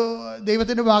 അത്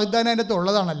ദൈവത്തിൻ്റെ വാഗ്ദാനം അതിൻ്റെ അകത്ത്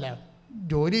ഉള്ളതാണല്ലോ.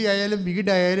 ജോലി ആയാലും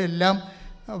വീടായാലും എല്ലാം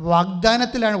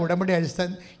വാഗ്ദാനത്തിലാണ് ഉടമ്പടി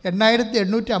അടിസ്ഥാനം.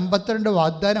 8852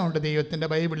 വാഗ്ദാനമുണ്ട് ദൈവത്തിൻ്റെ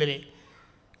ബൈബിളിൽ.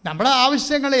 നമ്മുടെ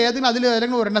ആവശ്യങ്ങൾ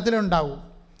ഏതെങ്കിലും ഒരെണ്ണത്തിലുണ്ടാവും.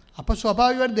 അപ്പോൾ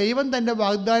സ്വാഭാവികമായിട്ട് ദൈവം തൻ്റെ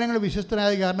വാഗ്ദാനങ്ങൾ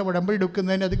വിശ്വസ്തനായ കാരണം ഉടമ്പടി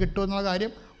എടുക്കുന്നതിന് അത് കിട്ടുമെന്നുള്ള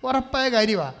കാര്യം ഉറപ്പായ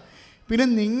കാര്യമാണ്. പിന്നെ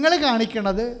നിങ്ങൾ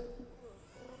കാണിക്കണത്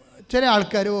ചില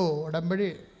ആൾക്കാർ ഉടമ്പടി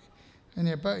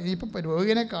ഇനിയിപ്പം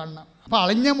രോഗിനെ കാണണം, അപ്പോൾ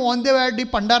അളിഞ്ഞ മോന്തമായിട്ട് ഈ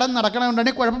പണ്ടാരം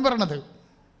നടക്കണമുണ്ടാണ് കുഴപ്പം പറയണത്.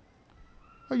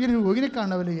 ഈ രോഗിനെ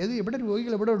കാണാമല്ലോ, ഇവിടെ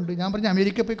രോഗികൾ എവിടെ ഉണ്ട്? ഞാൻ പറഞ്ഞ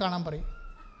അമേരിക്കയിൽ പോയി കാണാൻ പറയും.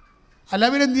 അല്ല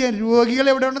പിന്നെ എന്ത് ചെയ്യാൻ? രോഗികൾ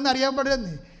എവിടെ ഉണ്ടെന്ന് അറിയാൻ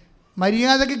പാടില്ലെന്ന്.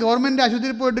 മര്യാദയ്ക്ക് ഗവൺമെൻറ്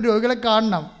ആശുപത്രിയിൽ പോയിട്ട് രോഗികളെ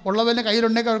കാണണം, ഉള്ളതെല്ലാം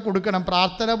കയ്യിലുണ്ടെങ്കിൽ അവർ കൊടുക്കണം.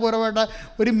 പ്രാർത്ഥനാപൂർവ്വമായിട്ട്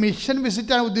ഒരു മിഷൻ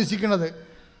വിസിറ്റാണ് ഉദ്ദേശിക്കുന്നത്,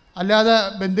 അല്ലാതെ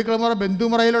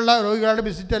ബന്ധുമുറയിലുള്ള രോഗികളുടെ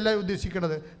വിസിറ്റല്ല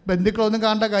ഉദ്ദേശിക്കുന്നത്. ബന്ധുക്കളൊന്നും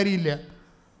കാണേണ്ട കാര്യമില്ല.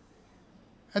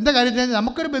 എന്താ കാര്യം?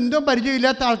 നമുക്കൊരു ബന്ധവും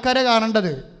പരിചയമില്ലാത്ത ആൾക്കാരെ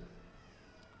കാണേണ്ടത്.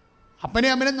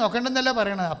 അപ്പനെയും അമ്മനെ നോക്കണമെന്നല്ല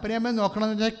പറയണത്. അപ്പനെയും അമ്മയെ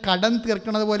നോക്കണമെന്ന് വെച്ചാൽ കടം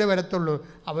തീർക്കണത് പോലെ വരത്തുള്ളൂ.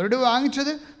 അവരോട്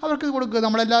വാങ്ങിച്ചത് അവർക്ക് കൊടുക്കുക,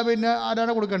 നമ്മളെല്ലാം പിന്നെ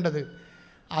ആരാണ് കൊടുക്കേണ്ടത്.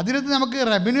 അതിനകത്ത് നമുക്ക്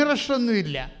റെമ്യൂണറേഷൻ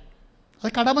ഒന്നുമില്ല, അത്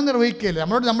കടമ നിർവഹിക്കുകയില്ല.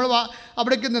 നമ്മൾ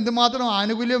അവിടേക്ക് എന്തുമാത്രം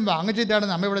ആനുകൂല്യം വാങ്ങിച്ചിട്ടാണ്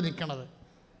നമ്മളിവിടെ നിൽക്കണത്.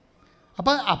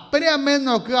 അപ്പം അപ്പനെയും അമ്മയും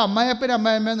നോക്കുക, അമ്മായപ്പനും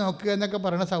അമ്മായിയമ്മയെ നോക്കുക എന്നൊക്കെ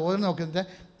പറയുന്ന സഹോദരൻ നോക്കുന്നത്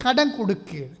കടം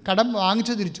കൊടുക്കുകയാണ്, കടം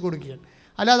വാങ്ങിച്ച് തിരിച്ചു കൊടുക്കുകയാണ്.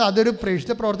 അല്ലാതെ അതൊരു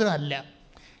പ്രേക്ഷിത പ്രവർത്തനമല്ല.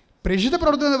 പ്രേക്ഷിത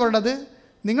പ്രവർത്തനം എന്ന് പറയുന്നത്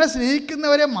നിങ്ങളെ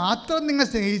സ്നേഹിക്കുന്നവരെ മാത്രം നിങ്ങൾ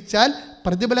സ്നേഹിച്ചാൽ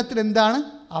പ്രതിഫലത്തിന് എന്താണ്?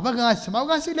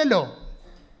 അവകാശമില്ലല്ലോ.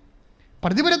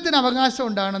 പ്രതിഫലത്തിന് അവകാശം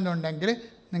ഉണ്ടാകണമെന്നുണ്ടെങ്കിൽ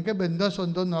നിങ്ങൾക്ക് ബന്ധവും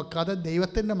സ്വന്തവും നോക്കാതെ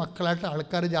ദൈവത്തിൻ്റെ മക്കളായിട്ട്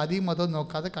ആൾക്കാർ ജാതിയും മതവും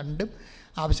നോക്കാതെ കണ്ടും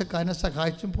ആവശ്യക്കാരനെ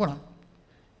സഹായിച്ചും പോകണം.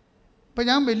 ഇപ്പോൾ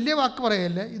ഞാൻ വലിയ വാക്ക്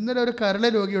പറയല്ലേ, ഇന്നലെ ഒരു കരള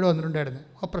രോഗിയോട് വന്നിട്ടുണ്ടായിരുന്നു,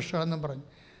 ഓപ്പറേഷനാണെന്നും പറഞ്ഞു.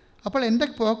 അപ്പോൾ എൻ്റെ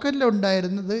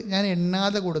പോക്കറ്റിലുണ്ടായിരുന്നത് ഞാൻ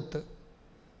എണ്ണാതെ കൊടുത്ത്.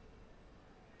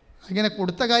 ഇങ്ങനെ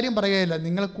കൊടുത്ത കാര്യം പറയുകയില്ല,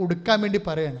 നിങ്ങൾ കൊടുക്കാൻ വേണ്ടി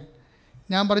പറയണം.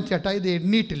 ഞാൻ പറഞ്ഞു, ചേട്ടാ ഇത്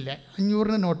എണ്ണിയിട്ടില്ല,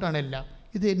 500 നോട്ടാണ് എല്ലാം,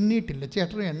 ഇത് എണ്ണിയിട്ടില്ല,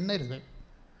 ചേട്ടനും എണ്ണരുത്.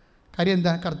 കാര്യം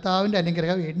എന്താണ്? കർത്താവിൻ്റെ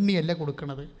അനുഗ്രഹം എണ്ണിയല്ല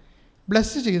കൊടുക്കണത്,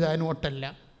 ബ്ലസ് ചെയ്ത ആ നോട്ടല്ല.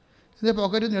 ഇത്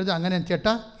പോക്കറ്റിൽ നിന്ന് എഴുതുക, അങ്ങനെ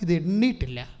ചേട്ടാ ഇത്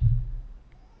എണ്ണിയിട്ടില്ല.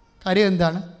 കാര്യം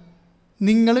എന്താണ്?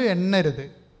 നിങ്ങൾ എണ്ണരുത്.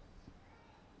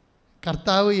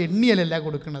 കർത്താവ് എണ്ണിയല്ല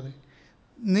കൊടുക്കുന്നത്.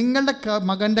 നിങ്ങളുടെ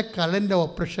മകൻ്റെ കടലിൻ്റെ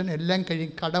ഓപ്പറേഷൻ എല്ലാം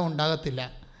കഴിയും, കടം ഉണ്ടാകത്തില്ല.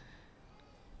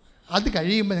 അത്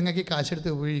കഴിയുമ്പോൾ നിങ്ങൾക്ക് ഈ കാശെടുത്ത്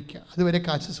ഉപയോഗിക്കുക, അതുവരെ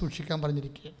കാശ് സൂക്ഷിക്കാൻ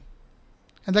പറഞ്ഞിരിക്കുക.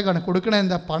 എന്തൊക്കെയാണ് കൊടുക്കണത്?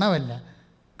 എന്താ? പണമല്ല,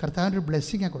 കർത്താവിൻ്റെ ഒരു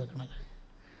ബ്ലെസ്സിങ്ങാണ് കൊടുക്കണത്.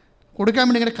 കൊടുക്കാൻ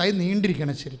വേണ്ടി ഇങ്ങനെ കൈ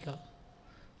നീണ്ടിരിക്കണം ശരിക്കും.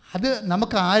 അത്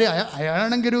നമുക്ക്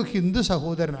അയാളാണെങ്കിൽ ഒരു ഹിന്ദു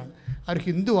സഹോദരനാണ്, ആ ഒരു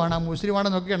ഹിന്ദുവാണ്, ആ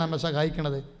മുസ്ലിമാണെന്ന് നോക്കിയാണ് നമ്മൾ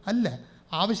സഹായിക്കണത് അല്ല.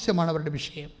 ആവശ്യമാണ് അവരുടെ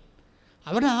വിഷയം,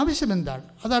 അവരുടെ ആവശ്യം എന്താണ്,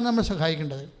 അതാണ് നമ്മൾ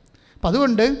സഹായിക്കേണ്ടത്. അപ്പം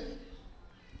അതുകൊണ്ട്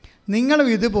നിങ്ങളും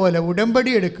ഇതുപോലെ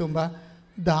ഉടമ്പടി എടുക്കുമ്പോൾ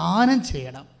ദാനം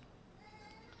ചെയ്യണം.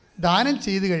 ദാനം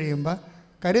ചെയ്ത് കഴിയുമ്പോൾ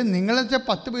കാര്യം നിങ്ങളെന്ന് വെച്ചാൽ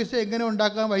 10 പൈസ എങ്ങനെ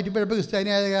ഉണ്ടാക്കാൻ വൈറ്റിപ്പഴപ്പ്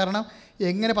ക്രിസ്ത്യാനിയായത് കാരണം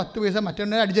എങ്ങനെ 10 പൈസ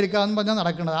മറ്റൊന്നിനെ അടിച്ചെടുക്കാമെന്ന് പറഞ്ഞാൽ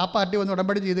നടക്കുന്നത്. ആ പാർട്ടി വന്ന്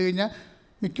ഉടമ്പടി ചെയ്ത് കഴിഞ്ഞാൽ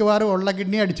മിക്കവാറും ഉള്ള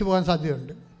കിഡ്നി അടിച്ചു പോകാൻ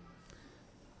സാധ്യതയുണ്ട്.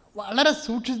 വളരെ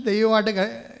സൂക്ഷിച്ച് ദൈവമായിട്ട്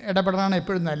ഇടപെടാനാണ്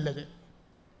എപ്പോഴും നല്ലത്.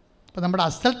 അപ്പോൾ നമ്മുടെ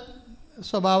അസൽ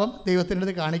സ്വഭാവം ദൈവത്തിൻ്റെ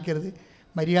അടുത്ത് കാണിക്കരുത്.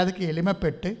 മര്യാദയ്ക്ക്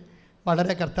എളിമപ്പെട്ട്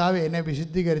വളരെ കർത്താവ് എന്നെ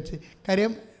വിശുദ്ധീകരിച്ച്,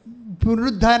 കാര്യം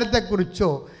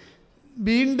പുനരുദ്ധാനത്തെക്കുറിച്ചോ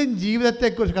വീണ്ടും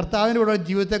ജീവിതത്തെക്കുറിച്ച്, കർത്താവിൻ്റെ കൂടെ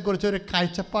ജീവിതത്തെക്കുറിച്ചോ ഒരു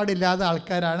കാഴ്ചപ്പാടില്ലാത്ത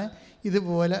ആൾക്കാരാണ്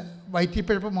ഇതുപോലെ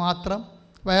വയറ്റിപ്പഴപ്പ് മാത്രം,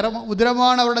 വേറെ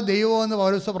ഉദരമാണ് അവരുടെ ദൈവമെന്ന്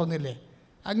പൗലോസ് പറഞ്ഞില്ലേ,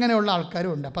 അങ്ങനെയുള്ള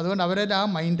ആൾക്കാരും ഉണ്ട്. അപ്പോൾ അതുകൊണ്ട് അവരെല്ലാം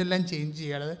ആ മൈൻഡെല്ലാം ചേഞ്ച്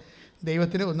ചെയ്യാതെ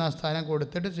ദൈവത്തിന് 1ാം സ്ഥാനം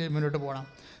കൊടുത്തിട്ട് മുന്നോട്ട് പോകണം.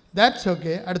 That's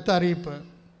okay. അടുത്ത അറിയിപ്പ്.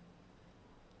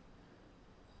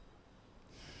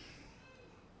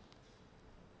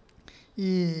 ഈ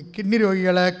കിഡ്നി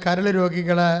രോഗികൾ, കരൾ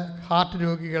രോഗികൾ, ഹാർട്ട്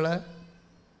രോഗികൾ,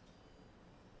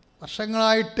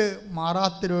 വർഷങ്ങളായിട്ട്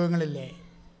മാറാത്ത രോഗങ്ങളില്ലേ,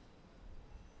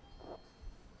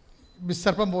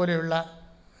 വിസർപ്പം പോലെയുള്ള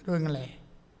രോഗങ്ങളെ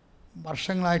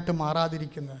വർഷങ്ങളായിട്ട്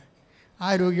മാറാതിരിക്കുന്നത്, ആ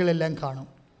രോഗികളെല്ലാം കാണും.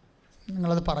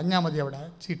 നിങ്ങളത് പറഞ്ഞാൽ മതി. അവിടെ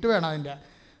ചീട്ട് വേണം, അതിൻ്റെ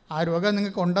ആ രോഗം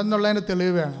നിങ്ങൾക്ക് ഉണ്ടെന്നുള്ളതിന്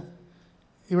തെളിവ് വേണം.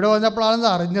 ഇവിടെ വന്നപ്പോഴാണെന്ന്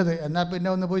അറിഞ്ഞത്, എന്നാൽ പിന്നെ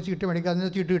ഒന്ന് പോയി ചീട്ട് മേടിക്കാതെ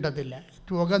ചീട്ട് കിട്ടത്തില്ല.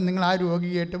 രോഗം നിങ്ങൾ ആ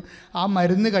രോഗിയായിട്ടും ആ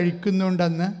മരുന്ന്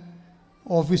കഴിക്കുന്നുണ്ടെന്ന്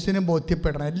ഓഫീസിന്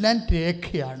ബോധ്യപ്പെടണം. എല്ലാം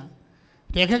രേഖയാണ്,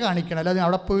 രേഖ കാണിക്കണം. അല്ലാതെ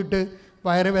അവിടെ പോയിട്ട്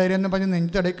വയറ് വേദനയെന്ന് പറഞ്ഞ്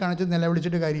നെഞ്ചിടയിൽ കാണിച്ച്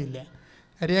നിലവിളിച്ചിട്ട് കാര്യമില്ല.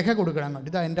 രേഖ കൊടുക്കണം അങ്ങോട്ട്.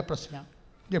 ഇതാണ് എൻ്റെ പ്രശ്നം,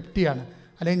 ജപ്തിയാണ്.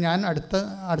 അല്ലെങ്കിൽ ഞാൻ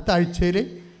അടുത്ത ആഴ്ചയിൽ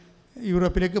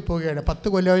യൂറോപ്പിലേക്ക് പോവുകയാണ്, 10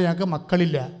 കൊല്ലമായി ഞങ്ങൾക്ക്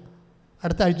മക്കളില്ല,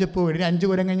 അടുത്ത ആഴ്ച പോവുകയാണ്, ഇനി 5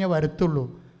 കൊല്ലം കഴിഞ്ഞാൽ വരത്തുള്ളൂ.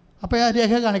 അപ്പോൾ ആ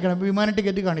രേഖ കാണിക്കണം, വിമാന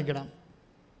ടിക്കറ്റ് കാണിക്കണം.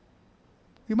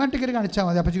 വിമാന ടിക്കറ്റ് കാണിച്ചാൽ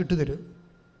മതി, അപ്പോൾ ചീട്ട് തരും.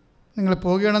 നിങ്ങൾ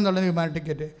പോവുകയാണെന്നുള്ള വിമാന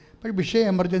ടിക്കറ്റ്. പക്ഷേ വിഷയം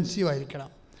എമർജൻസിയും ആയിരിക്കണം.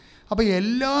 അപ്പോൾ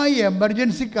എല്ലാ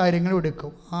എമർജൻസി കാര്യങ്ങളും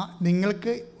എടുക്കും.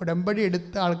 നിങ്ങൾക്ക് ഉടമ്പടി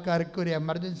എടുത്ത ആൾക്കാർക്ക് ഒരു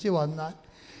എമർജൻസി വന്നാൽ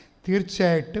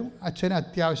തീർച്ചയായിട്ടും അച്ഛനെ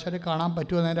അത്യാവശ്യമായിട്ട് കാണാൻ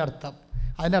പറ്റുമെന്നതിൻ്റെ അർത്ഥം.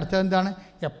 അതിൻ്റെ അർത്ഥം എന്താണ്?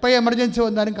 എപ്പോൾ എമർജൻസി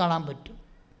വന്നാലും കാണാൻ പറ്റും.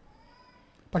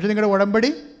 പക്ഷേ നിങ്ങളുടെ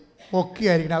ഉടമ്പടി ഓക്കെ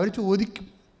ആയിരിക്കണം. അവർ ചോദിക്കും,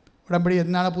 ഉടമ്പടി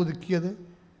എന്നാണ് പുതുക്കിയത്,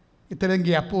 ഇത്രയും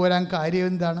ഗ്യാപ്പ് വരാൻ കാര്യം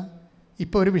എന്താണ്?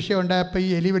 ഇപ്പോൾ ഒരു വിഷയം ഉണ്ടായപ്പോൾ ഈ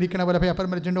എലി പിടിക്കണ പോലെ പേപ്പർ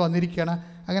മരിച്ചുകൊണ്ട് വന്നിരിക്കുകയാണ്.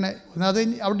 അങ്ങനെ ഒന്നാമത്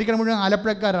അവിടെ ഇരിക്കണ മുഴുവൻ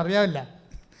ആലപ്പുഴക്കാർ അറിയാമില്ല.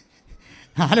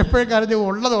 ആലപ്പുഴക്കാരത്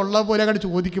ഉള്ള പോലെ അങ്ങോട്ട്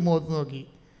ചോദിക്കും മുഖത്ത് നോക്കി.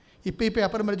 ഇപ്പോൾ ഈ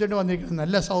പേപ്പർ മരിച്ചുകൊണ്ട് വന്നിരിക്കണം,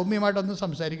 നല്ല സൗമ്യമായിട്ടൊന്നും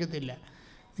സംസാരിക്കത്തില്ല.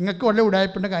 നിങ്ങൾക്ക് വളരെ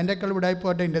ഉടായ്പുണ്ടെങ്കിൽ അതിൻ്റെയൊക്കെ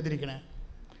ഉടായ്പായിട്ട് എൻ്റെ അതിരിക്കണേ.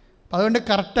 അപ്പോൾ അതുകൊണ്ട്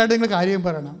കറക്റ്റായിട്ട് നിങ്ങൾ കാര്യം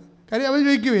പറയണം. കാര്യം അവർ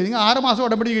ചോദിക്കുവേ, നിങ്ങൾ 6 മാസം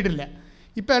ഉടമ്പടി ചെയ്തിട്ടില്ല,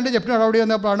 ഇപ്പോൾ എൻ്റെ ജപ്തിന് ഉടമ്പടി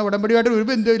വന്നപ്പോഴാണ് ഉടമ്പടിയായിട്ട് ഒരു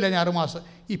ബന്ധമില്ല, ഞാൻ 6 മാസം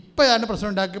ഇപ്പോൾ ഏതാണ്ട് പ്രശ്നം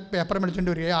ഉണ്ടാക്കി പേപ്പർ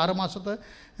മേടിച്ചുകൊണ്ട് വരിക 6 മാസത്തെ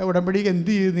ഉടമ്പടിക്ക്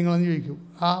എന്ത് ചെയ്തു നിങ്ങളെന്ന് ചോദിക്കും.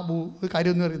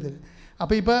 കാര്യമൊന്നും അറിയത്തില്ല.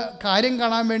 അപ്പോൾ ഇപ്പോൾ കാര്യം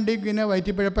കാണാൻ വേണ്ടി ഇങ്ങനെ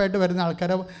വയറ്റിപ്പിഴപ്പായിട്ട് വരുന്ന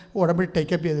ആൾക്കാരെ ഉടമ്പടി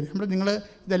ടേക്കപ്പ് ചെയ്തില്ല. നിങ്ങൾ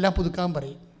ഇതെല്ലാം പുതുക്കാൻ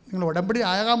പറയും. നിങ്ങൾ ഉടമ്പടി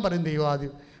ആകാൻ പറയും ദൈവം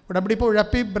ആദ്യം. ഉടമ്പടി ഇപ്പോൾ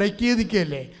ഉഴപ്പി ബ്രേക്ക് ചെയ്ത്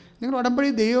നിൽക്കുകയല്ലേ. നിങ്ങൾ ഉടമ്പടി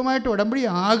ദൈവമായിട്ട് ഉടമ്പടി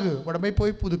ഉടമ്പടി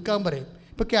പോയി പുതുക്കാൻ പറയും.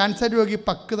 ഇപ്പോൾ ക്യാൻസർ രോഗി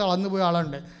പക്ക് തളർന്നു പോയ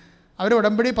ആളുണ്ട്. അവർ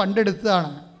ഉടമ്പടി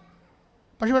പണ്ടെടുത്തതാണ്,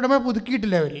 പക്ഷേ ഉടമ്പടി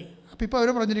പുതുക്കിയിട്ടില്ല അവർ. അപ്പോൾ ഇപ്പോൾ അവർ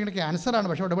പറഞ്ഞിരിക്കുന്നത് ക്യാൻസറാണ്,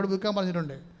 പക്ഷേ ഉടമ്പടി പുതുക്കാൻ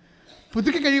പറഞ്ഞിട്ടുണ്ട്.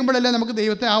 പുതുക്കി കഴിയുമ്പോഴല്ലേ നമുക്ക്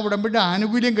ദൈവത്തെ ആ ഉടമ്പടിയുടെ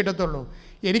ആനുകൂല്യം കിട്ടത്തുള്ളൂ.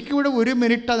 എനിക്കിവിടെ 1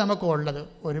 മിനിറ്റാണ് നമുക്കുള്ളത്.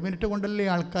 1 മിനിറ്റ് കൊണ്ടല്ലേ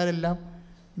ആൾക്കാരെല്ലാം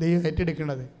ദൈവം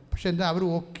ഏറ്റെടുക്കുന്നത്. പക്ഷേ എന്താ അവർ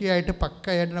ഓക്കെ ആയിട്ട്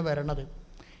പക്കയായിട്ടാണ് വരണത്.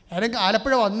 ആരെങ്കിലും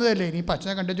ആലപ്പുഴ വന്നതല്ലേ, ഇനി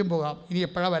അച്ഛനെ കണ്ടും പോകാം, ഇനി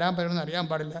എപ്പോഴാണ് വരാൻ പറ്റുമെന്ന് അറിയാൻ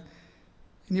പാടില്ല,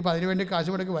 ഇനിയിപ്പോൾ അതിന് വേണ്ടി കാശ്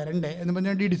മുടക്കി വരണ്ടേ എന്ന്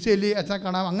പറഞ്ഞുകൊണ്ട് ഇടിച്ചല്ലി അച്ഛനെ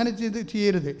കാണാം, അങ്ങനെ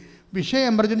ചെയ്യരുത്. വിഷയം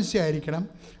എമർജൻസി ആയിരിക്കണം.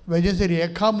 എമർജൻസി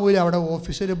രേഖാമൂലം അവിടെ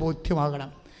ഓഫീസിൽ ബോധ്യമാകണം.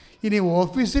 ഇനി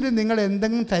ഓഫീസിൽ നിങ്ങൾ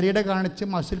എന്തെങ്കിലും തരികിട കാണിച്ച്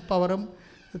മസിൽ പവറും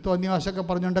തോന്നിയാസമൊക്കെ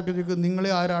പറഞ്ഞുകൊണ്ടൊക്കെ നിങ്ങൾ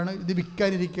ആരാണ്, ഇത്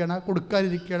വിൽക്കാനിരിക്കുകയാണ്,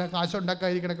 കൊടുക്കാനിരിക്കുകയാണ്,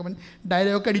 കാശുണ്ടാക്കാതിരിക്കണമൊക്കെ പറഞ്ഞ്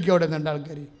ഡയലോഗ് അടിക്കുക അവിടെ നിന്നുണ്ട്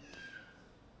ആൾക്കാർ.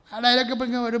 ആ ഡയലോഗ് ഇപ്പം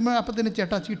ഇങ്ങനെ വരുമ്പോൾ അപ്പം തന്നെ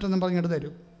ചേട്ടാ ചീട്ടൊന്നും പറഞ്ഞിട്ട്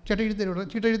തരും, ചേട്ട എഴുതി തരും,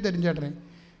 ചീട്ട എഴുതി തരും ചേട്ടനെ.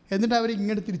 എന്നിട്ട് അവർ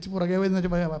ഇങ്ങോട്ട് തിരിച്ച് പുറകെ എന്ന്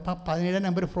വെച്ചാൽ അപ്പം 17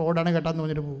 നമ്പർ ഫ്രോഡാണ് കേട്ടാന്ന്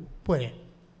പറഞ്ഞിട്ട് പോരെ.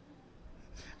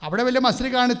 അവിടെ വലിയ മസിൽ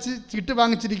കാണിച്ച് ചീട്ട്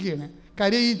വാങ്ങിച്ചിരിക്കുകയാണ്.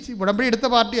 കാര്യം ഈ ഉടമ്പടി എടുത്ത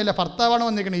പാർട്ടിയല്ല, ഭർത്താവാണ്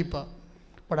വന്നിരിക്കണത്. ഇപ്പോൾ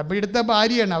ഉടമ്പടി എടുത്ത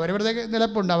ഭാര്യയാണ്, അവരവരുടെ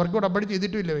നിലപ്പുണ്ട്, അവർക്ക് ഉടമ്പടി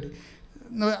ചെയ്തിട്ടുമില്ല. അവർ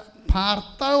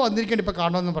ഭർത്താവ് വന്നിരിക്കേണ്ടി ഇപ്പോൾ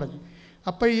കാണുമെന്ന് പറഞ്ഞു.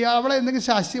 അപ്പോൾ ഈ അവളെ എന്തെങ്കിലും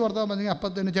ശാസ്ത്രീയ വർത്തമാനം പറഞ്ഞെങ്കിൽ അപ്പം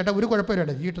തന്നെ ചേട്ടാ ഒരു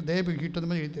കുഴപ്പമില്ല,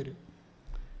 ചീട്ടൊന്നും എഴുതി തരും.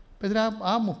 അപ്പോൾ ഇതിന്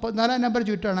ആ 34 നമ്പർ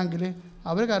ചീട്ടാണെങ്കിൽ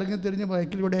അവർ കറങ്ങി തിരിഞ്ഞ്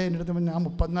ബൈക്കിലൂടെ എൻ്റെ അടുത്ത് ഞാൻ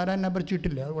 34 നമ്പർ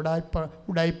ചീട്ടില്ല,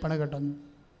 ഉടായിപ്പാണ് കേട്ടെന്ന്.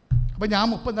 അപ്പോൾ ഞാൻ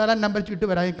 34 നമ്പർ ചീട്ട്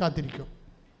വരാൻ കാത്തിരിക്കും.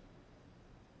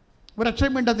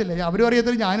 ഒരക്ഷരം മിണ്ടത്തില്ല, അവരും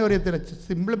അറിയത്തില്ല ഞാനും അറിയത്തില്ല.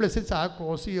 സിമ്പിൾ ബ്ലെസ്സിങ്സ്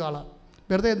ക്ലോസ് ചെയ്യുക ആളാണ്.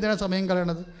 വെറുതെ എന്തിനാണ് സമയം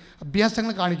കളയണത്?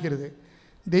 അഭ്യാസങ്ങൾ കാണിക്കരുത്.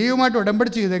 ദൈവമായിട്ട്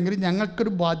ഉടമ്പടി ചെയ്തെങ്കിൽ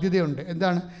ഞങ്ങൾക്കൊരു ബാധ്യതയുണ്ട്.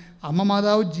 എന്താണ്? അമ്മ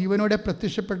മാതാവ് ജീവനോടെ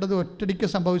പ്രത്യക്ഷപ്പെട്ടത് ഒറ്റടിക്ക്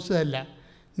സംഭവിച്ചതല്ല,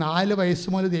 4 വയസ്സ്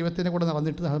മുതൽ ദൈവത്തിൻ്റെ കൂടെ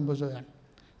നടന്നിട്ട് സംഭവിച്ചതാണ്.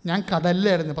 ഞാൻ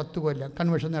കടലിലായിരുന്നു 10 കൊല്ലം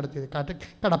കൺവെൻഷൻ നടത്തിയത്.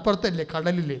 കടപ്പുറത്തല്ലേ,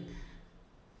 കടലില്ലേ,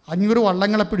 500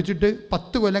 വള്ളങ്ങളെ പിടിച്ചിട്ട്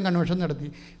 10 കൊല്ലം കൺവെൻഷൻ നടത്തി.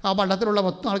 ആ വള്ളത്തിലുള്ള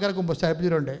മൊത്തം ആൾക്കാരെ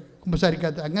കുമ്പസാരിപ്പിച്ചിട്ടുണ്ട്,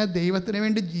 കുമ്പസാരിക്കാത്ത. അങ്ങനെ ദൈവത്തിന്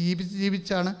വേണ്ടി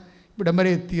ജീവിച്ചാണ് ഇവിടം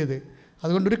വരെ എത്തിയത്.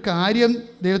 അതുകൊണ്ടൊരു കാര്യം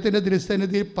ദൈവത്തിൻ്റെ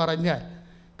തിരുസന്നിധിയിൽ പറഞ്ഞാൽ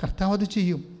കർത്താവ് അത്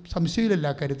ചെയ്യും, സംശയമില്ല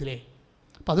ആ കാര്യത്തിലേ.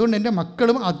 അപ്പം അതുകൊണ്ട് എൻ്റെ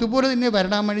മക്കളും അതുപോലെ തന്നെ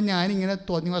വരണം വഴി ഞാനിങ്ങനെ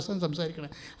തോന്നിവാസം സംസാരിക്കണം.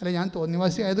 അല്ല, ഞാൻ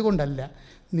തോന്നിവാസി ആയതുകൊണ്ടല്ല.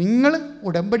 നിങ്ങൾ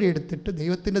ഉടമ്പടി എടുത്തിട്ട്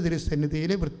ദൈവത്തിൻ്റെ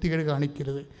തിരുസന്നിധിയിൽ വൃത്തികേട്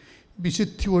കാണിക്കരുത്.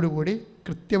 വിശുദ്ധിയോടുകൂടി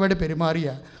കൃത്യമായിട്ട് പെരുമാറിയ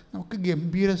നമുക്ക്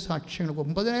ഗംഭീര സാക്ഷ്യങ്ങൾ.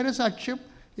 9,000 സാക്ഷ്യം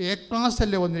A+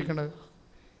 അല്ലേ വന്നിരിക്കുന്നത്.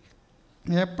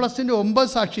 A+ൻ്റെ 9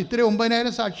 സാക്ഷി. ഇത്രയും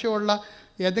 9,000 സാക്ഷ്യമുള്ള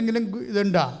ഏതെങ്കിലും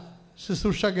ഇതുണ്ടാ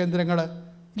ശുശ്രൂഷ കേന്ദ്രങ്ങൾ?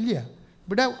 ഇല്ല.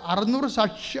 ഇവിടെ 600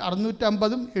 സാക്ഷി,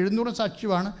 650ഉം 700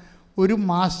 സാക്ഷ്യമാണ്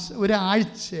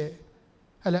ഒരാഴ്ച,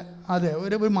 അല്ല അതെ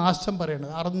ഒരു മാസം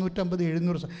പറയണത്. 650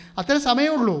 700 അത്രയും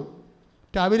സമയമുള്ളൂ.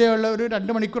 രാവിലെ ഉള്ള ഒരു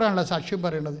 2 മണിക്കൂറാണല്ലോ സാക്ഷ്യം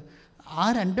പറയണത്. ആ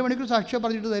 2 മണിക്കൂർ സാക്ഷ്യം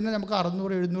പറഞ്ഞിട്ട് തന്നെ നമുക്ക്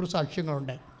 600 700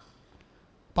 സാക്ഷ്യങ്ങളുണ്ട്.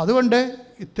 അപ്പം അതുകൊണ്ട്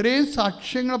ഇത്രയും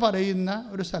സാക്ഷ്യങ്ങൾ പറയുന്ന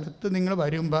ഒരു സ്ഥലത്ത് നിങ്ങൾ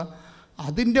വരുമ്പോൾ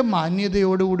അതിൻ്റെ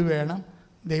മാന്യതയോടുകൂടി വേണം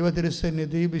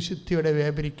ദൈവതിരുസന്നിധി വിശുദ്ധിയോടെ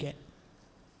വ്യാപരിക്കാൻ.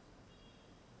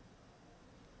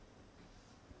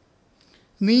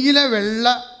 നീല വെള്ള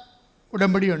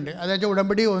ഉടമ്പടിയുണ്ട്. അതായത്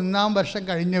ഉടമ്പടി 1-ാം വർഷം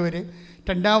കഴിഞ്ഞവർ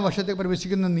 2-ാം വർഷത്തേക്ക്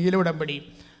പ്രവേശിക്കുന്ന നീല ഉടമ്പടി.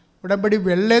 ഉടമ്പടി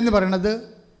വെള്ള എന്ന് പറയുന്നത്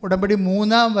ഉടമ്പടി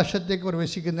 3-ാം വർഷത്തേക്ക്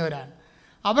പ്രവേശിക്കുന്നവരാണ്.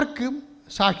 അവർക്ക്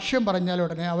സാക്ഷ്യം പറഞ്ഞാൽ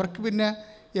ഉടനെ അവർക്ക് പിന്നെ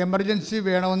എമർജൻസി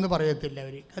വേണമെന്ന് പറയത്തില്ല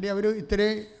അവർ. കാര്യം അവർ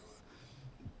ഇത്രയും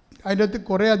അതിൻ്റെ അകത്ത്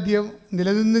കുറേ അധികം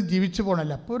നിലനിന്ന് ജീവിച്ചു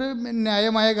പോകണമല്ലോ. അപ്പോൾ ഒരു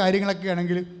ന്യായമായ കാര്യങ്ങളൊക്കെ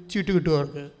ആണെങ്കിൽ ചീട്ട് കിട്ടും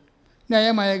അവർക്ക്.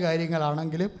 ന്യായമായ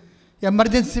കാര്യങ്ങളാണെങ്കിലും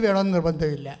എമർജൻസി വേണമെന്ന്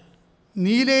നിർബന്ധമില്ല.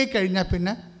 നീലയെ കഴിഞ്ഞാൽ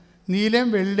പിന്നെ നീലയും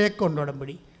വെള്ളയൊക്കെ ഉണ്ട്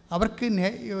ഉടമ്പടി. അവർക്ക്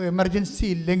എമർജൻസി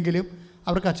ഇല്ലെങ്കിലും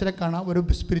അവർക്ക് അച്ഛനെ കാണാൻ ഒരു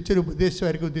സ്പിരിച്വൽ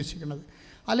ഉപദേശമായിരിക്കും ഉദ്ദേശിക്കുന്നത്.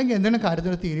 അല്ലെങ്കിൽ എന്തെങ്കിലും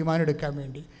കാര്യത്തിന് തീരുമാനം എടുക്കാൻ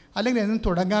വേണ്ടി, അല്ലെങ്കിൽ എന്തെങ്കിലും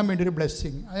തുടങ്ങാൻ വേണ്ടി ഒരു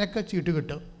ബ്ലെസ്സിങ്, അതിനൊക്കെ ചീട്ട്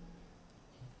കിട്ടും.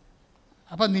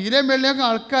 അപ്പോൾ നീലയും വെള്ളയൊക്കെ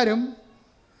ആൾക്കാരും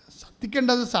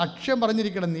ശ്രദ്ധിക്കേണ്ടത് സാക്ഷ്യം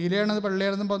പറഞ്ഞിരിക്കണം. നീലയാണെന്ന്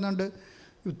വെള്ളയാണെന്ന് പറഞ്ഞുകൊണ്ട്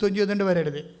യുദ്ധം ചെയ്തുകൊണ്ട്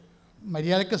വരരുത്.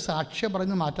 മര്യാദയ്ക്ക് സാക്ഷ്യം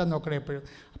പറഞ്ഞ് മാറ്റാൻ നോക്കണം എപ്പോഴും.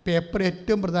 പേപ്പർ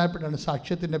ഏറ്റവും പ്രധാനപ്പെട്ടാണ്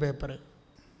സാക്ഷ്യത്തിൻ്റെ പേപ്പർ.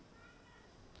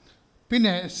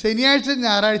 പിന്നെ ശനിയാഴ്ച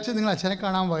ഞായറാഴ്ച നിങ്ങൾ അച്ഛനെ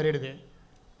കാണാൻ വരരുത്.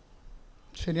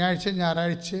 ശനിയാഴ്ച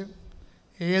ഞായറാഴ്ച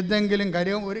ഏതെങ്കിലും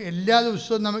കാര്യം എല്ലാ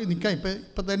ദിവസവും നമുക്ക് നിൽക്കാം.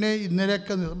 ഇപ്പം തന്നെ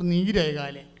ഇന്നലെയൊക്കെ നീരായി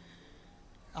കാലേ.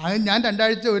 അത് ഞാൻ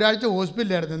ഒരാഴ്ച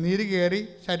ഹോസ്പിറ്റലായിരുന്നു. നീര് കയറി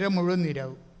ശരീരം മുഴുവൻ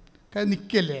നീരാകും. കാര്യം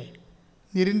നിൽക്കല്ലേ,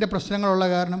 നീരിൻ്റെ പ്രശ്നങ്ങളുള്ള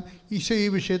കാരണം ഈശോ ഈ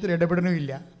വിഷയത്തിൽ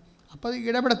ഇടപെടണമില്ല. അപ്പോൾ അത്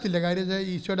ഇടപെടത്തില്ല. കാര്യം വെച്ചാൽ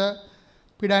ഈശോയുടെ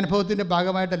പീഡാനുഭവത്തിൻ്റെ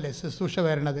ഭാഗമായിട്ടല്ലേ ശുശ്രൂഷ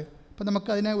വരണത്. അപ്പോൾ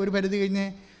നമുക്കതിനെ ഒരു പരിധി കഴിഞ്ഞ്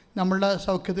നമ്മളുടെ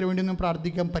സൗഖ്യത്തിന് വേണ്ടിയൊന്നും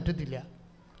പ്രാർത്ഥിക്കാൻ പറ്റത്തില്ല.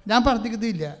 ഞാൻ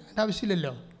പ്രാർത്ഥിക്കത്തില്ല, എൻ്റെ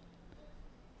ആവശ്യമില്ലല്ലോ.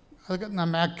 അതൊക്കെ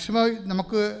മാക്സിമം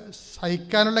നമുക്ക്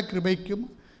സഹിക്കാനുള്ള കൃപയ്ക്കും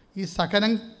ഈ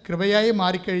സഹനം കൃപയായി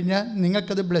മാറിക്കഴിഞ്ഞാൽ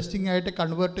നിങ്ങൾക്കത് ബ്ലെസ്സിങ് ആയിട്ട്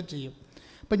കൺവേർട്ട് ചെയ്യും.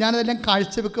 അപ്പോൾ ഞാനതെല്ലാം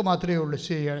കാഴ്ചവെക്ക് മാത്രമേ ഉള്ളൂ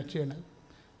ചെയ്യണത്.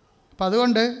 അപ്പോൾ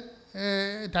അതുകൊണ്ട്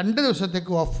 2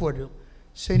 ദിവസത്തേക്ക് ഓഫ് വരും,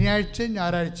 ശനിയാഴ്ച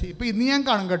ഞായറാഴ്ച. ഇപ്പോൾ ഇന്ന് ഞാൻ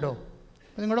കാണും കേട്ടോ,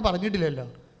 അപ്പോൾ നിങ്ങളോട് പറഞ്ഞിട്ടില്ലല്ലോ,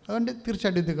 അതുകൊണ്ട്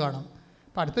തീർച്ചയായിട്ടും ഇത് കാണും.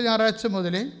 അപ്പോൾ അടുത്ത ഞായറാഴ്ച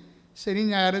മുതൽ ശനി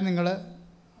ഞായർ നിങ്ങൾ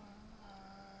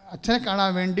അച്ഛനെ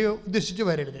കാണാൻ വേണ്ടി ഉദ്ദേശിച്ച്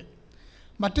വരരുത്.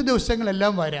 മറ്റു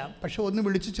ദിവസങ്ങളെല്ലാം വരാം, പക്ഷെ ഒന്ന്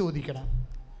വിളിച്ച് ചോദിക്കണം.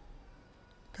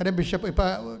 കാര്യം ബിഷപ്പ് ഇപ്പോൾ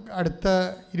അടുത്ത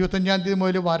 25-ാം തീയതി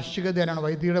മുതൽ വാർഷിക ദിനമാണ്,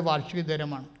 വൈദികരുടെ വാർഷിക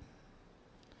ദിനമാണ്.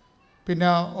 പിന്നെ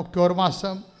ഒക്ടോബർ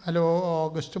മാസം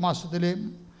ഓഗസ്റ്റ് മാസത്തിൽ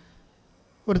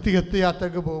ഒരു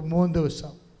തീർത്ഥയാത്രയ്ക്ക് പോകും 3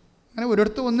 ദിവസം. അങ്ങനെ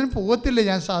ഒരിടത്തും ഒന്നിനും പോകത്തില്ല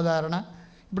ഞാൻ സാധാരണ,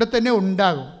 ഇവിടെ തന്നെ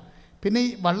ഉണ്ടാകും. പിന്നെ ഈ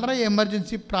വളരെ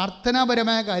എമർജൻസി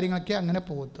പ്രാർത്ഥനാപരമായ കാര്യങ്ങളൊക്കെ അങ്ങനെ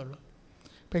പോകത്തുള്ളൂ.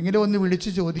 അപ്പം എങ്കിലും ഒന്ന് വിളിച്ച്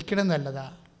ചോദിക്കണം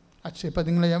നല്ലതാണ്. അച്ഛൻ ഇപ്പം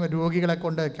നിങ്ങൾ രോഗികളെ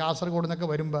കൊണ്ട് കാസർഗോഡ് നിന്നൊക്കെ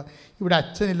വരുമ്പോൾ ഇവിടെ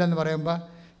അച്ഛനില്ലെന്ന് പറയുമ്പോൾ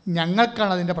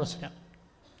ഞങ്ങൾക്കാണ് അതിൻ്റെ പ്രശ്നം.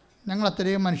 ഞങ്ങൾ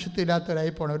അത്രയും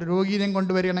മനുഷ്യത്വമില്ലാത്തവരായി പോകണം. ഒരു രോഗീനെയും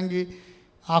കൊണ്ടുവരികയാണെങ്കിൽ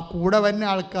ആ കൂടെ വരുന്ന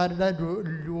ആൾക്കാരുടെ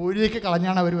ജോലിയൊക്കെ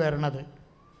കളഞ്ഞാണ് അവർ വരണത്.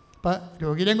 അപ്പം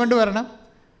രോഗീനെയും കൊണ്ട് വരണം,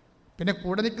 പിന്നെ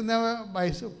കൂടെ നിൽക്കുന്ന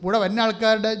കൂടെ വരുന്ന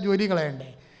ആൾക്കാരുടെ ജോലി കളയണ്ടേ.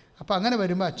 അപ്പോൾ അങ്ങനെ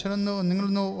വരുമ്പോൾ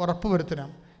നിങ്ങളൊന്ന് ഉറപ്പ് വരുത്തണം,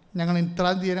 ഞങ്ങൾ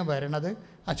ഇത്രാം തീയതി വരണത്,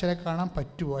 അച്ഛനെ കാണാൻ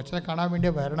പറ്റുമോ, അച്ഛനെ കാണാൻ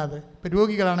വേണ്ടിയാണ് വരണത്. ഇപ്പോൾ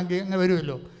രോഗികളാണെങ്കിൽ അങ്ങനെ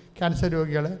വരുമല്ലോ, ക്യാൻസർ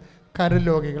രോഗികൾ, കരൾ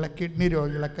രോഗികൾ, കിഡ്നി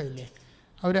രോഗികളൊക്കെ ഇല്ലേ,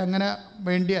 അവരങ്ങനെ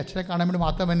വേണ്ടി അച്ഛനെ കാണാൻ വേണ്ടി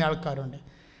മാത്രം തന്നെ ആൾക്കാരുണ്ട്.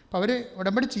 അപ്പോൾ അവർ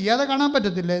ഉടമ്പടി ചെയ്യാതെ കാണാൻ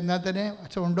പറ്റത്തില്ല. എന്നാൽ തന്നെ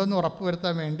അച്ഛൻ ഉണ്ടോയെന്ന് ഉറപ്പ്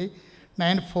വരുത്താൻ വേണ്ടി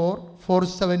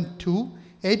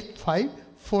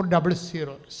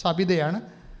 9447285400 സബിതയാണ്,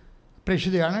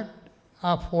 പ്രേക്ഷിതയാണ് ആ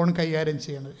ഫോൺ കൈകാര്യം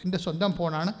ചെയ്യുന്നത്. എൻ്റെ സ്വന്തം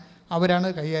ഫോണാണ്, അവരാണ്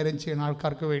കൈകാര്യം ചെയ്യുന്ന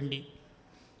ആൾക്കാർക്ക് വേണ്ടി.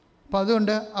 അപ്പോൾ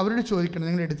അതുകൊണ്ട് അവരോട് ചോദിക്കണം,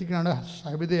 നിങ്ങൾ എടുത്തിക്കണോ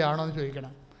സബിതയാണോ എന്ന്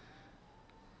ചോദിക്കണം.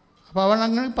 അപ്പോൾ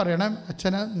അവനങ്ങനെ പറയണം,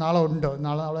 അച്ഛന് നാളെ ഉണ്ടോ,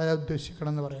 നാളെ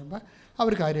ഉദ്ദേശിക്കണം എന്ന് പറയുമ്പോൾ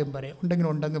അവർ കാര്യം പറയും, ഉണ്ടെങ്കിൽ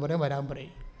ഉണ്ടെന്ന് പറയും, വരാൻ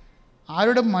പറയും.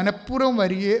 ആരുടെ മനഃപൂർവ്വം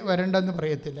വരണ്ടെന്ന്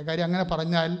പറയത്തില്ല. കാര്യം അങ്ങനെ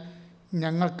പറഞ്ഞാൽ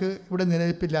ഞങ്ങൾക്ക് ഇവിടെ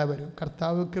നിലനിൽപ്പില്ലാതെ വരും.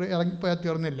 കർത്താവ് ഇറങ്ങിപ്പോയാൽ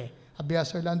തീർന്നില്ലേ,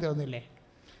 അഭ്യാസമെല്ലാം തീർന്നില്ലേ.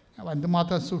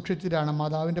 എന്തുമാത്രം സൂക്ഷിച്ചിട്ടാണ്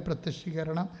മാതാവിൻ്റെ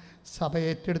പ്രത്യക്ഷീകരണം സഭ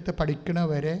ഏറ്റെടുത്ത്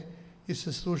പഠിക്കണവരെ ഈ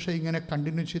ശുശ്രൂഷ ഇങ്ങനെ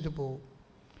കണ്ടിന്യൂ ചെയ്ത് പോകും.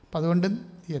 അപ്പം അതുകൊണ്ട്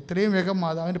എത്രയും വേഗം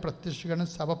മാതാവിൻ്റെ പ്രത്യക്ഷീകരണം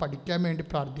സഭ പഠിക്കാൻ വേണ്ടി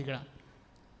പ്രാർത്ഥിക്കണം.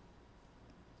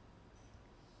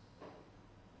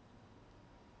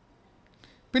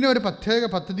 പിന്നെ ഒരു പ്രത്യേക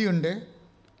പദ്ധതിയുണ്ട്,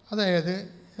 അതായത്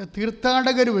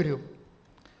തീർത്ഥാടകർ വരും.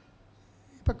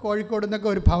 ഇപ്പം കോഴിക്കോട് നിന്നൊക്കെ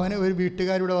ഒരു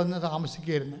വീട്ടുകാരിവിടെ വന്ന്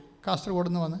താമസിക്കുകയായിരുന്നു, കാസർഗോഡ്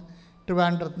നിന്ന് വന്ന്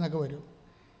ട്രിവാൻഡ്രത്ത് നിന്നൊക്കെ വരും.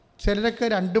 ചിലരൊക്കെ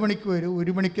 2 മണിക്ക് വരും,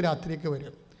 1 മണിക്ക് രാത്രിയൊക്കെ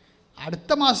വരും.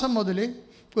 അടുത്ത മാസം മുതൽ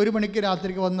 1 മണിക്ക്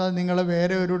രാത്രിക്ക് വന്നാൽ നിങ്ങൾ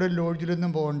വേറെ ഒരു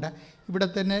ലോഡ്ജിലൊന്നും പോകണ്ട, ഇവിടെ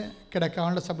തന്നെ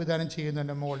കിടക്കാനുള്ള സംവിധാനം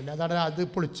ചെയ്യുന്നുണ്ട് മുകളിൽ. അതാണ് അത്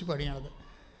പൊളിച്ച് പണിയാണത്.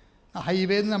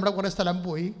 ഹൈവേയിൽ നിന്ന് നമ്മുടെ കുറേ സ്ഥലം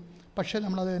പോയി, പക്ഷേ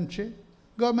നമ്മളതനുസരിച്ച്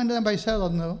ഗവൺമെൻറ് പൈസ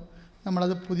തന്നു,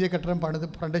 നമ്മളത് പുതിയ കെട്ടിടം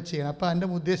ഫണ്ട് ചെയ്യണം. അപ്പോൾ അതിൻ്റെ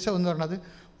ഉദ്ദേശം എന്ന് പറയുന്നത്,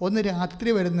 ഒന്ന് രാത്രി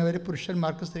വരുന്നവർ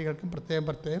പുരുഷന്മാർക്കും സ്ത്രീകൾക്കും പ്രത്യേകം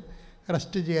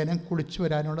റെസ്റ്റ് ചെയ്യാനും കുളിച്ച്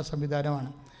വരാനുള്ള സംവിധാനമാണ്.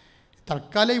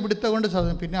 തൽക്കാലം ഇവിടുത്തെ കൊണ്ട്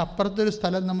സാധിക്കും. പിന്നെ അപ്പുറത്തൊരു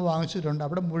സ്ഥലം നമ്മൾ വാങ്ങിച്ചിട്ടുണ്ട്,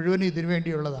 അവിടെ മുഴുവൻ ഇതിനു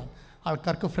വേണ്ടിയുള്ളതാണ്,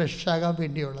 ആൾക്കാർക്ക് ഫ്രഷ് ആകാൻ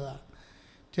വേണ്ടിയുള്ളതാണ്.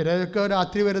 ചിലരൊക്കെ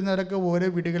രാത്രി വരുന്നവരൊക്കെ ഓരോ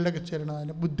വീടുകളിലൊക്കെ ചേരണം,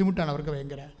 അതിൻ്റെ ബുദ്ധിമുട്ടാണ് അവർക്ക്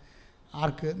ഭയങ്കര.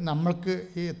 നമ്മൾക്ക്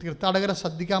ഈ തീർത്ഥാടകരെ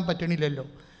ശ്രദ്ധിക്കാൻ പറ്റണില്ലല്ലോ.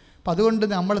 അപ്പം അതുകൊണ്ട്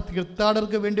നമ്മൾ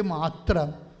തീർത്ഥാടകർക്ക് വേണ്ടി മാത്രം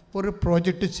ഒരു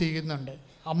പ്രോജക്റ്റ് ചെയ്യുന്നുണ്ട്.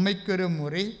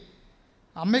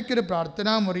 അമ്മയ്ക്കൊരു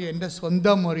പ്രാർത്ഥനാ മുറി, എൻ്റെ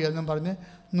സ്വന്തം മുറി എന്നും പറഞ്ഞ്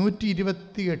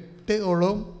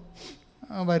 128ഓളം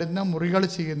വരുന്ന മുറികൾ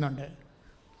ചെയ്യുന്നുണ്ട്.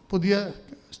 പുതിയ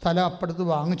സ്ഥലം അപ്പുറത്ത്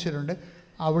വാങ്ങിച്ചിട്ടുണ്ട്.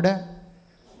 അവിടെ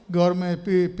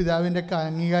ഗവൺമെൻറ് പിതാവിൻ്റെ ഒക്കെ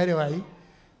അംഗീകാരമായി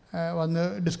വന്ന്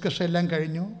ഡിസ്കഷൻ എല്ലാം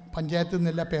കഴിഞ്ഞു, പഞ്ചായത്തിൽ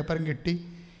നിന്നെല്ലാം പേപ്പറും കിട്ടി.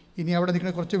 ഇനി അവിടെ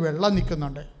നിൽക്കുന്ന കുറച്ച് വെള്ളം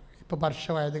നിൽക്കുന്നുണ്ട്, ഇപ്പോൾ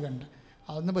വർഷമായത് കണ്ട്.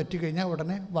 അതൊന്ന് പറ്റിക്കഴിഞ്ഞാൽ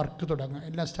ഉടനെ വർക്ക് തുടങ്ങും,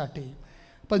 എല്ലാം സ്റ്റാർട്ട് ചെയ്യും.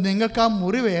 അപ്പോൾ നിങ്ങൾക്ക് ആ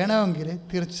മുറി വേണമെങ്കിൽ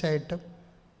തീർച്ചയായിട്ടും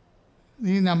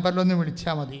ഈ നമ്പറിലൊന്ന്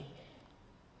വിളിച്ചാൽ മതി.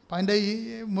 അപ്പം അതിൻ്റെ ഈ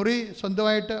മുറി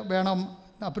സ്വന്തമായിട്ട് വേണം.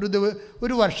 അപ്പോൾ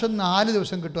ഒരു വർഷം 4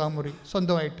 ദിവസം കിട്ടും ആ മുറി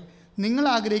സ്വന്തമായിട്ട്. നിങ്ങൾ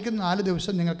ആഗ്രഹിക്കുന്ന 4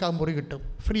 ദിവസം നിങ്ങൾക്ക് ആ മുറി കിട്ടും,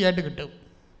 ഫ്രീ ആയിട്ട് കിട്ടും.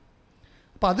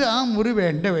 അപ്പം ആ മുറി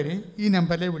വേണ്ടവർ ഈ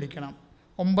നമ്പറിൽ വിളിക്കണം,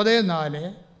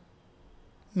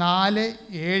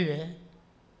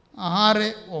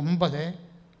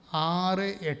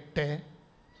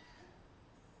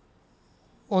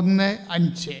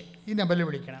 ഈ നമ്പറിൽ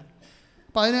വിളിക്കണം.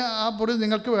 അപ്പോൾ അതിന് ആ മുറി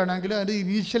നിങ്ങൾക്ക് വേണമെങ്കിൽ അതിൻ്റെ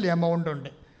ഇനീഷ്യൽ എമൗണ്ട്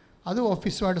ഉണ്ട്, അത്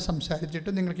ഓഫീസുമായിട്ട് സംസാരിച്ചിട്ട്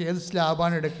നിങ്ങൾക്ക് ഏത്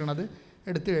സ്ലാബാണ് എടുക്കുന്നത്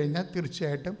എടുത്തു കഴിഞ്ഞാൽ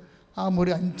തീർച്ചയായിട്ടും ആ മുറി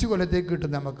 5 കൊല്ലത്തേക്ക്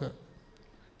കിട്ടും നമുക്ക്.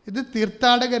 ഇത്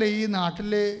തീർത്ഥാടകരെ ഈ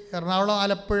നാട്ടിൽ എറണാകുളം,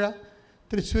 ആലപ്പുഴ,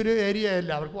 തൃശ്ശൂർ ഏരിയ അല്ല,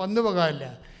 അവർക്ക്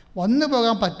വന്നു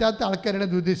പോകാൻ പറ്റാത്ത ആൾക്കാരാണ്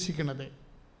ഇത് ഉദ്ദേശിക്കുന്നത്.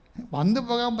 വന്നു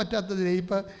പോകാൻ പറ്റാത്തതിൽ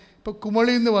ഇപ്പോൾ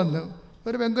കുമളിയിൽ നിന്ന് വന്നു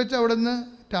ഒരു പെങ്കൊച്ച് അവിടെ നിന്ന്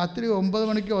രാത്രി 9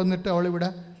 മണിക്ക് വന്നിട്ട് അവളിവിടെ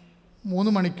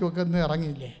 3 മണിക്കൊക്കെ ഒന്ന്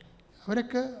ഇറങ്ങിയില്ലേ.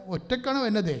 അവരൊക്കെ ഒറ്റക്കാണ്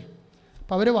വരുന്നതേ.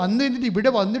 അപ്പോൾ അവർ വന്നു കഴിഞ്ഞിട്ട് ഇവിടെ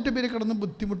വന്നിട്ട് പിന്നെ കിടന്ന്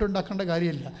ബുദ്ധിമുട്ടുണ്ടാക്കേണ്ട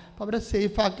കാര്യമില്ല. അപ്പോൾ അവരെ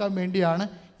സേഫാക്കാൻ വേണ്ടിയാണ്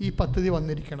ഈ പദ്ധതി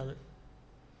വന്നിരിക്കുന്നത്.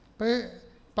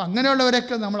 ഇപ്പം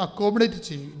അങ്ങനെയുള്ളവരൊക്കെ നമ്മൾ അക്കോമഡേറ്റ്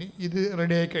ചെയ്യും. ഇത്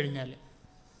റെഡിയായി കഴിഞ്ഞാൽ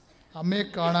അമ്മയെ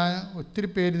കാണാൻ ഒത്തിരി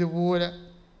പേര് ഇതുപോലെ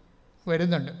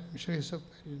വരുന്നുണ്ട്.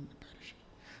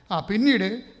 പിന്നീട്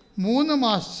 3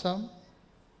 മാസം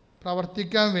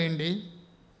പ്രവർത്തിക്കാൻ വേണ്ടി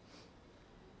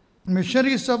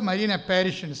മിഷണറീസ് ഓഫ് മരീൻ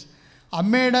അപ്പാരിഷൻസ്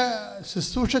അമ്മയുടെ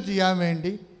ശുശ്രൂഷ ചെയ്യാൻ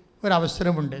വേണ്ടി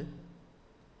ഒരവസരമുണ്ട്.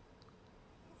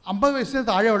 50 വയസ്സിന്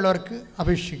താഴെയുള്ളവർക്ക്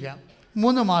അപേക്ഷിക്കാം.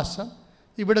 3 മാസം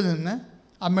ഇവിടെ നിന്ന്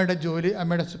അമ്മയുടെ ജോലി,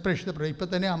 അമ്മയുടെ പ്രേക്ഷിത ഇപ്പോൾ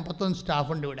തന്നെ 51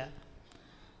 സ്റ്റാഫുണ്ട് ഇവിടെ.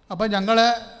 അപ്പോൾ ഞങ്ങൾ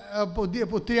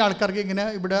ഒത്തിരി ആൾക്കാർക്ക് ഇങ്ങനെ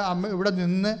ഇവിടെ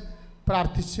നിന്ന്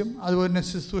പ്രാർത്ഥിച്ചും അതുപോലെ തന്നെ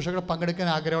ശുശ്രൂഷകൾ പങ്കെടുക്കാൻ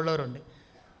ആഗ്രഹമുള്ളവരുണ്ട്.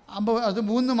 അപ്പോൾ അത്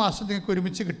 3 മാസം നിങ്ങൾക്ക്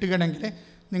ഒരുമിച്ച് കിട്ടുകയാണെങ്കിൽ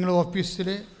നിങ്ങൾ ഓഫീസിൽ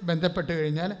ബന്ധപ്പെട്ട്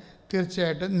കഴിഞ്ഞാൽ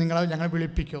തീർച്ചയായിട്ടും ഞങ്ങൾ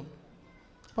വിളിപ്പിക്കും.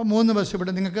 അപ്പോൾ 3 ബസ്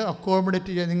ഇവിടെ നിങ്ങൾക്ക് അക്കോമഡേറ്റ്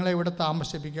ചെയ്യാൻ നിങ്ങളെ ഇവിടെ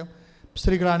താമസിപ്പിക്കും.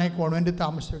 സ്ത്രീകളാണെങ്കിൽ കോൺവെൻറ്റിൽ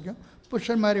താമസിപ്പിക്കും,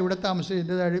 പുരുഷന്മാർ ഇവിടെ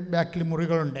താമസിച്ചതിൻ്റെതായ ബാക്കിൽ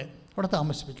മുറികളുണ്ട്, അവിടെ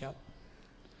താമസിപ്പിക്കാം.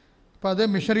 അപ്പോൾ അത്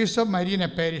മിഷണറീസ് ഓഫ് മരീൻ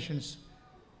അപ്പാരിഷൻസ്.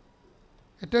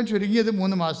 ഏറ്റവും ചുരുങ്ങിയത്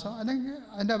 3 മാസം, അല്ലെങ്കിൽ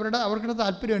അവരുടെ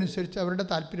താല്പര്യം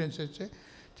അനുസരിച്ച്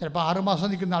ചിലപ്പോൾ 6 മാസം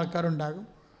നിൽക്കുന്ന ആൾക്കാരുണ്ടാകും.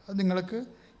 അത് നിങ്ങൾക്ക്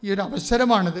ഈ ഒരു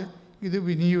അവസരമാണിത്, ഇത്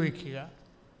വിനിയോഗിക്കുക.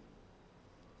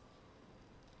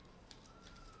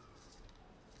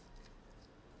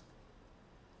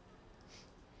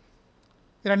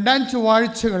 രണ്ടാം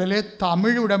ചൊവ്വാഴ്ചകളിലെ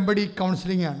തമിഴ് ഉടമ്പടി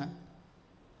കൗൺസിലിംഗ് ആണ്.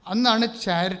 അന്നാണ്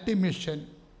ചാരിറ്റി മിഷൻ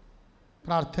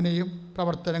പ്രാർത്ഥനയും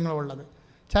പ്രവർത്തനങ്ങളും ഉള്ളത്.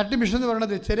 ചാരിറ്റി മിഷൻ എന്ന്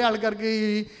പറയുന്നത് ചെറിയ ആൾക്കാർക്ക്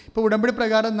ഇപ്പോൾ ഉടമ്പടി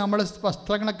പ്രകാരം നമ്മൾ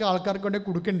വസ്ത്രങ്ങളൊക്കെ ആൾക്കാർക്ക് വേണ്ടി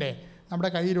കൊടുക്കണ്ടേ, നമ്മുടെ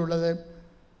കയ്യിലുള്ളത്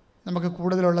നമുക്ക്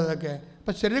കൂടുതലുള്ളതൊക്കെ.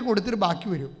 അപ്പോൾ ചെറിയ കൊടുത്തിട്ട് ബാക്കി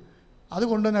വരും,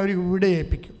 അതുകൊണ്ടുതന്നെ അവർ ഇവിടെ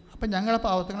ഏൽപ്പിക്കും. അപ്പം ഞങ്ങളെ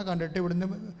പാവത്തങ്ങളെ കണ്ടിട്ട്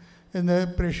ഇവിടുന്ന്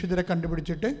പ്രേക്ഷിതരെ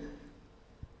കണ്ടുപിടിച്ചിട്ട്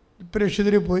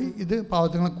പ്രേക്ഷിതർ പോയി ഇത്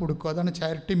പാവത്തങ്ങളെ കൊടുക്കും. അതാണ്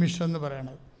ചാരിറ്റി മിഷൻ എന്ന്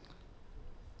പറയുന്നത്.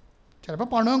 ചിലപ്പോൾ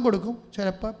പണവും കൊടുക്കും,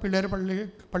 ചിലപ്പോൾ പിള്ളേർ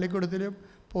പള്ളിക്കൂടത്തിൽ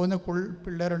പോകുന്ന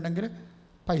പിള്ളേരുണ്ടെങ്കിൽ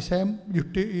പൈസയും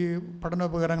ഗിഫ്റ്റ് ഈ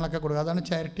പഠനോപകരണങ്ങളൊക്കെ കൊടുക്കുക. അതാണ്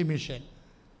ചാരിറ്റി മിഷൻ.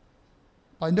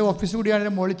 അപ്പോൾ അതിൻ്റെ ഓഫീസ് കൂടിയാണ്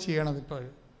ഇതിൻ്റെ മുകളിൽ ചെയ്യണത് ഇപ്പോൾ.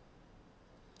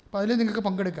 അപ്പോൾ അതിൽ നിങ്ങൾക്ക്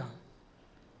പങ്കെടുക്കാം.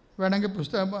 വേണമെങ്കിൽ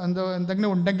പുസ്തകം എന്തെങ്കിലും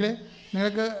ഉണ്ടെങ്കിൽ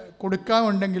നിങ്ങൾക്ക്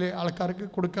കൊടുക്കാനുണ്ടെങ്കിൽ, ആൾക്കാർക്ക്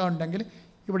കൊടുക്കാനുണ്ടെങ്കിൽ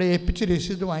ഇവിടെ ഏൽപ്പിച്ച്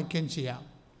രസീത് വാങ്ങിക്കുകയും ചെയ്യാം.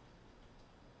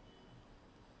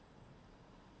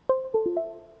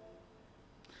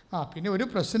 പിന്നെ ഒരു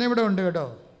പ്രശ്നം ഇവിടെ ഉണ്ട് കേട്ടോ,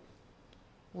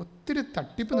 ഒത്തിരി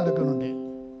തട്ടിപ്പ് നടക്കുന്നുണ്ട്.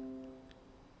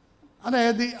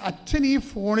 അതായത് അച്ഛൻ ഈ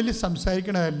ഫോണിൽ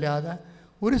സംസാരിക്കണതല്ലാതെ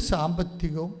ഒരു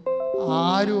സാമ്പത്തികവും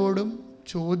ആരോടും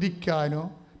ചോദിക്കാനോ,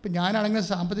 ഇപ്പം ഞാനാണെങ്കിൽ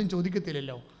സാമ്പത്തികം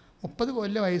ചോദിക്കത്തില്ലല്ലോ. 30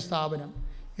 കൊല്ലമായി സ്ഥാപനം.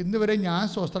 ഇന്ന് വരെ ഞാൻ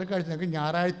ശാസ്ത്രക്കാഴ്ച, ഞങ്ങൾക്ക്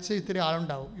ഞായറാഴ്ച ഇത്തിരി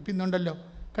ആളുണ്ടാവും. ഇപ്പം ഇന്നുണ്ടല്ലോ,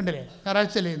 കണ്ടില്ലേ,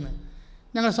 ഞായറാഴ്ച അല്ലേ ഇന്ന്.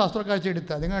 ഞങ്ങൾ ശാസ്ത്രക്കാഴ്ച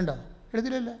എടുത്താൽ നിങ്ങൾ കണ്ടോ?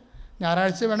 എടുത്തില്ലല്ലോ.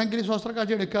 ഞായറാഴ്ച വേണമെങ്കിൽ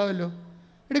ശാസ്ത്രക്കാഴ്ച എടുക്കാമല്ലോ,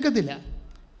 എടുക്കത്തില്ല.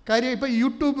 കാര്യം ഇപ്പോൾ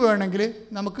യൂട്യൂബ് വേണമെങ്കിൽ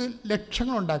നമുക്ക്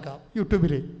ലക്ഷങ്ങളുണ്ടാക്കാം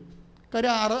യൂട്യൂബിൽ.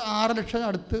 കാര്യം 6 ലക്ഷം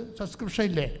അടുത്ത് സബ്സ്ക്രിപ്ഷൻ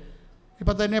ഇല്ലേ.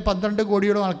 ഇപ്പോൾ തന്നെ 12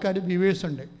 കോടിയോളം ആൾക്കാർ വ്യൂവേഴ്സ്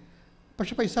ഉണ്ട്.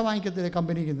 പക്ഷെ പൈസ വാങ്ങിക്കത്തില്ല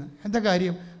കമ്പനിയിൽ നിന്ന്. എന്താ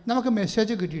കാര്യം? നമുക്ക്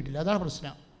മെസ്സേജ് കിട്ടിയിട്ടില്ല, അതാണ്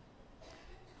പ്രശ്നം.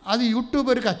 അത് യൂട്യൂബ്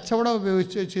ഒരു കച്ചവടം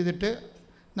ചെയ്തിട്ട്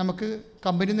നമുക്ക്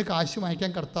കമ്പനിയിൽ നിന്ന് കാശ്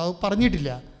വാങ്ങിക്കാൻ കർത്താവ്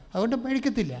പറഞ്ഞിട്ടില്ല, അതുകൊണ്ട്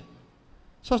മേടിക്കത്തില്ല.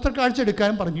 ശാസ്ത്രക്കാഴ്ച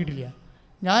എടുക്കാനും പറഞ്ഞിട്ടില്ല.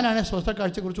 ഞാനാണെങ്കിൽ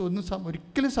ശാസ്ത്രക്കാഴ്ചയെക്കുറിച്ച്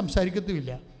ഒരിക്കലും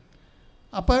സംസാരിക്കത്തുമില്ല.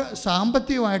 അപ്പോൾ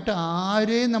സാമ്പത്തികമായിട്ട്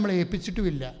ആരെയും നമ്മൾ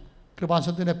ഏൽപ്പിച്ചിട്ടുമില്ല.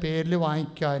 കൃപാസനത്തിൻ്റെ പേരിൽ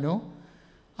വാങ്ങിക്കാനോ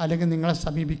അല്ലെങ്കിൽ നിങ്ങളെ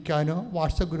സമീപിക്കാനോ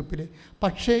വാട്സപ്പ് ഗ്രൂപ്പിൽ.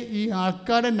 പക്ഷേ ഈ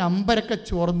ആൾക്കാരുടെ നമ്പരൊക്കെ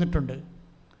ചോർന്നിട്ടുണ്ട്.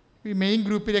 ഈ മെയിൻ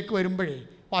ഗ്രൂപ്പിലേക്ക് വരുമ്പോഴേ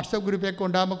വാട്സപ്പ് ഗ്രൂപ്പിലേക്ക്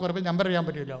ഉണ്ടാകുമ്പോൾ കുറേ നമ്പർ അറിയാൻ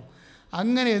പറ്റുമല്ലോ.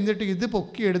 അങ്ങനെ എന്നിട്ട് ഇത്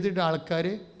പൊക്കി എടുത്തിട്ട് ആൾക്കാർ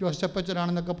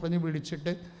ജോസഫച്ചനാണെന്നൊക്കെ പറഞ്ഞ്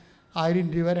വിളിച്ചിട്ട്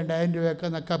 1000 രൂപ 2000 രൂപയൊക്കെ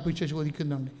നക്കാപ്പിച്ച്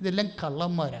ചോദിക്കുന്നുണ്ട്. ഇതെല്ലാം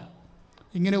കള്ളന്മാരാണ്.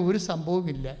 ഇങ്ങനെ ഒരു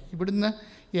സംഭവമില്ല. ഇവിടുന്ന്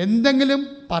എന്തെങ്കിലും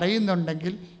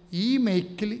പറയുന്നുണ്ടെങ്കിൽ ഈ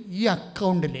മൈക്കിൽ ഈ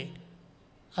അക്കൗണ്ടിൽ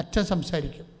അച്ഛൻ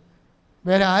സംസാരിക്കും.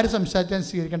 വേറെ ആര് സംസാരിച്ചാൽ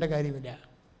സ്വീകരിക്കേണ്ട കാര്യമില്ല.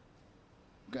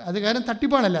 അത് കാരണം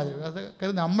തട്ടിപ്പാണല്ല അത്.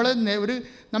 കാരണം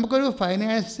നമുക്കൊരു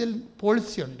ഫൈനാൻഷ്യൽ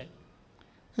പോളിസി ഉണ്ട്.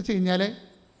 എന്ന് വെച്ച് കഴിഞ്ഞാൽ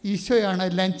ഈശോയാണ്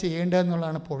എല്ലാം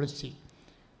ചെയ്യേണ്ടതെന്നുള്ളതാണ് പോളിസി.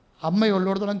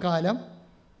 അമ്മയുള്ളിടത്തോളം കാലം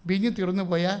വീഞ്ഞ് തീർന്നു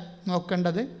പോയാൽ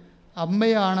നോക്കേണ്ടത്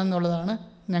അമ്മയാണെന്നുള്ളതാണ്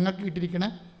ഞങ്ങൾക്ക് കിട്ടിയിരിക്കുന്ന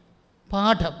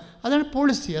പാഠം. അതാണ്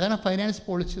പോളിസി, അതാണ് ഫൈനാൻസ്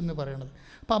പോളിസി എന്ന് പറയുന്നത്.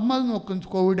 അപ്പോൾ അമ്മ അത് നോക്കും.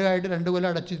 കോവിഡായിട്ട് 2 കൊല്ലം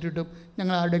അടച്ചിട്ടിട്ടും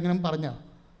ഞങ്ങൾ ആരുടെങ്കിലും പറഞ്ഞോ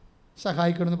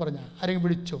സഹായിക്കണമെന്ന് പറഞ്ഞാൽ ആരെങ്കിലും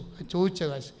വിളിച്ചോ, ചോദിച്ചോ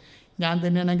കാശ്? ഞാൻ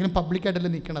തന്നെയാണെങ്കിലും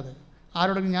പബ്ലിക്കായിട്ടല്ലേ നിൽക്കണത്.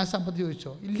 ആരോടെങ്കിലും ഞാൻ സമ്പത്ത്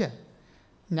ചോദിച്ചോ? ഇല്ല.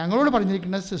 ഞങ്ങളോട്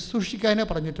പറഞ്ഞിരിക്കുന്നത് ശുശ്രൂഷിക്കാനേ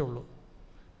പറഞ്ഞിട്ടുള്ളൂ.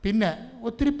 പിന്നെ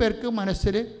ഒത്തിരി പേർക്ക്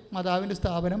മനസ്സിൽ മാതാവിൻ്റെ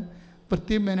സ്ഥാപനം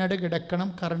വൃത്തിയും മെയിനായിട്ട് കിടക്കണം,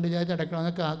 കറണ്ട് ചാർജ് അടക്കണം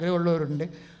എന്നൊക്കെ ആഗ്രഹമുള്ളവരുണ്ട്.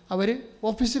 അവർ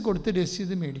ഓഫീസിൽ കൊടുത്ത്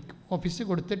രസീത് മേടിക്കും. ഓഫീസിൽ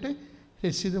കൊടുത്തിട്ട്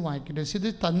രസീത് വാങ്ങിക്കും. രസീത്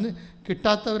തന്ന്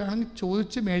കിട്ടാത്തവരാണെങ്കിൽ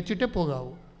ചോദിച്ച് മേടിച്ചിട്ടേ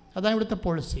പോകാവൂ. അതാണ് ഇവിടുത്തെ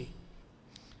പോളിസി.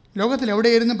 ലോകത്തിൽ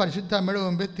എവിടെയായിരുന്നു പരിശുദ്ധ അമ്മയുടെ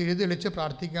മുമ്പിൽ തിരിതെളിച്ച്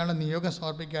പ്രാർത്ഥിക്കാനുള്ള നിയോഗം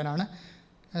സമർപ്പിക്കാനാണ്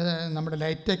നമ്മുടെ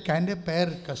ലൈറ്റേക്ക് ആൻഡ് പെയർ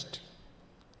റിക്വസ്റ്റ്.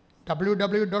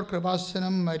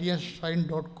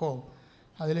 www.krubasanamariashrine.com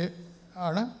അതിൽ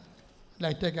ആണ്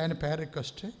ലൈറ്റേക്ക് ആൻഡ് പെയർ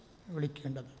റിക്വസ്റ്റ്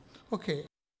വിളിക്കേണ്ടത്. ഓക്കെ.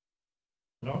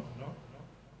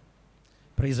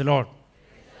 Praise Lord.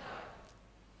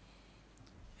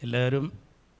 എല്ലാവരും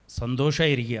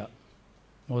സന്തോഷമായിരിക്കുക.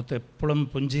 മുഖത്ത് എപ്പോഴും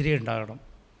പുഞ്ചിരി ഉണ്ടാകണം.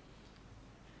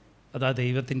 അതാ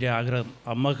ദൈവത്തിൻ്റെ ആഗ്രഹം.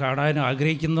 അമ്മ കാണാൻ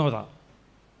ആഗ്രഹിക്കുന്നതാ.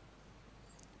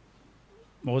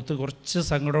 മുഖത്ത് കുറച്ച്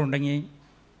സങ്കടം ഉണ്ടെങ്കിൽ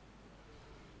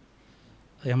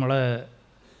നമ്മളെ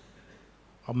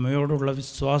അമ്മയോടുള്ള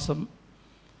വിശ്വാസം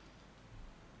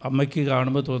അമ്മയ്ക്ക്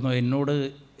കാണുമ്പോൾ തോന്നുന്നു, എന്നോട്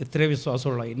ഇത്ര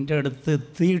വിശ്വാസമുള്ള എൻ്റെ അടുത്ത്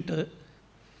എത്തിയിട്ട്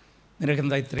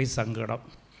നിനക്കെന്താ ഇത്രയും സങ്കടം.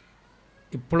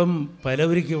 ഇപ്പോഴും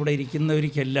പലവർക്കും ഇവിടെ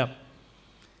ഇരിക്കുന്നവർക്കെല്ലാം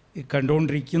ഈ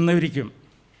കണ്ടുകൊണ്ടിരിക്കുന്നവർക്കും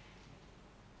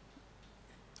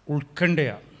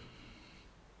ഉത്കണ്ഠയാണ്.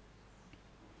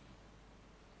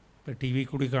 ഇപ്പോൾ ടി വി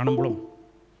കൂടി കാണുമ്പോഴും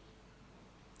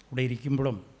ഇവിടെ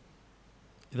ഇരിക്കുമ്പോഴും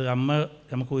ഇത് അമ്മ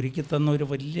നമുക്ക് ഒരുക്കി തന്ന ഒരു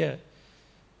വലിയ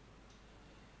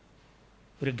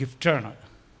ഒരു ഗിഫ്റ്റാണ്.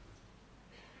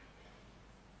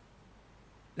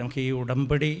 നമുക്ക് ഈ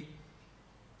ഉടമ്പടി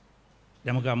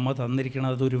നമുക്ക് അമ്മ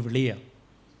തന്നിരിക്കുന്നത് അതൊരു വിളിയാണ്.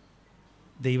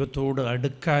 ദൈവത്തോട്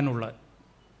അടുക്കാനുള്ള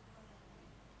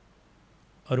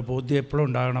ഒരു ബോധ്യം എപ്പോഴും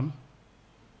ഉണ്ടാകണം.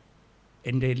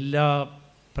 എൻ്റെ എല്ലാ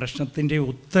പ്രശ്നത്തിൻ്റെയും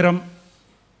ഉത്തരം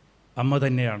അമ്മ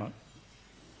തന്നെയാണ്.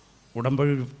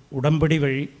 ഉടമ്പടി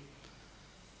വഴി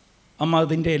അമ്മ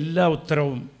അതിൻ്റെ എല്ലാ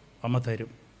ഉത്തരവും അമ്മ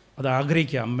തരും. അത്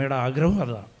ആഗ്രഹിക്കുക. അമ്മയുടെ ആഗ്രഹം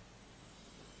അതാണ്.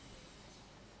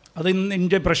 അത്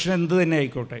എൻ്റെ പ്രശ്നം എന്ത് തന്നെ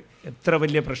ആയിക്കോട്ടെ, എത്ര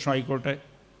വലിയ പ്രശ്നമായിക്കോട്ടെ,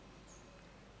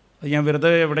 അത് ഞാൻ വെറുതെ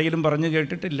എവിടെയെങ്കിലും പറഞ്ഞു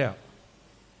കേട്ടിട്ടില്ല.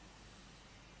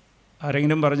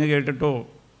 ആരെങ്കിലും പറഞ്ഞു കേട്ടിട്ടോ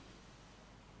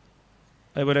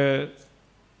അതേപോലെ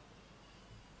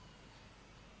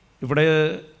ഇവിടെ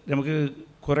നമുക്ക്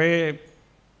കുറേ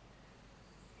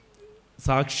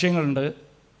സാക്ഷ്യങ്ങളുണ്ട്.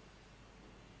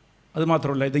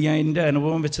 അതുമാത്രമല്ല, ഇത് ഞാൻ എൻ്റെ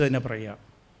അനുഭവം വെച്ച് തന്നെ പറയാം.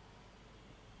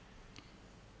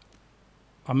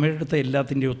 അമ്മയുടെ അടുത്ത്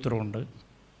എല്ലാത്തിൻ്റെയും ഉത്തരവുണ്ട്.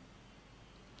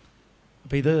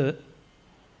 അപ്പം ഇത്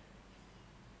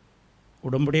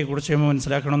ഉടമ്പടിയെക്കുറിച്ച് നമ്മൾ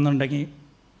മനസ്സിലാക്കണമെന്നുണ്ടെങ്കിൽ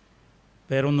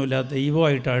വേറൊന്നുമില്ല,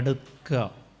 ദൈവമായിട്ട് അടുക്കുക,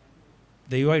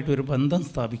 ദൈവമായിട്ടൊരു ബന്ധം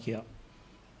സ്ഥാപിക്കുക.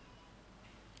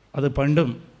 അത് പണ്ടും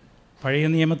പഴയ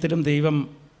നിയമത്തിലും ദൈവം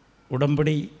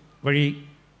ഉടമ്പടി വഴി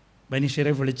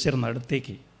മനുഷ്യരെ വിളിച്ചിരുന്നു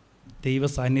അടുത്തേക്ക്, ദൈവ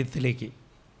സാന്നിധ്യത്തിലേക്ക്.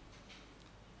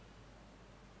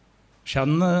 പക്ഷെ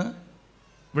അന്ന്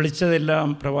വിളിച്ചതെല്ലാം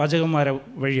പ്രവാചകന്മാരെ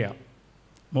വഴിയാണ്.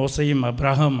 മോശയും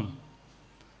അബ്രാഹാമും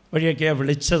വഴിയൊക്കെയാണ്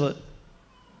വിളിച്ചത്.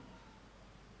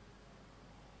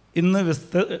 ഇന്ന്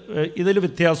ഇതിൽ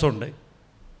വ്യത്യാസമുണ്ട്.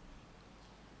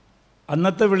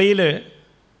 അന്നത്തെ വിളിയിൽ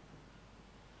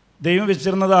ദൈവം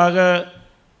വെച്ചിരുന്നത് ആകെ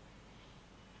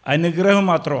അനുഗ്രഹം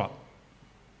മാത്രമാണ്.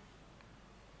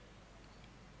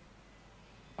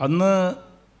 അന്ന്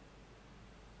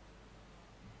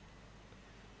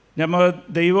നമ്മൾ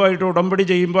ദൈവമായിട്ട് ഉടമ്പടി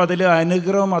ചെയ്യുമ്പോൾ അതിൽ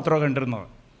അനുഗ്രഹം മാത്രമാണ് കണ്ടിരുന്നത്.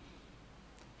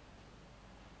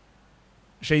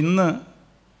 പക്ഷെ ഇന്ന്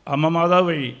അമ്മ മാതാവ്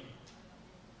വഴി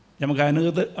നമുക്ക്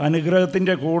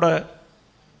അനുഗ്രഹത്തിൻ്റെ കൂടെ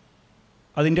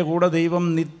അതിൻ്റെ കൂടെ ദൈവം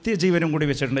നിത്യജീവനും കൂടി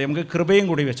വെച്ചിട്ടുണ്ട്, നമുക്ക് കൃപയും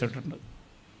കൂടി വെച്ചിട്ടുണ്ട്.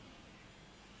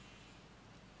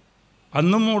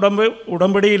 അന്നും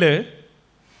ഉടമ്പടിയിൽ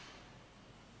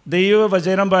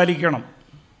ദൈവവചനം പാലിക്കണം.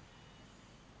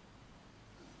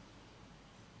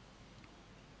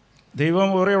 ദൈവം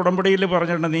ഓരോ ഉടമ്പടിയിൽ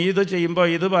പറഞ്ഞിട്ടുണ്ട്, നീ ഇത് ചെയ്യുമ്പോൾ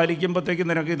ഇത് പാലിക്കുമ്പോഴത്തേക്കും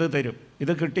നിനക്ക് ഇത് തരും,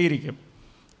 ഇത് കിട്ടിയിരിക്കും.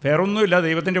 വേറൊന്നുമില്ല,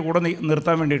 ദൈവത്തിൻ്റെ കൂടെ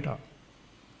നിർത്താൻ വേണ്ടിയിട്ടാണ്.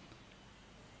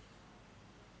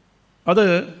 അത്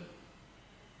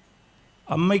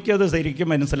അമ്മയ്ക്കത് ശരിക്കും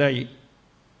മനസ്സിലായി.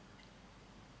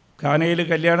 കാനയിൽ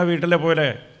കല്യാണ വീട്ടിലെ പോലെ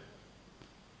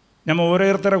നമ്മൾ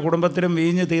ഓരോരുത്തരുടെ കുടുംബത്തിലും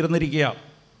വീഞ്ഞ് തീർന്നിരിക്കുക.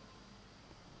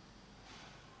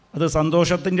 അത്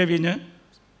സന്തോഷത്തിൻ്റെ വീഞ്ഞ്,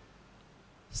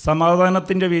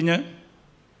 സമാധാനത്തിൻ്റെ വീഞ്ഞ്,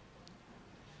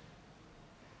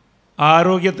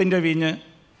 ആരോഗ്യത്തിൻ്റെ വീഞ്ഞ്,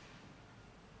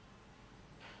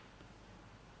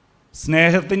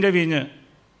 സ്നേഹത്തിൻ്റെ വീഞ്ഞ്,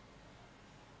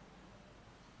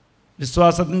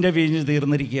 വിശ്വാസത്തിൻ്റെ വീഞ്ഞ്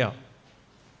തീർന്നിരിക്കുക.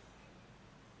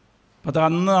 അത്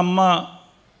അന്ന് അമ്മ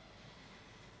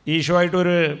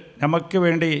ഈശോയായിട്ടൊരു നമുക്ക്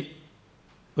വേണ്ടി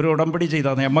ഒരു ഉടമ്പടി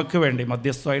ചെയ്താണ്, നമുക്ക് വേണ്ടി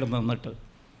മധ്യസ്ഥമായിട്ട് നിന്നിട്ട്.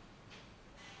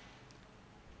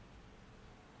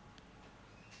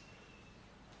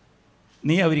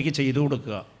 നീ അവർക്ക് ചെയ്തു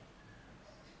കൊടുക്കുക.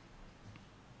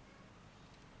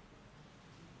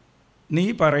 നീ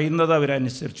പറയുന്നത്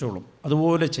അവരനുസരിച്ചോളും,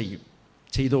 അതുപോലെ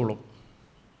ചെയ്തോളും.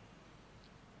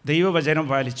 ദൈവവചനം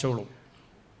പാലിച്ചോളും.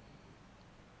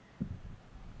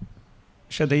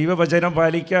 പക്ഷെ ദൈവവചനം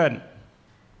പാലിക്കാൻ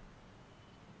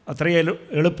അത്രയും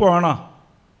എളുപ്പമാണോ?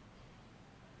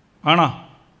 ആണോ?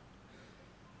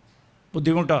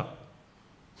 ബുദ്ധിമുട്ടാണ്.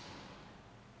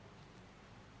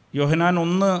 യോഹന്നാൻ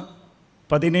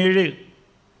 1:17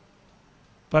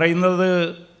 പറയുന്നത്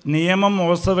നിയമം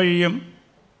മോശ വഴിയും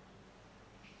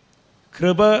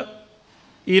കൃപ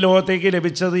ഈ ലോകത്തേക്ക്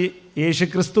ലഭിച്ചത്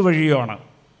യേശുക്രിസ്തു വഴിയുമാണ്.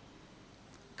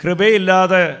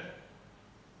 കൃപയില്ലാതെ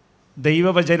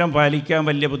ദൈവവചനം പാലിക്കാൻ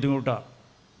വലിയ ബുദ്ധിമുട്ടാണ്.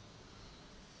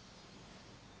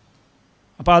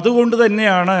 അപ്പം അതുകൊണ്ട്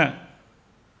തന്നെയാണ്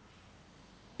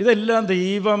ഇതെല്ലാം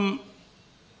ദൈവം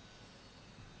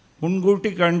മുൻകൂട്ടി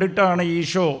കണ്ടിട്ടാണ്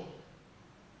ഈശോ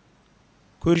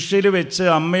കുരിശിൽ വെച്ച്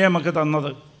അമ്മയെ നമുക്ക്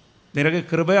തന്നത്. നിനക്ക്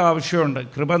കൃപ ആവശ്യമുണ്ട്,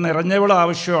 കൃപ നിറഞ്ഞവൾ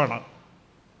ആവശ്യമാണ്.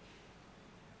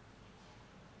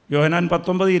 യോഹന്നാൻ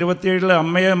 19:27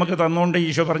 അമ്മയെ നമുക്ക് തന്നുകൊണ്ട്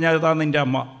ഈശോ പറഞ്ഞാൽ ഇതാ നിൻ്റെ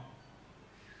അമ്മ.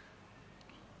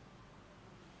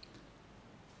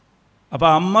 അപ്പോൾ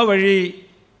അമ്മ വഴി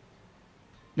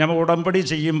നമ്മൾ ഉടമ്പടി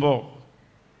ചെയ്യുമ്പോൾ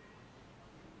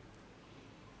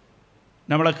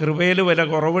നമ്മളെ കൃപയിൽ വല്ല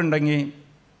കുറവുണ്ടെങ്കിൽ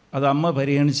അത് അമ്മ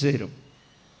പരിഗണിച്ച് തരും.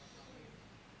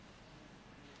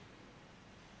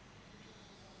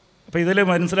 അപ്പോൾ ഇതിൽ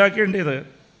മനസ്സിലാക്കേണ്ടത്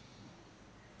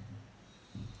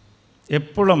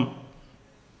എപ്പോഴും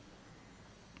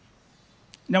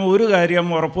ഞാൻ ഒരു കാര്യം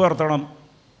ഉറപ്പ് വരുത്തണം.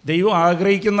 ദൈവം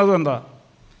ആഗ്രഹിക്കുന്നത് എന്താ?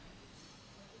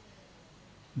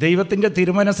 ദൈവത്തിൻ്റെ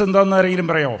തിരുമനസ് എന്താണെന്ന് ആരെങ്കിലും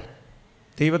പറയാമോ?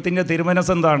 ദൈവത്തിൻ്റെ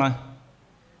തിരുമനസ് എന്താണ്?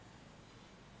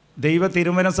 ദൈവ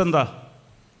തിരുമനസ് എന്താ?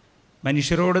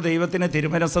 മനുഷ്യരോട് ദൈവത്തിൻ്റെ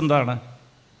തിരുമനസ് എന്താണ്?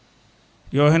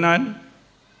 യോഹന്നാൻ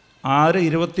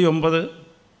 6:29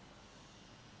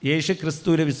 യേശു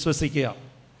ക്രിസ്തുവിൽ വിശ്വസിക്കുക,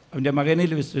 അവൻ്റെ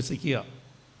മകനിൽ വിശ്വസിക്കുക.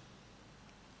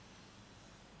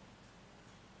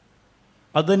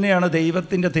 അതുതന്നെയാണ്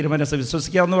ദൈവത്തിൻ്റെ തിരുമനസ്.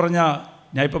 വിശ്വസിക്കുക എന്ന് പറഞ്ഞാൽ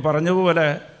ഞാൻ ഇപ്പോൾ പറഞ്ഞതുപോലെ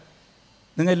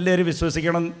നിങ്ങളെല്ലാവരും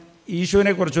വിശ്വസിക്കണം.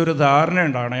 ഈശോനെക്കുറിച്ചൊരു ധാരണ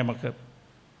ഉണ്ടാകണം നമുക്ക്.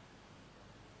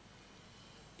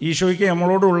 ഈശോയ്ക്ക്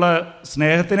നമ്മളോടുള്ള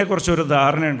സ്നേഹത്തിനെക്കുറിച്ചൊരു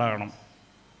ധാരണ ഉണ്ടാകണം.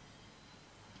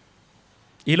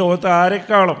 ഈ ലോകത്ത്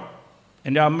ആരെക്കാളും,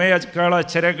 എൻ്റെ അമ്മയേക്കാളും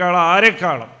അച്ഛനേക്കാളും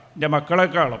ആരെക്കാളും എൻ്റെ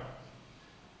മക്കളെക്കാളും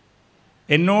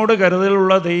എന്നോട്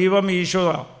കരുതലുള്ള ദൈവം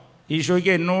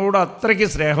ഈശോയ്ക്ക് എന്നോട് അത്രയ്ക്ക്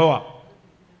സ്നേഹമാണ്.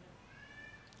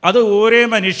 അത് ഓരോ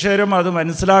മനുഷ്യരും അത്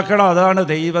മനസ്സിലാക്കണം. അതാണ്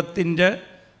ദൈവത്തിൻ്റെ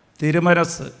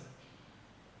തിരുമനസ്.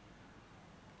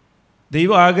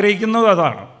 ദൈവം ആഗ്രഹിക്കുന്നത്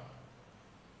അതാണ്.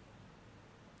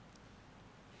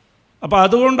 അപ്പോൾ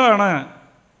അതുകൊണ്ടാണ്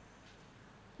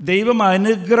ദൈവം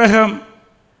അനുഗ്രഹം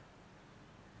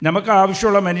നമുക്ക്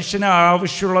ആവശ്യമുള്ള, മനുഷ്യന്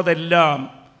ആവശ്യമുള്ളതെല്ലാം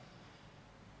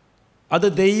അത്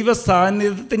ദൈവ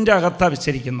സാന്നിധ്യത്തിൻ്റെ അകത്താണ്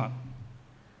വെച്ചിരിക്കുന്നത്.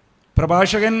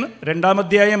 പ്രഭാഷകൻ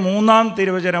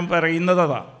 2-3 പറയുന്നത്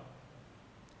അതാ.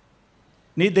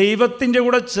 നീ ദൈവത്തിൻ്റെ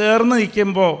കൂടെ ചേർന്ന്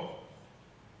നിൽക്കുമ്പോൾ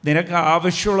നിനക്ക്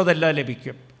ആവശ്യമുള്ളതെല്ലാം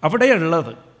ലഭിക്കും.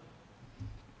 അവിടെയുള്ളത്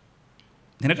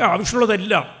നിനക്ക്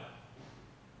ആവശ്യമുള്ളതെല്ലാം.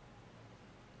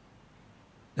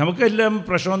 നമുക്കെല്ലാം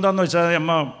പ്രശ്നം എന്താണെന്ന് വെച്ചാൽ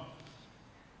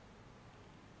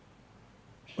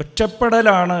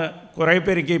ഒറ്റപ്പെടലാണ്. കുറേ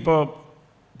പേർക്ക് ഇപ്പോൾ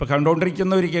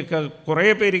കണ്ടുകൊണ്ടിരിക്കുന്നവർക്കൊക്കെ കുറേ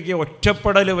പേർക്ക്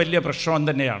ഒറ്റപ്പെടൽ വലിയ പ്രശ്നം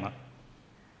തന്നെയാണ്.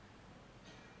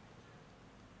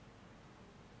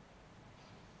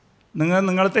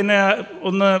 നിങ്ങൾ തന്നെ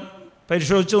ഒന്ന്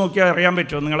പരിശോധിച്ച് നോക്കിയാൽ അറിയാൻ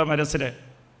പറ്റുമോ നിങ്ങളുടെ മനസ്സിൽ?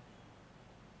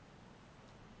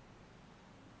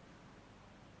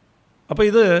 അപ്പോൾ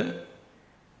ഇത്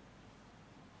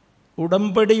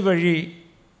ഉടമ്പടി വഴി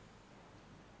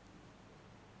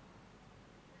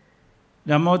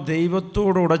നമ്മൾ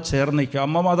ദൈവത്തോടുകൂടെ ചേർന്ന് നിൽക്കുക.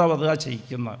 അമ്മ മാതാവ് അതാ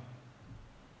ചെയ്യിക്കുന്നത്.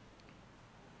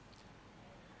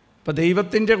 അപ്പം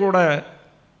ദൈവത്തിൻ്റെ കൂടെ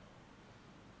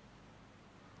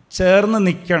ചേർന്ന്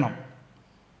നിൽക്കണം.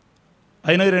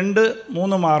 അതിന്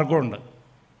 2-3 മാർഗമുണ്ട്.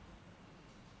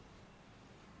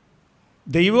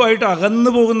 ദൈവമായിട്ട് അകന്നു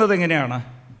പോകുന്നത് എങ്ങനെയാണ്?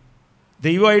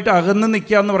 ദൈവമായിട്ട് അകന്ന്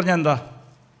നിൽക്കുക എന്ന് പറഞ്ഞാൽ എന്താ?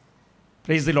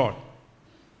 Price the Lord.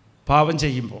 പാപം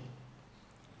ചെയ്യുമ്പോൾ,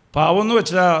 പാവം എന്ന്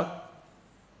വെച്ചാൽ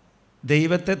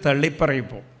ദൈവത്തെ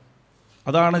തള്ളിപ്പറയുമ്പോൾ,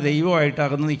 അതാണ് ദൈവമായിട്ട്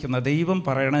അകന്ന് നിൽക്കുന്നത്. ദൈവം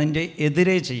പറയണതിൻ്റെ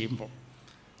എതിരെ ചെയ്യുമ്പോൾ,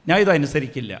 ഞാൻ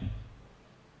ഇതനുസരിക്കില്ല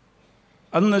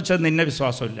അതെന്ന് വെച്ചാൽ നിന്നെ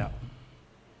വിശ്വാസമില്ല,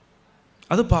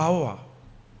 അത് പാവമാണ്.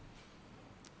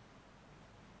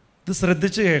 ഇത്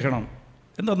ശ്രദ്ധിച്ച് കേൾക്കണം.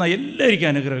 എന്താ, എല്ലാവർക്കും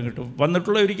അനുഗ്രഹം കിട്ടും,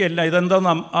 വന്നിട്ടുള്ളവർക്കെല്ലാം.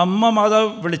 ഇതെന്താന്ന് അമ്മ മാതാവ്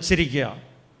വിളിച്ചിരിക്കുക.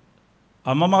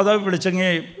 അമ്മ മാതാവ് വിളിച്ചെങ്കിൽ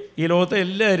ഈ ലോകത്തെ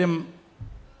എല്ലാവരും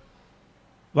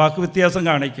വാക്ക് വ്യത്യാസം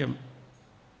കാണിക്കും.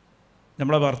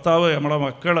 നമ്മളെ ഭർത്താവ്, നമ്മളെ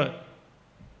മക്കൾ,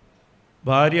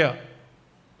 ഭാര്യ,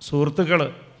 സുഹൃത്തുക്കൾ,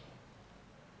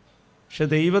 പക്ഷെ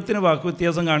ദൈവത്തിന്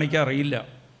വാക്കുവ്യത്യാസം കാണിക്കാൻ അറിയില്ല.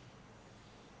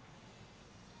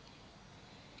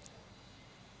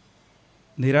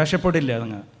 നിരാശപ്പെടില്ല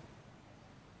നിങ്ങൾ.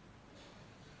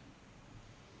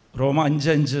 റോമ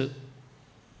 5:5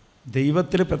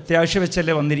 ദൈവത്തിൽ പ്രത്യാശ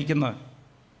വെച്ചല്ലേ വന്നിരിക്കുന്നത്.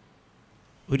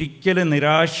 ഒരിക്കലും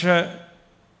നിരാശപ്പെടില്ല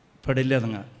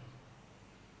നിങ്ങൾ.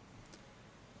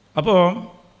 അപ്പോൾ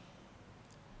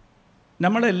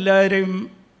നമ്മളെല്ലാവരെയും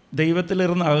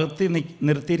ദൈവത്തിലിരുന്ന് അകത്തി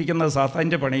നിർത്തിയിരിക്കുന്നത്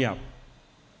സാത്താൻ്റെ പണിയാണ്.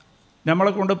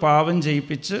 നമ്മളെ കൊണ്ട് പാപം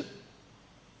ചെയ്യിപ്പിച്ച്,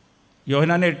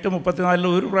 യോഹന്നാൻ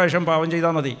 8:34 ഒരു പ്രാവശ്യം പാപം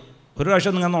ചെയ്താൽ മതി, ഒരു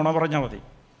പ്രാവശ്യം നിങ്ങൾ നുണ പറഞ്ഞാൽ മതി,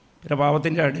 പിന്നെ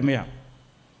പാപത്തിൻ്റെ അടിമയാണ്.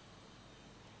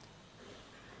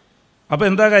 അപ്പോൾ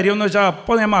എന്താ കാര്യമെന്ന് വെച്ചാൽ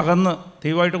അപ്പോൾ ഞാൻ അകന്ന്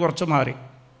ദൈവമായിട്ട് കുറച്ച് മാറി,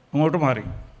 അങ്ങോട്ട് മാറി.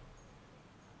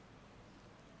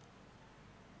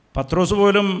 പത്രോസ്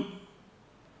പോലും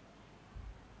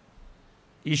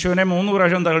ഈശോനെ 3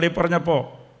 പ്രാവശ്യം തള്ളി പറഞ്ഞപ്പോൾ,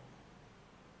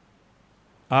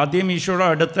 ആദ്യം ഈശോയുടെ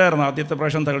അടുത്തായിരുന്നു ആദ്യത്തെ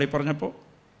പ്രാവശ്യം തള്ളി പറഞ്ഞപ്പോൾ,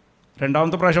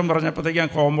 രണ്ടാമത്തെ പ്രാവശ്യം പറഞ്ഞപ്പോഴത്തേക്ക് ഞാൻ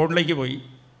കോമ്പൗണ്ടിലേക്ക് പോയി.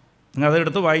 നിങ്ങൾ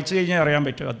അതെടുത്ത് വായിച്ചു കഴിഞ്ഞാൽ അറിയാൻ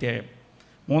പറ്റും അധ്യായം.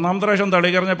 3-ാമത്തെ പ്രാവശ്യം തള്ളി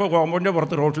കറിഞ്ഞപ്പോൾ കോമ്പൗണ്ടിൻ്റെ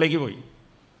പുറത്ത് റോട്ടിലേക്ക് പോയി.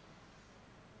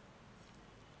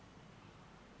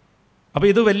 അപ്പോൾ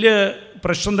ഇത് വലിയ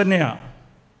പ്രശ്നം തന്നെയാണ്.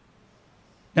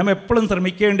 ഞാൻ എപ്പോഴും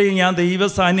ശ്രമിക്കേണ്ടി ഞാൻ ദൈവ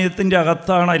സാന്നിധ്യത്തിൻ്റെ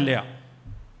അകത്താണല്ല.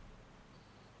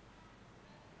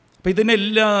 അപ്പോൾ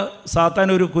ഇതിനെല്ലാം സാത്താൻ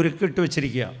ഒരു കുരുക്കിട്ട്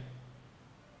വെച്ചിരിക്കുക.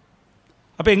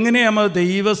 അപ്പോൾ എങ്ങനെയാണ് നമ്മൾ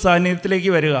ദൈവ സാന്നിധ്യത്തിലേക്ക്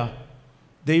വരിക?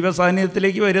 ദൈവ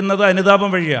സാന്നിധ്യത്തിലേക്ക് വരുന്നത് അനുതാപം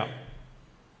വഴിയാണ്.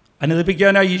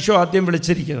 അനുദപിക്കാനാണ് ഈശോ ആദ്യം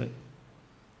വിളിച്ചിരിക്കുന്നത്.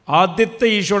 ആദ്യത്തെ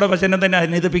ഈശോയുടെ വചനം തന്നെ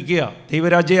അനുദപിക്കുക,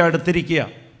 ദൈവരാജ്യം അടുത്തിരിക്കുക.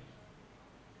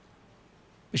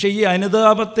 പക്ഷേ ഈ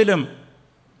അനുതാപത്തിലും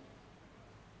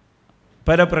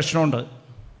പല പ്രശ്നമുണ്ട്.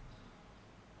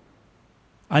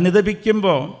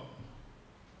 അനുദപിക്കുമ്പോൾ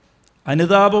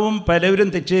അനുതാപവും പലവരും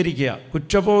തെറ്റിദ്ധരിക്കുക,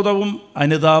 കുറ്റബോധവും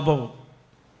അനുതാപവും.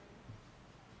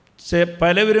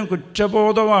 പലവരും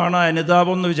കുറ്റബോധമാണ്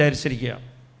അനുതാപം എന്ന് വിചാരിച്ചിരിക്കുക.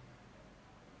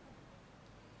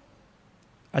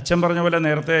 അച്ഛൻ പറഞ്ഞ പോലെ,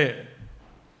 നേരത്തെ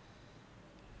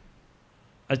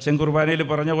അച്ഛൻ കുർബാനയിൽ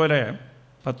പറഞ്ഞ പോലെ,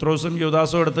 പത്രോസും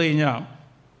യൂദാസും എടുത്തു കഴിഞ്ഞാൽ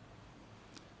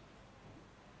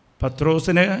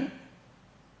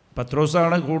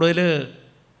പത്രോസാണ് കൂടുതൽ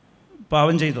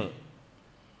പാപം ചെയ്തത്.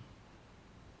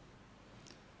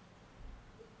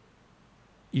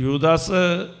 യൂദാസ്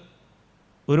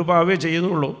ഒരു പാവേ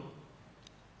ചെയ്തുള്ളൂ,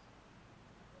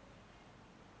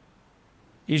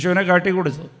 ഈശോനെ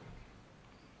കാട്ടിക്കൊടുത്തു.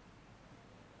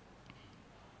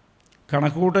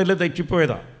 കണക്കുകൂട്ടലിൽ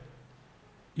തെറ്റിപ്പോയതാണ്.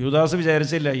 യൂദാസ്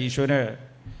വിചാരിച്ചില്ല ഈശോനെ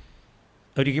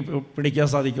ഒരിക്കൽ പിടിക്കാൻ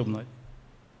സാധിക്കുമെന്ന്.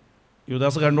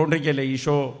 യൂദാസ് കണ്ടുകൊണ്ടിരിക്കുകയല്ലേ,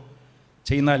 ഈശോ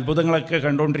ചെയ്യുന്ന അത്ഭുതങ്ങളൊക്കെ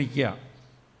കണ്ടുകൊണ്ടിരിക്കുക.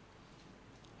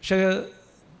 പക്ഷേ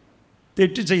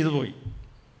തെറ്റ് ചെയ്തു പോയി.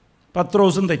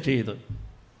 പത്രോസും തെറ്റ് ചെയ്ത്.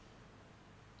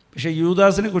 പക്ഷേ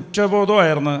യൂദാസിന്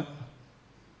കുറ്റബോധമായിരുന്നു.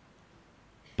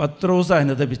 പത്രോസ്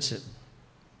അനുദപിച്ച്.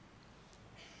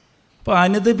 അപ്പോൾ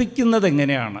അനുദപിക്കുന്നത്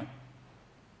എങ്ങനെയാണ്?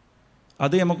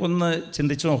 അത് നമുക്കൊന്ന്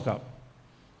ചിന്തിച്ച് നോക്കാം.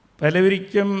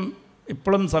 പലവരിക്കും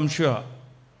ഇപ്പോഴും സംശയമാണ്,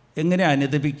 എങ്ങനെ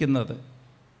അനുദപിക്കുന്നത്?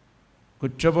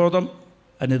 കുറ്റബോധം,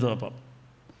 അനുതാപം,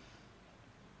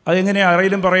 അതെങ്ങനെയാണ്?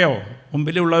 ആരെങ്കിലും പറയാമോ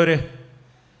മുമ്പിലുള്ളവർ?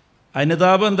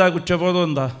 അനുതാപം എന്താ, കുറ്റബോധം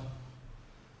എന്താ?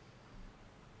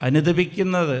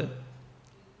 അനുദപിക്കുന്നത്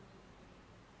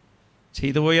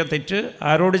ചെയ്തു പോയ തെറ്റ്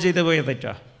ആരോട് ചെയ്തു പോയ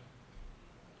തെറ്റാ?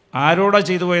 ആരോടാ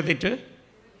ചെയ്തു പോയ തെറ്റ്?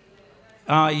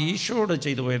 ഈശോയോട്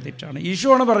ചെയ്തു പോയ തെറ്റാണ്.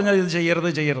 ഈശോയാണ് പറഞ്ഞത് ഇത്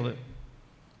ചെയ്യരുത്.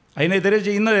 അതിനെതിരെ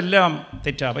ചെയ്യുന്നതെല്ലാം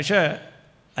തെറ്റാണ്. പക്ഷേ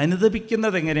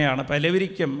അനുദപിക്കുന്നത് എങ്ങനെയാണ്?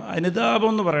 പലവരിക്കും അനുതാപം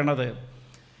എന്ന് പറയണത്,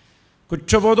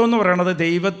 കുറ്റബോധം എന്ന് പറയണത്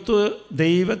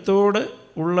ദൈവത്തോട്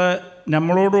ഉള്ള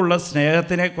നമ്മളോടുള്ള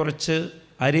സ്നേഹത്തിനെക്കുറിച്ച്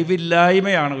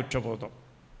അറിവില്ലായ്മയാണ് കുറ്റബോധം.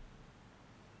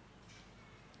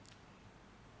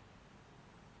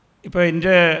 ഇപ്പോൾ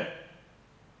എൻ്റെ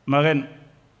മകൻ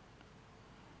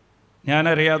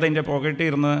ഞാനറിയാതെ എൻ്റെ പോക്കറ്റിൽ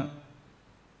ഇരുന്ന്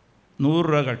 100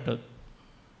 രൂപ കട്ട്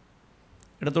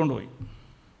എടുത്തുകൊണ്ട് പോയി.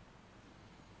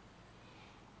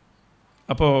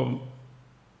 അപ്പോൾ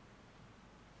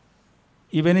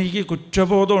ഇവനെനിക്ക്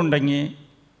കുറ്റബോധം ഉണ്ടെങ്കിൽ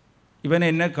ഇവൻ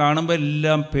എന്നെ കാണുമ്പോൾ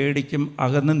എല്ലാം പേടിക്കും,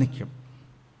 അകന്ന് നിൽക്കും.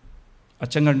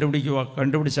 അച്ഛൻ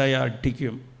കണ്ടുപിടിച്ചാൽ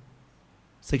അടിക്കും,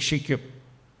 ശിക്ഷിക്കും.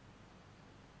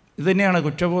 ഇതുതന്നെയാണ്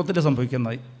കുറ്റബോധത്തിൽ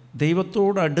സംഭവിക്കുന്നത്.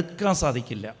 ദൈവത്തോട് അടുക്കാൻ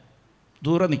സാധിക്കില്ല,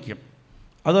 ദൂരെ നിൽക്കും.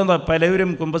 അതെന്താ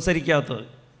പലവരും കുമ്പസരിക്കാത്തത്?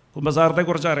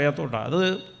 കുമ്പസാരത്തെക്കുറിച്ച് അറിയാത്തതുകൊണ്ടാണ്. അത്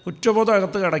കുറ്റബോധം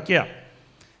അകത്ത് കിടക്കുക.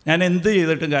 ഞാൻ എന്ത്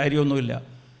ചെയ്തിട്ടും കാര്യമൊന്നുമില്ല,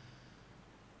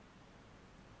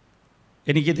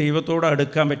 എനിക്ക് ദൈവത്തോട്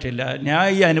അടുക്കാൻ പറ്റില്ല. ഞാൻ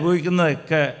ഈ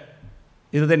അനുഭവിക്കുന്നതൊക്കെ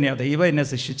ഇത് തന്നെയാണ്, ദൈവം എന്നെ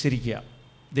ശിക്ഷിച്ചിരിക്കുക.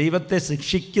 ദൈവത്തെ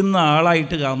ശിക്ഷിക്കുന്ന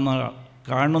ആളായിട്ട്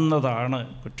കാണുന്നതാണ്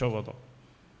കുറ്റബോധം.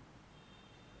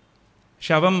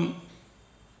 പക്ഷെ അവൻ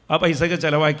ആ പൈസയൊക്കെ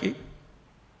ചിലവാക്കി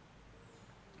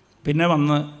പിന്നെ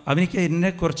വന്ന് അവനിക്ക്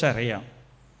എന്നെക്കുറിച്ച് അറിയാം,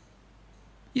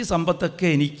 ഈ സമ്പത്തൊക്കെ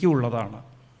എനിക്കുള്ളതാണ്,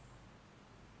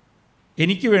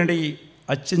 എനിക്ക് വേണ്ടി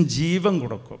അച്ഛൻ ജീവൻ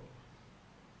കൊടുക്കും.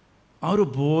 ആ ഒരു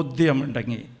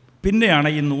ബോധ്യമുണ്ടെങ്കിൽ പിന്നെയാണ്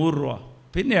ഈ 100 രൂപ,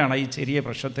 പിന്നെയാണ് ഈ ചെറിയ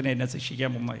പ്രശ്നത്തിന് എന്നെ ശിക്ഷിക്കാൻ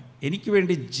പോകുന്നത്. എനിക്ക്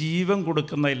വേണ്ടി ജീവൻ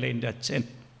കൊടുക്കുന്നതല്ലേ എൻ്റെ അച്ഛൻ.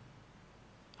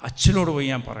 അച്ഛനോട് പോയി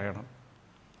ഞാൻ പറയണം,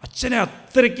 അച്ഛനെ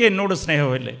അത്രയ്ക്ക് എന്നോട്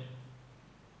സ്നേഹമല്ലേ,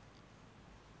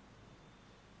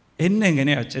 എന്നെ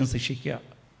എങ്ങനെയാണ് അച്ഛൻ ശിക്ഷിക്കുക?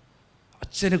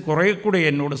 അച്ഛന് കുറേ കൂടി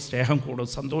എന്നോട് സ്നേഹം കൂടും,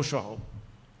 സന്തോഷമാവും.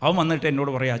 അവൻ വന്നിട്ട്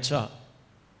എന്നോട് പറയും, അച്ഛാ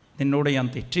നിന്നോട് ഞാൻ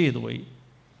തെറ്റ് ചെയ്തു പോയി,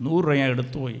 100 രൂപ ഞാൻ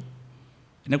എടുത്തുപോയി,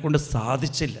 എന്നെക്കൊണ്ട്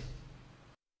സാധിച്ചില്ല.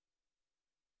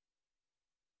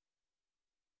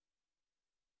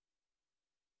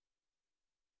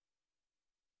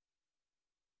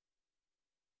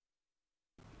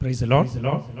 Price the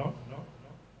Lord.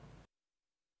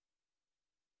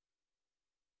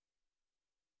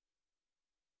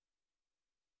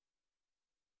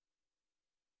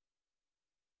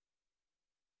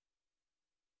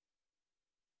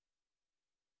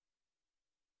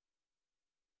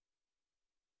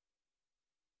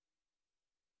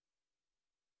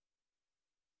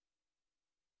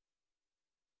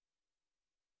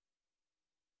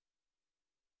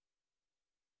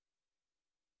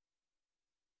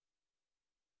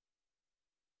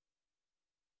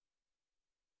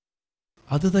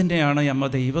 അത് തന്നെയാണ് നമ്മൾ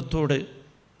ദൈവത്തോട്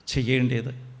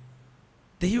ചെയ്യേണ്ടത്.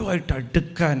 ദൈവമായിട്ട്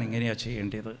അടുക്കാൻ എങ്ങനെയാണ്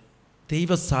ചെയ്യേണ്ടത്?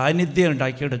 ദൈവ സാന്നിധ്യം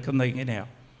ഉണ്ടാക്കിയെടുക്കുന്നത്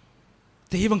എങ്ങനെയാണ്?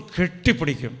 ദൈവം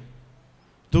കെട്ടിപ്പിടിക്കും.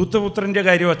 ദൂതപുത്രൻ്റെ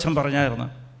കാര്യം അച്ഛൻ പറഞ്ഞായിരുന്നു.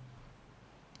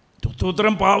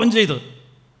 ദൂതപുത്രൻ പാപം ചെയ്ത്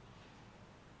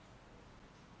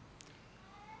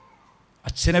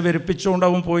അച്ഛനെ വെറുപ്പിച്ചുകൊണ്ട്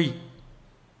അവൻ പോയി.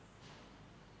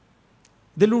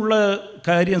 ഇതിലുള്ള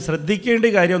കാര്യം,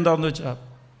 ശ്രദ്ധിക്കേണ്ട കാര്യം എന്താണെന്ന് വെച്ചാൽ,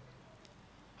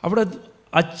 അവിടെ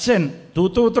അച്ഛൻ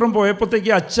ദൂതപുത്രൻ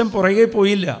പോയപ്പോഴത്തേക്ക് അച്ഛൻ പുറകെ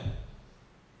പോയില്ല,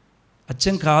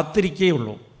 അച്ഛൻ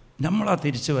കാത്തിരിക്കുകയുള്ളൂ. നമ്മളാ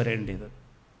തിരിച്ചു വരേണ്ടത്.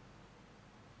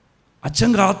 അച്ഛൻ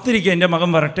കാത്തിരിക്കുക, എൻ്റെ മകൻ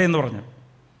വരട്ടെ എന്ന് പറഞ്ഞു.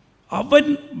 അവൻ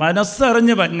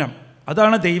മനസ്സറിഞ്ഞ് വന്നം.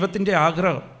 അതാണ് ദൈവത്തിൻ്റെ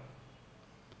ആഗ്രഹം.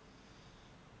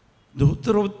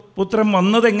 ദൂതപുത്രൻ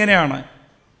വന്നതെങ്ങനെയാണ്?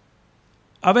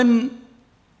 അവൻ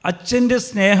അച്ഛൻ്റെ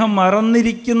സ്നേഹം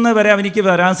മറന്നിരിക്കുന്നവരെ അവനിക്ക്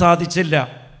വരാൻ സാധിച്ചില്ല.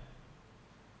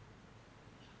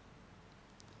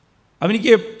 അവനിക്ക്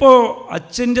എപ്പോൾ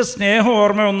അച്ഛൻ്റെ സ്നേഹം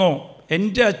ഓർമ്മ വന്നോ,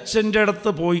 എൻ്റെ അച്ഛൻ്റെ അടുത്ത്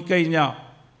പോയി കഴിഞ്ഞാൽ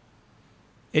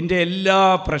എൻ്റെ എല്ലാ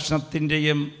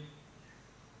പ്രശ്നത്തിൻ്റെയും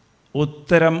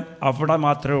ഉത്തരം അവിടെ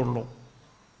മാത്രമേ ഉള്ളൂ.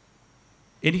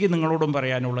 എനിക്ക് നിങ്ങളോടും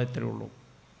പറയാനുള്ള ഇത്രയേ ഉള്ളൂ.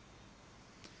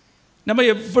 നമ്മൾ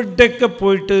എവിടെയൊക്കെ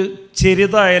പോയിട്ട്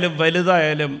ചെറുതായാലും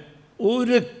വലുതായാലും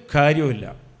ഒരു കാര്യമില്ല.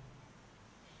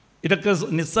 ഇതൊക്കെ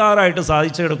നിസ്സാരമായിട്ട്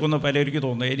സാധിച്ചെടുക്കുന്ന പലർക്കും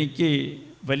തോന്നുന്നു. എനിക്ക്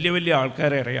വലിയ വലിയ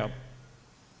ആൾക്കാരെ അറിയാം,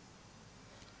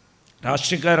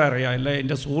 രാഷ്ട്രീയക്കാരറിയാം, അല്ല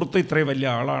എൻ്റെ സുഹൃത്ത് ഇത്രയും വലിയ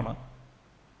ആളാണ്.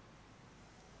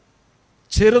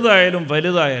 ചെറുതായാലും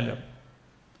വലുതായാലും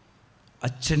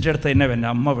അച്ഛൻ്റെ അടുത്ത് തന്നെ വന്നെ,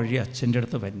 അമ്മ വഴി അച്ഛൻ്റെ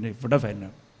അടുത്ത് വന്നെ, ഇവിടെ വന്നെ,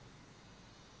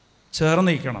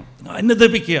 ചേർന്ന് നിൽക്കണം,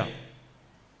 അനുദപിക്കുക.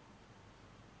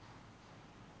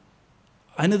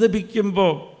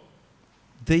 അനുദപിക്കുമ്പോൾ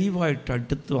ദൈവമായിട്ട്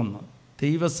അടുത്ത് വന്ന്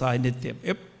ദൈവ സാന്നിധ്യം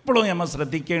എപ്പോഴും നമ്മൾ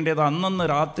ശ്രദ്ധിക്കേണ്ടത്. അന്നന്ന്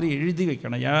രാത്രി എഴുതി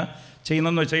വെക്കണം. ഞാൻ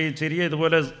ചെയ്യുന്നതെന്ന് വെച്ചാൽ ഈ ചെറിയ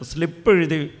ഇതുപോലെ സ്ലിപ്പ്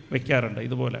എഴുതി വയ്ക്കാറുണ്ട്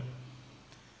ഇതുപോലെ.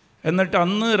 എന്നിട്ട്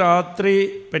അന്ന് രാത്രി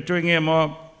പറ്റുമെങ്കിൽ അമ്മ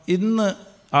ഇന്ന്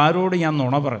ആരോട് ഞാൻ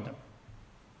നുണ പറഞ്ഞു,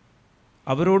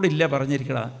 അവരോടില്ല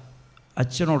പറഞ്ഞിരിക്കട,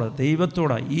 അച്ഛനോട്,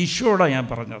 ദൈവത്തോടാണ്, ഈശോടാണ് ഞാൻ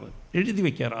പറഞ്ഞത്, എഴുതി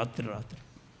വയ്ക്കുക രാത്രി.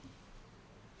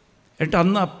 എന്നിട്ട്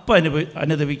അന്ന് അപ്പം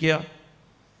അനുദപിക്കുക.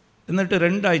 എന്നിട്ട്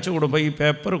 2 ആഴ്ച കൂടുമ്പോൾ ഈ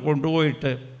പേപ്പർ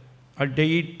കൊണ്ടുപോയിട്ട് ആ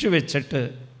ഡേറ്റ് വെച്ചിട്ട്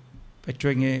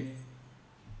പറ്റുമെങ്കിൽ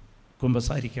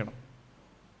കുമ്പസാരിക്കണം.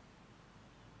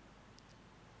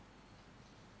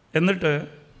 എന്നിട്ട്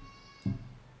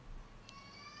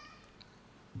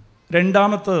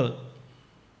രണ്ടാമത്തത്,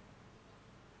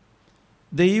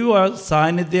 ദൈവ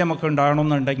സാന്നിധ്യം നമുക്ക്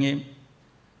ഉണ്ടാകണമെന്നുണ്ടെങ്കിൽ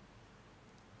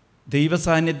ദൈവ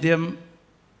സാന്നിധ്യം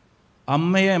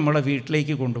അമ്മയെ നമ്മളെ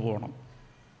വീട്ടിലേക്ക് കൊണ്ടുപോകണം.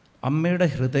 അമ്മയുടെ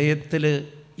ഹൃദയത്തിൽ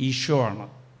ഈശോ ആണ്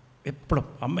എപ്പോഴും.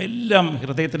 അമ്മ എല്ലാം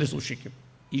ഹൃദയത്തിൽ സൂക്ഷിക്കും.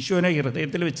 ഈശോനെ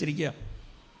ഹൃദയത്തിൽ വെച്ചിരിക്കുക.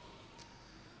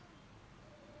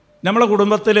 നമ്മളെ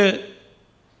കുടുംബത്തിൽ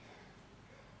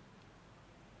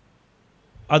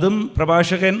അതും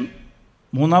പ്രഭാഷകൻ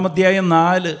 3-ാം അധ്യായം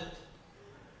 4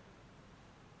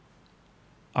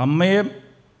 അമ്മയെ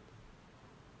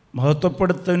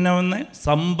മഹത്വപ്പെടുത്തുന്നവന്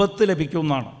സമ്പത്ത്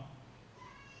ലഭിക്കുമെന്നാണ്,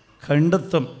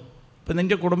 കണ്ടെത്തും. ഇപ്പം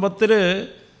നിൻ്റെ കുടുംബത്തിൽ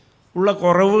ഉള്ള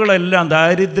കുറവുകളെല്ലാം,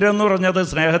 ദാരിദ്ര്യം എന്ന് പറഞ്ഞത്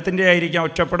സ്നേഹത്തിൻ്റെ ആയിരിക്കാം,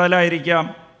 ഒറ്റപ്പെടലായിരിക്കാം,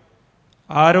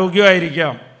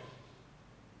 ആരോഗ്യമായിരിക്കാം,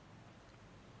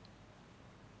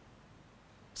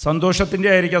 സന്തോഷത്തിൻ്റെ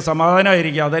ആയിരിക്കാം,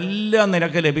 സമാധാനമായിരിക്കാം, അതെല്ലാം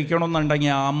നിനക്ക്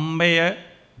ലഭിക്കണമെന്നുണ്ടെങ്കിൽ അമ്മയെ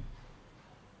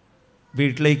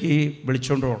വീട്ടിലേക്ക്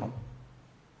വിളിച്ചുകൊണ്ട് പോകണം.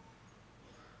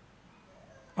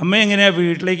 അമ്മ എങ്ങനെയാണ്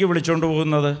വീട്ടിലേക്ക് വിളിച്ചുകൊണ്ട്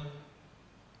പോകുന്നത്?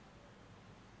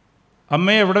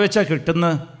 അമ്മയെ എവിടെ വെച്ചാണ്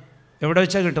കിട്ടുന്നത്? എവിടെ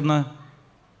വെച്ചാണ്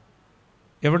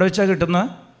കിട്ടുന്നത്?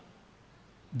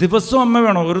 ദിവസവും അമ്മ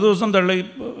വേണം. ഒരു ദിവസം തള്ളി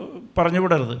പറഞ്ഞു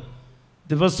വിടരുത്.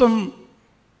 ദിവസം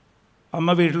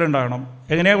അമ്മ വീട്ടിലുണ്ടാകണം.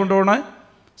 എങ്ങനെയാണ് കൊണ്ടുപോകണേ?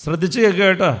 ശ്രദ്ധിച്ച് കേൾക്കുക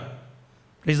കേട്ടോ.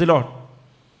 Praise the Lord.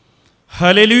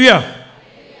 ഹല്ലേലൂയ.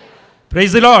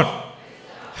 Praise the Lord.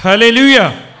 ഹല്ലേലൂയ.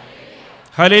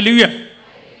 ഹല്ലേലൂയ.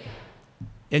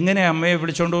 എങ്ങനെയാണ് അമ്മയെ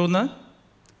വിളിച്ചുകൊണ്ട് പോകുന്നത്?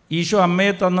 ഈശോ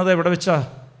അമ്മയെ തന്നത് എവിടെ വെച്ചാ?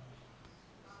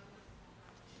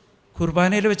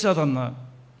 കുർബാനയിൽ വെച്ചാ തന്നത്.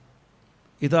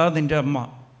 ഇതാ നിൻ്റെ അമ്മ.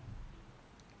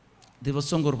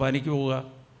 ദിവസവും കുർബാനയ്ക്ക് പോവുക,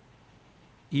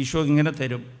 ഈശോ ഇങ്ങനെ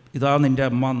തരും, ഇതാ നിൻ്റെ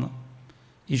അമ്മ എന്ന്.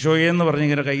 ഈശോയെന്ന് പറഞ്ഞ്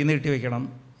ഇങ്ങനെ കൈ നീട്ടി വയ്ക്കണം,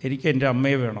 എനിക്ക് എൻ്റെ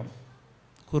അമ്മയെ വേണം.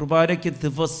 കുർബാനയ്ക്ക്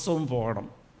ദിവസവും പോകണം.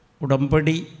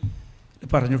 ഉടമ്പടി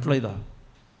പറഞ്ഞിട്ടുള്ള ഇതാ.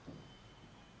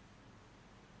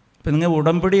 അപ്പം നിങ്ങൾ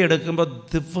ഉടമ്പടി എടുക്കുമ്പോൾ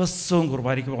ദിവസവും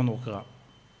കുർബാനയ്ക്ക് പോകാൻ നോക്കുക.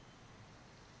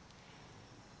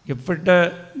 എവിടെ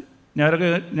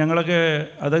ഞങ്ങളൊക്കെ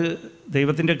അത്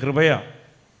ദൈവത്തിൻ്റെ കൃപയാണ്.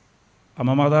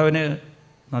 അമ്മ മാതാവിന്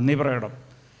നന്ദി പറയണം.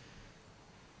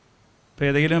 ഇപ്പോൾ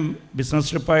ഏതെങ്കിലും ബിസിനസ്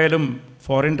ട്രിപ്പായാലും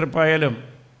ഫോറിൻ ട്രിപ്പായാലും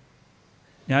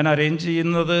ഞാൻ അറേഞ്ച്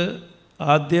ചെയ്യുന്നത്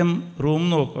ആദ്യം റൂം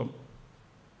നോക്കും,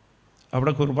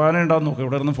 അവിടെ കുർബാന ഉണ്ടാകും നോക്കും,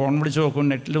 ഇവിടെ നിന്ന് ഫോൺ വിളിച്ച് നോക്കും,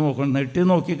 നെറ്റിൽ നോക്കും. നെറ്റിൽ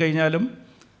നോക്കിക്കഴിഞ്ഞാലും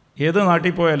ഏത്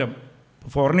നാട്ടിൽ പോയാലും,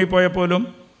 ഫോറിനിൽ പോയാൽ പോലും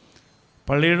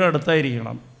പള്ളിയുടെ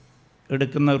അടുത്തായിരിക്കണം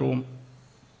എടുക്കുന്ന റൂം.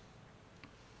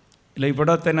 ഇല്ല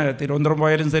ഇവിടെ തന്നെ തിരുവനന്തപുരം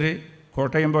പോയാലും ശരി,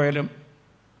 കോട്ടയം പോയാലും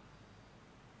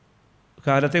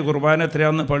കാലത്തെ കുർബാന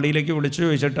എത്രയാണെന്ന് പള്ളിയിലേക്ക് വിളിച്ചു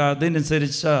ചോദിച്ചിട്ട്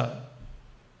അതനുസരിച്ചാണ്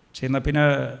ചെയ്യുന്ന. പിന്നെ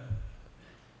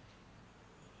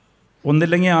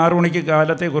ഒന്നില്ലെങ്കിൽ 6 മണിക്ക്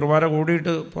കാലത്തെ കുർബാന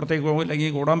കൂടിയിട്ട് പുറത്തേക്ക് പോകും,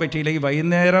 ഇല്ലെങ്കിൽ കൂടാൻ പറ്റിയില്ലെങ്കിൽ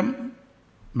വൈകുന്നേരം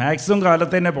മാക്സിമം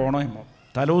കാലത്ത് തന്നെ പോകണം.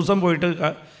 തലേദിവസം പോയിട്ട്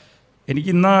എനിക്ക്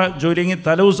ഇന്നാ ജോലിയെങ്കിൽ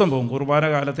തലേദിവസം പോകും, കുർബാന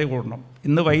കാലത്തെ കൂടണം.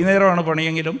 ഇന്ന് വൈകുന്നേരമാണ്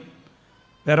പണിയെങ്കിലും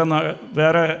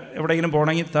വേറെ എവിടെയെങ്കിലും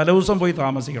പോകണമെങ്കിൽ തലേദിവസം പോയി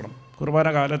താമസിക്കണം, കുർബാന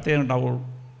കാലത്തേ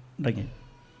ഉണ്ടെങ്കിൽ.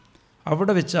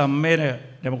 അവിടെ വെച്ച് അമ്മേനെ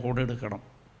നമുക്ക് കൂടെ എടുക്കണം,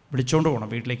 വിളിച്ചുകൊണ്ട് പോകണം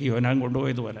വീട്ടിലേക്ക്, യോനാൻ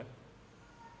കൊണ്ടുപോയതുപോലെ.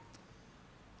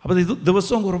 അപ്പോൾ ഇത്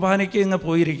ദിവസവും കുർബാനയ്ക്ക് ഇങ്ങ്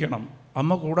പോയിരിക്കണം,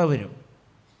 അമ്മ കൂടെ വരും.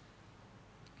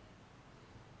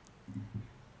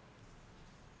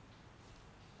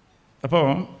 അപ്പോൾ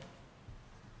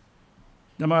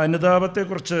നമ്മൾ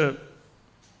അനുതാപത്തെക്കുറിച്ച്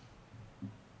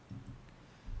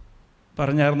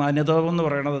പറഞ്ഞായിരുന്നു. അനുതാപം എന്ന്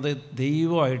പറയുന്നത്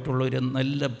ദൈവമായിട്ടുള്ളൊരു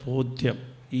നല്ല ബോധ്യം,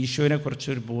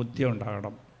 ഈശോനെക്കുറിച്ചൊരു ബോധ്യം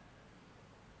ഉണ്ടാകണം.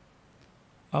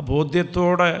 ആ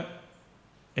ബോധ്യത്തോടെ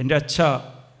എൻ്റെ അച്ഛ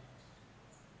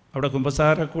അവിടെ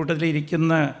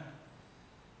കുമ്പസാരക്കൂട്ടത്തിലിരിക്കുന്ന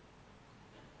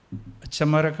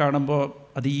അച്ഛന്മാരെ കാണുമ്പോൾ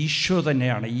അത് ഈശോ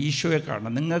തന്നെയാണ്, ഈശോയെ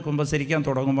കാണണം. നിങ്ങൾ കുമ്പസരിക്കാൻ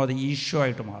തുടങ്ങുമ്പോൾ അത് ഈശോ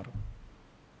ആയിട്ട് മാറും.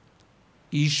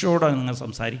 ഈശോയോടാണ് നിങ്ങൾ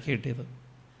സംസാരിക്കേണ്ടത്.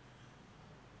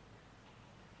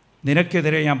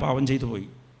 നിനക്കെതിരെ ഞാൻ പാപം ചെയ്തു പോയി,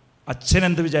 അച്ഛൻ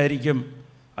എന്ത് വിചാരിക്കും,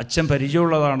 അച്ഛൻ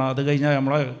പരിചയമുള്ളതാണ്, അത് കഴിഞ്ഞാൽ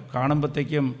നമ്മളെ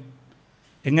കാണുമ്പോഴത്തേക്കും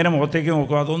എങ്ങനെ മുഖത്തേക്ക്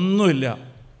നോക്കും, അതൊന്നുമില്ല.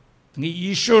 നിങ്ങൾ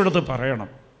ഈശോയോടത് പറയണം.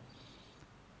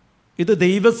 ഇത്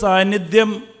ദൈവ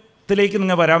സാന്നിധ്യത്തിലേക്ക്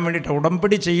നിങ്ങൾ വരാൻ വേണ്ടിയിട്ട്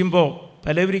ഉടമ്പടി ചെയ്യുമ്പോൾ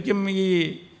പലവരിക്കും ഈ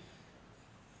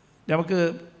നമുക്ക്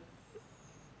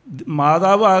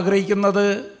മാതാവ് ആഗ്രഹിക്കുന്നത്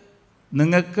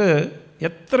നിങ്ങൾക്ക്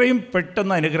എത്രയും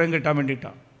പെട്ടെന്ന് അനുഗ്രഹം കിട്ടാൻ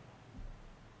വേണ്ടിയിട്ടാണ്.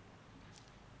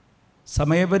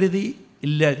 സമയപരിധി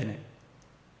ഇല്ല ഇതിന്,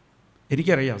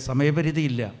 എനിക്കറിയാം, സമയപരിധി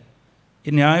ഇല്ല.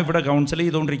 ഞാൻ ഇവിടെ കൗൺസിൽ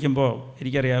ചെയ്തുകൊണ്ടിരിക്കുമ്പോൾ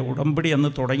എനിക്കറിയാം ഉടമ്പടി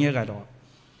അന്ന് തുടങ്ങിയ കാലമാണ്.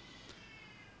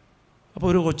 അപ്പോൾ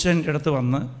ഒരു കൊച്ചൻ്റെ അടുത്ത്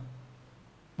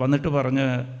വന്നിട്ട് പറഞ്ഞ്,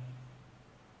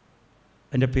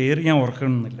 എൻ്റെ പേര് ഞാൻ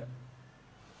ഓർക്കണമെന്നില്ല,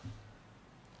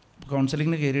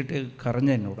 കൗൺസിലിങ്ങിന് കയറിയിട്ട് കരഞ്ഞ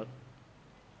എന്നോട്,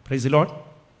 പ്രൈസ് ദി ലോർഡ്,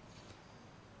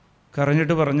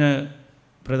 കരഞ്ഞിട്ട് പറഞ്ഞ്,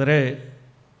 ബ്രദറെ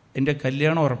എൻ്റെ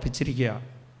കല്യാണം ഉറപ്പിച്ചിരിക്കുക,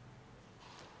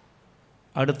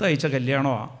 അടുത്ത ആഴ്ച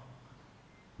കല്യാണമാണ്.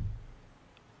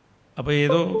 അപ്പോൾ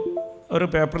ഏതോ ഒരു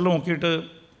പേപ്പറിൽ നോക്കിയിട്ട്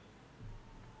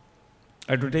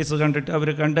അഡ്വർടൈസ് കണ്ടിട്ട് അവർ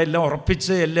കണ്ടെല്ലാം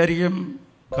ഉറപ്പിച്ച് എല്ലാവരെയും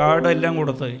കാർഡെല്ലാം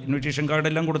കൊടുത്ത്, ഇൻവിറ്റേഷൻ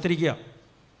കാർഡെല്ലാം കൊടുത്തിരിക്കുക.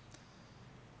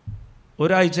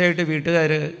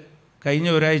 കഴിഞ്ഞ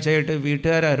ഒരാഴ്ചയായിട്ട്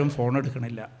വീട്ടുകാരും ഫോൺ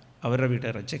എടുക്കണില്ല. അവരുടെ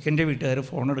വീട്ടുകാർ, ചെക്കൻ്റെ വീട്ടുകാർ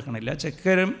ഫോൺ എടുക്കണില്ല.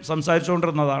 ചെക്കനും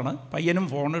സംസാരിച്ചുകൊണ്ടിരുന്നതാണ്, പയ്യനും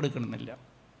ഫോൺ എടുക്കണമെന്നില്ല.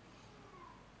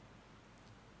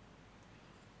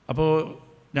 അപ്പോൾ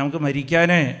നമുക്ക്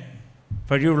മരിക്കാനേ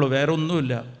വഴിയുള്ളൂ, വേറെ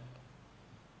ഒന്നുമില്ല.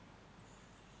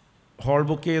 ഹോൾ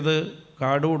ബുക്ക് ചെയ്ത്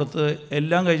കാർഡ് കൊടുത്ത്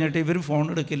എല്ലാം കഴിഞ്ഞിട്ട് ഇവർ ഫോൺ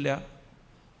എടുക്കില്ല.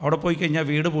 അവിടെ പോയി കഴിഞ്ഞാൽ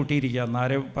വീട് പൂട്ടിയിരിക്കുക,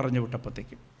 എന്നാരെ പറഞ്ഞു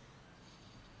വിട്ടപ്പോഴത്തേക്കും.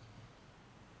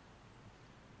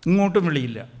 ഇങ്ങോട്ടും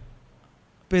വിളിയില്ല.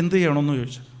 അപ്പോൾ എന്ത് ചെയ്യണമെന്ന്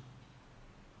ചോദിച്ചു.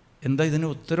 എന്താ ഇതിന്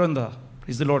ഉത്തരം എന്താ?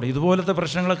 Price the Lord. ഇതുപോലത്തെ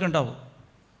പ്രശ്നങ്ങളൊക്കെ ഉണ്ടാവും.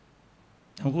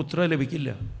 നമുക്ക് ഉത്തരം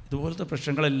ലഭിക്കില്ല. ഇതുപോലത്തെ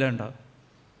പ്രശ്നങ്ങളെല്ലാം ഉണ്ടാവും.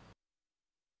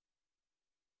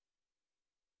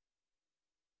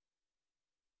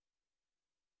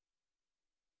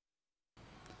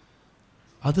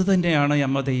 അത് തന്നെയാണ്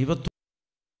അമ്മ ദൈവത്വം.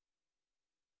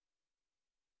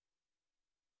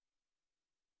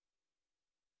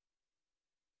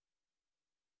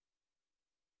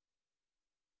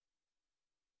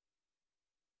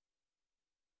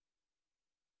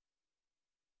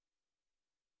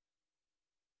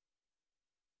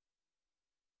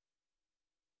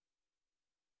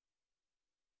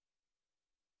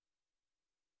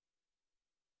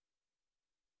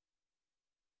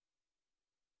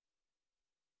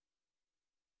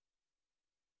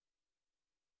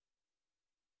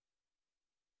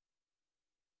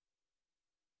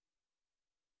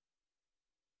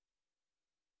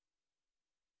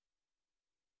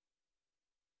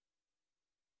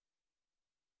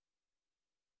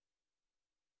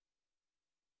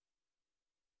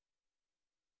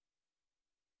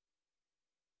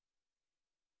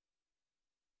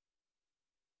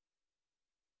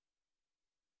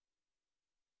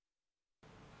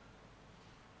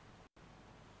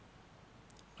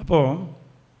 അപ്പോൾ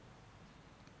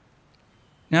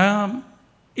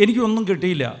എനിക്കൊന്നും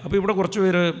കിട്ടിയില്ല. അപ്പോൾ ഇവിടെ കുറച്ച്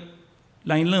പേര്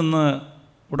ലൈനിൽ നിന്ന്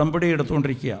ഉടമ്പടി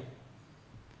എടുത്തുകൊണ്ടിരിക്കുക.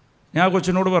 ഞാൻ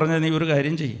കൊച്ചിനോട് പറഞ്ഞത്, നീ ഒരു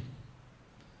കാര്യം ചെയ്യ്,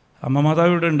 അമ്മ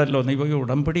മാതാവ് ഇവിടെ ഉണ്ടല്ലോ, നീ പോയി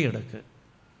ഉടമ്പടി എടുക്ക്.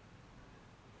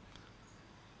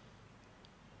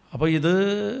 അപ്പോൾ ഇത്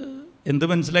എന്ത്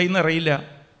മനസ്സിലായി എന്നറിയില്ല.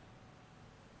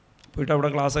 പോയിട്ട്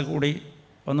അവിടെ ക്ലാസ്സൊക്കെ കൂടി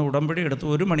വന്ന് ഉടമ്പടി എടുത്ത്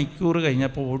 1 മണിക്കൂർ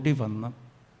കഴിഞ്ഞപ്പോൾ ഓടി വന്ന്,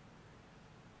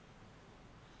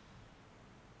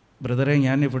 ബ്രദറെ,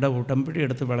 ഞാൻ ഇവിടെ ഉടമ്പടി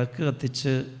എടുത്ത് വിളക്ക്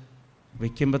കത്തിച്ച്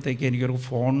വയ്ക്കുമ്പോഴത്തേക്ക് എനിക്കൊരു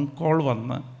ഫോൺ കോൾ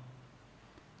വന്ന്,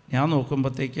 ഞാൻ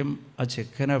നോക്കുമ്പോഴത്തേക്കും ആ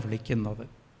ചെക്കനെ വിളിക്കുന്നത്.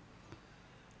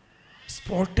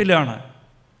 സ്പോട്ടിലാണ്.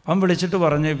 അവൻ വിളിച്ചിട്ട്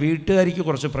പറഞ്ഞ്, വീട്ടുകാരിക്ക്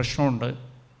കുറച്ച് പ്രശ്നമുണ്ട്,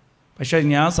 പക്ഷേ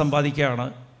ഞാൻ സമ്പാദിക്കുകയാണ്,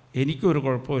 എനിക്കൊരു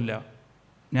കുഴപ്പമില്ല,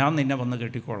 ഞാൻ നിന്നെ വന്ന്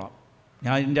കെട്ടിക്കോളാം,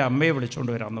 ഞാൻ എൻ്റെ അമ്മയെ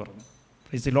വിളിച്ചുകൊണ്ട് വരാമെന്ന് പറഞ്ഞു.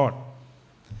 Praise the Lord.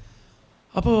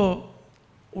 അപ്പോൾ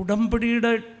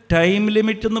ഉടമ്പടിയുടെ ടൈം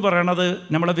ലിമിറ്റ് എന്ന് പറയണത്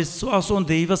നമ്മളെ വിശ്വാസവും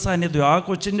ദൈവസാന്നിധ്യവും. ആ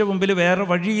കൊച്ചിൻ്റെ മുമ്പിൽ വേറെ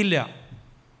വഴിയില്ല.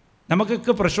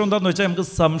 നമുക്കൊക്കെ പ്രശ്നം എന്താണെന്ന് വെച്ചാൽ നമുക്ക്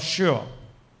സംശയമോ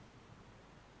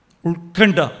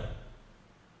ഉത്കണ്ഠ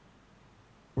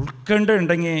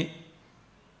ഉണ്ടെങ്കിൽ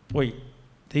പോയി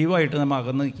ദൈവമായിട്ട് നമ്മൾ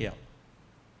അകന്ന് നിൽക്കുക,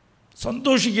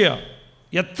 സന്തോഷിക്കുക.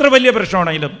 എത്ര വലിയ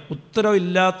പ്രശ്നമാണെങ്കിലും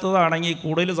ഉത്തരവില്ലാത്തതാണെങ്കിൽ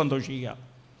കൂടുതൽ സന്തോഷിക്കുക.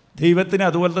 ദൈവത്തിന്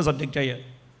അതുപോലത്തെ സബ്ജക്റ്റായ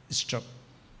ഇഷ്ടം.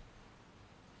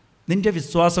 നിൻ്റെ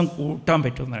വിശ്വാസം കൂട്ടാൻ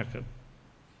പറ്റും നിനക്ക്.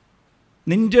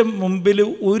 നിൻ്റെ മുമ്പിൽ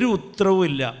ഒരു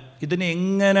ഉത്തരവുമില്ല,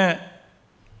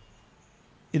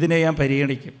 ഇതിനെ ഞാൻ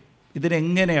പരിഗണിക്കും,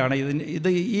 ഇതിനെങ്ങനെയാണ്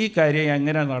ഈ കാര്യം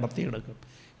എങ്ങനെ നടത്തിയെടുക്കും,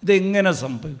 ഇതെങ്ങനെ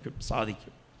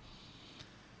സാധിക്കും.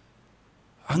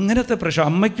 അങ്ങനത്തെ പ്രശ്നം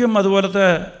അമ്മയ്ക്കും അതുപോലത്തെ.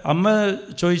 അമ്മ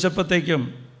ചോദിച്ചപ്പോഴത്തേക്കും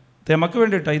നമുക്ക്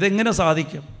വേണ്ടിയിട്ടാണ്, ഇതെങ്ങനെ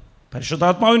സാധിക്കും?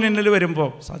 പരിശുദ്ധാത്മാവിന് എന്നിൽ വരുമ്പോൾ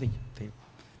സാധിക്കും.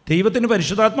 ദൈവത്തിന്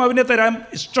പരിശുദ്ധാത്മാവിനെ തരാൻ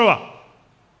ഇഷ്ടമാണ്.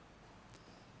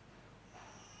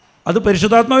 അത്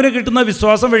പരിശുദ്ധാത്മാവിനെ കിട്ടുന്ന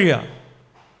വിശ്വാസം വഴിയാണ്.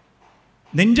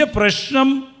 നിൻ്റെ പ്രശ്നം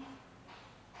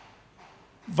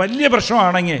വലിയ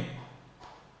പ്രശ്നമാണെങ്കിൽ,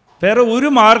 വേറെ ഒരു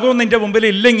മാർഗവും നിൻ്റെ മുമ്പിൽ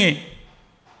ഇല്ലെങ്കിൽ,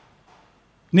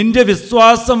 നിൻ്റെ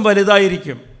വിശ്വാസം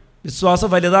വലുതായിരിക്കും. വിശ്വാസം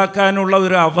വലുതാക്കാനുള്ള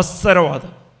ഒരു അവസരമാണ് അത്.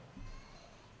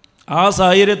 ആ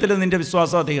സാഹചര്യത്തിൽ നിൻ്റെ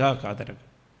വിശ്വാസം അധികമാക്കാതെ.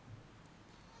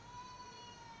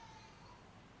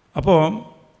 അപ്പോൾ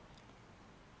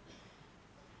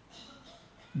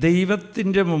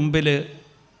ദൈവത്തിൻ്റെ മുമ്പിൽ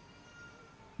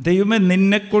ദൈവമേ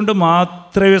നിന്നെക്കൊണ്ട്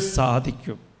മാത്രമേ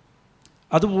സാധിക്കൂ,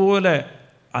 അതുപോലെ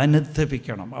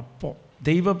അനുദപിക്കണം. അപ്പോൾ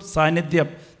ദൈവ സാന്നിധ്യം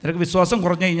നിനക്ക് വിശ്വാസം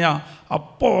കുറഞ്ഞു കഴിഞ്ഞാൽ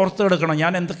അപ്പോൾ ഓർത്തെടുക്കണം,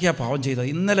 ഞാൻ എന്തൊക്കെയാണ് പാവം ചെയ്തത്,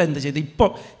 ഇന്നലെ എന്ത് ചെയ്ത്, ഇപ്പോൾ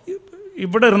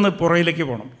ഇവിടെ ഇരുന്ന് പുറയിലേക്ക്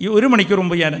പോകണം. ഈ 1 മണിക്കൂർ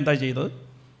മുമ്പ് ഞാൻ എന്താ ചെയ്തത്,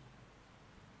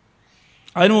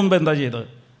 അതിനു മുമ്പ് എന്താ ചെയ്തത്.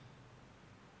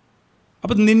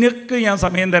 അപ്പം നിനക്ക് ഞാൻ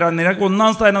സമയം തരാം, നിനക്ക്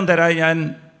 1-ാം സ്ഥാനം തരാൻ ഞാൻ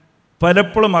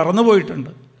പലപ്പോഴും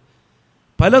മറന്നുപോയിട്ടുണ്ട്.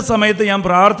 പല സമയത്ത് ഞാൻ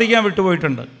പ്രാർത്ഥിക്കാൻ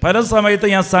വിട്ടുപോയിട്ടുണ്ട്. പല സമയത്ത്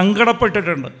ഞാൻ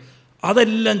സങ്കടപ്പെട്ടിട്ടുണ്ട്.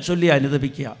 അതെല്ലാം ചൊല്ലി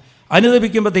അനുദപിക്കുക.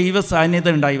 അനുദപിക്കുമ്പോൾ ദൈവ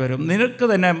സാന്നിധ്യം ഉണ്ടായി വരും. നിനക്ക്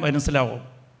തന്നെ മനസ്സിലാവും.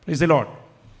 Price the Lord.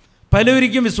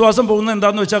 പലവരിക്കും വിശ്വാസം പോകുന്നത്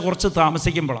എന്താണെന്ന് വെച്ചാൽ കുറച്ച്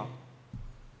താമസിക്കുമ്പോഴാണ്.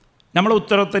 നമ്മളെ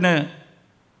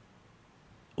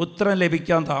ഉത്തരം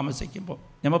ലഭിക്കാൻ താമസിക്കുമ്പോൾ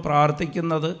നമ്മൾ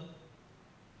പ്രാർത്ഥിക്കുന്നത്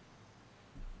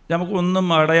നമുക്കൊന്നും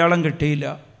അടയാളം കിട്ടിയില്ല.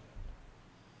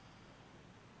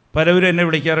 പലവരും എന്നെ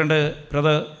വിളിക്കാറുണ്ട്,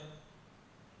 ബ്രദർ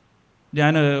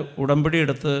ഞാൻ ഉടമ്പടി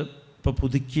എടുത്ത് ഇപ്പോൾ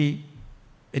പുതുക്കി,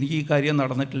 എനിക്ക് ഈ കാര്യം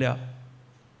നടന്നിട്ടില്ല,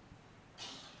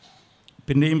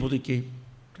 പിന്നെയും പുതുക്കുകയും.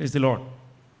 Praise the Lord.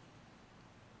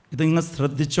 ഇതിങ്ങ്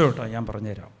ശ്രദ്ധിച്ചോട്ടോ, ഞാൻ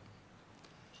പറഞ്ഞുതരാം.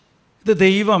 ഇത്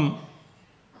ദൈവം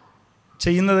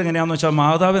ചെയ്യുന്നത് എങ്ങനെയാണെന്ന് വെച്ചാൽ,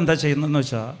 മാതാവ് എന്താ ചെയ്യുന്നതെന്ന്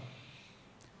വെച്ചാൽ,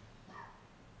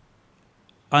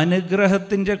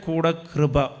 അനുഗ്രഹത്തിൻ്റെ കൂടെ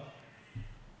കൃപ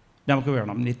നമുക്ക്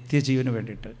വേണം നിത്യജീവന്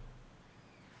വേണ്ടിയിട്ട്.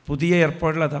 പുതിയ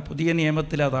ഏർപ്പാടിലതാ, പുതിയ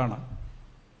നിയമത്തിലതാണ്.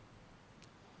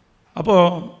 അപ്പോൾ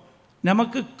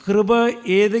നമുക്ക് കൃപ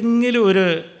ഏതെങ്കിലും ഒരു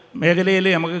മേഖലയിൽ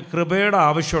നമുക്ക് കൃപയുടെ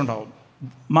ആവശ്യമുണ്ടാവും.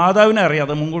 മാതാവിനെ അറിയാം,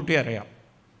 അത് മുൻകൂട്ടി അറിയാം.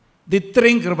 ഇത്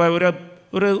ഇത്രയും കൃപ,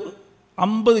 ഒരു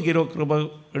 50 കിലോ കൃപ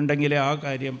ഉണ്ടെങ്കിലേ ആ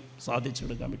കാര്യം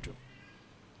സാധിച്ചെടുക്കാൻ പറ്റൂ.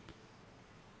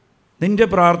 നിൻ്റെ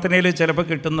പ്രാർത്ഥനയിൽ ചിലപ്പോൾ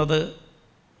കിട്ടുന്നത്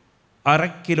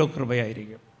 1/2 കിലോ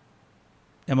കൃപയായിരിക്കും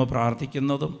നമ്മൾ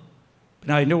പ്രാർത്ഥിക്കുന്നതും.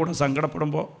 പിന്നെ അതിൻ്റെ കൂടെ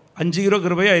സങ്കടപ്പെടുമ്പോൾ 5 കിലോ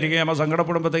കൃപയായിരിക്കും. നമ്മൾ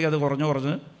സങ്കടപ്പെടുമ്പോഴത്തേക്ക് അത്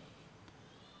കുറഞ്ഞ്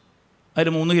അതിൽ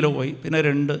 3 കിലോ പോയി, പിന്നെ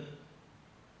 2,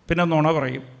 പിന്നെ നുണ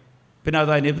പറയും, പിന്നെ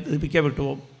അത് അനുഭവിക്കാൻ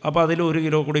വിട്ടുപോകും. അപ്പോൾ അതിൽ 1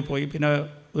 കിലോ കൂടി പോയി, പിന്നെ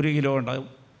 1 കിലോ ഉണ്ടാകും.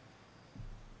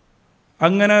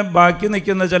 അങ്ങനെ ബാക്കി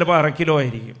നിൽക്കുന്ന ചിലപ്പോൾ 1/2 കിലോ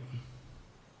ആയിരിക്കും.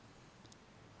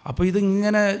 അപ്പോൾ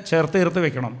ഇതിങ്ങനെ ചേർത്ത്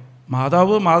വെക്കണം.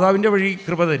 മാതാവിൻ്റെ വഴി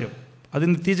കൃപ തരും. അത്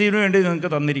നിത്യജീവന് വേണ്ടി നിങ്ങൾക്ക്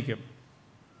തന്നിരിക്കും.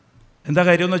 എന്താ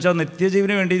കാര്യമെന്ന് വെച്ചാൽ,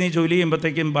 നിത്യജീവന് വേണ്ടി നീ ജോലി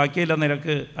ചെയ്യുമ്പോഴത്തേക്കും ബാക്കിയെല്ലാം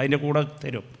നിനക്ക് അതിൻ്റെ കൂടെ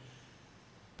തരും.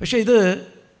 പക്ഷേ ഇത്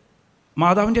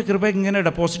മാതാവിൻ്റെ കൃപ ഇങ്ങനെ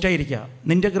ഡെപ്പോസിറ്റായിരിക്കുക.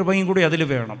 നിൻ്റെ കൃപയും കൂടി അതിൽ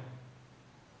വേണം.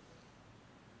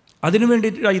 അതിനു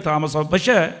വേണ്ടിയിട്ടാണ് ഈ താമസം.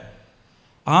 പക്ഷേ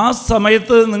ആ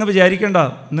സമയത്ത് നിങ്ങൾ വിചാരിക്കേണ്ട,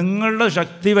 നിങ്ങളുടെ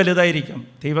ശക്തി വലുതായിരിക്കും.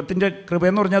 ദൈവത്തിൻ്റെ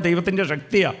കൃപയെന്ന് പറഞ്ഞാൽ ദൈവത്തിൻ്റെ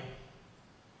ശക്തിയാണ്.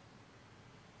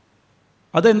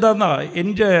 അതെന്താണെന്നാ,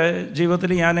 എൻ്റെ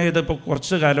ജീവിതത്തിൽ ഞാൻ ഇതിപ്പോൾ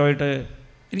കുറച്ച് കാലമായിട്ട്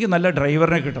എനിക്ക് നല്ല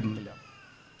ഡ്രൈവറിനെ കിട്ടുന്നില്ല.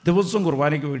 ദിവസവും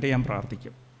കുർബാനയ്ക്ക് പോയിട്ട് ഞാൻ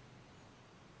പ്രാർത്ഥിക്കും.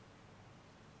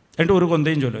 എൻ്റെ ഒരു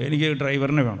കൊന്തയും ചൊല്ലും, എനിക്ക്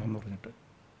ഡ്രൈവറിനെ വേണമെന്ന് പറഞ്ഞിട്ട്.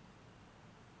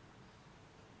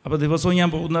 അപ്പോൾ ദിവസവും ഞാൻ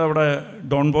പോകുന്നത് അവിടെ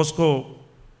ഡോൺ ബോസ്കോ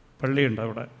പള്ളിയുണ്ട്,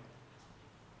 അവിടെ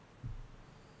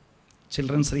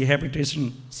ചിൽഡ്രൻസ് റീഹാബിലിറ്റേഷൻ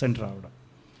സെൻറ്റർ. അവിടെ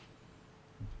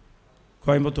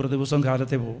കോയമ്പത്തൂർ ദിവസം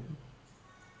കാലത്തെ പോകും.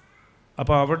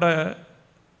 അപ്പോൾ അവിടെ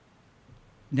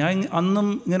ഞാൻ അന്നും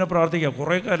ഇങ്ങനെ പ്രാർത്ഥിക്കാം.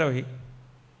 കുറേ കാലമായി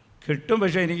കിട്ടും,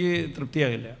 പക്ഷേ എനിക്ക്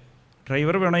തൃപ്തിയാകില്ല.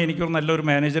 ഡ്രൈവർ വേണം, എനിക്കൊരു നല്ലൊരു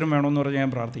മാനേജറും വേണമെന്ന് പറഞ്ഞ്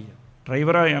ഞാൻ പ്രാർത്ഥിക്കാം.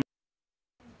 ഡ്രൈവറാണ് ഞാൻ.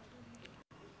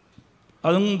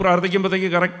 അതും പ്രാർത്ഥിക്കുമ്പോഴത്തേക്ക്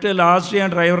കറക്റ്റ് ലാസ്റ്റ് ഞാൻ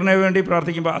ഡ്രൈവറിനെ വേണ്ടി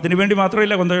പ്രാർത്ഥിക്കുമ്പോൾ, അതിനു വേണ്ടി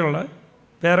മാത്രമല്ല കൊന്തയുള്ള,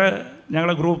 വേറെ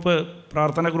ഞങ്ങളെ ഗ്രൂപ്പ്,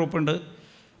 പ്രാർത്ഥന ഗ്രൂപ്പുണ്ട്.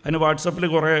 അതിന് വാട്സപ്പിൽ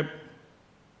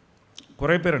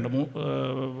കുറേ പേരുണ്ട്.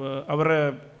 അവരുടെ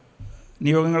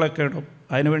നിയോഗങ്ങളൊക്കെ ഇടും.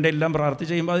 അതിനുവേണ്ടി എല്ലാം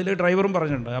പ്രാർത്ഥിച്ച് ചെയ്യുമ്പോൾ അതിൽ ഡ്രൈവറും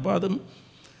പറഞ്ഞിട്ടുണ്ട്. അപ്പോൾ അതും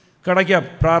കിടയ്ക്കാം,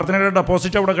 പ്രാർത്ഥനയുടെ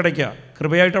ഡെപ്പോസിറ്റ് അവിടെ കിടയ്ക്കുക,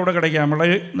 കൃപയായിട്ട് അവിടെ കിടയ്ക്കുക.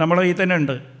 നമ്മളെ കയ്യിൽ തന്നെ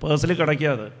ഉണ്ട്, പേഴ്സിൽ കിടയ്ക്കുക,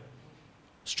 അത്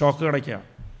സ്റ്റോക്ക് കിടയ്ക്കുക.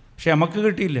 പക്ഷെ നമുക്ക്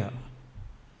കിട്ടിയില്ല.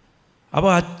 അപ്പോൾ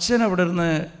അച്ഛൻ അവിടെ ഇരുന്ന്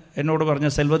എന്നോട് പറഞ്ഞ,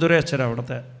 സെൽവദുര അച്ഛൻ,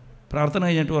 അവിടുത്തെ പ്രാർത്ഥന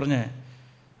കഴിഞ്ഞിട്ട്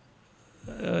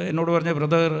എന്നോട് പറഞ്ഞ,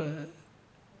 ബ്രദർ,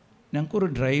 ഞങ്ങൾക്കൊരു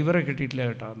ഡ്രൈവറെ കിട്ടിയിട്ടില്ല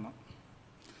കേട്ടോ എന്ന്.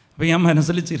 അപ്പോൾ ഞാൻ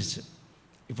മനസ്സിൽ ചിരിച്ച്.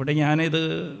 ഇവിടെ ഞാനിത്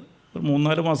ഒരു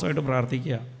 3-4 മാസമായിട്ട്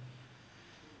പ്രാർത്ഥിക്കുക.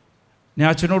 ഞാൻ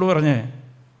അച്ഛനോട് പറഞ്ഞേ,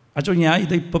 അച്ഛൻ ഞാൻ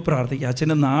ഇതിപ്പോൾ പ്രാർത്ഥിക്കുക,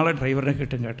 അച്ഛന് നാളെ ഡ്രൈവറിനെ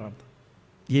കിട്ടും കേട്ടോ.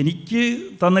 എനിക്ക്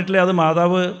തന്നിട്ടില്ല, അത്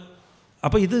മാതാവ്.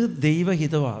 അപ്പോൾ ഇത്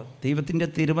ദൈവഹിതമാണ്, ദൈവത്തിൻ്റെ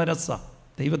തിരുമനസ്സാണ്.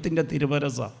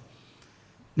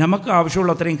 നമുക്ക്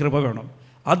ആവശ്യമുള്ള അത്രയും കൃപ വേണം.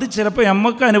 അത് ചിലപ്പോൾ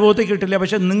നമുക്ക് അനുഭവത്തിൽ കിട്ടില്ല.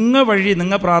 പക്ഷേ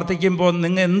നിങ്ങൾ പ്രാർത്ഥിക്കുമ്പോൾ,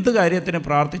 നിങ്ങൾ എന്ത് കാര്യത്തിന്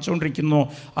പ്രാർത്ഥിച്ചുകൊണ്ടിരിക്കുന്നോ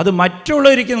അത്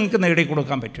മറ്റുള്ളവർക്ക് നിങ്ങൾക്ക്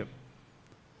നേടിക്കൊടുക്കാൻ പറ്റും.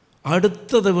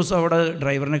 അടുത്ത ദിവസം അവിടെ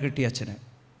ഡ്രൈവറിനെ കിട്ടി അച്ഛന്.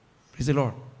 Price the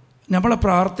Lord. നമ്മളെ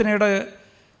പ്രാർത്ഥനയുടെ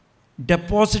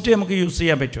ഡെപ്പോസിറ്റ് നമുക്ക് യൂസ്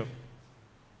ചെയ്യാൻ പറ്റും.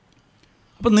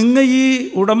 അപ്പം നിങ്ങൾ ഈ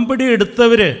ഉടമ്പടി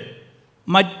എടുത്തവർ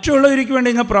മറ്റുള്ളവർക്ക് വേണ്ടി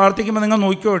നിങ്ങൾ പ്രാർത്ഥിക്കുമ്പോൾ നിങ്ങൾ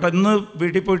നോക്കിയോ കേട്ടോ. ഇന്ന്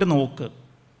വീട്ടിൽ പോയിട്ട് നോക്ക്.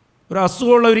 ഒരു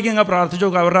അസുഖമുള്ളവർക്ക് നിങ്ങൾ പ്രാർത്ഥിച്ചു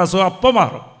നോക്കുക, അവരുടെ അസുഖം അപ്പം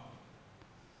മാറും.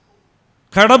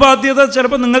 കടബാധ്യത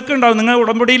ചിലപ്പോൾ നിങ്ങൾക്കുണ്ടാവും, നിങ്ങൾ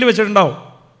ഉടമ്പടിയിൽ വെച്ചിട്ടുണ്ടാവും.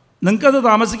 നിങ്ങൾക്കത്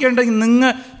താമസിക്കേണ്ടെങ്കിൽ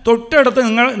തൊട്ടടുത്ത്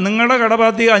നിങ്ങളുടെ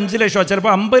കടബാധ്യത 5 ലക്ഷമോ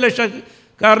ചിലപ്പോൾ 50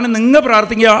 ലക്ഷക്കാരന് നിങ്ങൾ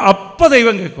പ്രാർത്ഥിക്കുക, അപ്പം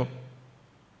ദൈവം കേൾക്കും.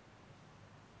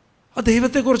 ആ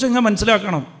ദൈവത്തെക്കുറിച്ച് നിങ്ങൾ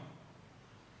മനസ്സിലാക്കണം.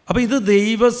 അപ്പോൾ ഇത്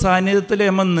ദൈവ സാന്നിധ്യത്തിൽ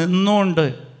നമ്മൾ നിന്നുകൊണ്ട്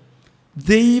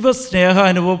ദൈവസ്നേഹം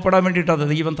അനുഭവപ്പെടാൻ വേണ്ടിയിട്ടാണ്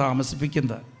ദൈവം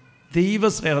താമസിപ്പിക്കുന്നത്.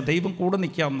 ദൈവസ്നേഹം, ദൈവം കൂടെ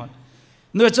നിൽക്കാമെന്ന്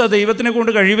എന്ന് വെച്ചാൽ ദൈവത്തിനെ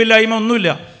കൊണ്ട് കഴിവില്ലായ്മ ഒന്നുമില്ല.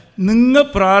 നിങ്ങൾ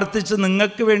പ്രാർത്ഥിച്ച്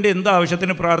നിങ്ങൾക്ക് വേണ്ടി എന്ത്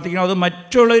ആവശ്യത്തിന് പ്രാർത്ഥിക്കണോ അത്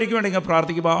മറ്റുള്ളവർക്ക് വേണ്ടി നിങ്ങൾ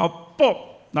പ്രാർത്ഥിക്കുമ്പോൾ അപ്പോൾ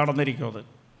നടന്നിരിക്കും. അത്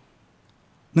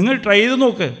നിങ്ങൾ ട്രൈ ചെയ്ത്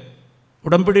നോക്ക്.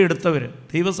 ഉടമ്പടി എടുത്തവർ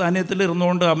ദൈവ സാന്നിധ്യത്തിൽ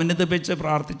ഇരുന്നുകൊണ്ട് അഭിനന്ദിപ്പിച്ച്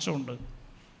പ്രാർത്ഥിച്ചുകൊണ്ട്.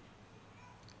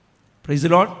 Price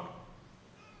the Lord.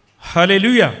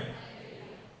 ഹല്ലേലൂയ.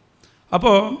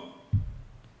 അപ്പോൾ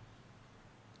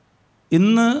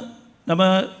ഇന്ന് നമ്മൾ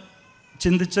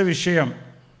ചിന്തിച്ച വിഷയം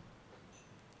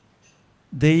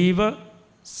ദൈവ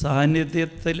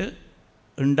സാന്നിധ്യത്തിൽ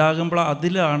ഉണ്ടാകുമ്പോൾ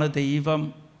അതിലാണ് ദൈവം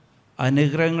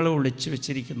അനുഗ്രഹങ്ങൾ ഒളിച്ചു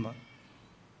വെച്ചിരിക്കുന്നത്.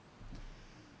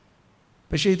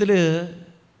 പക്ഷേ ഇതിൽ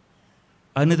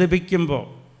അനുദപിക്കുമ്പോൾ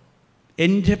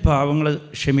എൻ്റെ പാവങ്ങൾ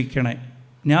ക്ഷമിക്കണേ,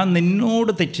 ഞാൻ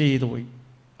നിന്നോട് തെറ്റ് ചെയ്തു പോയി.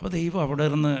 അപ്പോൾ ദൈവം അവിടെ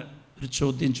നിന്ന് ഒരു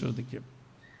ചോദ്യം ചോദിക്കും.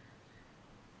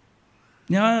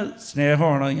 ഞാൻ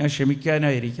സ്നേഹമാണ്, ഞാൻ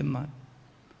ക്ഷമിക്കാനായിരിക്കുന്ന,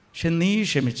 പക്ഷെ നീ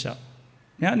ക്ഷമിച്ച,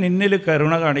 ഞാൻ നിന്നിൽ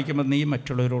കരുണ കാണിക്കുമ്പോൾ നീ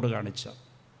മറ്റുള്ളവരോട് കാണിച്ച.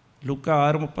 ലൂക്ക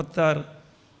 6:36,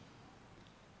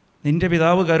 നിൻ്റെ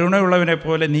പിതാവ് കരുണയുള്ളവനെ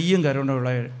പോലെ നീയും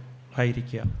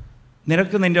കരുണയുള്ളതായിരിക്കുക.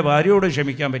 നിനക്ക് നിൻ്റെ ഭാര്യയോട്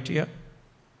ക്ഷമിക്കാൻ പറ്റിയ,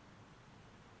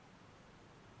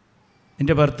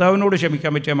 നിൻ്റെ ഭർത്താവിനോട്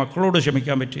ക്ഷമിക്കാൻ പറ്റിയ, മക്കളോട്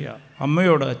ക്ഷമിക്കാൻ പറ്റിയ,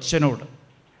 അമ്മയോട്, അച്ഛനോട്,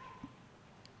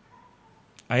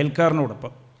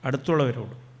 അയൽക്കാരനോടൊപ്പം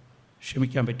അടുത്തുള്ളവരോട്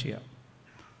ക്ഷമിക്കാൻ പറ്റിയ,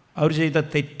 അവർ ചെയ്ത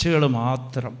തെറ്റുകൾ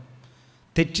മാത്രം.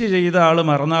 തെറ്റ് ചെയ്ത ആൾ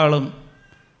മറന്ന ആളും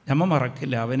നമ്മ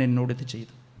മറക്കില്ല, അവൻ എന്നോട് ഇത്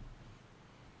ചെയ്തു.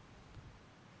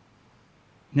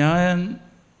 ഞാൻ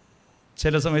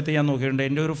ചില സമയത്ത് ഞാൻ നോക്കിയിട്ടുണ്ട്,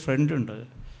 എൻ്റെ ഒരു ഫ്രണ്ടുണ്ട്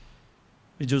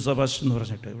വിജു സഭാഷ് എന്ന്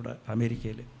പറഞ്ഞിട്ട്, ഇവിടെ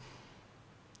അമേരിക്കയിൽ.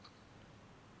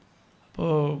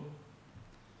 അപ്പോൾ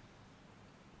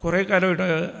കുറേ കാലമായിട്ട്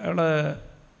അയാളെ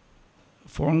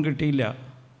ഫോൺ കിട്ടിയില്ല.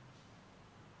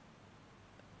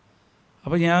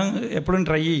 അപ്പോൾ ഞാൻ എപ്പോഴും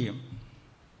ട്രൈ ചെയ്യും.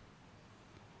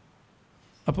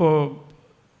 അപ്പോൾ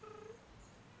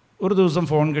ഒരു ദിവസം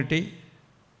ഫോൺ കിട്ടി,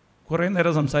 കുറേ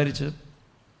നേരം സംസാരിച്ച്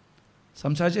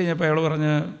കഴിഞ്ഞപ്പോൾ അയാൾ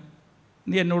പറഞ്ഞ്,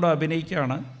 നീ എന്നോട്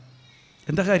അഭിനയിക്കുകയാണ്.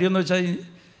 എന്താ കാര്യമെന്ന് വെച്ചാൽ,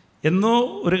 എന്നോ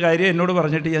ഒരു കാര്യം എന്നോട്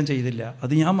പറഞ്ഞിട്ട് ഞാൻ ചെയ്തില്ല,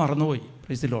 അത് ഞാൻ മറന്നുപോയി.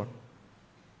 Price the Lord.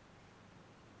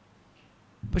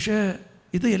 പക്ഷേ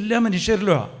ഇത് എല്ലാ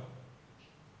മനുഷ്യരിലുമാണ്.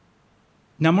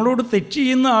 നമ്മളോട് തെറ്റ്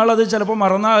ചെയ്യുന്ന ആളത് ചിലപ്പോൾ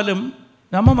മറന്നാലും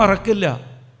നമ്മൾ മറക്കില്ല.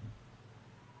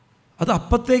 അത്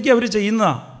അപ്പത്തേക്ക് അവർ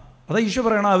ചെയ്യുന്നതാണ്. അതാ ഈശോ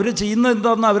പറയണം, അവർ ചെയ്യുന്നത്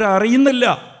എന്താണെന്ന് അവരറിയുന്നില്ല.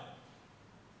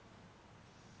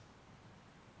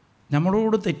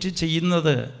 നമ്മളോട് തെറ്റ്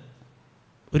ചെയ്യുന്നത്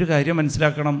ഒരു കാര്യം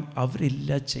മനസ്സിലാക്കണം, അവരില്ല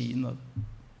ചെയ്യുന്നത്.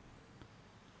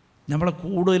 നമ്മളെ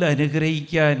കൂടുതൽ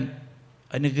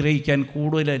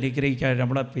അനുഗ്രഹിക്കാൻ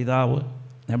നമ്മളെ പിതാവ്,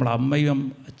 നമ്മളെ അമ്മയും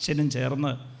അച്ഛനും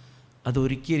ചേർന്ന് അത്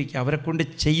ഒരുക്കിയിരിക്കുക, അവരെ കൊണ്ട്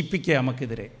ചെയ്യിപ്പിക്കുക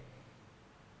നമുക്കെതിരെ.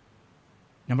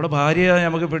 നമ്മുടെ ഭാര്യ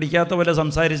നമുക്ക് പിടിക്കാത്ത പോലെ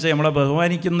സംസാരിച്ച് നമ്മളെ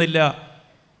ബഹുമാനിക്കുന്നില്ല,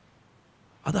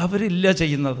 അത് അവരില്ല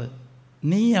ചെയ്യുന്നത്.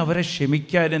 നീ അവരെ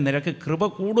ക്ഷമിക്കാനും നിനക്ക് കൃപ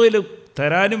കൂടുതൽ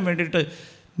തരാനും വേണ്ടിയിട്ട്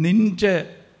നിൻ്റെ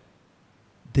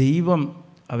ദൈവം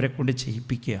അവരെ കൊണ്ട്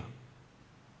ചെയ്യിപ്പിക്കുക.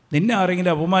 നിന്നെ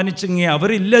ആരെങ്കിലും അപമാനിച്ചെങ്കിൽ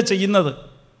അവരില്ല ചെയ്യുന്നത്.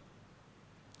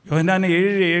 യോഹന്നാൻ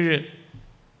 7:7,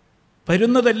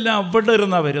 വരുന്നതെല്ലാം അവിടെ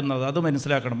ഇരുന്നാണ് വരുന്നത്. അത്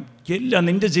മനസ്സിലാക്കണം. ഇല്ല,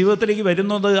 നിൻ്റെ ജീവിതത്തിലേക്ക്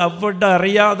വരുന്നത് അവിടെ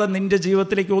അറിയാതെ നിൻ്റെ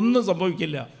ജീവിതത്തിലേക്ക് ഒന്നും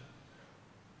സംഭവിക്കില്ല.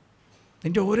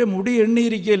 നിൻ്റെ ഓരോ മുടി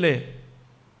എണ്ണിയിരിക്കുകയല്ലേ.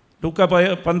 ലൂക്ക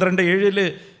 12:7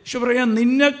 ഈശോ പറയാം,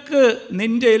 നിനക്ക്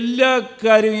നിൻ്റെ എല്ലാ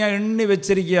കാര്യവും ഞാൻ എണ്ണി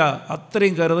വെച്ചിരിക്കുക,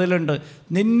 അത്രയും കരുതലുണ്ട്.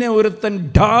 നിന്നെ ഒരുത്തൻ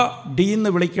ഡീന്ന്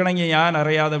വിളിക്കണമെങ്കിൽ ഞാൻ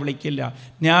അറിയാതെ വിളിക്കില്ല,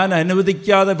 ഞാൻ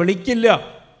അനുവദിക്കാതെ വിളിക്കില്ല.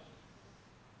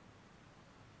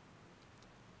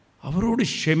 അവരോട്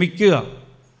ക്ഷമിക്കുക.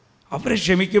 അവരെ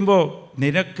ക്ഷമിക്കുമ്പോൾ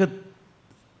നിനക്ക്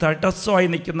തടസ്സമായി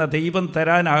നിൽക്കുന്ന, ദൈവം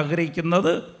തരാൻ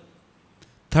ആഗ്രഹിക്കുന്നത്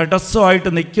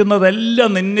തടസ്സമായിട്ട് നിൽക്കുന്നതെല്ലാം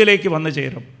നിന്നിലേക്ക് വന്നു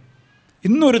ചേരും.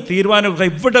 ഇന്നൊരു തീരുമാനമെടുക്കുക,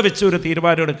 ഇവിടെ വെച്ച് ഒരു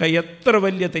തീരുമാനം എടുക്കുക. എത്ര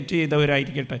വലിയ തെറ്റ്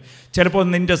ചെയ്തവരായിരിക്കട്ടെ, ചിലപ്പോൾ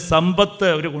നിൻ്റെ സമ്പത്ത്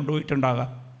അവർ കൊണ്ടുപോയിട്ടുണ്ടാകാം,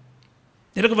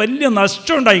 നിനക്ക് വലിയ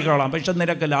നഷ്ടം ഉണ്ടായിക്കോളാം. പക്ഷെ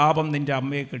നിനക്ക് ലാഭം നിൻ്റെ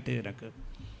അമ്മയെ കിട്ടി,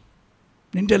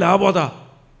 നിൻ്റെ ലാഭം അതാ.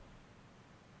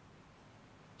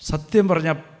 സത്യം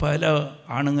പറഞ്ഞാൽ പല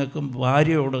ആണുങ്ങൾക്കും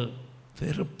ഭാര്യയോട്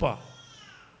വെറുപ്പാണ്.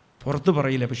 പുറത്ത്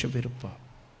പറയില്ല, പക്ഷെ വെറുപ്പാണ്.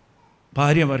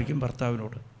 ഭാര്യമാർക്കും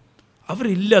ഭർത്താവിനോട്.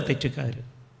 അവരില്ല തെറ്റുകാർ.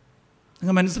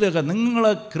 നിങ്ങൾ മനസ്സിലാക്കുക,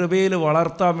 നിങ്ങളെ കൃപയിൽ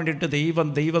വളർത്താൻ വേണ്ടിയിട്ട്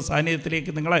ദൈവ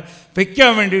സാന്നിധ്യത്തിലേക്ക് നിങ്ങളെ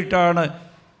വയ്ക്കാൻ വേണ്ടിയിട്ടാണ്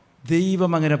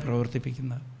ദൈവം അങ്ങനെ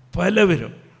പ്രവർത്തിപ്പിക്കുന്നത്.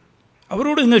 പലവരും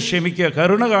അവരോട് നിങ്ങൾ ക്ഷമിക്കുക,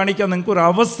 കരുണ കാണിക്കാൻ നിങ്ങൾക്കൊരു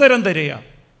അവസരം തരിക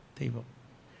ദൈവം.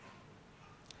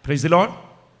 Price the Lord,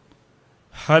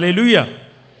 hallelujah.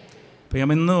 അപ്പോൾ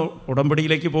ഞാൻ ഇന്ന്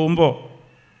ഉടമ്പടിയിലേക്ക് പോകുമ്പോൾ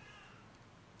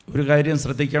ഒരു കാര്യം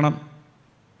ശ്രദ്ധിക്കണം,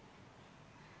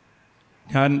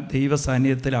 ഞാൻ ദൈവ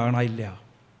സാന്നിധ്യത്തിലാണില്ല.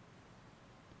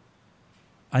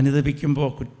 അനുദപിക്കുമ്പോൾ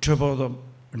കുറ്റബോധം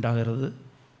ഉണ്ടാകരുത്.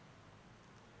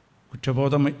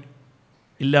 കുറ്റബോധം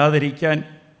ഇല്ലാതിരിക്കാൻ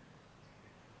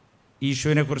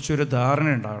ഈശോനെക്കുറിച്ചൊരു ധാരണ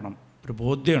ഉണ്ടാകണം, ഒരു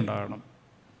ബോധ്യം ഉണ്ടാകണം.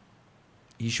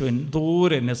 ഈശോ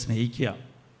എന്തോരം എന്നെ സ്നേഹിക്കുക,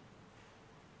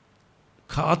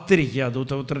 കാത്തിരിക്കുക.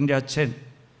 ദൂതപുത്രൻ്റെ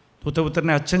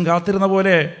അച്ഛൻ കാത്തിരുന്ന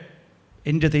പോലെ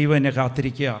എൻ്റെ ദൈവം എന്നെ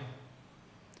കാത്തിരിക്കുക.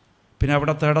 പിന്നെ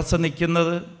അവിടെ തടസ്സം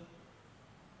നിൽക്കുന്നത്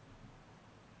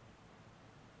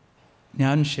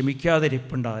ഞാൻ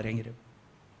ക്ഷമിക്കാതിരിപ്പുണ്ട് ആരെങ്കിലും,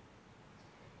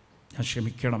 ഞാൻ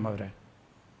ക്ഷമിക്കണം അവരെ.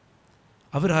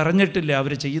 അവരറിഞ്ഞിട്ടില്ല,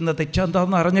 അവർ ചെയ്യുന്ന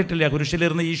തെറ്റെന്താണെന്ന് അറിഞ്ഞിട്ടില്ല.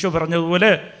 കുരിശിലിരുന്ന് ഈശോ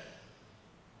പറഞ്ഞതുപോലെ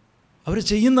അവർ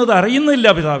ചെയ്യുന്നത് അറിയുന്നില്ല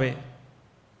പിതാവേ.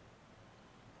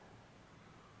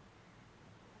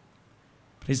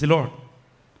 Price the Lord.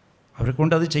 അവരെ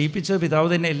കൊണ്ട് അത് ചെയ്യിപ്പിച്ച പിതാവ്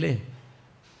തന്നെയല്ലേ.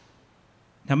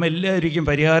 നമ്മെല്ലാവരിക്കും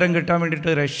പരിഹാരം കിട്ടാൻ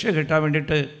വേണ്ടിയിട്ട്, രക്ഷ കിട്ടാൻ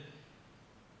വേണ്ടിയിട്ട്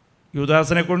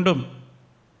യൂദാസിനെ കൊണ്ടും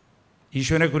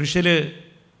ഈശോനെ കുരിശിൽ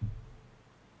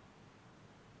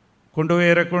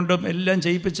കൊണ്ടുപോയവരെ കൊണ്ടും എല്ലാം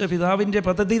ചെയ്യിപ്പിച്ച പിതാവിൻ്റെ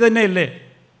പദ്ധതി തന്നെയല്ലേ.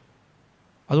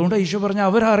 അതുകൊണ്ട് ഈശോ പറഞ്ഞാൽ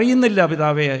അവരറിയുന്നില്ല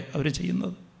പിതാവെ അവർ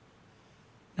ചെയ്യുന്നത്.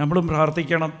 നമ്മളും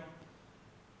പ്രാർത്ഥിക്കണം,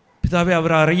 പിതാവെ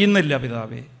അവരറിയുന്നില്ല,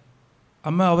 പിതാവെ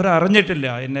അമ്മ അവരറിഞ്ഞിട്ടില്ല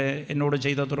എന്നോട്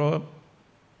ചെയ്ത ദ്രോഹം.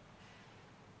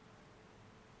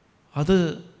 അത്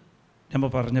നമ്മൾ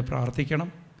പറഞ്ഞ് പ്രാർത്ഥിക്കണം.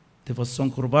 ദിവസവും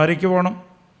കുർബാനയ്ക്ക് പോകണം.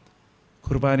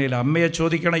 കുർബാനയിൽ അമ്മയെ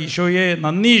ചോദിക്കണം, ഈശോയെ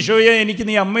നന്ദി, ഈശോയെ എനിക്ക്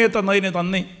നീ അമ്മയെ തന്നതിന്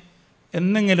നന്ദി.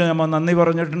 എന്നെങ്കിലും നമ്മൾ നന്ദി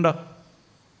പറഞ്ഞിട്ടുണ്ടോ?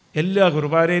 എല്ലാ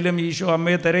കുർബാനയിലും ഈശോ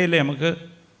അമ്മയെ തരയില്ലേ നമുക്ക്.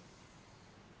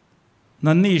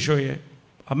 നന്ദി ഈശോയെ.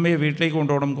 അമ്മയെ വീട്ടിലേക്ക്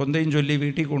കൊണ്ടുപോകണം, കൊന്തയും ചൊല്ലി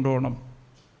വീട്ടിൽ കൊണ്ടുപോകണം.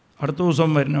 അടുത്ത ദിവസം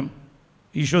വരണം,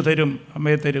 ഈശോ തരും,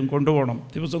 അമ്മയെ തരും, കൊണ്ടുപോകണം.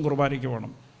 ദിവസം കുർബാനയ്ക്ക്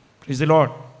പോകണം. Price the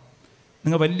Lord.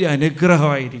 നിങ്ങൾ വലിയ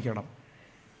അനുഗ്രഹമായിരിക്കണം.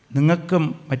 നിങ്ങൾക്കും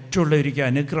മറ്റുള്ളവർക്ക്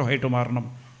അനുഗ്രഹമായിട്ട് മാറണം.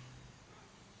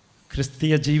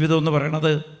 ക്രിസ്തീയ ജീവിതം എന്ന്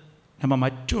പറയണത് നമ്മൾ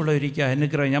മറ്റുള്ളവർക്ക്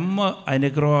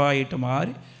അനുഗ്രഹമായിട്ട്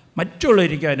മാറി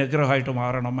മറ്റുള്ളവർക്ക് അനുഗ്രഹമായിട്ട്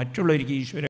മാറണം. മറ്റുള്ളവർക്ക് ഈശ്വര